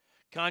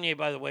 Kanye,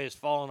 by the way, has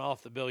fallen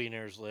off the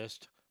billionaires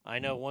list. I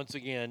know, once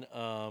again.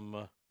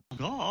 Golly.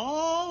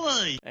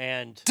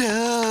 And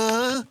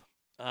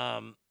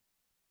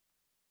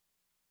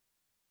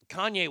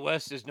Kanye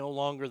West is no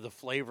longer the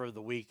flavor of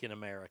the week in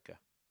America.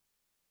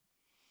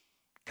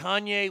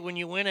 Kanye, when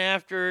you went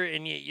after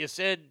and you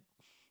said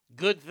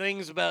good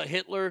things about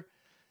Hitler,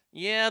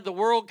 yeah, the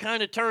world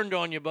kind of turned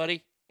on you,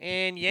 buddy,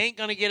 and you ain't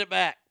going to get it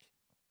back.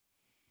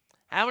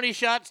 How many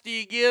shots do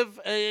you give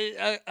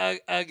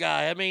a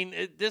guy? I mean,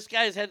 this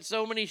guy's had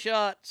so many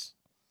shots.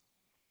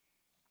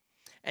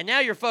 And now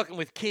you're fucking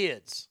with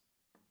kids.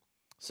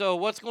 So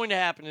what's going to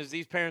happen is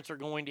these parents are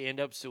going to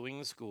end up suing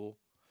the school.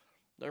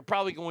 They're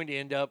probably going to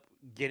end up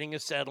getting a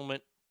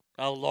settlement,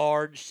 a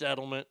large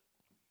settlement.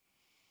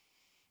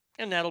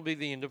 And that'll be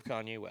the end of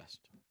Kanye West.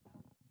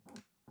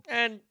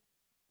 And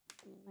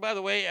by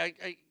the way,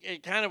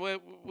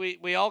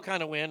 we all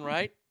kind of win,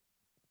 right?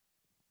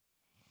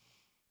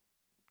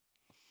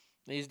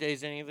 These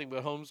days, anything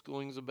but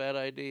homeschooling is a bad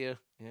idea.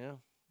 Yeah,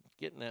 it's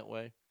getting that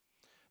way.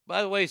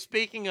 By the way,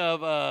 speaking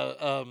of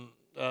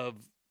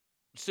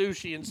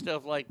sushi and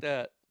stuff like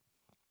that,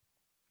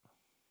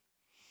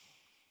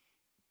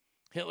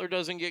 Hitler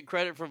doesn't get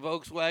credit for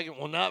Volkswagen.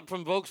 Well, not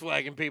from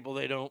Volkswagen people,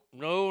 they don't.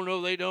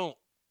 No, they don't.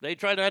 They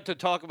try not to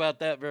talk about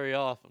that very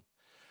often.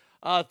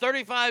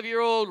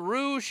 35-year-old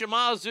Ru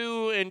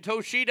Shimazu and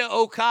Toshida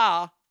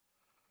Oka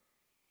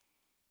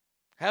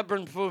have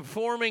been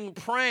performing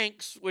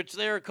pranks, which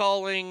they're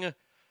calling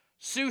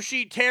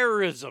sushi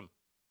terrorism.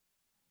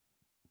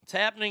 It's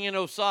happening in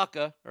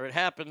Osaka, or it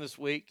happened this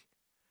week.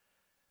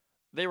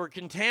 They were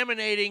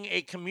contaminating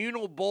a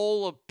communal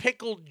bowl of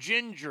pickled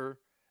ginger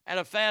at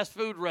a fast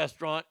food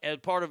restaurant as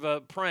part of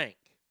a prank.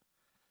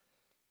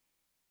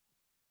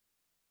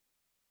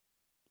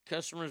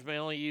 Customers may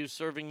only use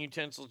serving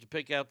utensils to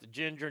pick out the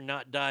ginger,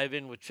 not dive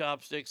in with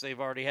chopsticks they've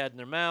already had in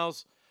their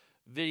mouths.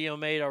 Video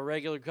made our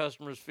regular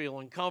customers feel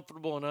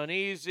uncomfortable and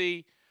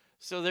uneasy,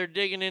 so they're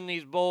digging in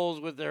these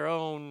bowls with their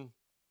own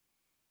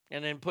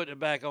and then putting it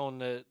back on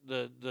the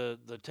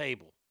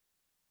table.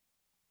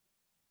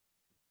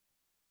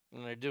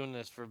 And they're doing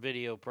this for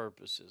video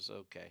purposes.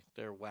 Okay,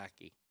 they're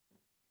wacky.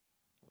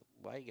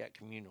 Why you got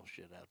communal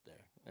shit out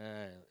there?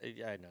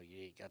 I know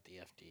you ain't got the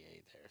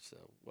FDA there,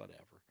 so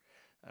whatever.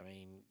 I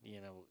mean,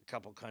 you know, a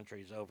couple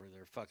countries over,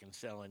 they're fucking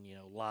selling, you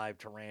know, live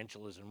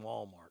tarantulas in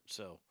Walmart,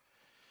 so.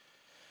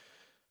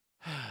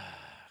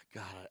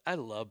 God, I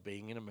love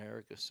being in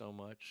America so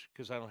much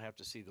because I don't have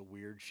to see the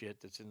weird shit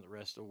that's in the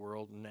rest of the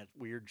world, and that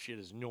weird shit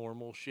is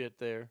normal shit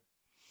there.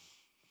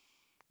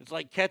 It's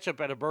like ketchup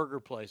at a burger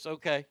place.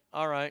 Okay,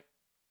 all right.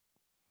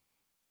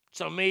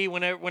 So me,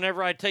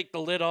 whenever I take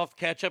the lid off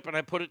ketchup and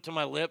I put it to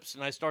my lips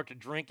and I start to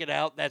drink it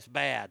out, that's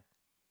bad.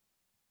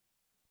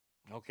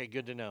 Okay,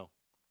 good to know.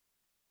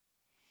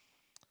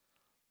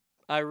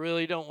 I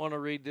really don't want to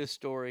read this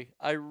story.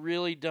 I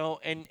really don't.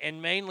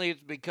 And mainly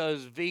it's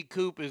because V.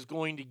 Coop is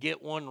going to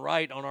get one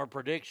right on our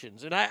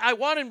predictions. And I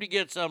want him to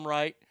get some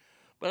right,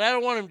 but I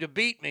don't want him to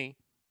beat me.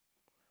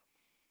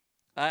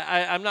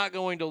 I'm not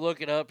going to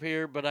look it up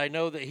here, but I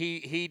know that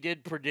he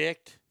did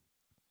predict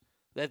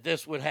that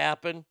this would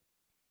happen,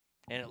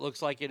 and it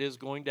looks like it is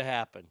going to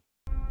happen.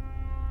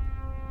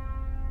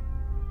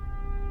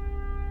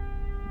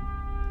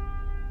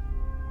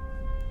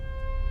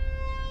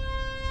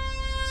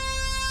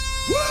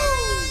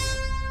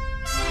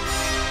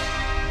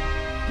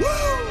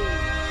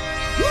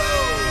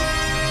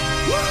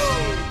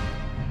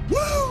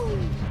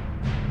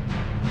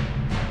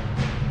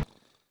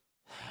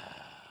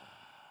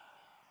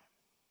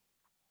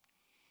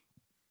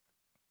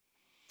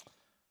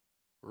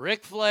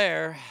 Ric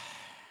Flair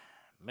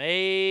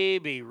may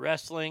be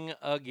wrestling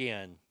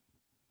again.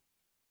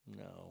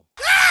 No.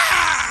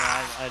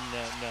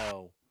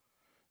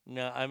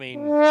 No, I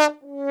mean,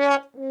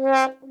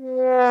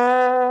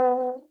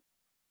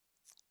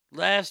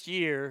 last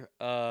year,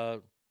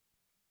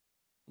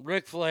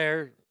 Ric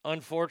Flair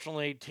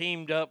unfortunately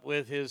teamed up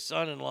with his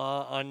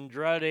son-in-law,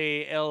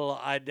 Andrade El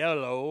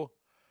Idolo,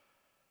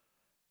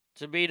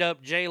 to beat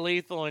up Jay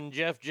Lethal and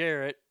Jeff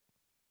Jarrett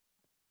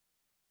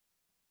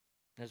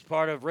as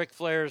part of Ric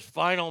Flair's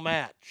final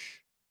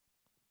match.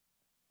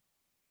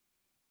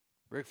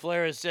 Ric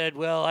Flair has said,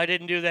 well, I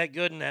didn't do that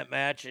good in that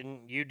match,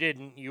 and you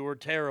didn't. You were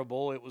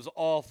terrible. It was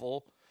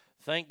awful.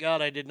 Thank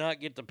God I did not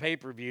get the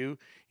pay-per-view,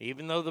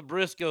 even though the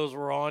Briscoes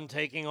were on,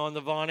 taking on the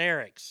Von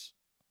Erichs.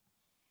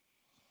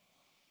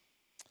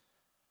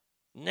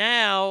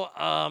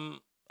 Now,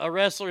 a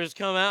wrestler has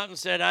come out and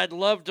said, I'd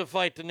love to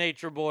fight the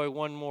Nature Boy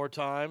one more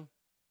time.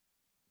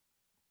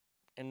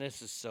 And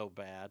this is so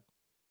bad.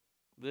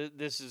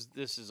 This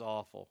is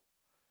awful.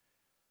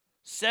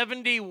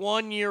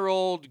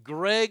 71-year-old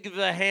Greg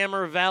the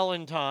Hammer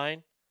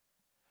Valentine,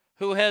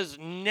 who has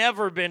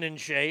never been in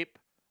shape,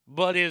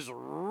 but is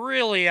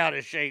really out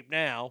of shape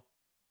now,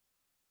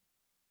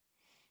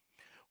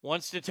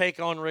 wants to take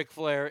on Ric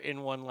Flair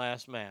in one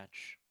last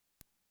match.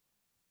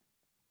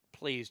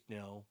 Please,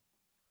 no.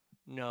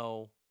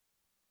 No.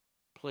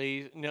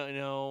 Please,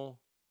 no.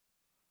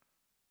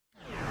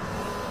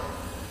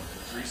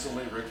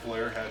 Recently, Ric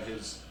Flair had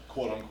his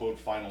quote-unquote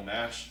final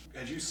match.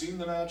 Had you seen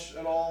the match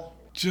at all?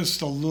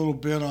 Just a little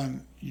bit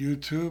on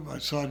YouTube. I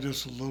saw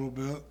just a little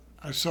bit.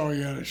 I saw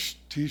he had a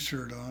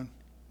T-shirt on.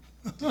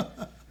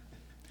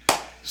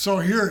 So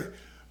here,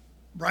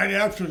 right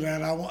after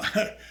that,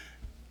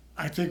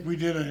 I think we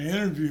did an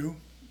interview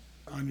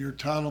on your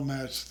title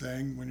match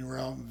thing when you were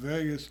out in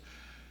Vegas,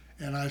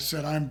 and I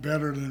said I'm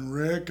better than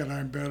Rick and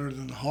I'm better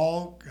than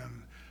Hulk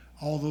and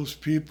all those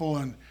people,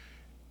 and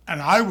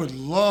I would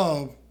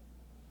love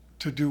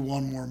to do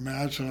one more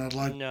match, and I'd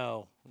like.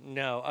 No,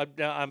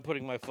 I'm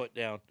putting my foot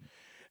down.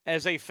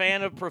 As a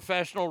fan of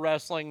professional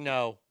wrestling,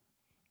 no.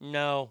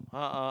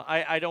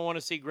 I don't want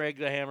to see Greg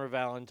the Hammer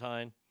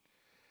Valentine.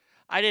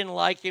 I didn't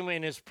like him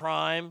in his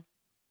prime.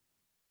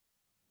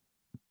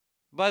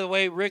 By the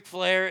way, Ric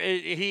Flair,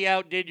 he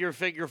outdid your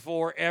figure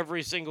four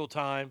every single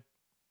time.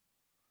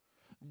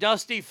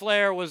 Dusty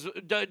Rhodes,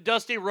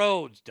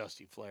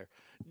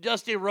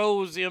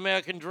 the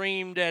American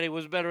Dream Daddy,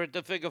 was better at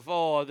the figure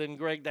four than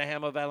Greg the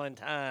Hammer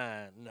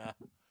Valentine.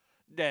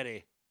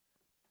 Daddy.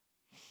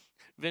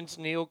 Vince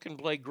Neil can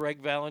play Greg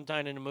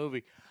Valentine in a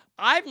movie.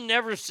 I've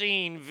never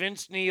seen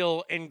Vince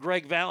Neil and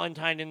Greg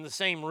Valentine in the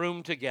same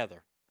room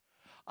together.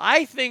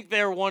 I think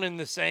they're one and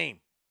the same.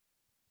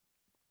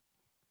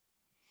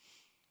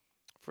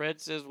 Fred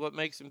says what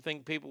makes him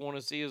think people want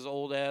to see his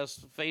old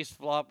ass face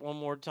flop one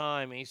more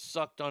time. He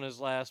sucked on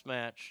his last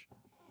match.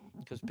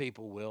 Because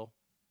people will.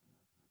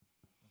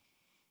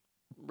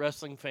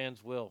 Wrestling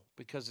fans will.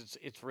 Because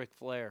it's Ric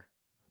Flair.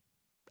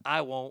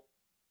 I won't.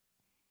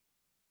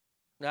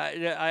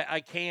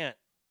 I can't.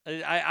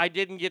 I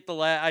didn't get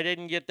I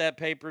didn't get that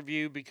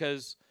pay-per-view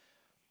because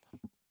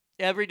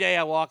every day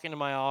I walk into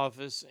my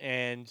office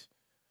and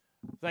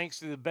thanks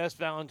to the best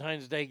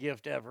Valentine's Day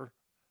gift ever,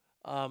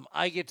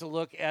 I get to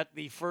look at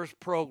the first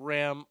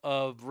program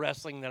of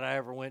wrestling that I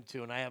ever went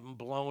to, and I have them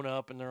blown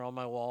up and they're on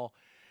my wall,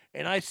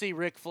 and I see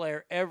Ric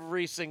Flair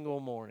every single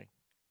morning.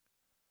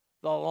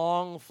 The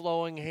long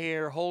flowing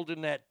hair,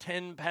 holding that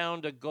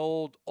 10-pound of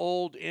gold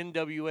old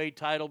NWA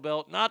title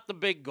belt, not the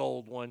big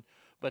gold one,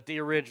 but the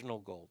original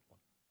gold one.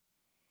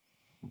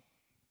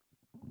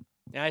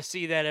 And I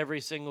see that every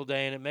single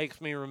day, and it makes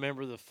me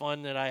remember the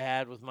fun that I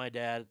had with my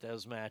dad at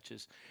those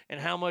matches and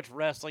how much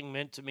wrestling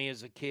meant to me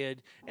as a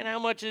kid and how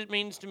much it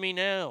means to me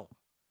now.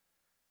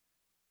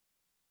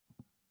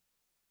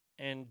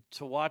 And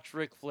to watch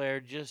Ric Flair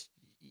just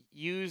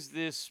use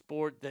this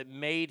sport that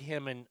made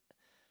him an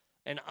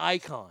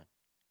icon,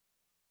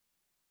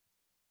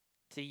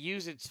 to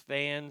use its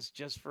fans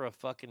just for a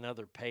fucking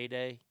other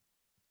payday.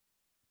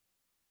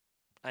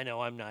 I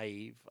know I'm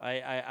naive.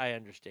 I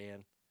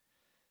understand.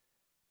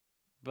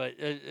 But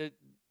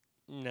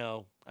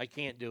no, I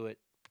can't do it.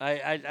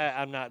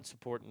 I'm not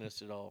supporting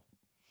this at all.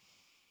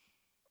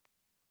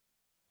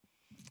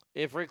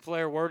 If Ric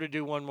Flair were to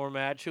do one more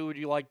match, who would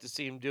you like to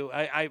see him do?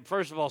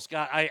 First of all,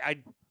 Scott,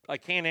 I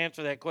can't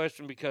answer that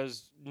question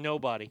because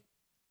nobody.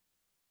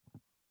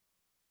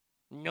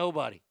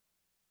 Nobody.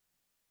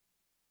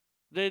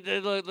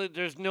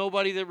 There's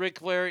nobody that Ric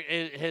Flair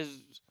has.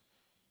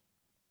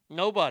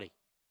 Nobody.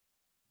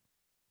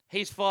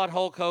 He's fought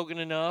Hulk Hogan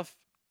enough.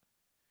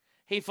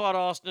 He fought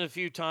Austin a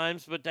few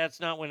times, but that's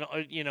not when,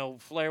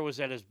 Flair was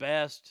at his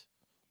best.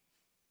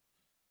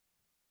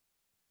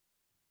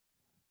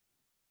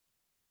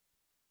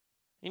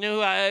 You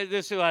know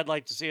this is who I'd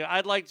like to see.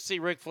 I'd like to see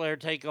Ric Flair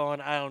take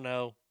on, I don't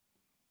know,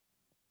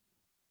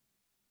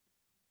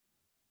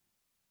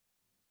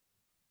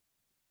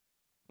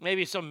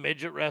 maybe some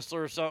midget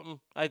wrestler or something.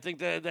 I think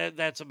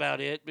that's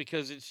about it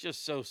because it's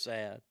just so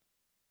sad.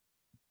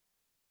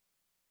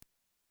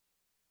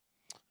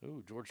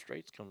 Ooh, George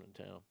Strait's coming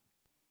to town.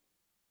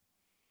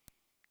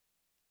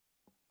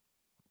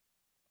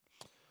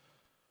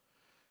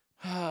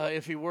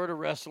 If he were to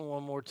wrestle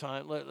one more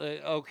time, let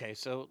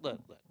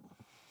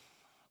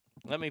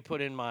me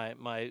put in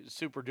my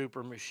super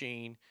duper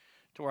machine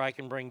to where I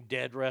can bring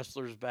dead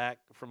wrestlers back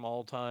from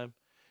all time.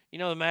 You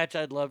know, the match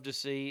I'd love to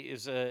see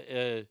is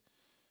in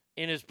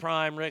his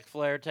prime Ric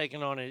Flair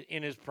taking on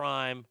in his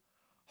prime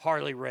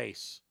Harley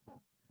Race.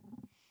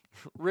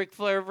 Ric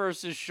Flair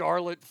versus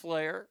Charlotte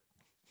Flair.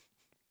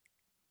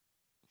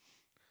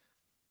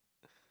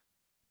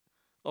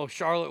 Oh,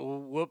 Charlotte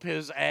will whoop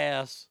his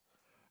ass.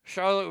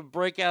 Charlotte would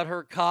break out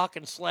her cock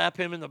and slap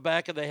him in the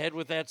back of the head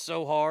with that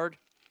so hard.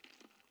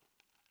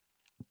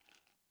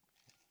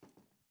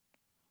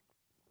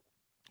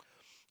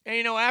 And,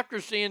 you know, after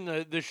seeing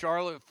the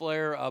Charlotte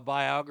Flair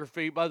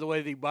biography, by the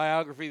way, the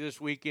biography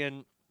this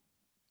weekend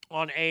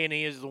on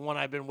A&E is the one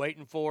I've been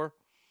waiting for.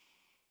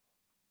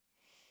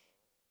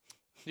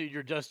 Dude,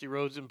 your Dusty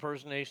Rhodes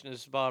impersonation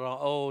is spot on.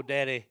 Oh,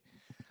 Daddy.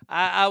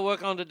 I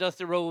work on the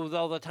Dusty Rhodes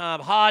all the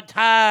time. Hard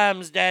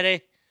times,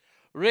 Daddy.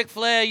 Ric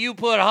Flair, you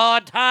put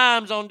hard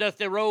times on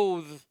Dusty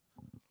Rhodes.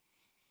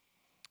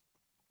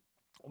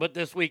 But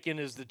this weekend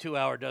is the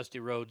 2-hour Dusty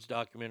Rhodes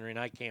documentary, and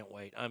I can't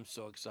wait. I'm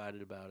so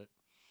excited about it.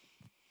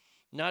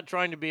 Not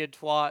trying to be a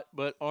twat,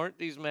 but aren't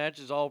these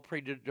matches all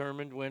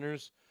predetermined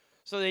winners?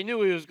 So they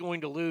knew he was going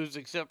to lose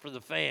except for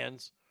the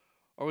fans.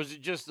 Or was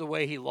it just the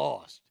way he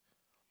lost?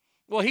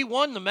 Well, he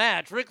won the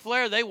match. Ric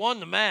Flair, they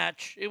won the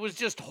match. It was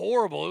just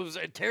horrible. It was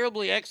a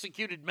terribly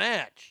executed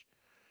match.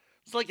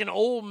 It's like an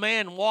old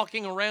man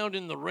walking around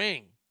in the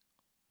ring.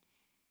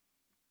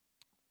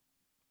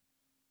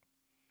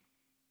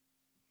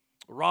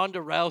 Ronda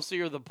Rousey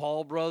or the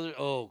Paul brothers.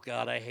 Oh,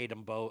 God, I hate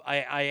them both.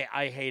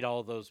 I hate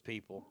all those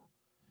people.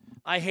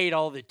 I hate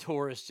all the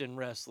tourists in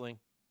wrestling.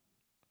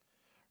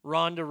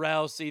 Ronda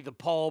Rousey, the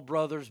Paul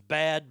brothers,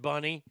 Bad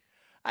Bunny.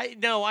 I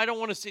don't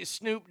want to see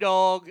Snoop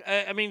Dogg.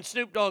 I mean,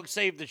 Snoop Dogg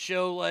saved the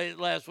show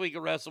last week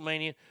at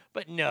WrestleMania,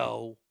 but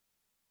no.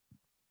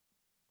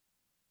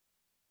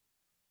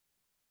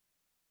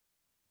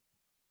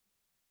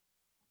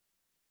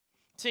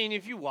 Seeing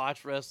if you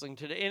watch wrestling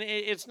today, and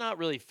it's not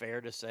really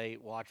fair to say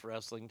watch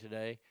wrestling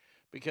today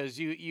because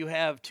you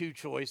have two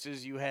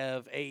choices. You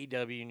have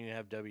AEW and you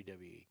have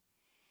WWE.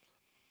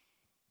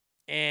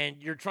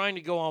 And you're trying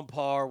to go on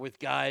par with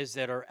guys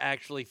that are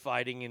actually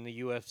fighting in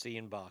the UFC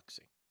and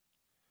boxing.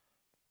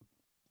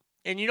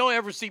 And you don't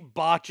ever see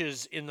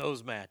botches in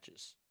those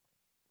matches.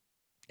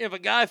 If a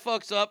guy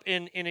fucks up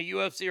in a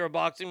UFC or a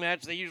boxing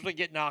match, they usually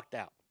get knocked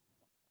out.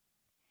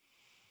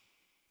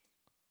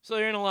 So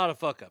there ain't a lot of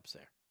fuck-ups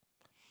there.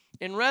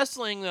 In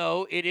wrestling,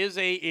 though, it is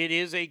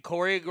a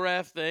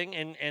choreographed thing,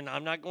 and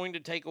I'm not going to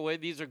take away.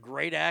 These are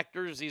great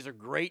actors. These are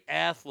great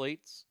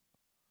athletes.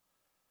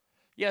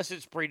 Yes,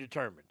 it's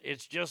predetermined.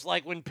 It's just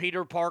like when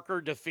Peter Parker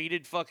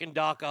defeated fucking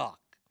Doc Ock.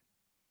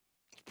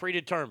 It's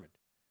predetermined.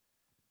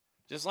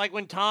 Just like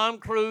when Tom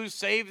Cruise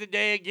saved the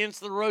day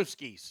against the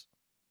Roskies.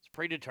 It's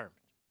predetermined.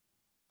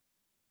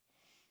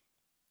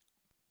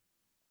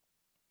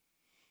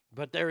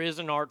 But there is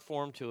an art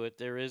form to it.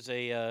 There is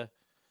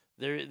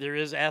there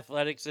is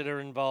athletics that are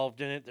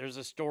involved in it. There's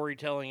a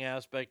storytelling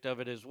aspect of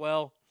it as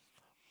well.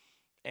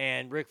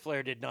 And Ric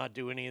Flair did not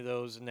do any of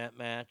those in that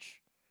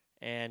match.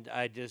 And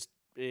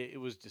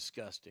it was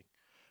disgusting.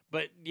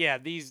 But yeah,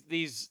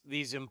 these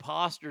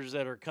imposters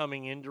that are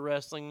coming into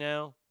wrestling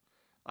now,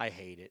 I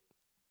hate it.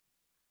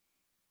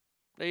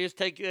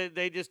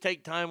 They just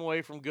take time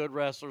away from good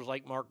wrestlers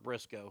like Mark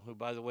Briscoe, who,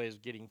 by the way, is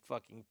getting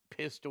fucking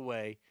pissed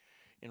away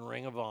in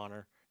Ring of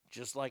Honor,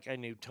 just like I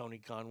knew Tony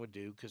Khan would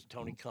do, because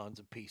Tony Khan's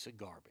a piece of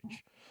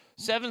garbage.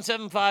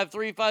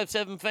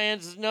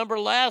 775-357-FANS is the number.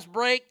 Last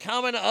break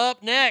coming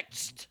up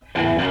next.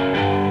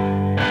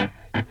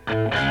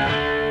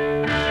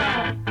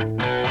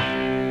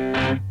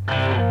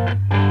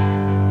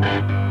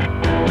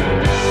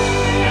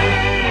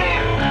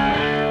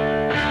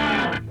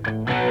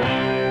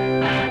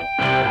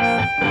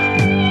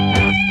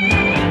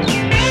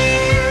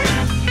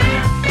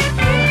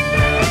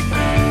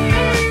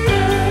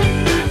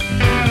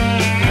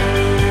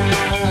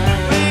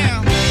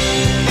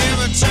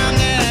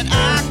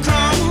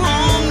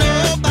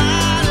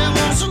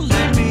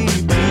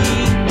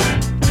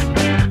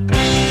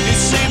 It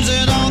seems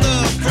that all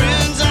the friends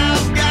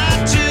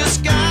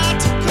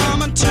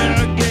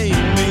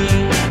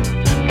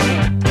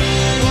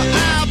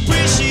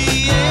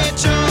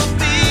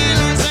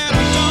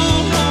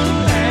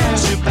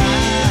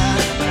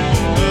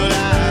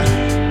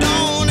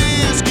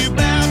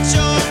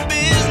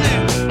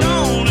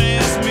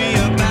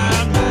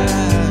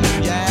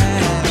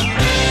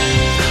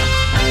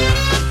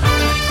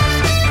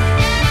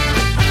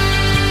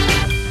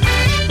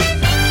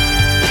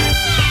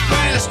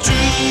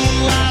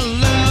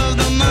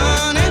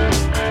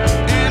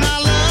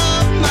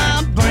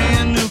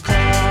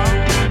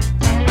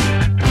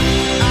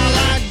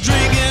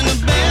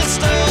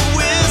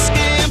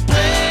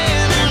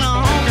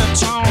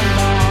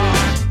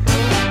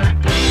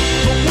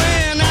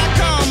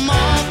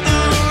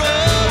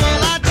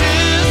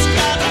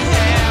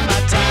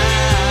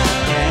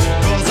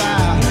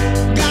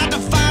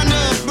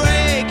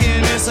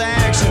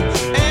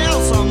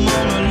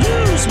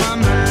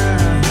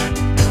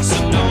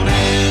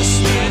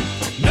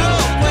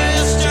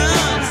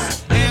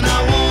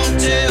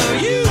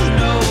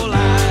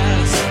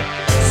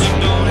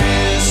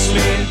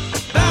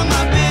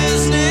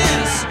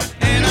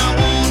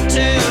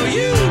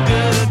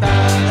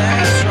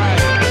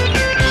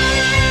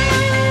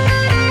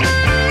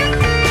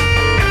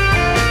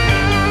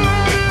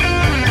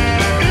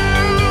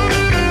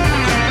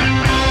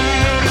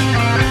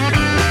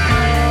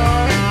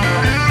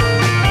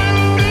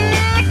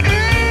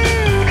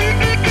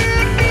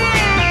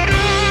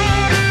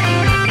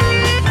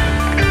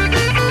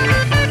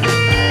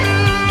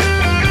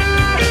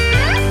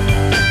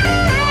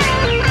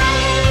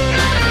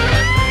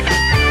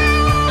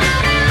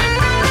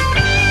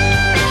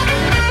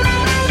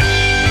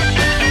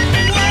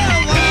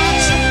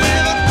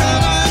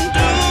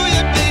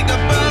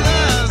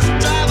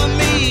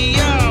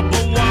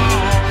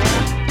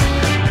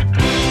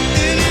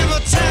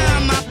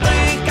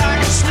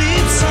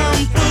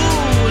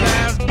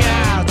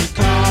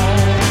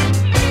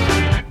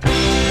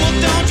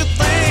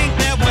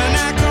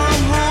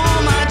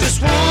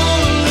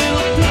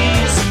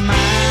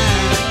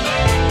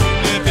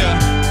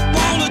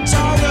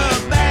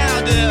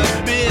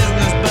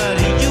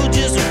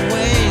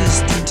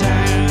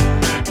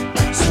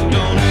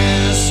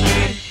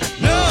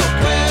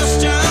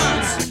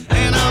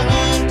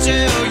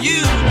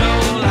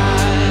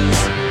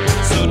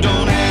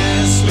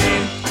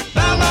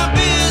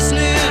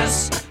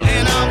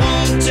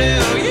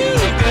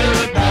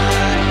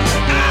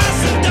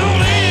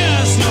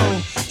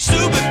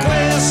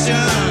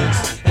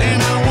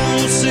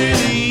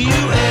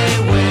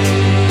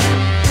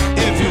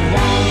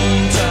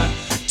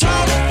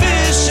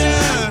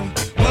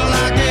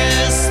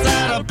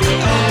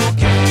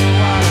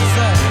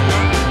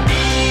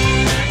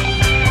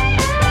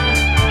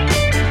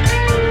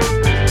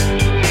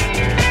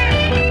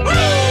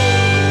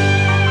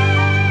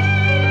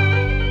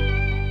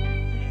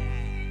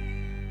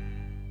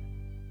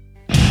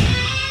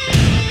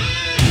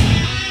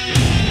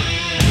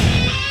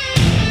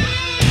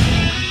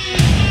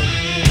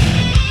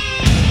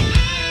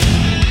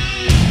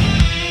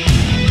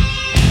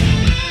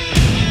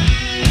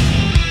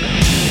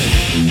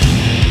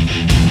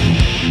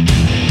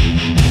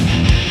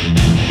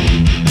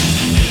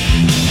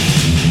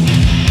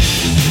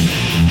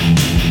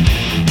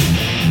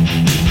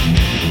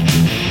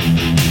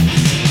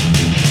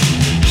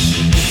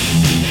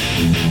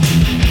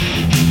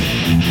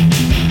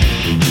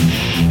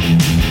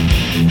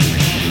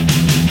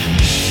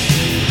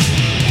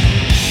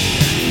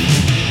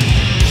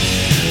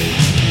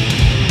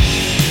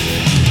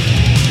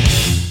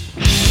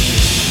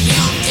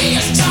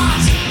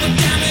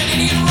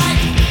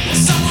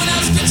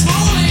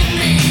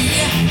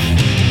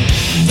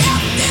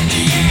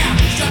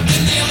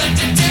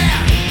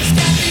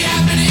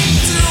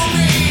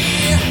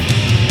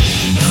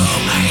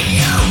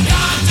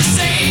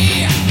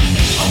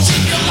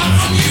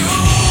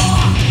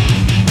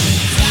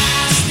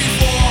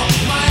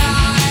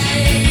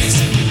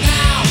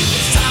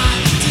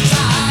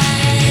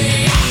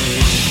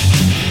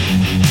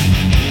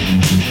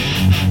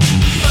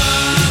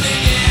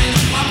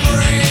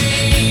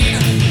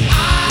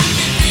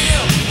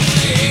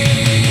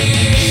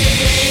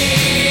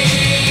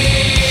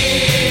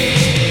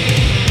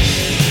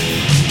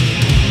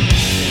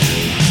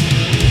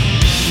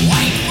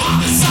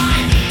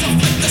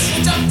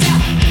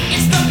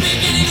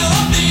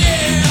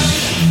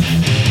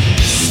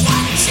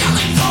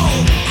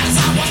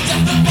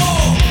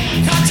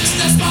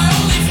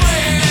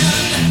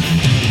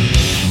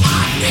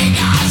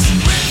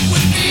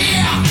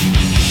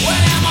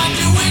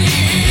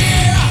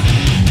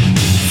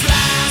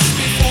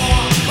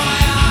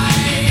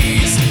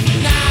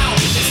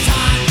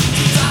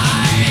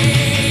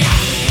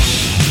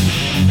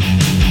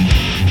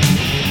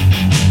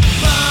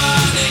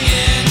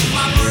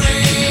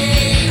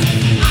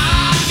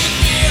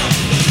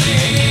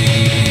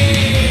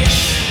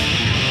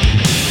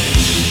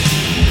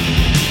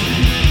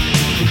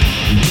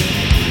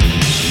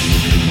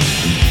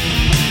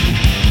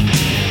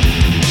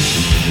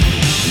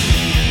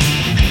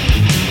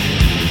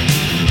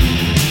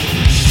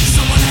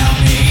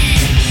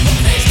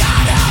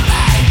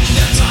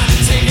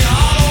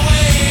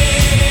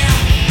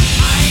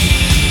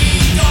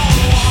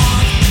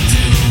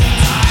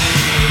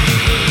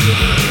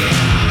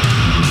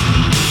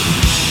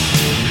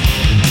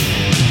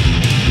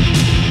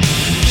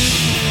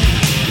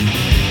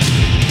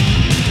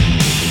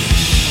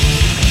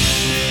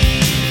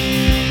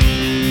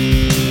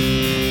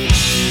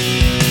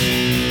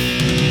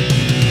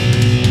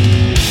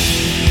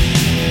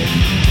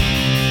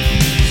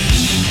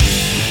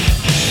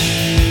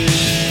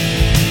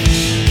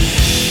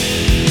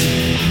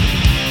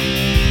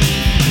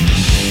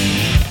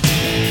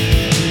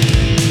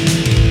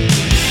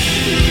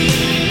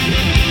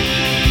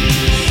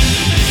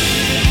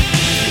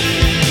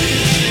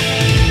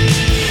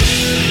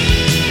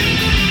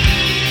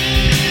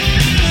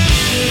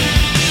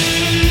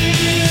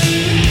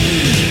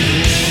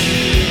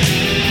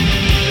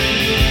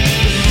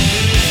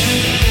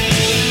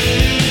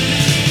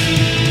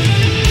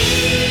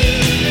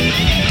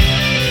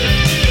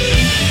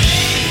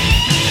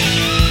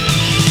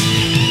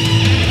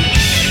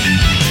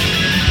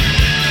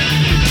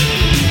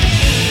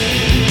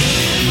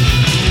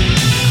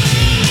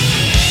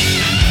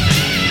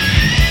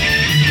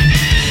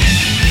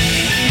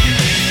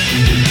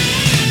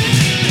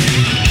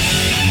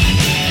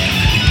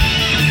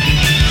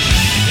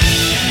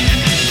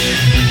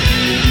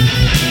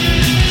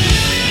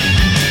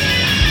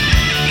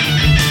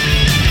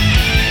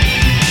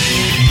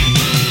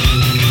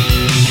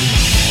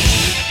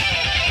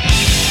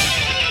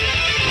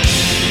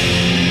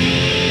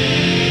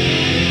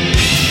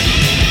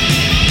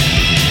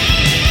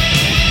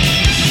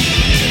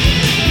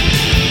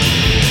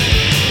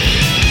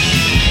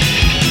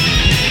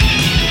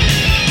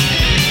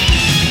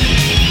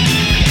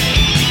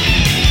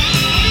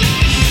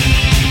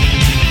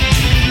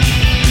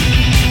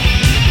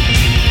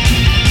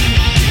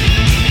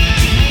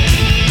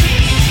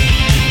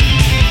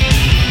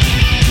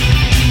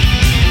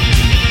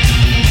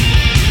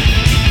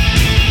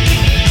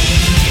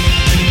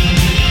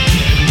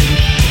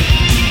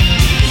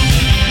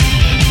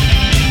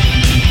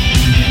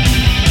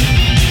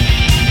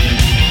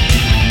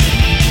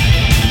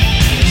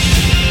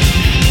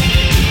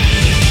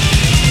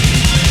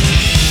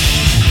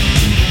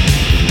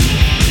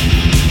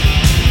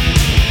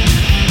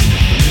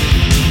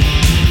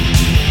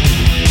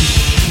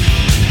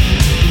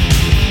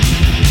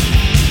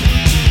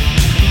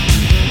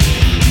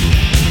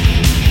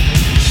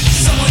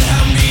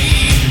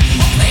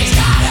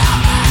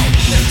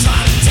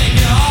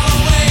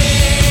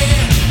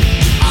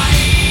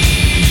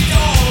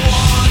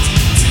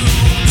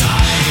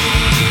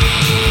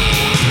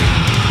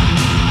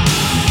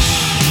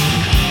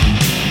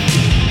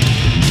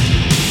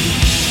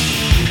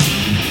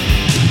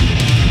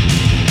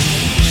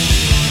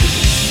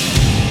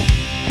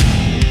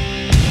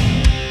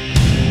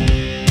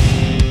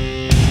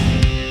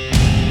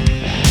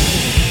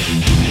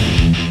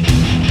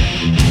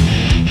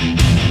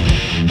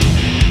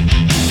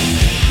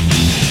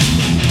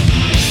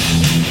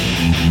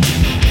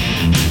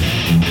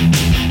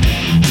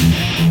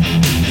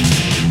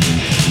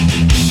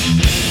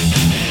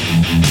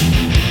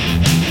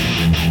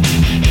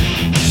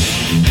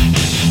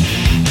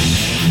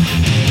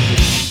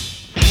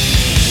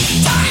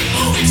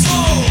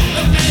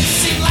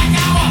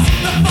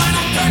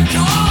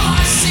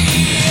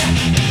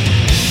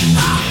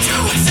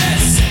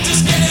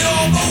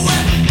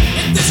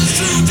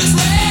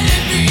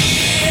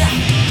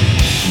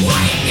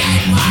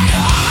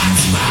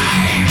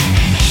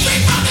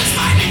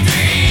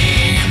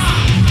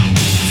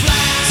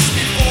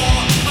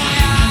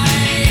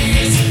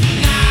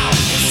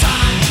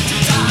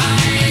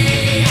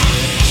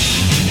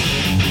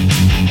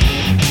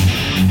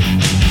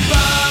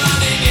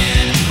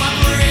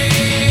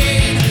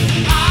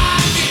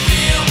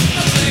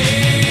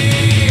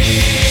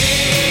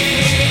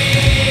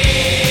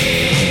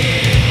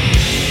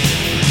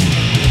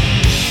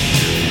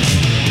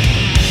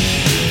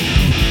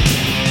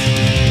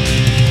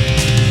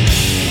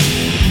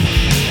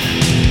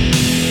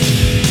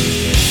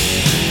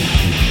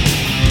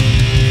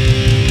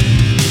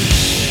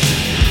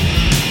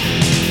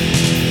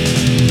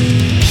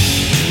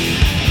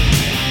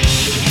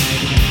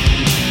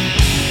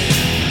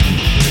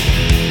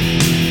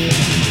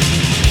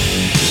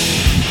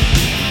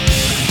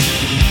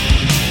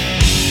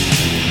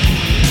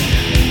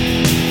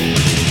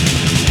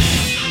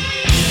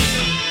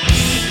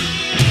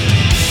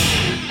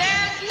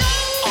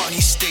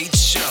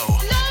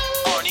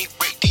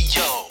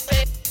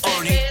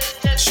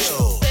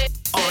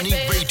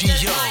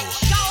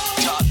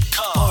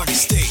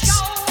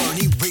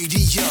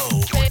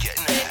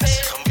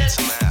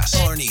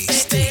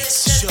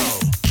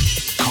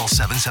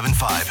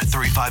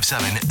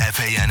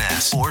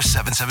 775-357-FANS or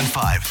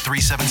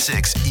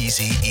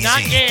 775-376-EASY-EASY.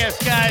 Not gas,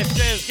 guys.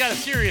 Says, got a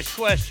serious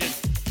question.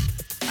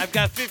 I've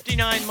got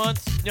 59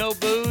 months, no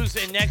booze,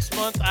 and next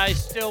month I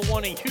still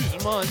want to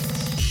use months.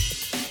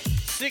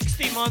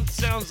 60 months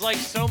sounds like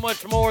so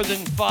much more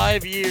than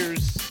 5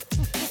 years.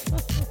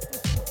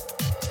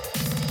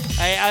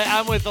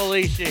 I'm with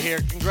Alicia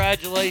here.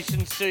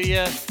 Congratulations to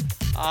you.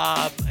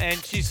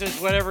 And she says,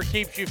 whatever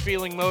keeps you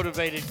feeling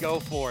motivated, go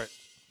for it.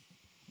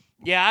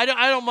 Yeah, I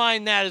don't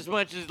mind that as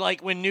much as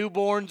like when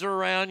newborns are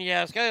around, you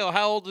ask, hey,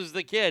 how old is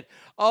the kid?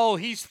 Oh,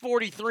 he's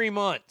 43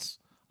 months.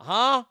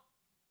 Huh?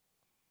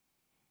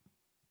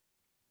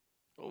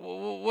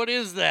 What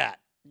is that?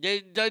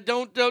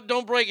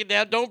 Don't break it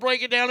down. Don't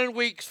break it down in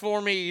weeks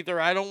for me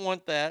either. I don't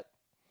want that.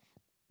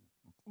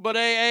 But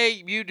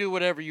hey, you do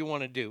whatever you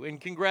want to do. And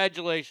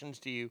congratulations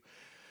to you,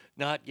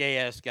 not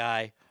gay-ass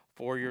guy,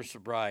 for your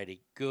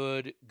sobriety.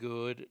 Good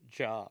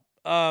job.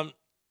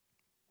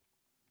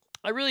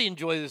 I really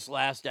enjoy this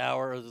last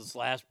hour or this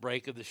last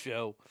break of the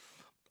show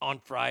on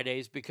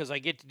Fridays because I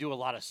get to do a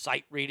lot of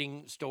sight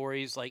reading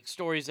stories, like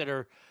stories that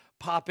are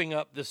popping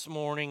up this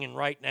morning and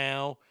right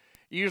now.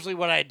 Usually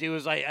what I do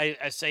is I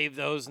save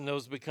those, and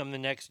those become the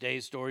next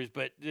day's stories.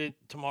 But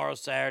tomorrow,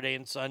 Saturday,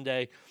 and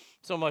Sunday,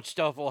 so much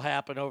stuff will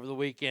happen over the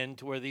weekend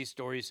to where these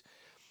stories,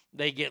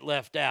 they get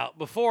left out.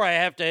 Before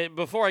I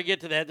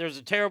get to that, there's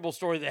a terrible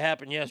story that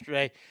happened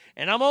yesterday,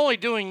 and I'm only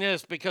doing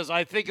this because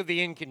I think of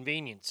the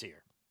inconvenience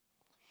here.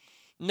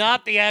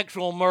 Not the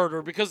actual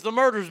murder, because the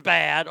murder's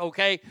bad,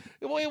 okay?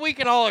 We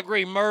can all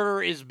agree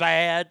murder is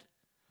bad.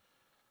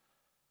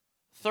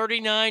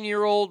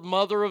 39-year-old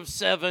mother of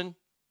 7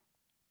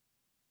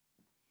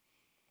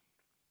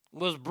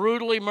 was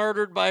brutally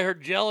murdered by her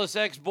jealous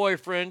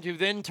ex-boyfriend, who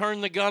then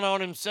turned the gun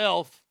on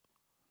himself.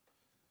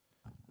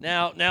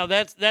 Now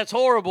that's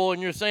horrible,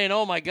 and you're saying,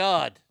 oh my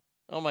God,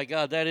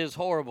 that is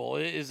horrible.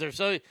 Is there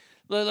so?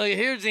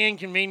 Here's the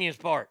inconvenience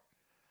part.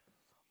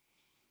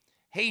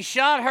 He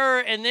shot her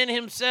and then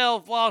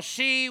himself while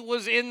she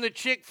was in the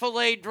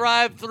Chick-fil-A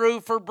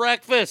drive-thru for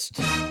breakfast.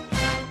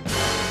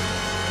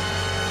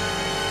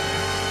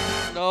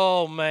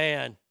 Oh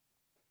man.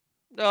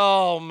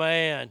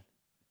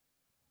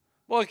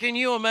 Well, can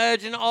you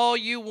imagine all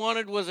you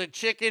wanted was a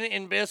chicken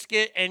and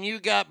biscuit and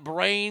you got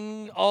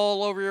brain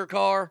all over your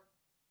car?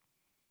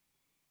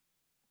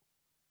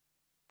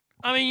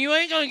 I mean, you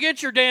ain't going to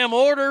get your damn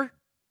order.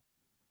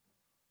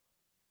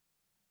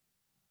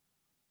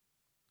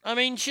 I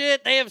mean,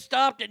 shit, they have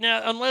stopped it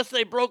now, unless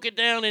they broke it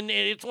down and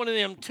it's one of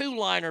them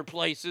two-liner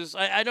places.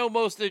 I know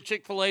most of the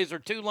Chick-fil-A's are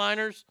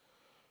two-liners.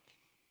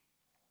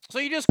 So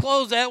you just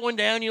close that one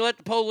down, you let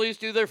the police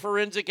do their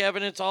forensic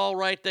evidence all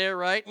right there,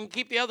 right? And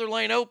keep the other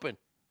lane open.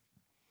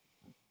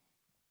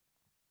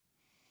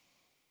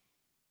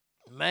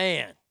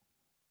 Man.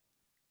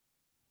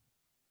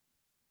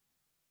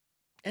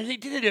 And they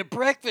did it at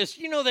breakfast.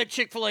 You know that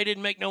Chick-fil-A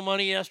didn't make no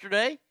money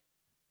yesterday.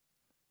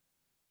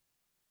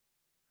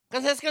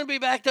 Because that's going to be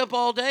backed up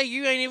all day.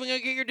 You ain't even going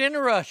to get your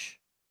dinner rush.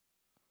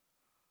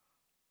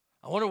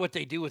 I wonder what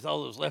they do with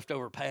all those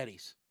leftover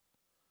patties.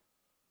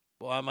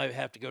 Well, I might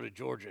have to go to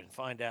Georgia and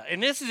find out.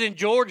 And this is in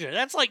Georgia.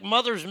 That's like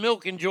mother's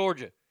milk in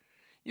Georgia.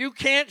 You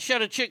can't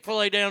shut a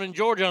Chick-fil-A down in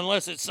Georgia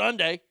unless it's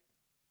Sunday.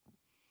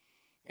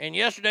 And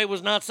yesterday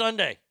was not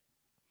Sunday.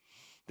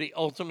 The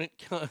ultimate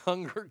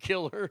hunger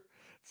killer.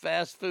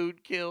 Fast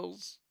food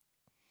kills.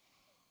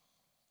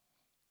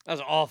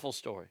 That's an awful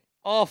story.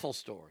 Awful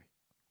story.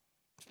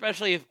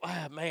 Especially if,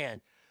 man,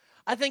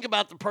 I think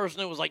about the person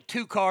that was like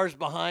 2 cars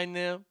behind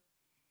them.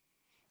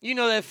 You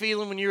know that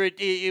feeling when you're at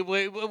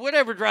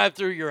whatever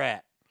drive-thru you're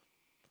at.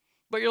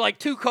 But you're like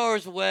 2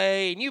 cars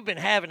away, and you've been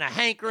having a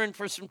hankering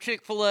for some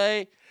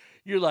Chick-fil-A.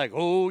 You're like,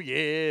 oh,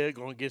 yeah,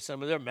 going to get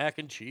some of their mac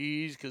and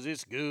cheese because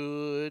it's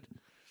good.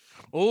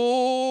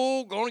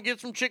 Oh, going to get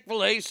some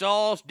Chick-fil-A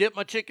sauce, dip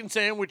my chicken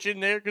sandwich in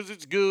there because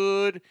it's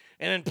good.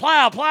 And then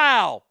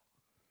plow.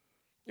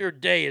 Your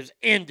day is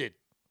ended.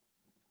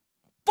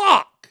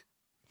 Fuck!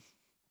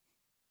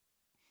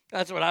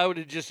 That's what I would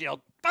have just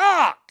yelled.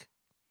 Fuck!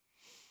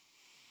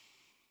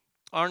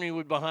 Arnie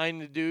would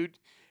behind the dude.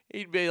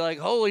 He'd be like,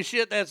 holy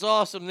shit, that's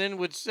awesome. Then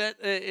would set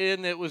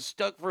in that was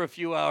stuck for a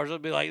few hours.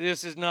 I'd be like,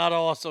 this is not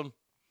awesome.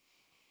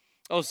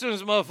 Oh, as soon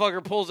as the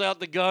motherfucker pulls out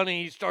the gun and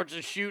he starts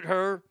to shoot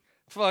her,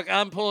 fuck,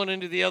 I'm pulling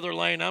into the other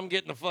lane. I'm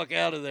getting the fuck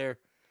out of there.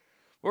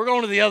 We're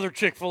going to the other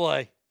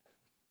Chick-fil-A.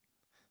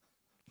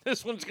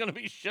 This one's going to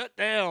be shut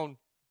down.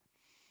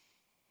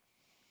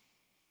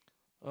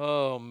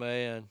 Oh,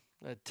 man.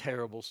 A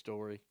terrible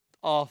story.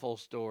 Awful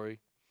story.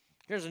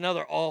 Here's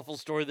another awful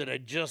story that I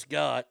just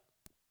got.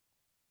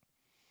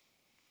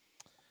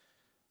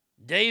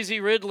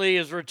 Daisy Ridley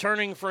is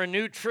returning for a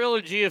new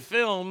trilogy of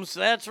films.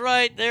 That's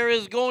right, there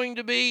is going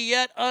to be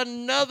yet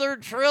another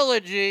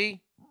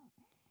trilogy.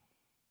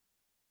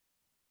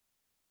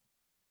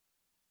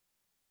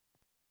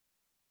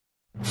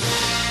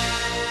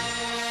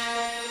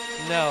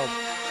 No.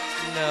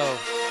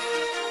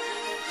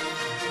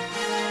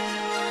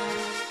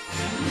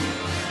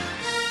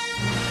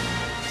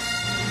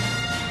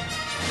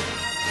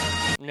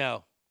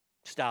 No.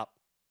 Stop.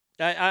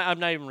 I'm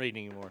not even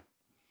reading anymore.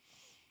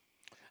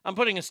 I'm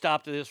putting a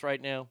stop to this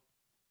right now.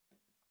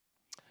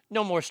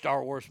 No more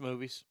Star Wars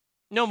movies.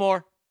 No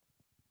more.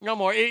 No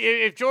more.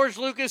 If George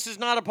Lucas is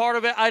not a part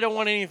of it, I don't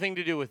want anything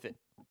to do with it.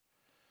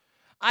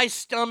 I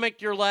stomached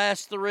your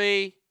last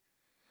three.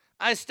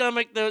 I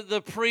stomached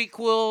the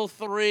prequel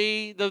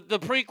 3. The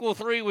prequel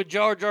 3 with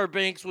Jar Jar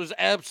Binks was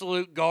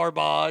absolute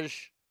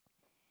garbage.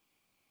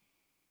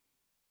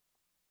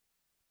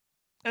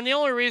 And the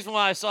only reason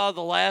why I saw the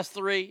last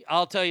 3,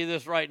 I'll tell you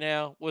this right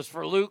now, was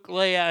for Luke,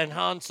 Leia, and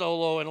Han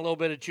Solo and a little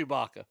bit of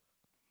Chewbacca.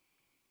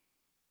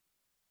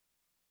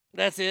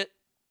 That's it.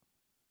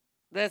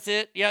 That's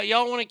it. Yeah,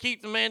 y'all want to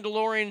keep the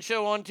Mandalorian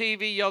show on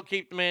TV? Y'all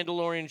keep the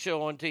Mandalorian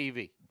show on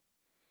TV.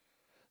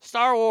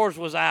 Star Wars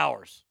was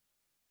ours.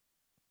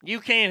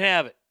 You can't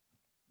have it.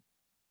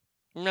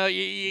 No,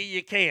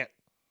 you can't.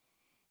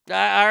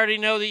 I already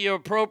know that you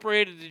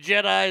appropriated the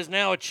Jedi is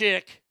now a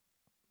chick.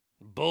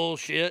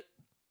 Bullshit.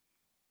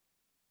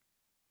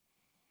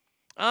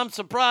 I'm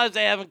surprised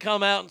they haven't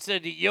come out and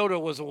said that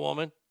Yoda was a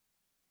woman.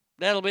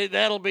 That'll be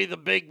the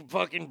big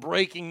fucking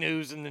breaking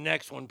news in the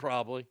next one,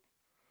 probably.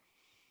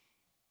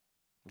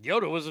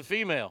 Yoda was a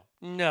female.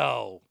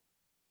 No.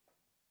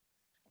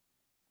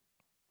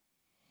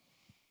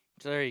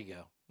 So there you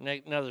go.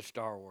 Another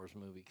Star Wars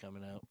movie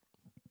coming out.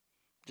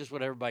 Just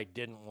what everybody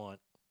didn't want.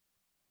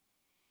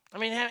 I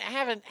mean,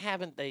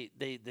 haven't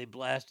they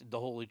blasted the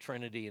Holy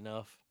Trinity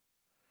enough?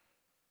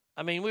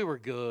 I mean, we were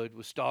good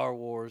with Star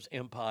Wars,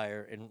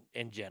 Empire,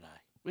 and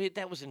Jedi.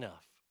 That was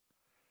enough.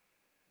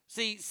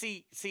 See,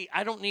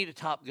 I don't need a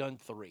Top Gun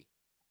 3.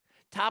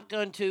 Top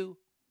Gun 2,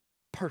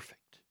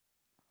 perfect.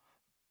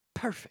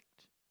 Perfect.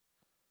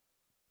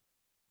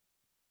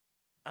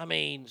 I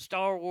mean,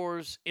 Star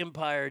Wars,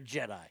 Empire,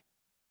 Jedi.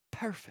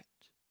 Perfect.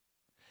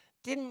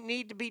 Didn't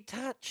need to be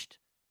touched.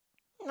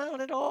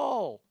 Not at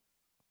all.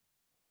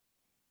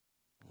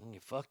 And you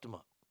fucked them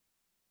up.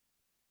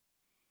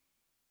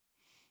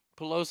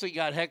 Pelosi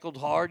got heckled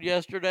hard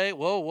yesterday.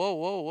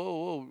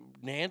 Whoa.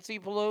 Nancy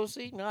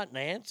Pelosi? Not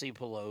Nancy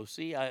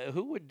Pelosi.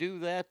 Who would do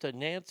that to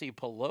Nancy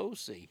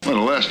Pelosi? Well,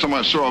 the last time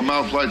I saw a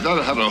mouth like that,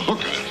 it had a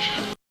hook in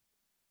it.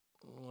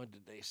 What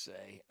did they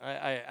say?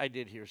 I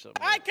did hear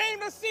something. I came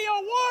to see a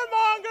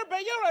warmonger,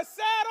 but you're a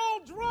sad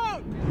old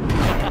drunk.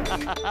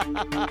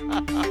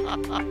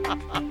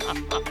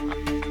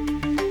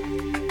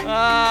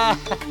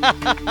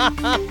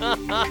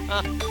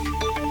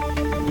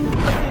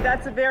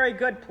 That's a very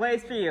good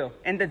place for you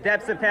in the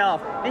depths of hell,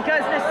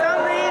 because for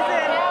some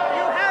reason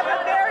you have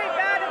a very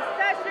bad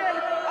obsession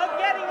of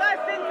getting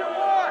us into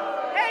war.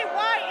 Hey,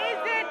 why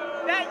is it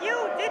that you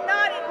did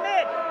not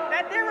admit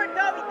that there were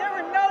no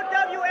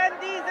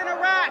WMDs in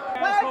Iraq?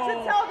 Why don't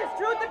you tell the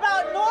truth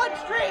about Nord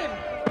Stream?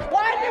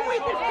 Why did we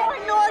destroy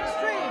Nord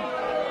Stream?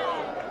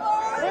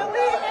 We're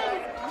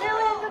leaving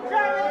millions of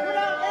Germans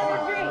without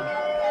energy.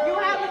 You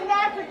have a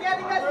knack for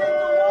getting us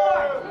into war.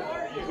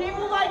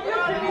 People like you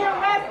should be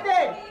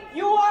arrested.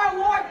 You are a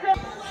war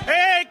criminal.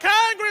 Hey,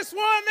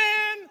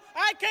 Congresswoman,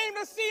 I came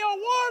to see a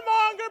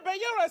warmonger, but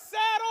you're a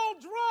sad old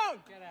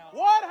drunk. Get out.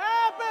 What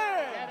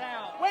happened? Get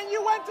out. When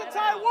you went to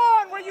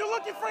Taiwan, were you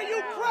looking for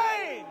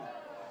Ukraine?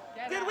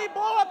 Did we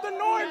blow up the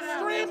Nord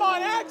Stream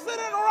on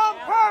accident or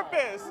on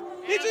purpose?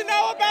 Did you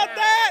know about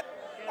that?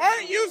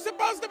 Aren't you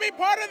supposed to be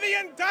part of the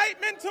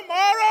indictment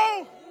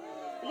tomorrow?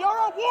 You're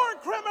a war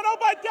criminal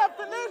by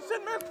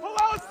definition, Miss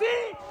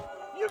Pelosi.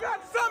 You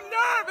got some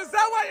nerve. Is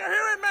that why you're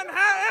here in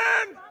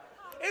Manhattan?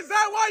 Is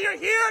that why you're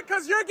here?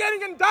 Because you're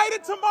getting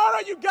indicted tomorrow,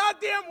 you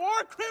goddamn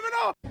war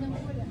criminal?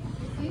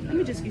 Let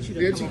me just get you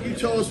to Nancy, can you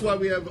tell us why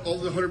we have all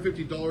the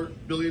 $150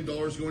 billion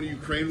going to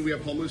Ukraine when we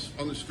have homeless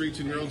on the streets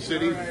in your own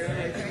city?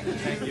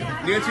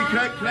 Nancy,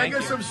 can I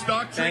get some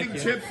stock trading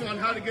tips on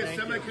how to get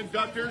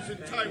semiconductors in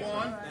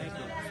Taiwan?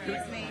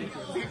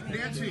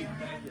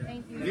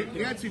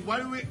 Nancy, why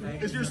do we?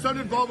 Is your son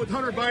involved with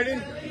Hunter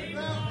Biden?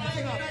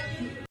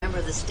 Member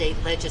of the state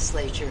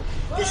legislature.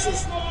 This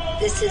is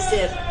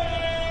if.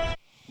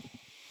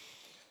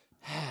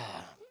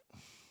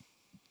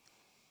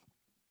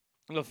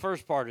 The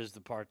first part is the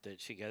part that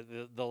she got.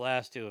 The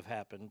last two have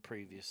happened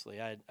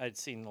previously. I'd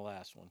seen the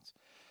last ones.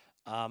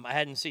 I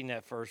hadn't seen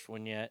that first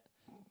one yet.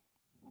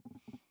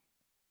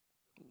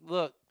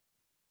 Look,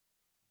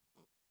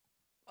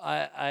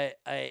 I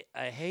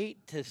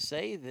hate to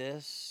say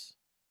this,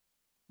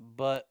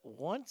 but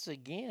once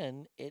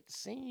again, it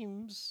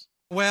seems.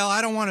 Well,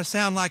 I don't want to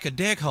sound like a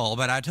dickhole,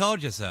 but I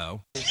told you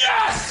so.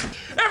 Yes!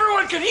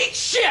 Everyone can eat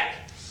shit!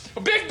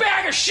 A big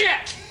bag of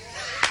shit!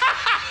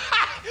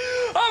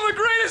 I'm the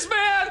greatest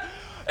man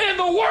in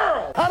the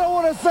world! I don't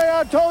want to say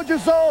I told you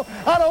so.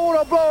 I don't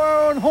want to blow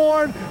our own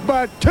horn,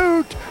 but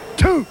toot,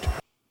 toot.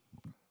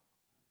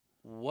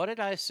 What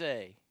did I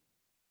say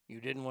you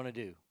didn't want to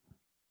do?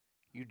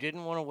 You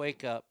didn't want to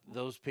wake up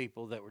those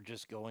people that were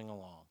just going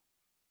along.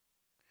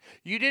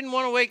 You didn't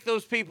want to wake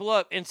those people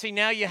up, and see,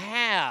 now you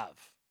have.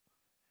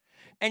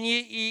 And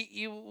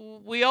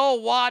we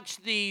all watch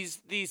these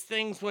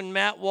things when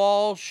Matt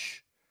Walsh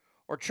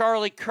or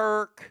Charlie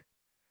Kirk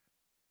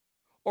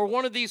or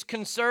one of these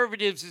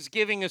conservatives is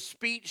giving a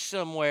speech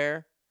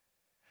somewhere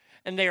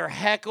and they are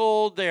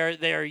heckled,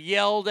 they are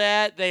yelled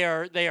at, they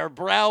are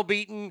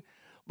browbeaten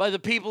by the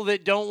people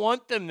that don't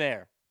want them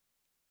there.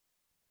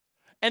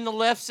 And the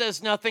left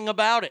says nothing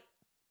about it.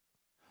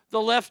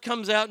 The left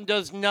comes out and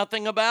does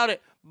nothing about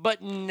it.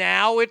 But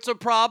now it's a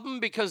problem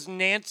because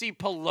Nancy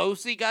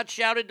Pelosi got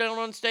shouted down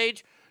on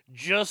stage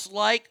just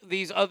like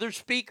these other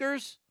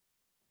speakers.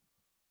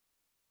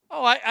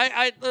 Oh,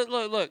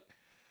 look.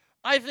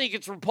 I think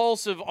it's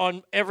repulsive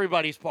on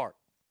everybody's part.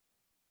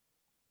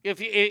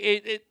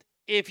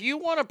 If you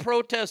want to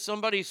protest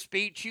somebody's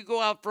speech, you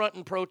go out front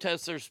and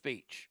protest their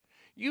speech.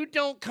 You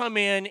don't come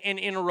in and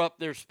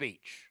interrupt their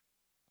speech.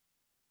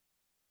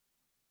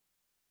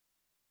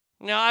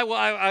 Now,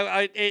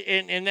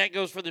 and that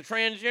goes for the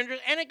transgenders,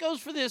 and it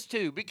goes for this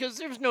too, because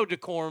there's no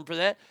decorum for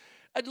that.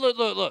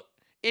 Look.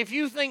 If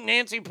you think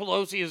Nancy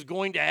Pelosi is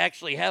going to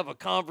actually have a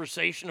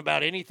conversation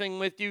about anything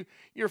with you,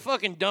 you're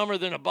fucking dumber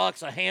than a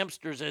box of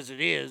hamsters as it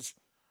is.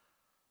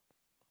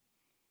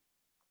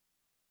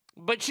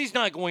 But she's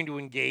not going to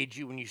engage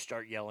you when you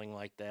start yelling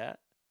like that.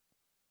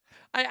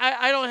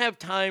 I don't have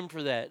time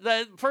for that.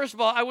 First of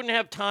all, I wouldn't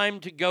have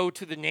time to go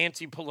to the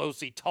Nancy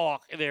Pelosi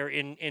talk there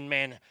in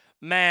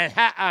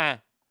Manhattan.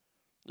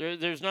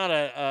 There's not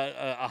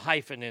a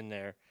hyphen in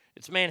there.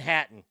 It's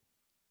Manhattan.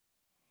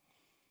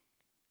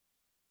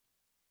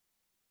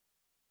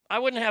 I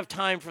wouldn't have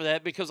time for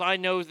that because I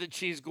know that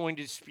she's going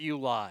to spew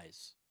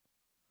lies.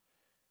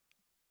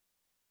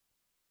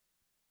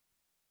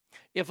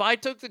 If I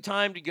took the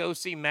time to go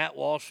see Matt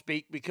Walsh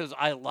speak because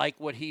I like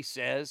what he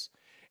says,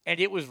 and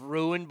it was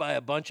ruined by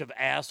a bunch of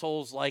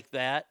assholes like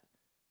that,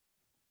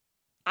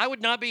 I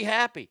would not be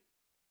happy.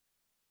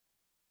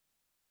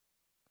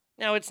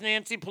 Now, it's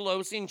Nancy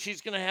Pelosi, and she's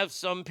going to have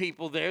some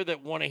people there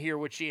that want to hear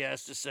what she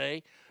has to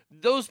say.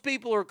 Those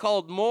people are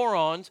called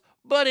morons,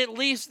 but at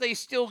least they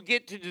still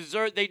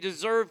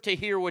deserve to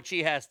hear what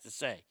she has to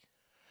say.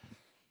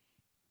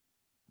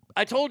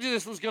 I told you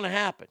this was going to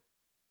happen.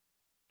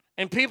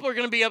 And people are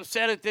going to be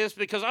upset at this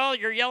because, oh,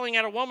 you're yelling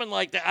at a woman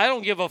like that. I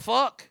don't give a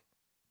fuck.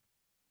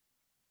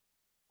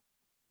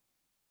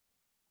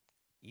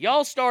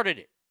 Y'all started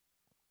it.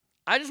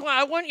 I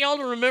want y'all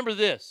to remember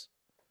this.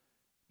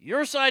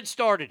 Your side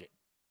started it.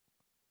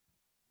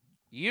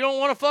 You don't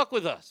want to fuck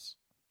with us.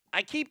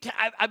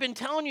 I've been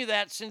telling you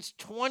that since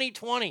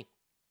 2020.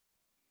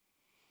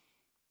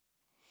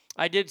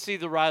 I did see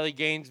the Riley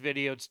Gaines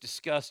video. It's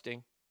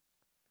disgusting.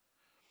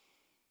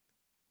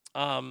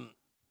 I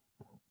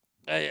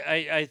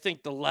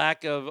think the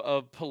lack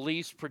of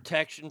police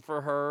protection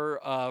for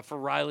her, for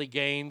Riley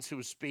Gaines, who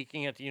was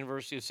speaking at the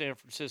University of San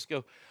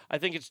Francisco, I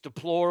think it's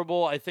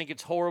deplorable. I think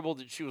it's horrible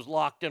that she was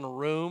locked in a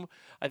room.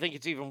 I think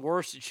it's even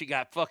worse that she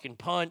got fucking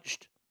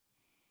punched.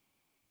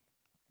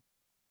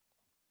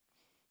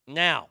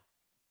 Now,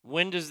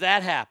 when does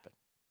that happen?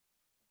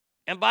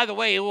 And by the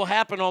way, it will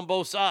happen on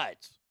both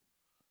sides.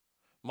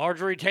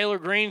 Marjorie Taylor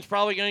Greene's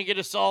probably going to get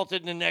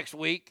assaulted in the next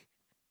week.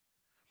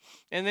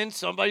 And then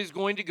somebody's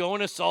going to go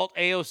and assault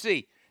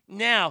AOC.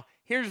 Now,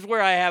 here's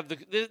where I have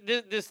this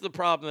is the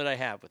problem that I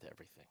have with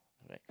everything.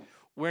 Right?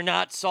 We're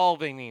not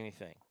solving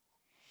anything.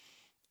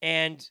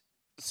 And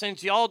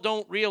since y'all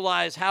don't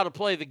realize how to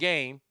play the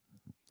game,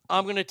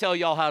 I'm going to tell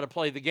y'all how to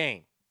play the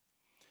game.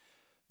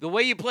 The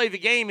way you play the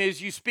game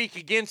is you speak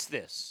against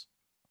this.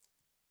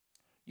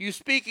 You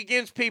speak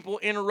against people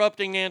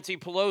interrupting Nancy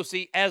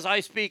Pelosi as I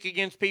speak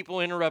against people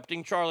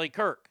interrupting Charlie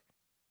Kirk.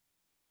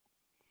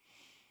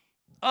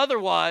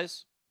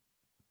 Otherwise,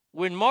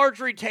 when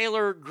Marjorie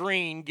Taylor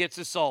Greene gets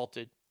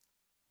assaulted,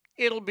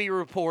 it'll be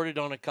reported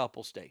on a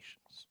couple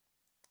stations.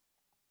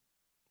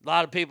 A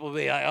lot of people will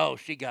be like, oh,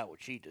 she got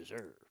what she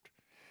deserved.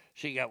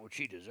 She got what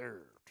she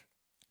deserved.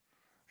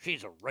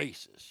 She's a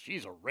racist.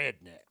 She's a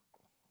redneck.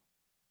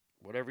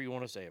 Whatever you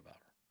want to say about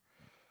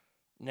her.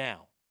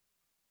 Now,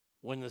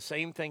 when the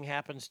same thing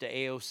happens to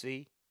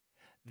AOC,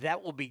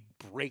 that will be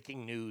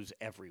breaking news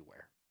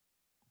everywhere.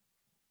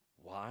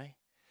 Why?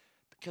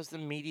 Because the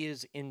media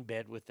is in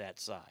bed with that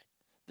side.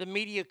 The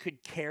media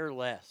could care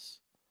less.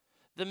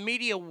 The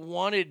media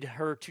wanted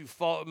her to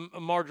fall,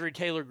 Marjorie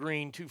Taylor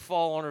Greene, to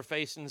fall on her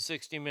face in the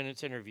 60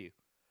 Minutes interview.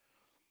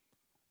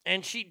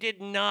 And she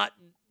did not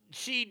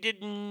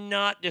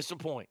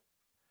disappoint,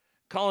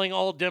 calling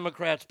all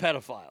Democrats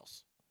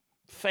pedophiles.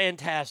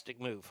 Fantastic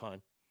move,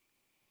 hon.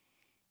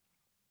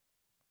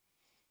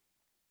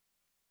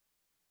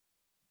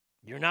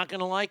 You're not going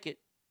to like it.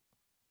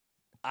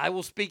 I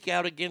will speak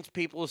out against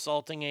people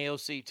assaulting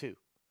AOC too.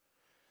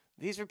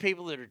 These are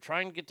people that are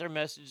trying to get their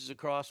messages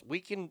across. We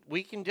can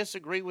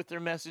disagree with their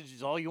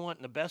messages all you want,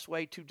 and the best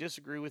way to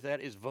disagree with that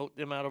is vote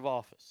them out of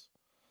office.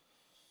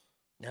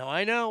 Now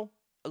I know,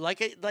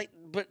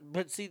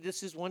 but see,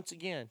 this is once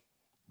again.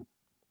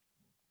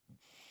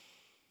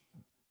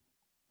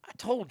 I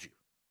told you.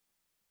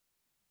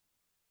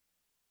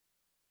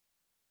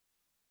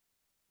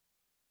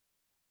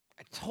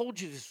 I told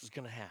you this was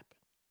going to happen.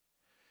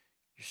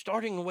 You're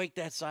starting to wake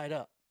that side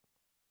up.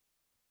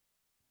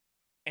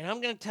 And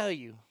I'm going to tell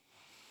you,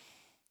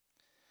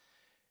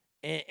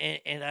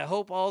 And I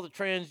hope all the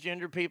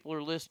transgender people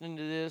are listening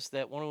to this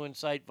that want to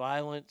incite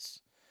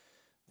violence.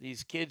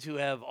 These kids who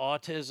have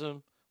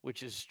autism,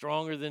 which is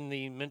stronger than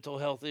the mental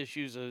health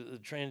issues of the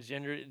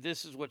transgender,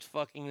 this is what's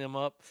fucking them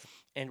up,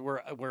 and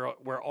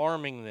we're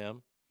arming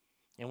them,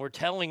 and we're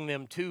telling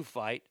them to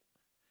fight.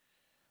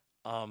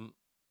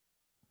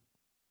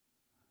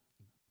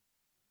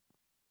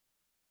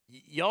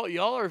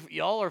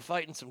 Y'all are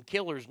fighting some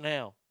killers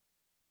now.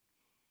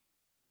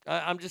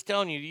 I'm just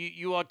telling you,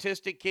 you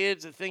autistic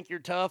kids that think you're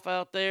tough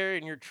out there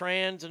and you're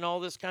trans and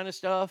all this kind of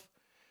stuff.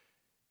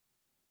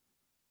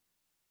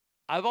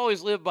 I've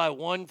always lived by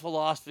one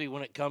philosophy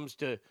when it comes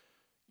to,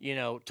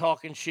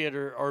 talking shit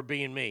or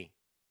being me.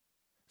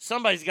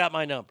 Somebody's got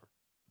my number.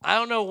 I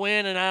don't know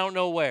when and I don't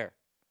know where.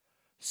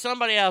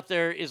 Somebody out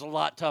there is a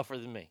lot tougher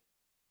than me.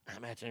 I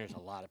imagine there's a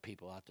lot of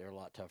people out there a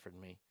lot tougher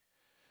than me.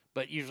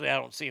 But usually I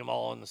don't see them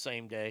all on the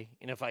same day.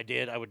 And if I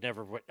did, I would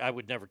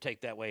never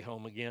take that way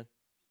home again.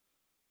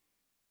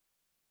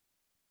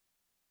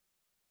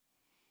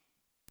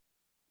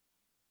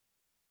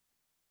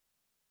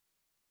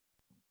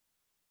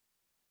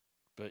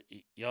 But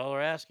y'all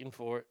are asking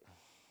for it.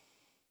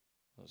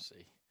 Let's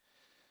see.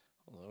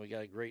 Hold on, we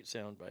got a great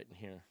sound bite in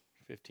here.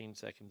 15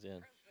 seconds in.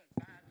 President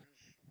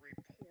Biden's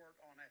report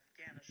on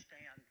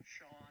Afghanistan,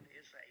 Sean,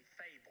 is a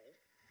fable.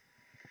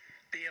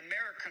 The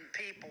American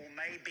people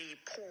may be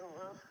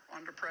poorer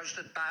under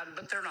President Biden,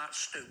 but they're not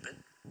stupid.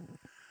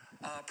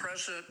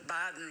 President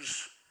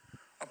Biden's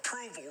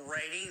approval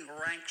rating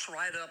ranks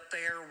right up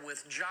there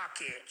with jock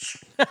itch.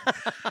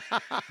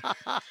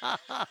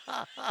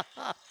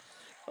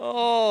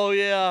 Oh,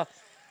 yeah.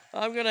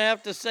 I'm going to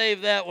have to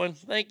save that one.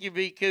 Thank you,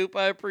 B. Coop.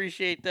 I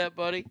appreciate that,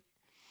 buddy.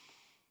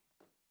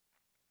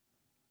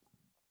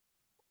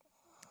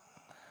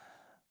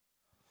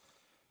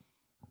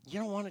 You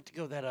don't want it to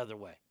go that other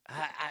way.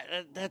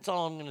 That's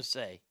all I'm going to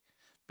say.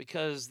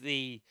 Because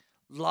the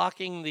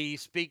locking the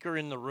speaker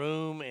in the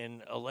room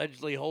and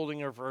allegedly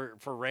holding her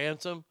for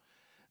ransom,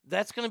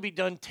 that's going to be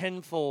done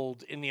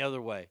tenfold in the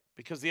other way.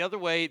 Because the other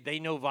way, they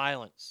know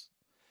violence.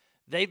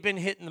 They've been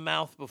hit in the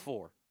mouth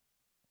before.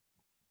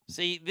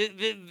 See,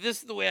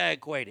 this is the way I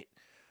equate it.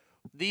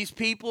 These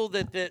people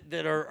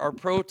that are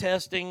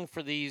protesting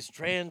for these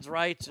trans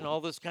rights and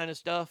all this kind of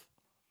stuff,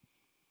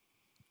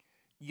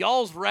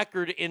 y'all's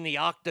record in the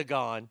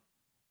octagon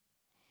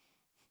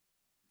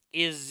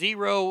is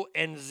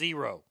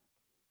 0-0.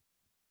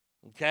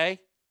 Okay?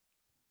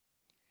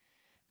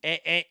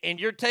 And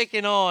you're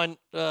taking on,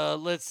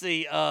 let's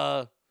see,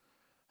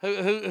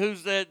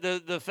 who's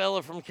the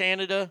fella from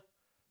Canada?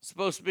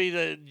 Supposed to be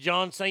the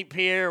John St.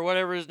 Pierre or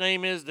whatever his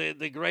name is,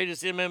 the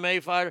greatest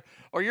MMA fighter.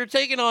 Or you're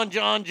taking on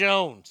John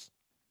Jones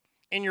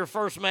in your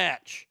first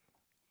match.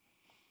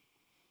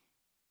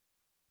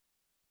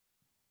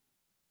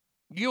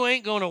 You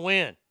ain't going to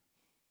win.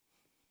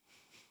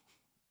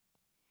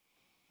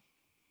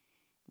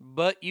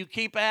 But you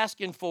keep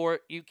asking for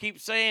it. You keep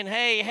saying,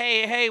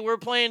 hey, we're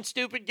playing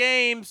stupid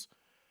games.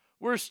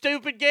 We're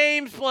stupid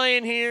games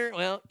playing here.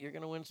 Well, you're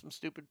going to win some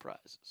stupid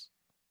prizes.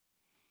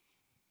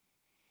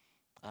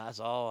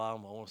 That's all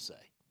I'm going to say.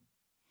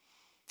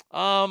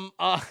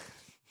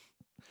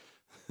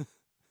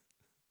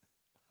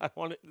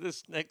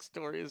 This next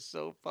story is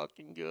so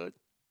fucking good.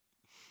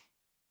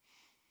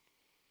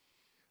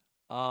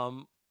 I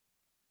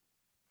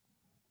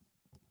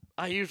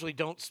usually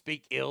don't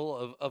speak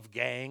ill of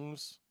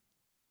gangs.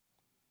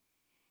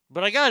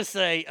 But I got to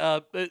say,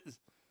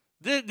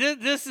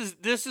 this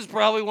is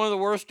probably one of the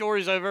worst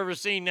stories I've ever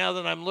seen now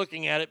that I'm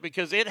looking at it,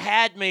 because it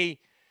had me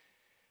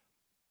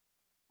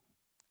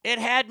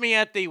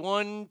at the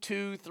 1,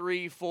 2,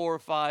 3, 4,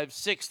 5,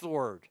 6th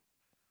word.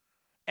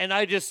 And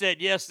I just said,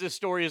 yes, this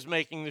story is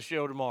making the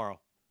show tomorrow.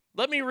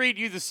 Let me read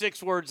you the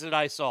 6 words that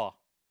I saw.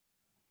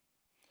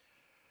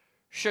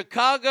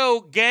 Chicago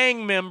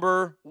gang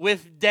member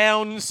with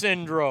Down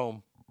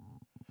syndrome.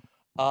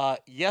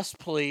 Yes,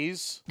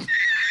 please.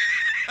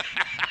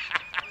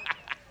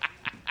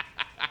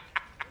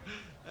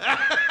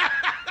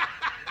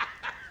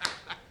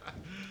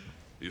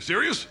 You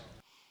serious?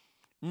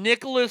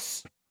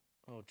 Nicholas.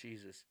 Oh,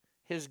 Jesus.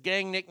 His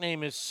gang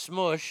nickname is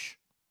Smush.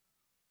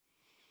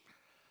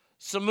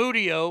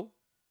 Samudio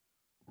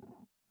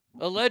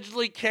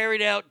allegedly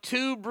carried out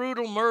 2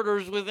 brutal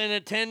murders within a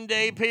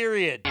 10-day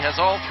period. He has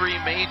all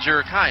 3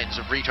 major kinds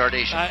of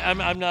retardation.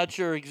 I'm not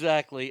sure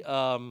exactly.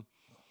 One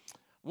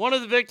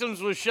of the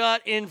victims was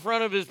shot in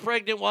front of his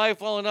pregnant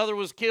wife, while another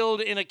was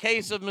killed in a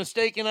case of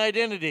mistaken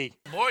identity.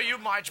 Boy, you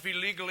might be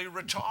legally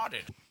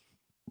retarded.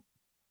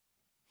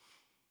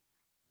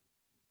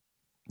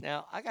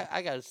 Now, I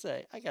gotta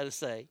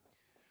say,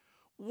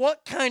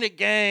 what kind of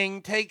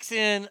gang takes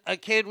in a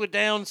kid with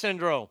Down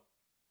syndrome?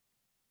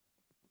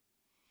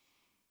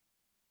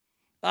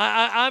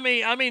 I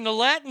mean, the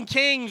Latin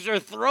Kings are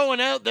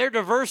throwing out their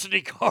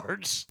diversity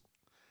cards.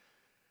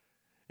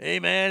 Hey,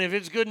 man, if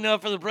it's good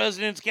enough for the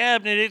president's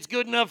cabinet, it's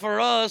good enough for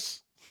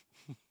us.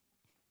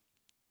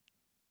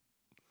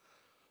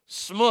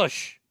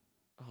 Smush.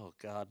 Oh,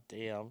 God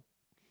damn.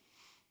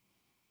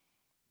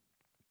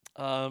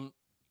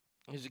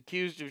 He's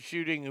accused of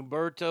shooting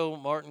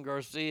Humberto Martin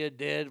Garcia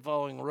dead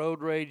following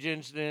road rage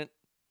incident.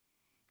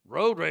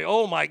 Road rage?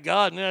 Oh, my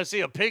God. And then I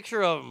see a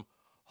picture of him.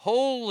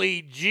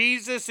 Holy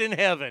Jesus in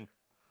heaven.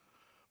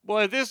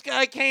 Boy, if this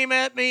guy came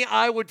at me,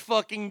 I would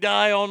fucking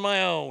die on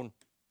my own.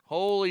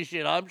 Holy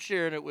shit, I'm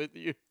sharing it with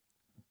you.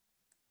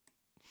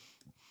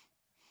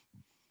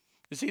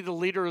 Is he the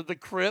leader of the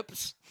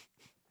Crips?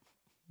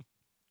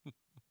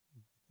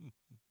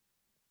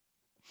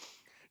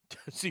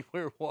 Does he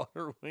wear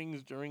water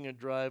wings during a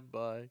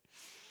drive-by?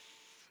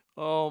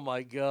 Oh,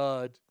 my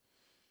God.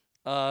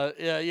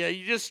 Yeah,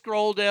 you just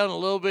scroll down a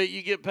little bit.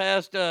 You get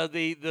past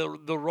the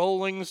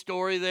rolling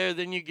story there.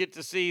 Then you get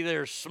to see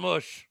their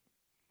Smush.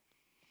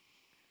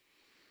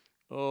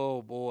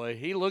 Oh, boy.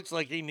 He looks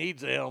like he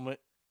needs a helmet.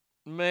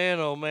 Man,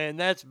 oh, man.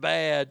 That's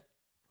bad.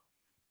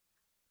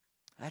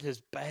 That is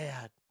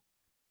bad.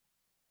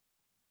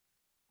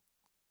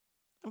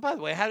 And by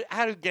the way,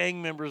 how do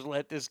gang members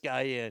let this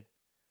guy in?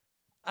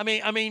 I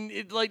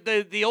mean, like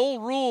the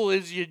old rule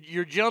is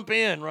you jump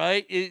in,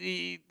 right?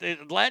 The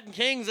Latin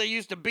Kings, they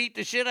used to beat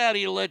the shit out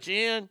of you to let you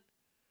in.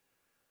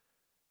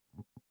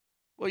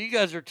 Well, you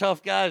guys are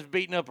tough guys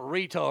beating up a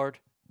retard.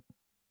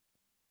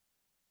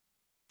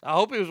 I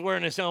hope he was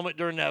wearing his helmet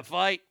during that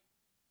fight.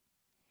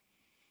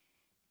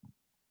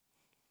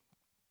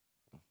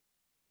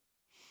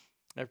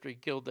 After he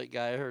killed that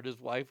guy, I heard his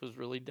wife was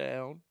really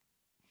down.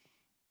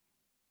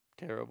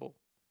 Terrible.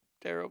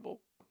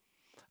 Terrible.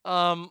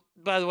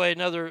 By the way,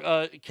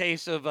 another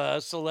case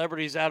of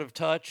celebrities out of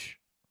touch.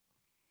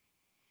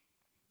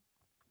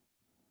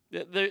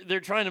 They're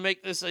trying to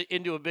make this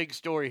into a big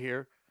story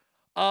here.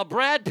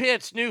 Brad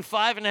Pitt's new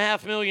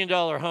 $5.5 million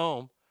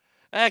home.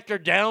 Actor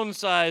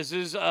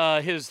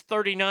downsizes his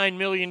 $39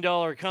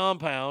 million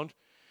compound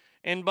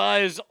and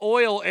buys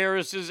oil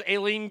heiress's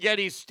Aileen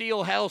Getty's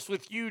steel house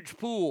with huge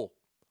pool.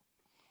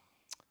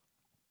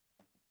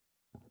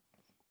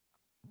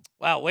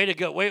 Wow, way to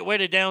go. Way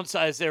to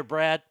downsize there,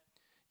 Brad.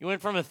 You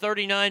went from a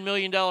 $39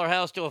 million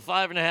house to a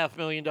 $5.5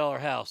 million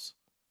house.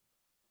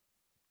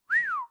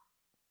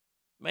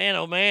 Whew. Man,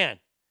 oh man.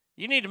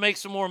 You need to make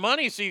some more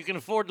money so you can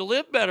afford to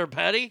live better,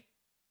 Patty.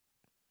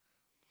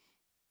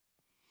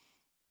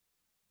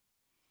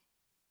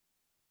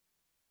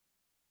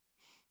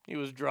 He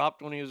was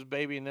dropped when he was a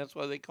baby, and that's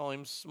why they call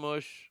him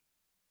Smush.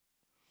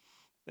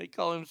 They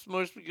call him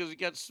Smush because he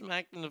got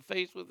smacked in the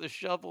face with a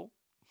shovel.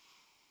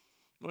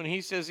 When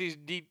he says he's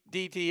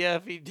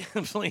DTF, he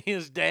definitely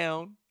is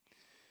down.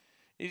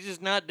 He's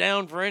just not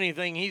down for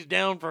anything. He's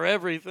down for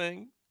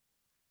everything.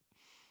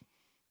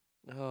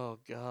 Oh,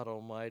 God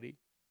almighty.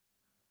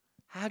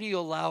 How do you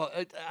allow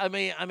it? I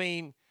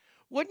mean,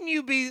 wouldn't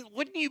you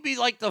be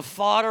like the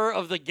fodder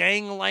of the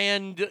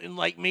gangland in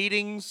like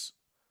meetings?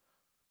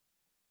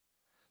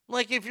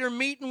 Like if you're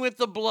meeting with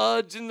the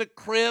Bloods and the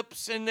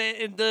Crips and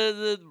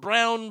the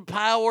Brown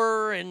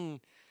Power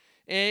and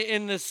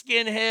the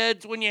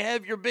skinheads, when you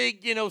have your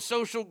big,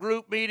 social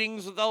group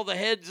meetings with all the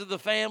heads of the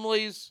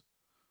families.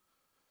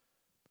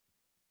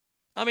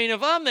 I mean,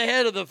 if I'm the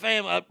head of the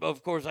family,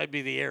 of course, I'd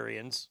be the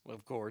Aryans,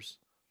 of course.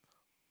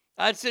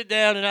 I'd sit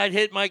down and I'd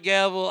hit my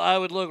gavel. I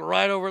would look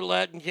right over at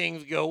Latin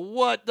Kings and go,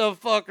 what the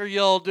fuck are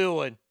y'all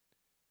doing?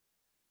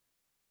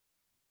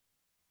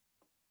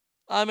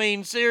 I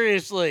mean,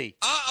 seriously.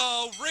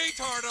 Uh-oh,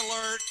 retard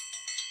alert.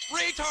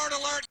 Retard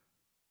alert.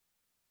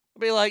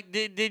 I'd be like,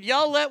 did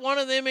y'all let one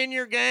of them in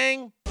your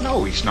gang?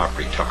 No, he's not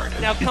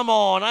retarded. Now, come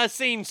on. I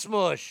seen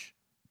Smush.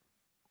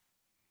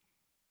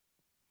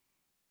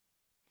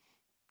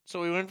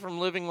 So he went from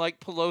living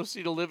like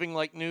Pelosi to living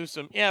like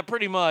Newsom. Yeah,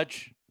 pretty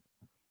much.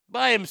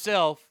 By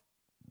himself.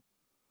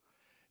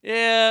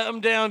 Yeah,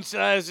 I'm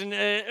downsizing.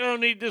 I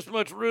don't need this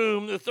much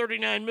room. The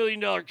 $39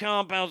 million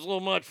compound's a little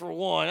much for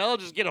one. I'll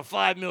just get a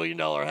 $5 million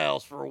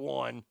house for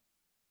one.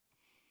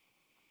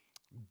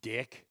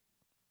 Dick.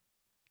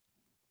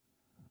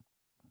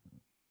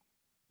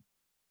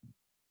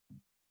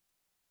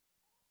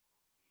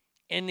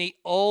 And the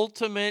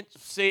ultimate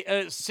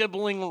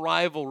sibling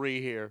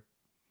rivalry here.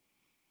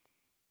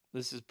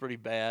 This is pretty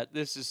bad.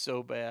 This is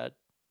so bad.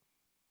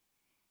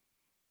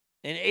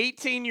 An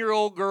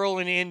 18-year-old girl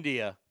in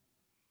India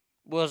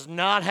was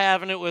not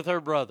having it with her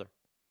brother.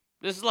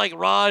 This is like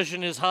Raj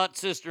and his hot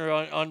sister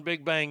on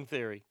Big Bang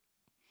Theory.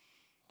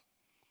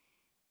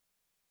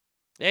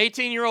 The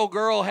 18-year-old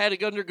girl had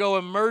to undergo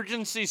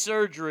emergency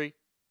surgery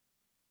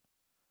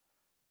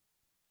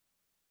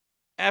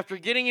after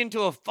getting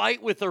into a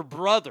fight with her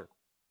brother.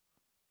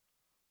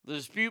 The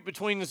dispute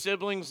between the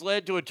siblings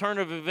led to a turn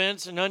of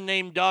events, an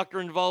unnamed doctor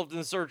involved in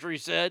the surgery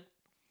said.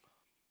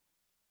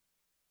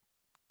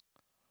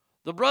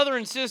 The brother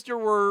and sister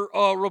were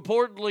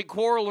reportedly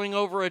quarreling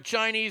over a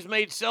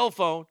Chinese-made cell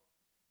phone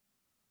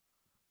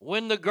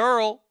when the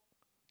girl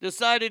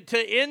decided to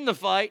end the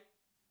fight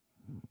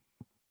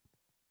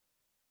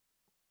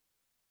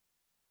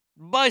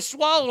by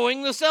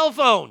swallowing the cell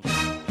phone.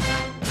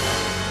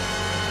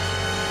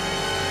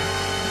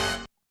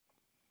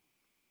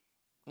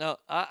 Now,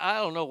 I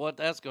don't know what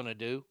that's going to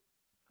do.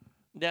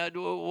 Now,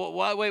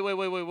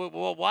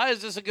 why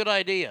is this a good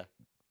idea?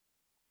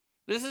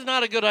 This is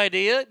not a good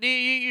idea.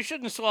 You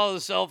shouldn't swallow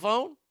the cell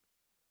phone.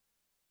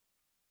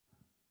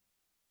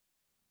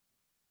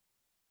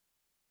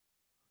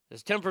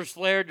 As tempers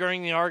flared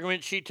during the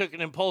argument, she took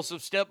an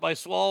impulsive step by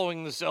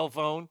swallowing the cell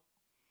phone.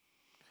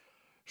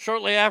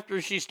 Shortly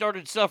after, she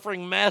started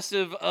suffering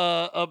massive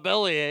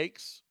belly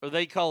aches, or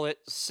they call it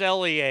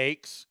celly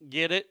aches.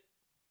 Get it?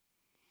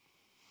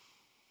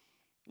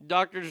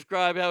 Doctor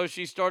described how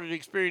she started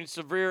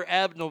experiencing severe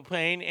abdominal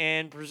pain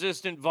and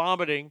persistent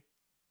vomiting.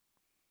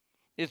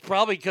 It's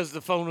probably because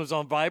the phone was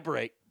on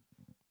vibrate.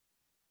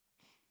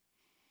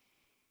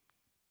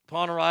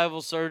 Upon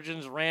arrival,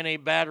 surgeons ran a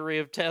battery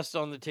of tests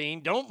on the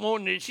teen.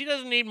 She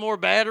doesn't need more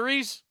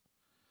batteries.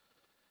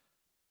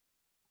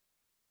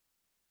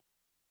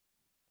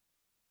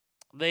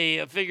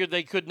 They figured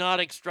they could not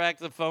extract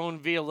the phone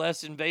via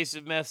less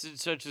invasive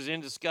methods such as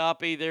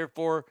endoscopy.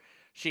 Therefore,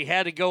 she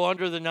had to go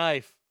under the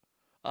knife.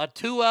 A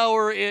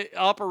 2-hour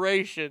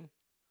operation,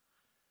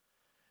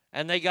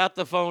 and they got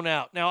the phone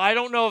out. Now, I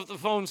don't know if the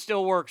phone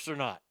still works or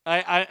not.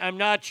 I'm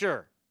not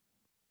sure.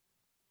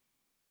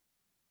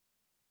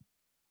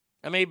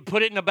 I mean,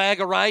 put it in a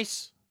bag of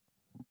rice.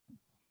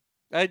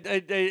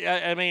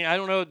 I mean, I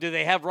don't know. Do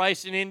they have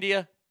rice in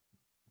India?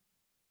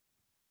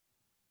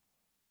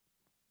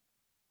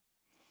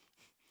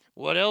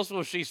 What else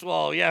will she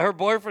swallow? Yeah, her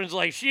boyfriend's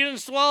like, she didn't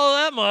swallow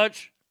that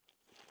much.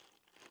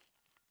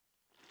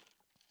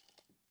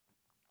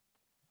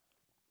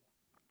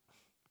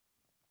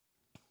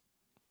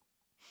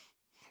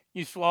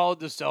 You swallowed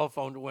the cell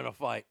phone to win a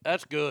fight.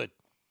 That's good.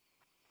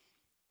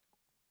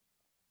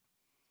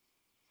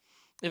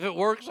 If it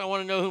works, I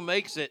want to know who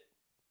makes it.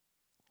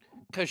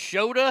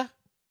 Keshada?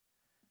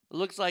 It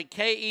looks like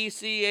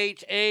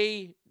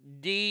Kechadda.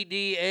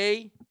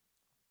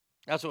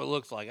 That's what it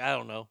looks like. I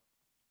don't know.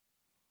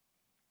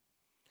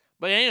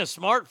 But it ain't a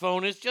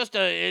smartphone. It's just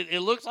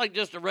it looks like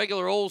just a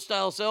regular old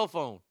style cell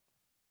phone.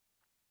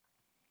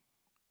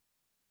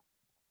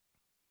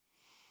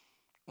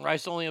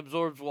 Rice only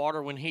absorbs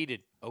water when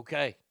heated.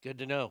 Okay, good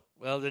to know.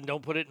 Well, then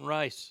don't put it in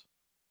rice.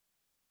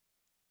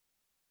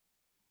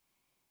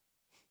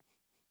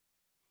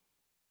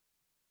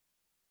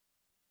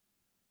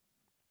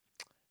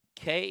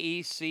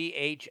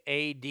 Kechadda.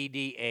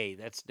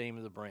 That's the name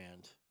of the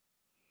brand.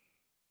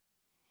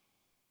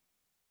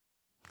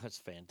 That's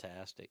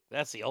fantastic.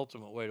 That's the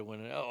ultimate way to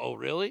win it. Oh,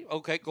 really?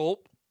 Okay, cool.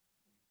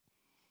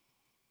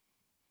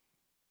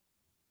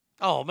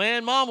 Oh,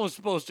 man, Mom was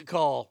supposed to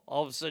call.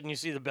 All of a sudden, you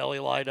see the belly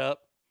light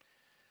up.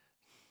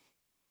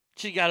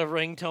 She got a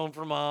ringtone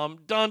for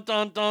Mom. Dun,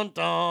 dun, dun,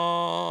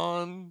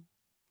 dun.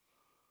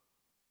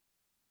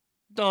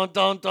 Dun,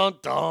 dun, dun,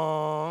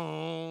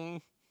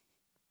 dun.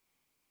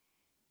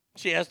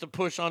 She has to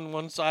push on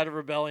one side of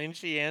her belly, and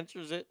she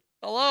answers it.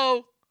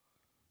 Hello?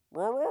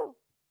 Mama,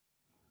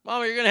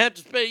 you're gonna have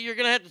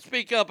to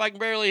speak up. I can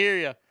barely hear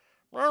you.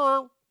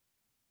 Mom,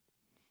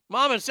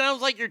 it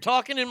sounds like you're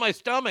talking in my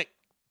stomach.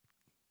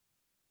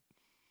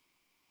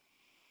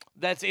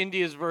 That's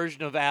India's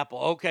version of Apple.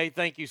 Okay,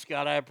 thank you,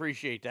 Scott. I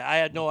appreciate that. I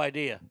had no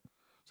idea.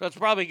 So it's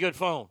probably a good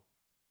phone.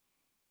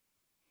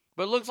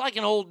 But it looks like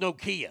an old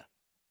Nokia.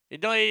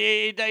 It don't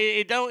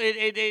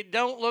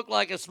look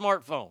like a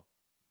smartphone.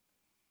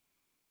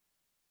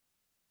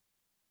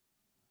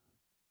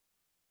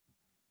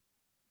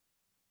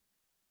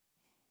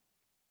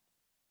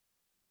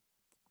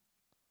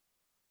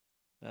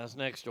 Now, this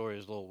next story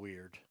is a little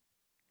weird.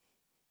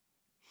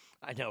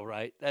 I know,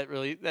 right?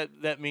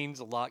 That means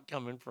a lot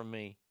coming from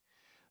me.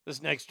 This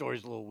next story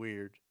is a little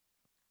weird.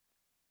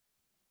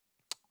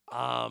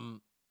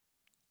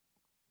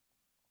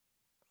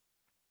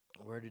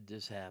 Where did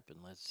this happen?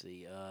 Let's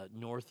see.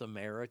 North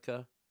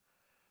America.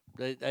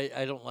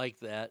 I don't like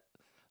that.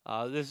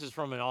 This is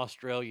from an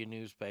Australia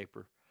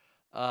newspaper.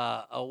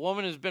 A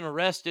woman has been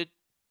arrested.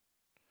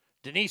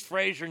 Denise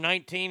Fraser,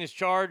 19, is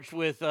charged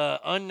with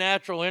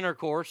unnatural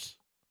intercourse.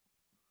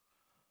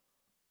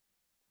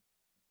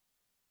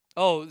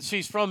 Oh,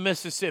 she's from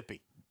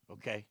Mississippi.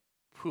 Okay.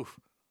 Whew.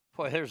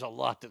 Boy, there's a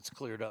lot that's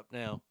cleared up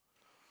now.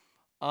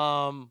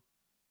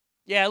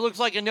 Yeah, it looks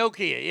like a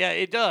Nokia. Yeah,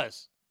 it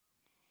does.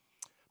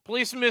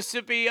 Police in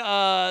Mississippi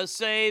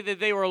say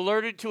that they were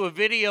alerted to a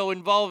video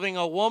involving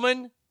a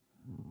woman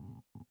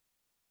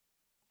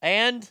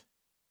and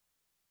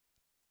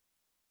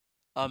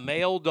a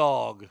male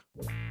dog.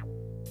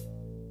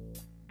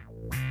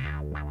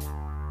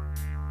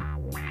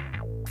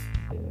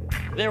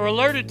 They were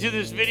alerted to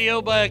this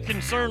video by a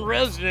concerned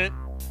resident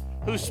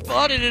who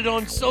spotted it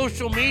on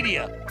social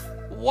media.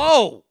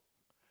 Whoa!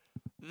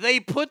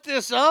 They put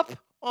this up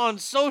on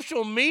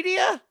social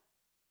media?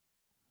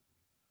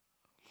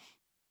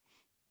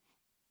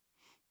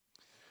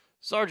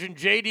 Sergeant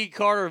J.D.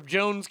 Carter of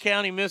Jones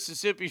County,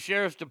 Mississippi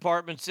Sheriff's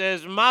Department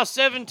says, in my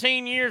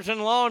 17 years in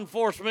law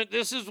enforcement,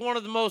 this is one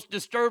of the most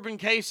disturbing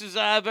cases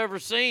I've ever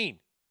seen.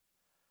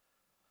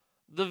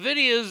 The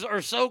videos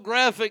are so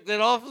graphic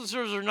that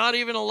officers are not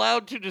even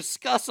allowed to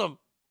discuss them.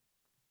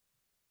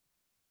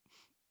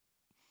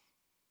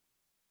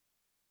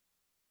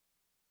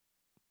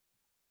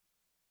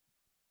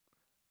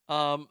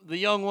 The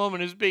young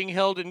woman is being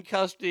held in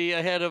custody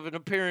ahead of an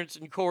appearance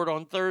in court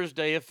on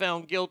Thursday. If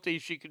found guilty,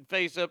 she could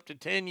face up to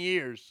 10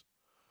 years.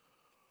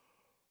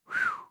 Whew.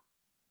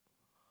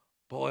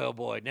 Boy, oh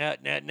boy.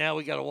 Now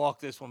we got to walk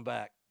this one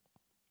back.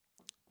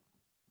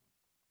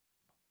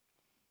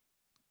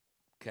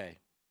 Okay.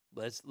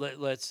 Let's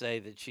say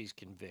that she's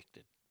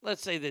convicted.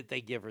 Let's say that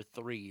they give her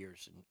 3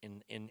 years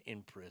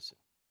in prison.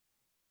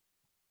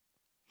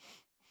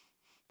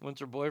 Once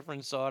her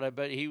boyfriend saw it, I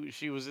bet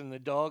she was in the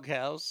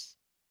doghouse.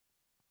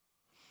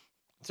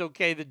 It's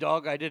okay, the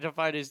dog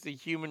identified as the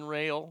human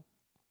rail.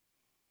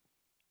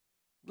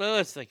 But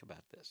let's think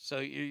about this. So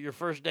your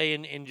first day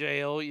in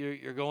jail,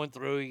 you're going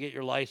through, you get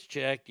your lice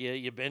checked,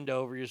 you bend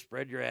over, you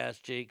spread your ass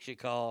cheeks, you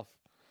cough,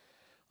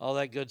 all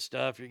that good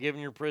stuff. You're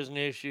given your prison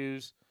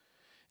issues,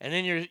 and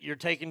then you're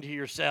taken to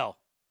your cell,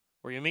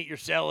 where you meet your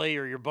cellie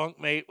or your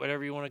bunkmate,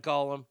 whatever you want to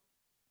call them.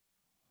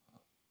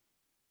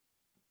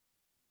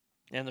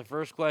 And the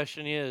first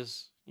question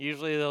is,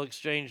 usually they'll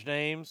exchange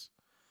names,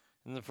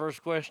 and the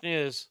first question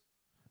is,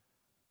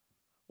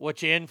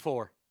 what you in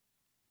for?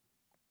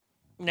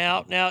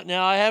 Now,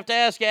 I have to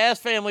ask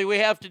family, we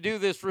have to do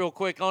this real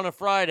quick on a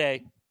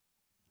Friday.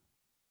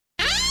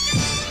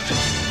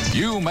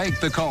 You make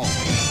the call.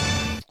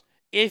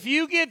 If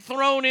you get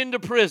thrown into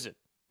prison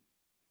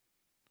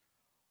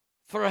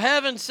for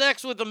having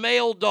sex with a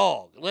male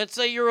dog, let's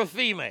say you're a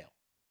female.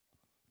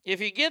 If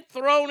you get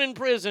thrown in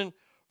prison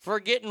for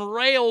getting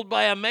railed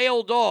by a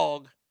male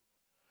dog,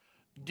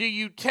 do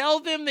you tell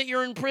them that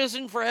you're in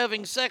prison for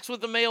having sex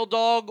with a male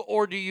dog,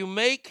 or do you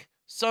make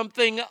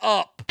something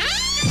up?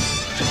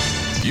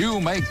 You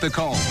make the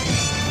call.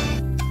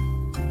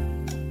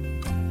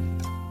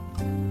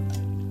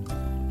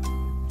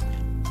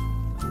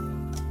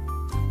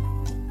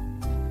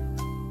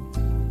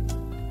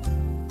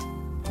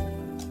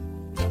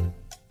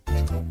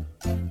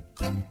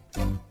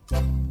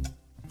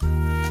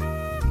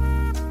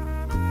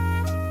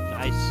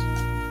 Nice.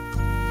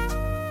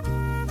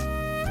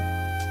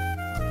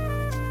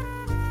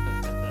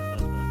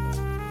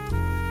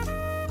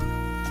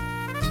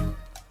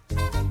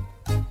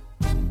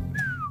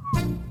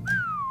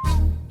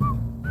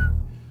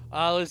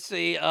 Let's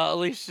see.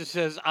 Alicia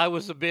says, I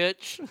was a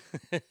bitch.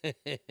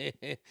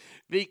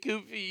 Be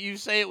Goofy, you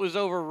say it was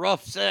over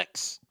rough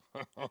sex.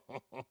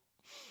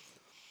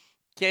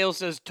 Kale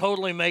says,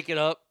 totally make it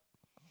up.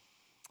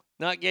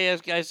 Not Gay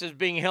Ass Guy says,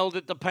 being held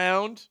at the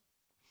pound.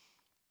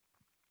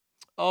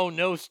 Oh,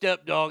 no,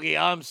 step doggy,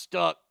 I'm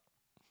stuck.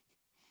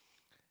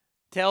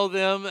 Tell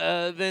them,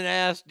 then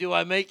ask, do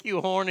I make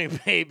you horny,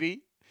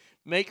 baby?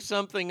 Make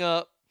something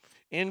up.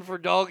 In for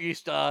doggy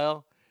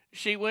style.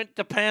 She went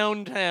to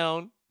Pound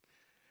Town.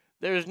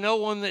 There's no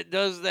one that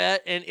does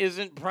that and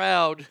isn't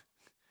proud.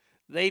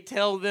 They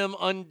tell them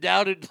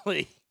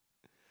undoubtedly.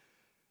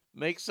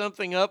 Make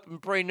something up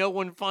and pray no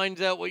one finds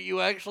out what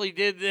you actually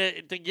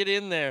did to get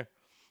in there.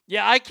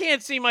 Yeah, I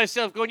can't see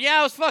myself going,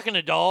 yeah, I was fucking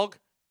a dog.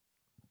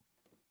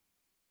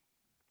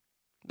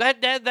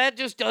 That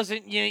just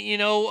doesn't,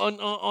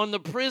 on the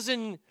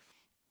prison,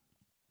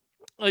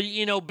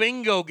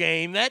 bingo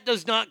game, that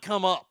does not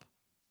come up.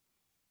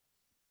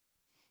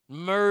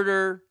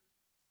 Murder,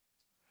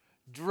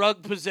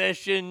 drug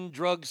possession,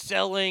 drug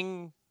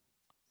selling,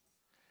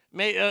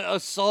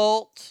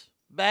 assault,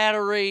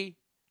 battery,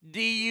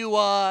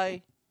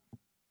 DUI.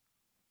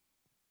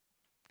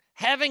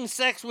 Having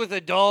sex with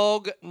a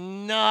dog,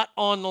 not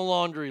on the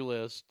laundry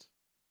list.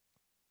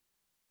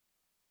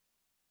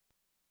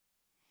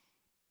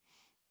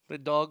 The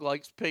dog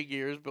likes pig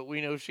ears, but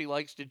we know she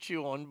likes to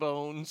chew on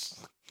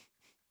bones.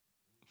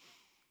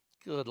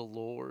 Good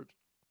Lord.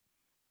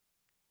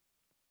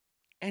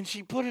 And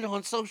she put it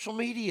on social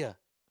media.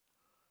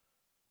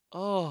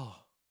 Oh,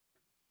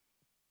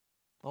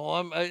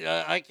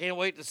 I can't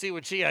wait to see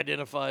what she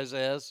identifies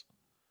as.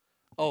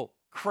 Oh,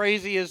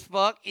 crazy as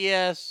fuck?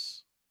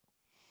 Yes.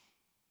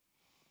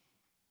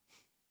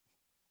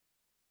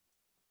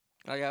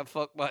 I got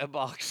fucked by a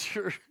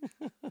boxer.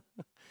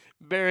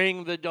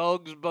 Burying the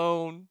dog's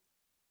bone.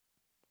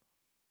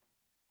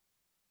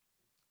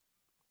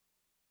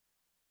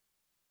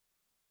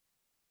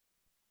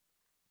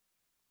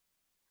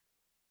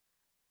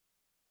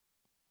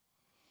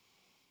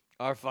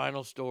 Our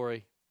final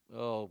story.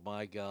 Oh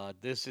my God.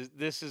 This is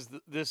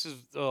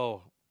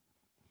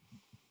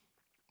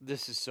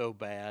so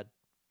bad.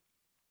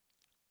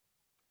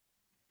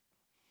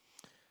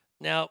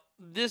 Now,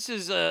 this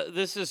is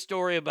a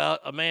story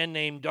about a man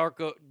named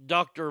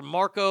Dr.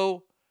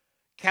 Marco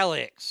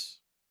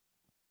Calix.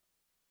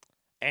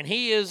 And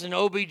he is an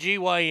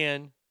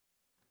OBGYN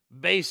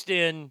based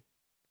in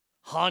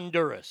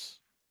Honduras.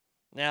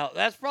 Now,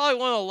 that's probably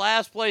one of the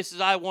last places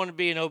I want to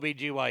be an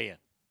OBGYN.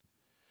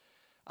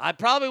 I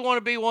probably want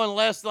to be one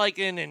less like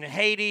in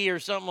Haiti or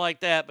something like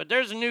that. But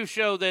there's a new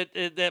show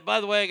that by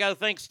the way, I got to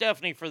thank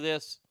Stephanie for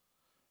this.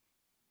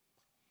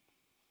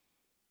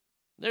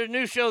 There's a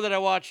new show that I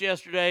watched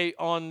yesterday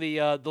on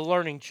the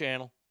Learning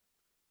Channel.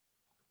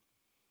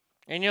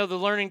 And, the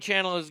Learning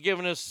Channel has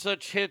given us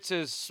such hits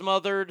as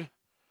Smothered,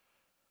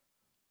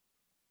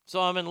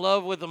 So I'm in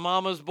Love with a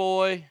Mama's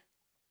Boy,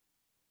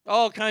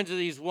 All kinds of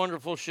these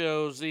wonderful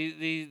shows.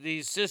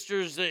 These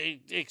sisters, the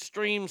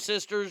extreme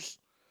sisters,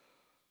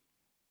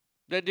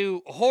 that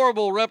do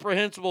horrible,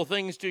 reprehensible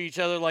things to each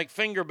other, like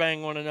finger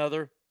bang one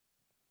another,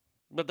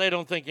 but they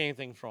don't think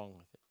anything's wrong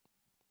with it.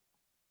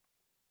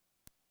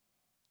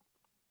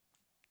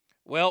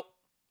 Well,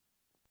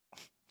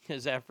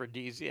 his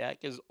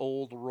aphrodisiac is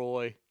Old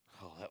Roy.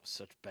 Oh, that was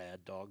such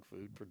bad dog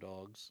food for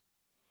dogs.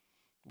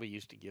 We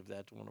used to give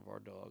that to one of our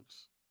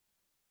dogs.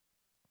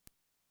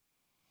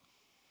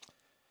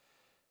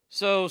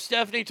 So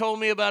Stephanie told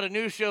me about a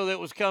new show that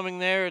was coming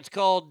there. It's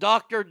called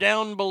Doctor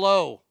Down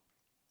Below.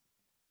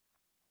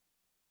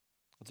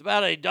 It's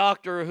about a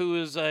doctor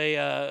who is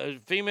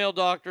a female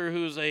doctor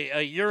who's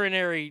a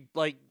urinary,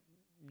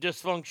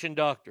 dysfunction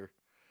doctor,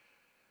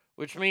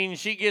 which means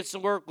she gets to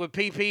work with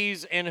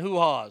pee-pees and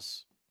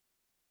hoo-haws.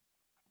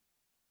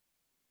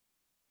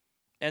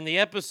 And the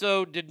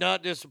episode did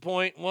not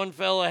disappoint. One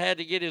fella had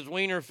to get his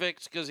wiener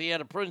fixed because he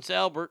had a Prince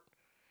Albert,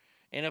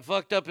 and it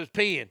fucked up his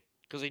peeing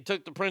because he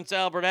took the Prince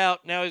Albert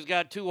out. Now he's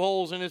got 2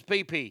 holes in his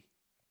pee-pee.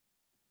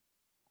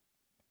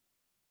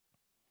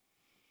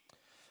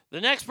 The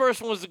next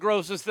person was the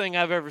grossest thing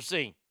I've ever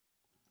seen.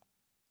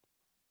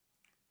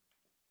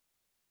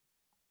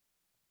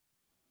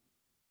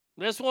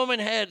 This woman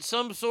had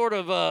some sort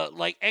of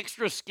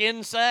extra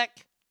skin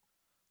sac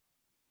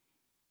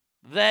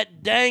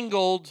that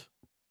dangled,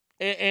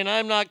 and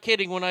I'm not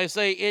kidding when I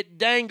say it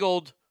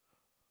dangled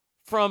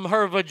from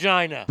her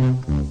vagina.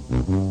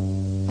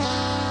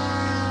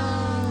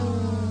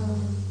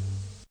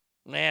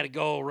 And they had to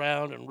go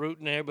around and root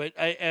in there. But,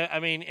 I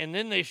mean, and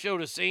then they showed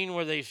a scene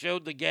where they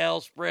showed the gal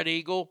spread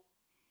eagle.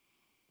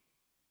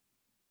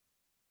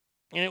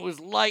 And it was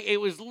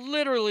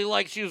literally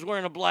like she was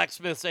wearing a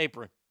blacksmith's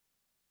apron.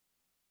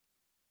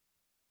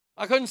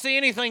 I couldn't see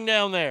anything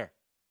down there.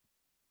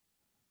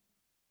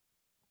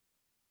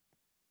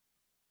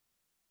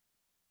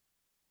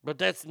 But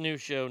that's the new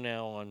show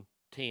now on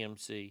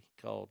TMC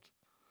called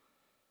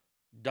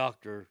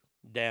Doctor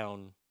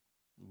Down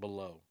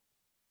Below.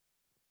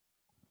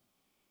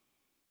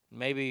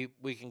 Maybe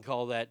we can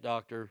call that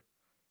Doctor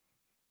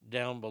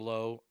Down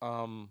Below.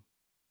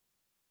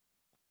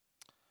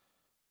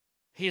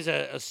 He's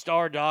a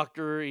star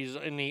doctor. He's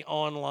in the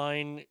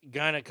online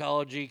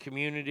gynecology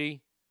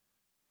community.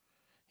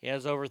 He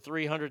has over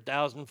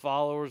 300,000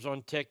 followers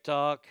on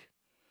TikTok,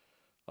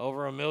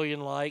 over 1 million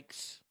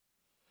likes.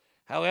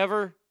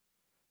 However,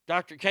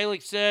 Dr.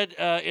 Kalik said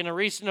in a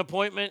recent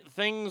appointment,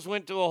 things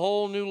went to a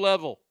whole new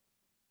level.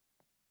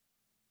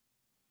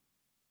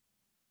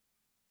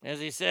 As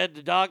he said,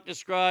 the doc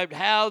described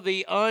how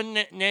the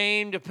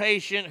unnamed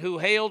patient who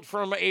hailed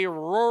from a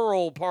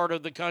rural part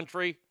of the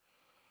country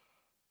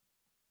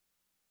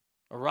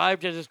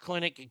arrived at his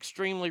clinic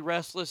extremely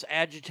restless,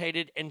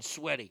 agitated, and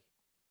sweaty.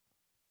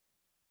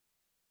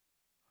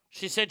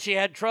 She said she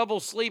had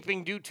trouble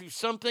sleeping due to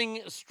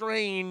something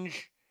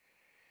strange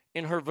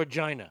in her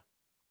vagina.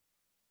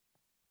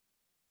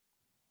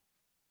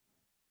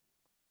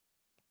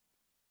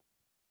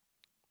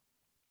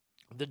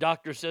 The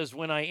doctor says,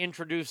 when I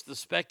introduced the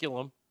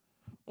speculum,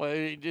 well,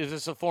 is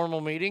this a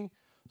formal meeting?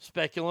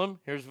 Speculum,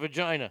 here's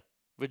vagina.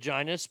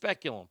 Vagina,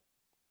 speculum.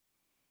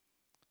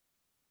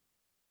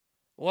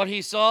 What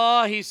he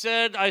saw, he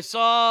said, I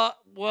saw,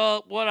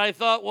 what I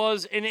thought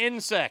was an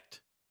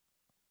insect.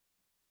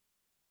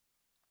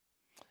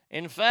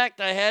 In fact,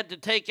 I had to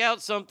take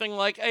out something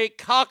like a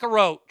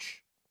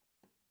cockroach.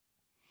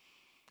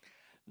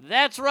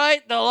 That's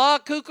right, the La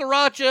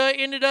Cucaracha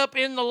ended up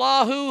in the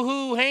La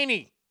Hoo-Hoo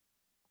Haney.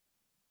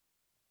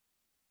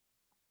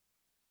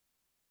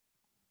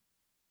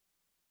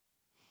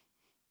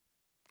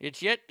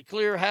 It's yet to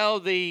clear how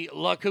the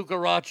La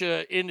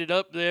Cucaracha ended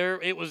up there.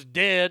 It was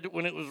dead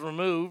when it was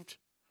removed.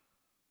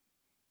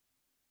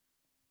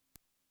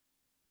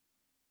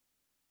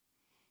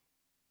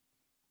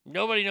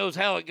 Nobody knows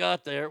how it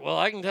got there. Well,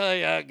 I can tell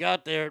you how it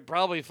got there. It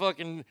probably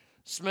fucking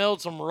smelled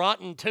some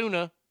rotten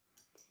tuna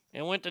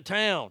and went to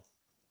town.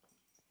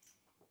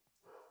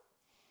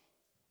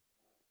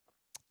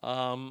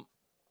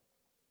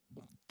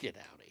 Get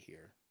out of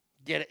here.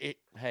 Get it.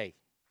 Hey.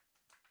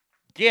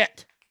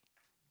 Get.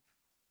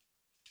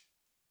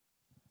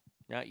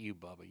 Not you,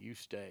 Bubba. You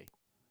stay.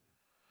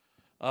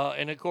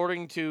 And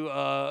according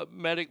to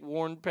medic,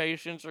 warned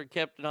patients are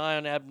kept an eye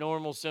on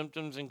abnormal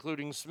symptoms,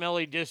 including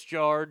smelly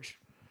discharge.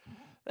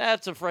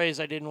 That's a phrase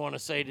I didn't want to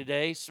say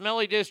today.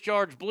 Smelly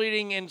discharge,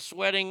 bleeding, and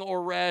sweating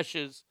or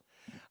rashes.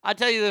 I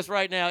tell you this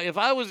right now. If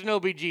I was an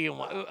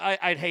OBGYN,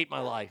 I'd hate my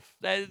life.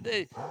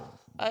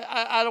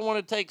 I don't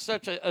want to take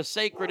such a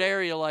sacred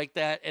area like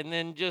that and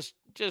then just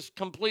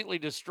completely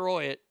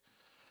destroy it.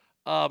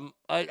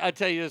 I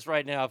tell you this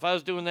right now. If I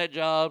was doing that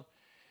job,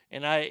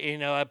 and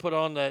I put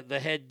on the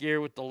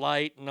headgear with the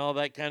light and all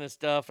that kind of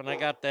stuff, and I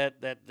got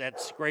that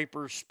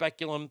scraper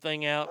speculum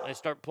thing out, and I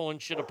start pulling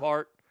shit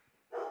apart.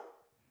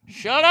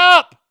 Shut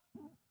up!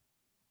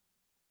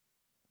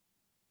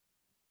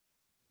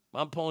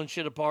 I'm pulling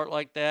shit apart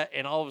like that,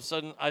 and all of a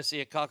sudden I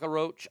see a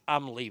cockroach.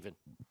 I'm leaving.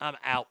 I'm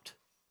out.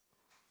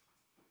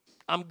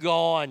 I'm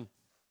gone.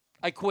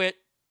 I quit.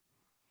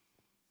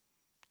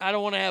 I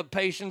don't want to have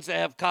patients that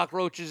have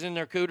cockroaches in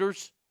their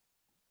cooters.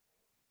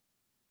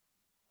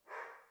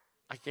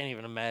 I can't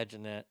even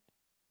imagine that.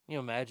 Can you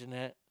imagine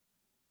that?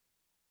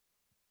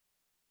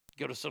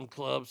 Go to some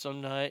club some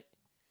night,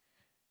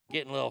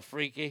 getting a little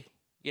freaky,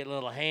 getting a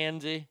little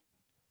handsy.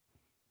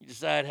 You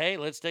decide, hey,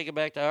 let's take it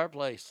back to our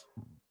place.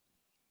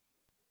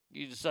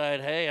 You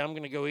decide, hey, I'm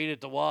going to go eat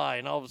at the Y,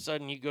 and all of a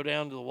sudden you go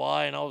down to the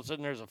Y, and all of a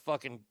sudden there's a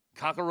fucking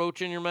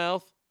cockroach in your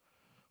mouth.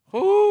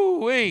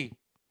 Whoo-wee.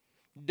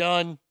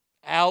 Done.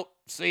 Out.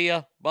 See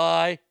ya.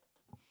 Bye.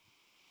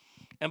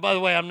 And by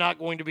the way, I'm not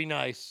going to be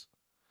nice.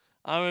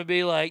 I'm going to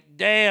be like,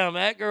 damn,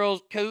 that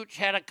girl's cooch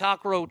had a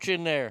cockroach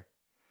in there.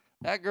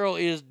 That girl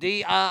is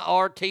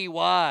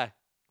D-I-R-T-Y.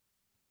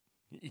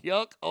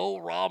 Yuck, oh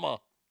Rama.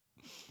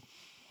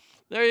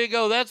 There you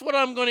go. That's what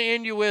I'm going to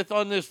end you with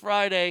on this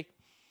Friday.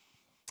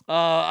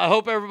 I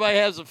hope everybody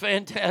has a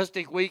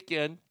fantastic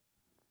weekend.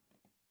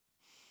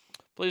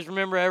 Please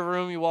remember, every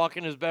room you walk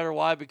in is better.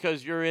 Why?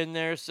 Because you're in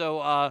there.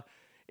 So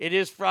it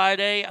is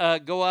Friday.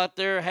 Go out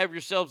there. Have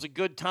yourselves a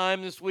good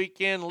time this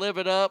weekend. Live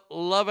it up.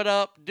 Love it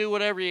up. Do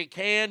whatever you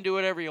can. Do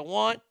whatever you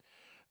want.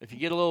 If you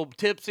get a little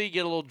tipsy,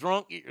 get a little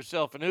drunk, get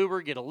yourself an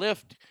Uber, get a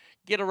Lyft,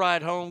 get a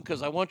ride home,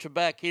 because I want you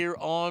back here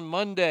on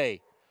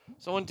Monday.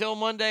 So until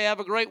Monday, have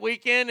a great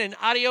weekend, and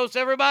adios,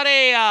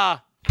 everybody.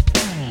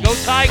 Go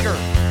Tiger.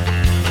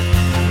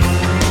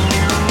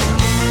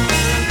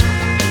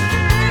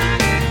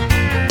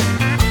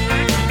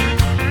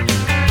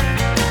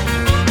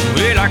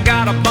 Well, I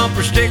got a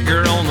bumper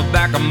sticker on the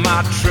back of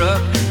my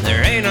truck.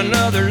 There ain't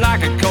another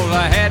like it, 'cause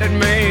I had it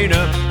made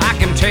up. I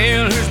can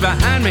tell who's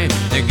behind me.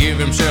 They give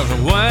themselves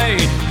away,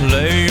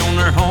 lay on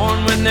their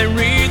horn when they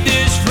read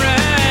this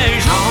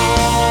phrase.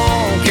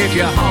 Honk if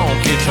you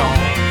honk, it's on.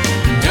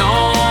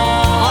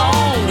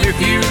 Don't if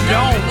you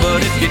don't,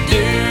 but if you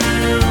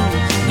do,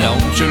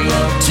 don't you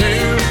love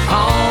to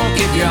honk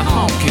if you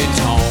honk,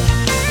 it's on.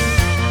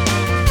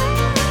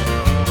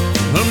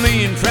 Well,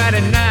 me and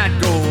Friday night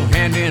go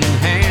hand in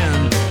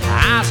hand.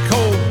 Ice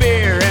cold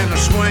beer and a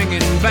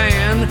swinging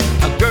band.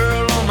 A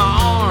girl on my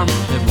arm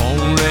that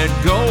won't let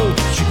go.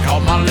 She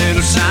caught my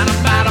little sign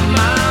about a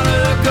mile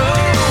ago.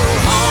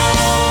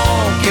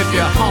 Honk if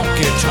you honk,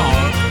 it's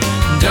honk.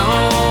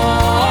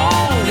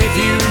 Don't if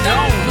you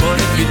don't, but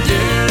if you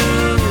do,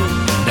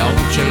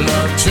 don't you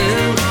love to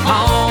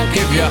honk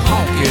if you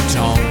honk, it's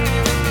honk.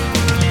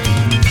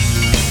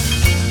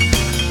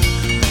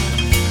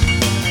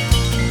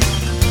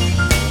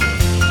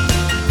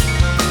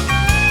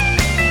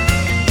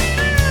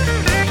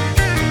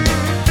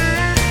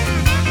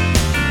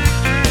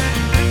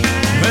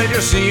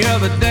 Just the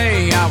other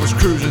day I was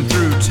cruising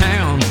through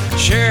town.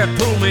 Sheriff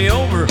pulled me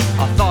over,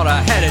 I thought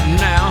I had it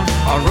now.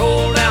 I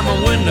rolled down my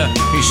window,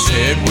 he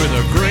said with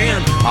a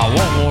grin, I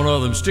want one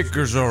of them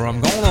stickers or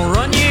I'm gonna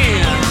run you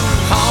in.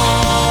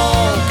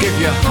 Honk if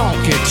you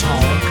honk, it's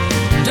honk.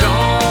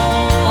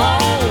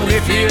 Don't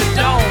if you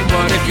don't,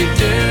 but if you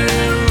do,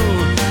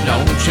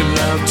 don't you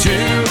love to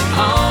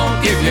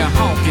honk if you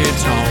honk,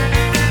 it's honk.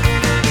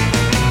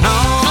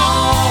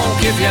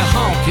 Honk if you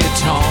honk,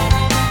 it's honk.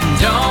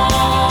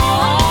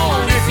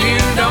 Don't if you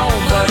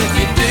don't, but if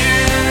you do,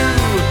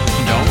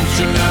 don't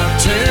you love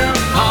to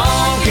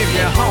honk if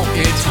you honk,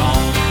 it's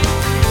honk.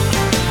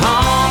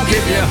 Honk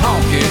if you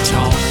honk, it's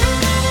honk.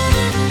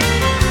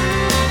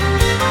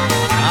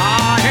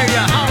 I hear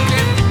you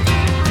honking.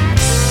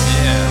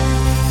 Yeah.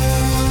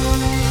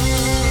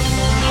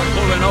 I'm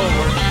pulling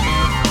over.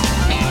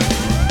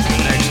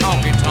 Next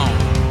honky tonk.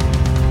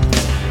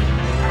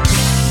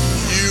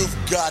 You've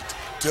got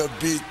to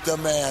beat the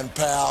man,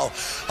 pal.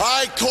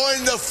 I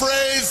coined the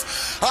phrase,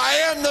 I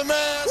am the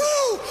man.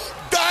 Woo!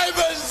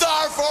 Diamonds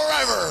are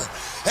forever.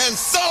 And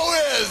so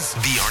is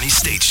The Arnie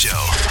State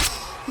Show.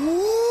 Woo!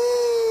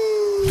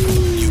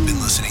 You've been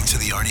listening to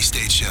The Arnie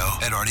State Show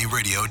at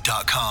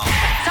ArnieRadio.com.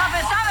 Stop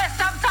it,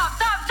 stop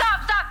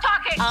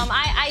talking.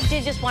 I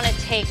did just want to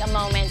take a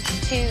moment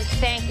to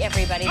thank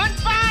everybody.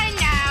 Goodbye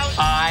now.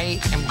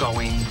 I am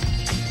going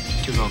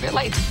to go get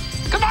laid.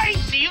 Goodbye.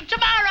 See you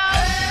tomorrow.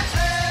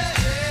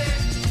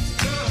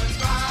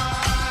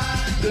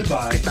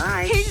 Goodbye.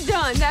 Goodbye. He's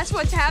done. That's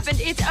what's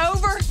happened. It's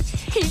over.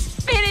 He's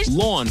finished.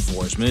 Law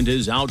enforcement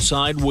is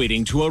outside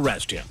waiting to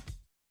arrest him.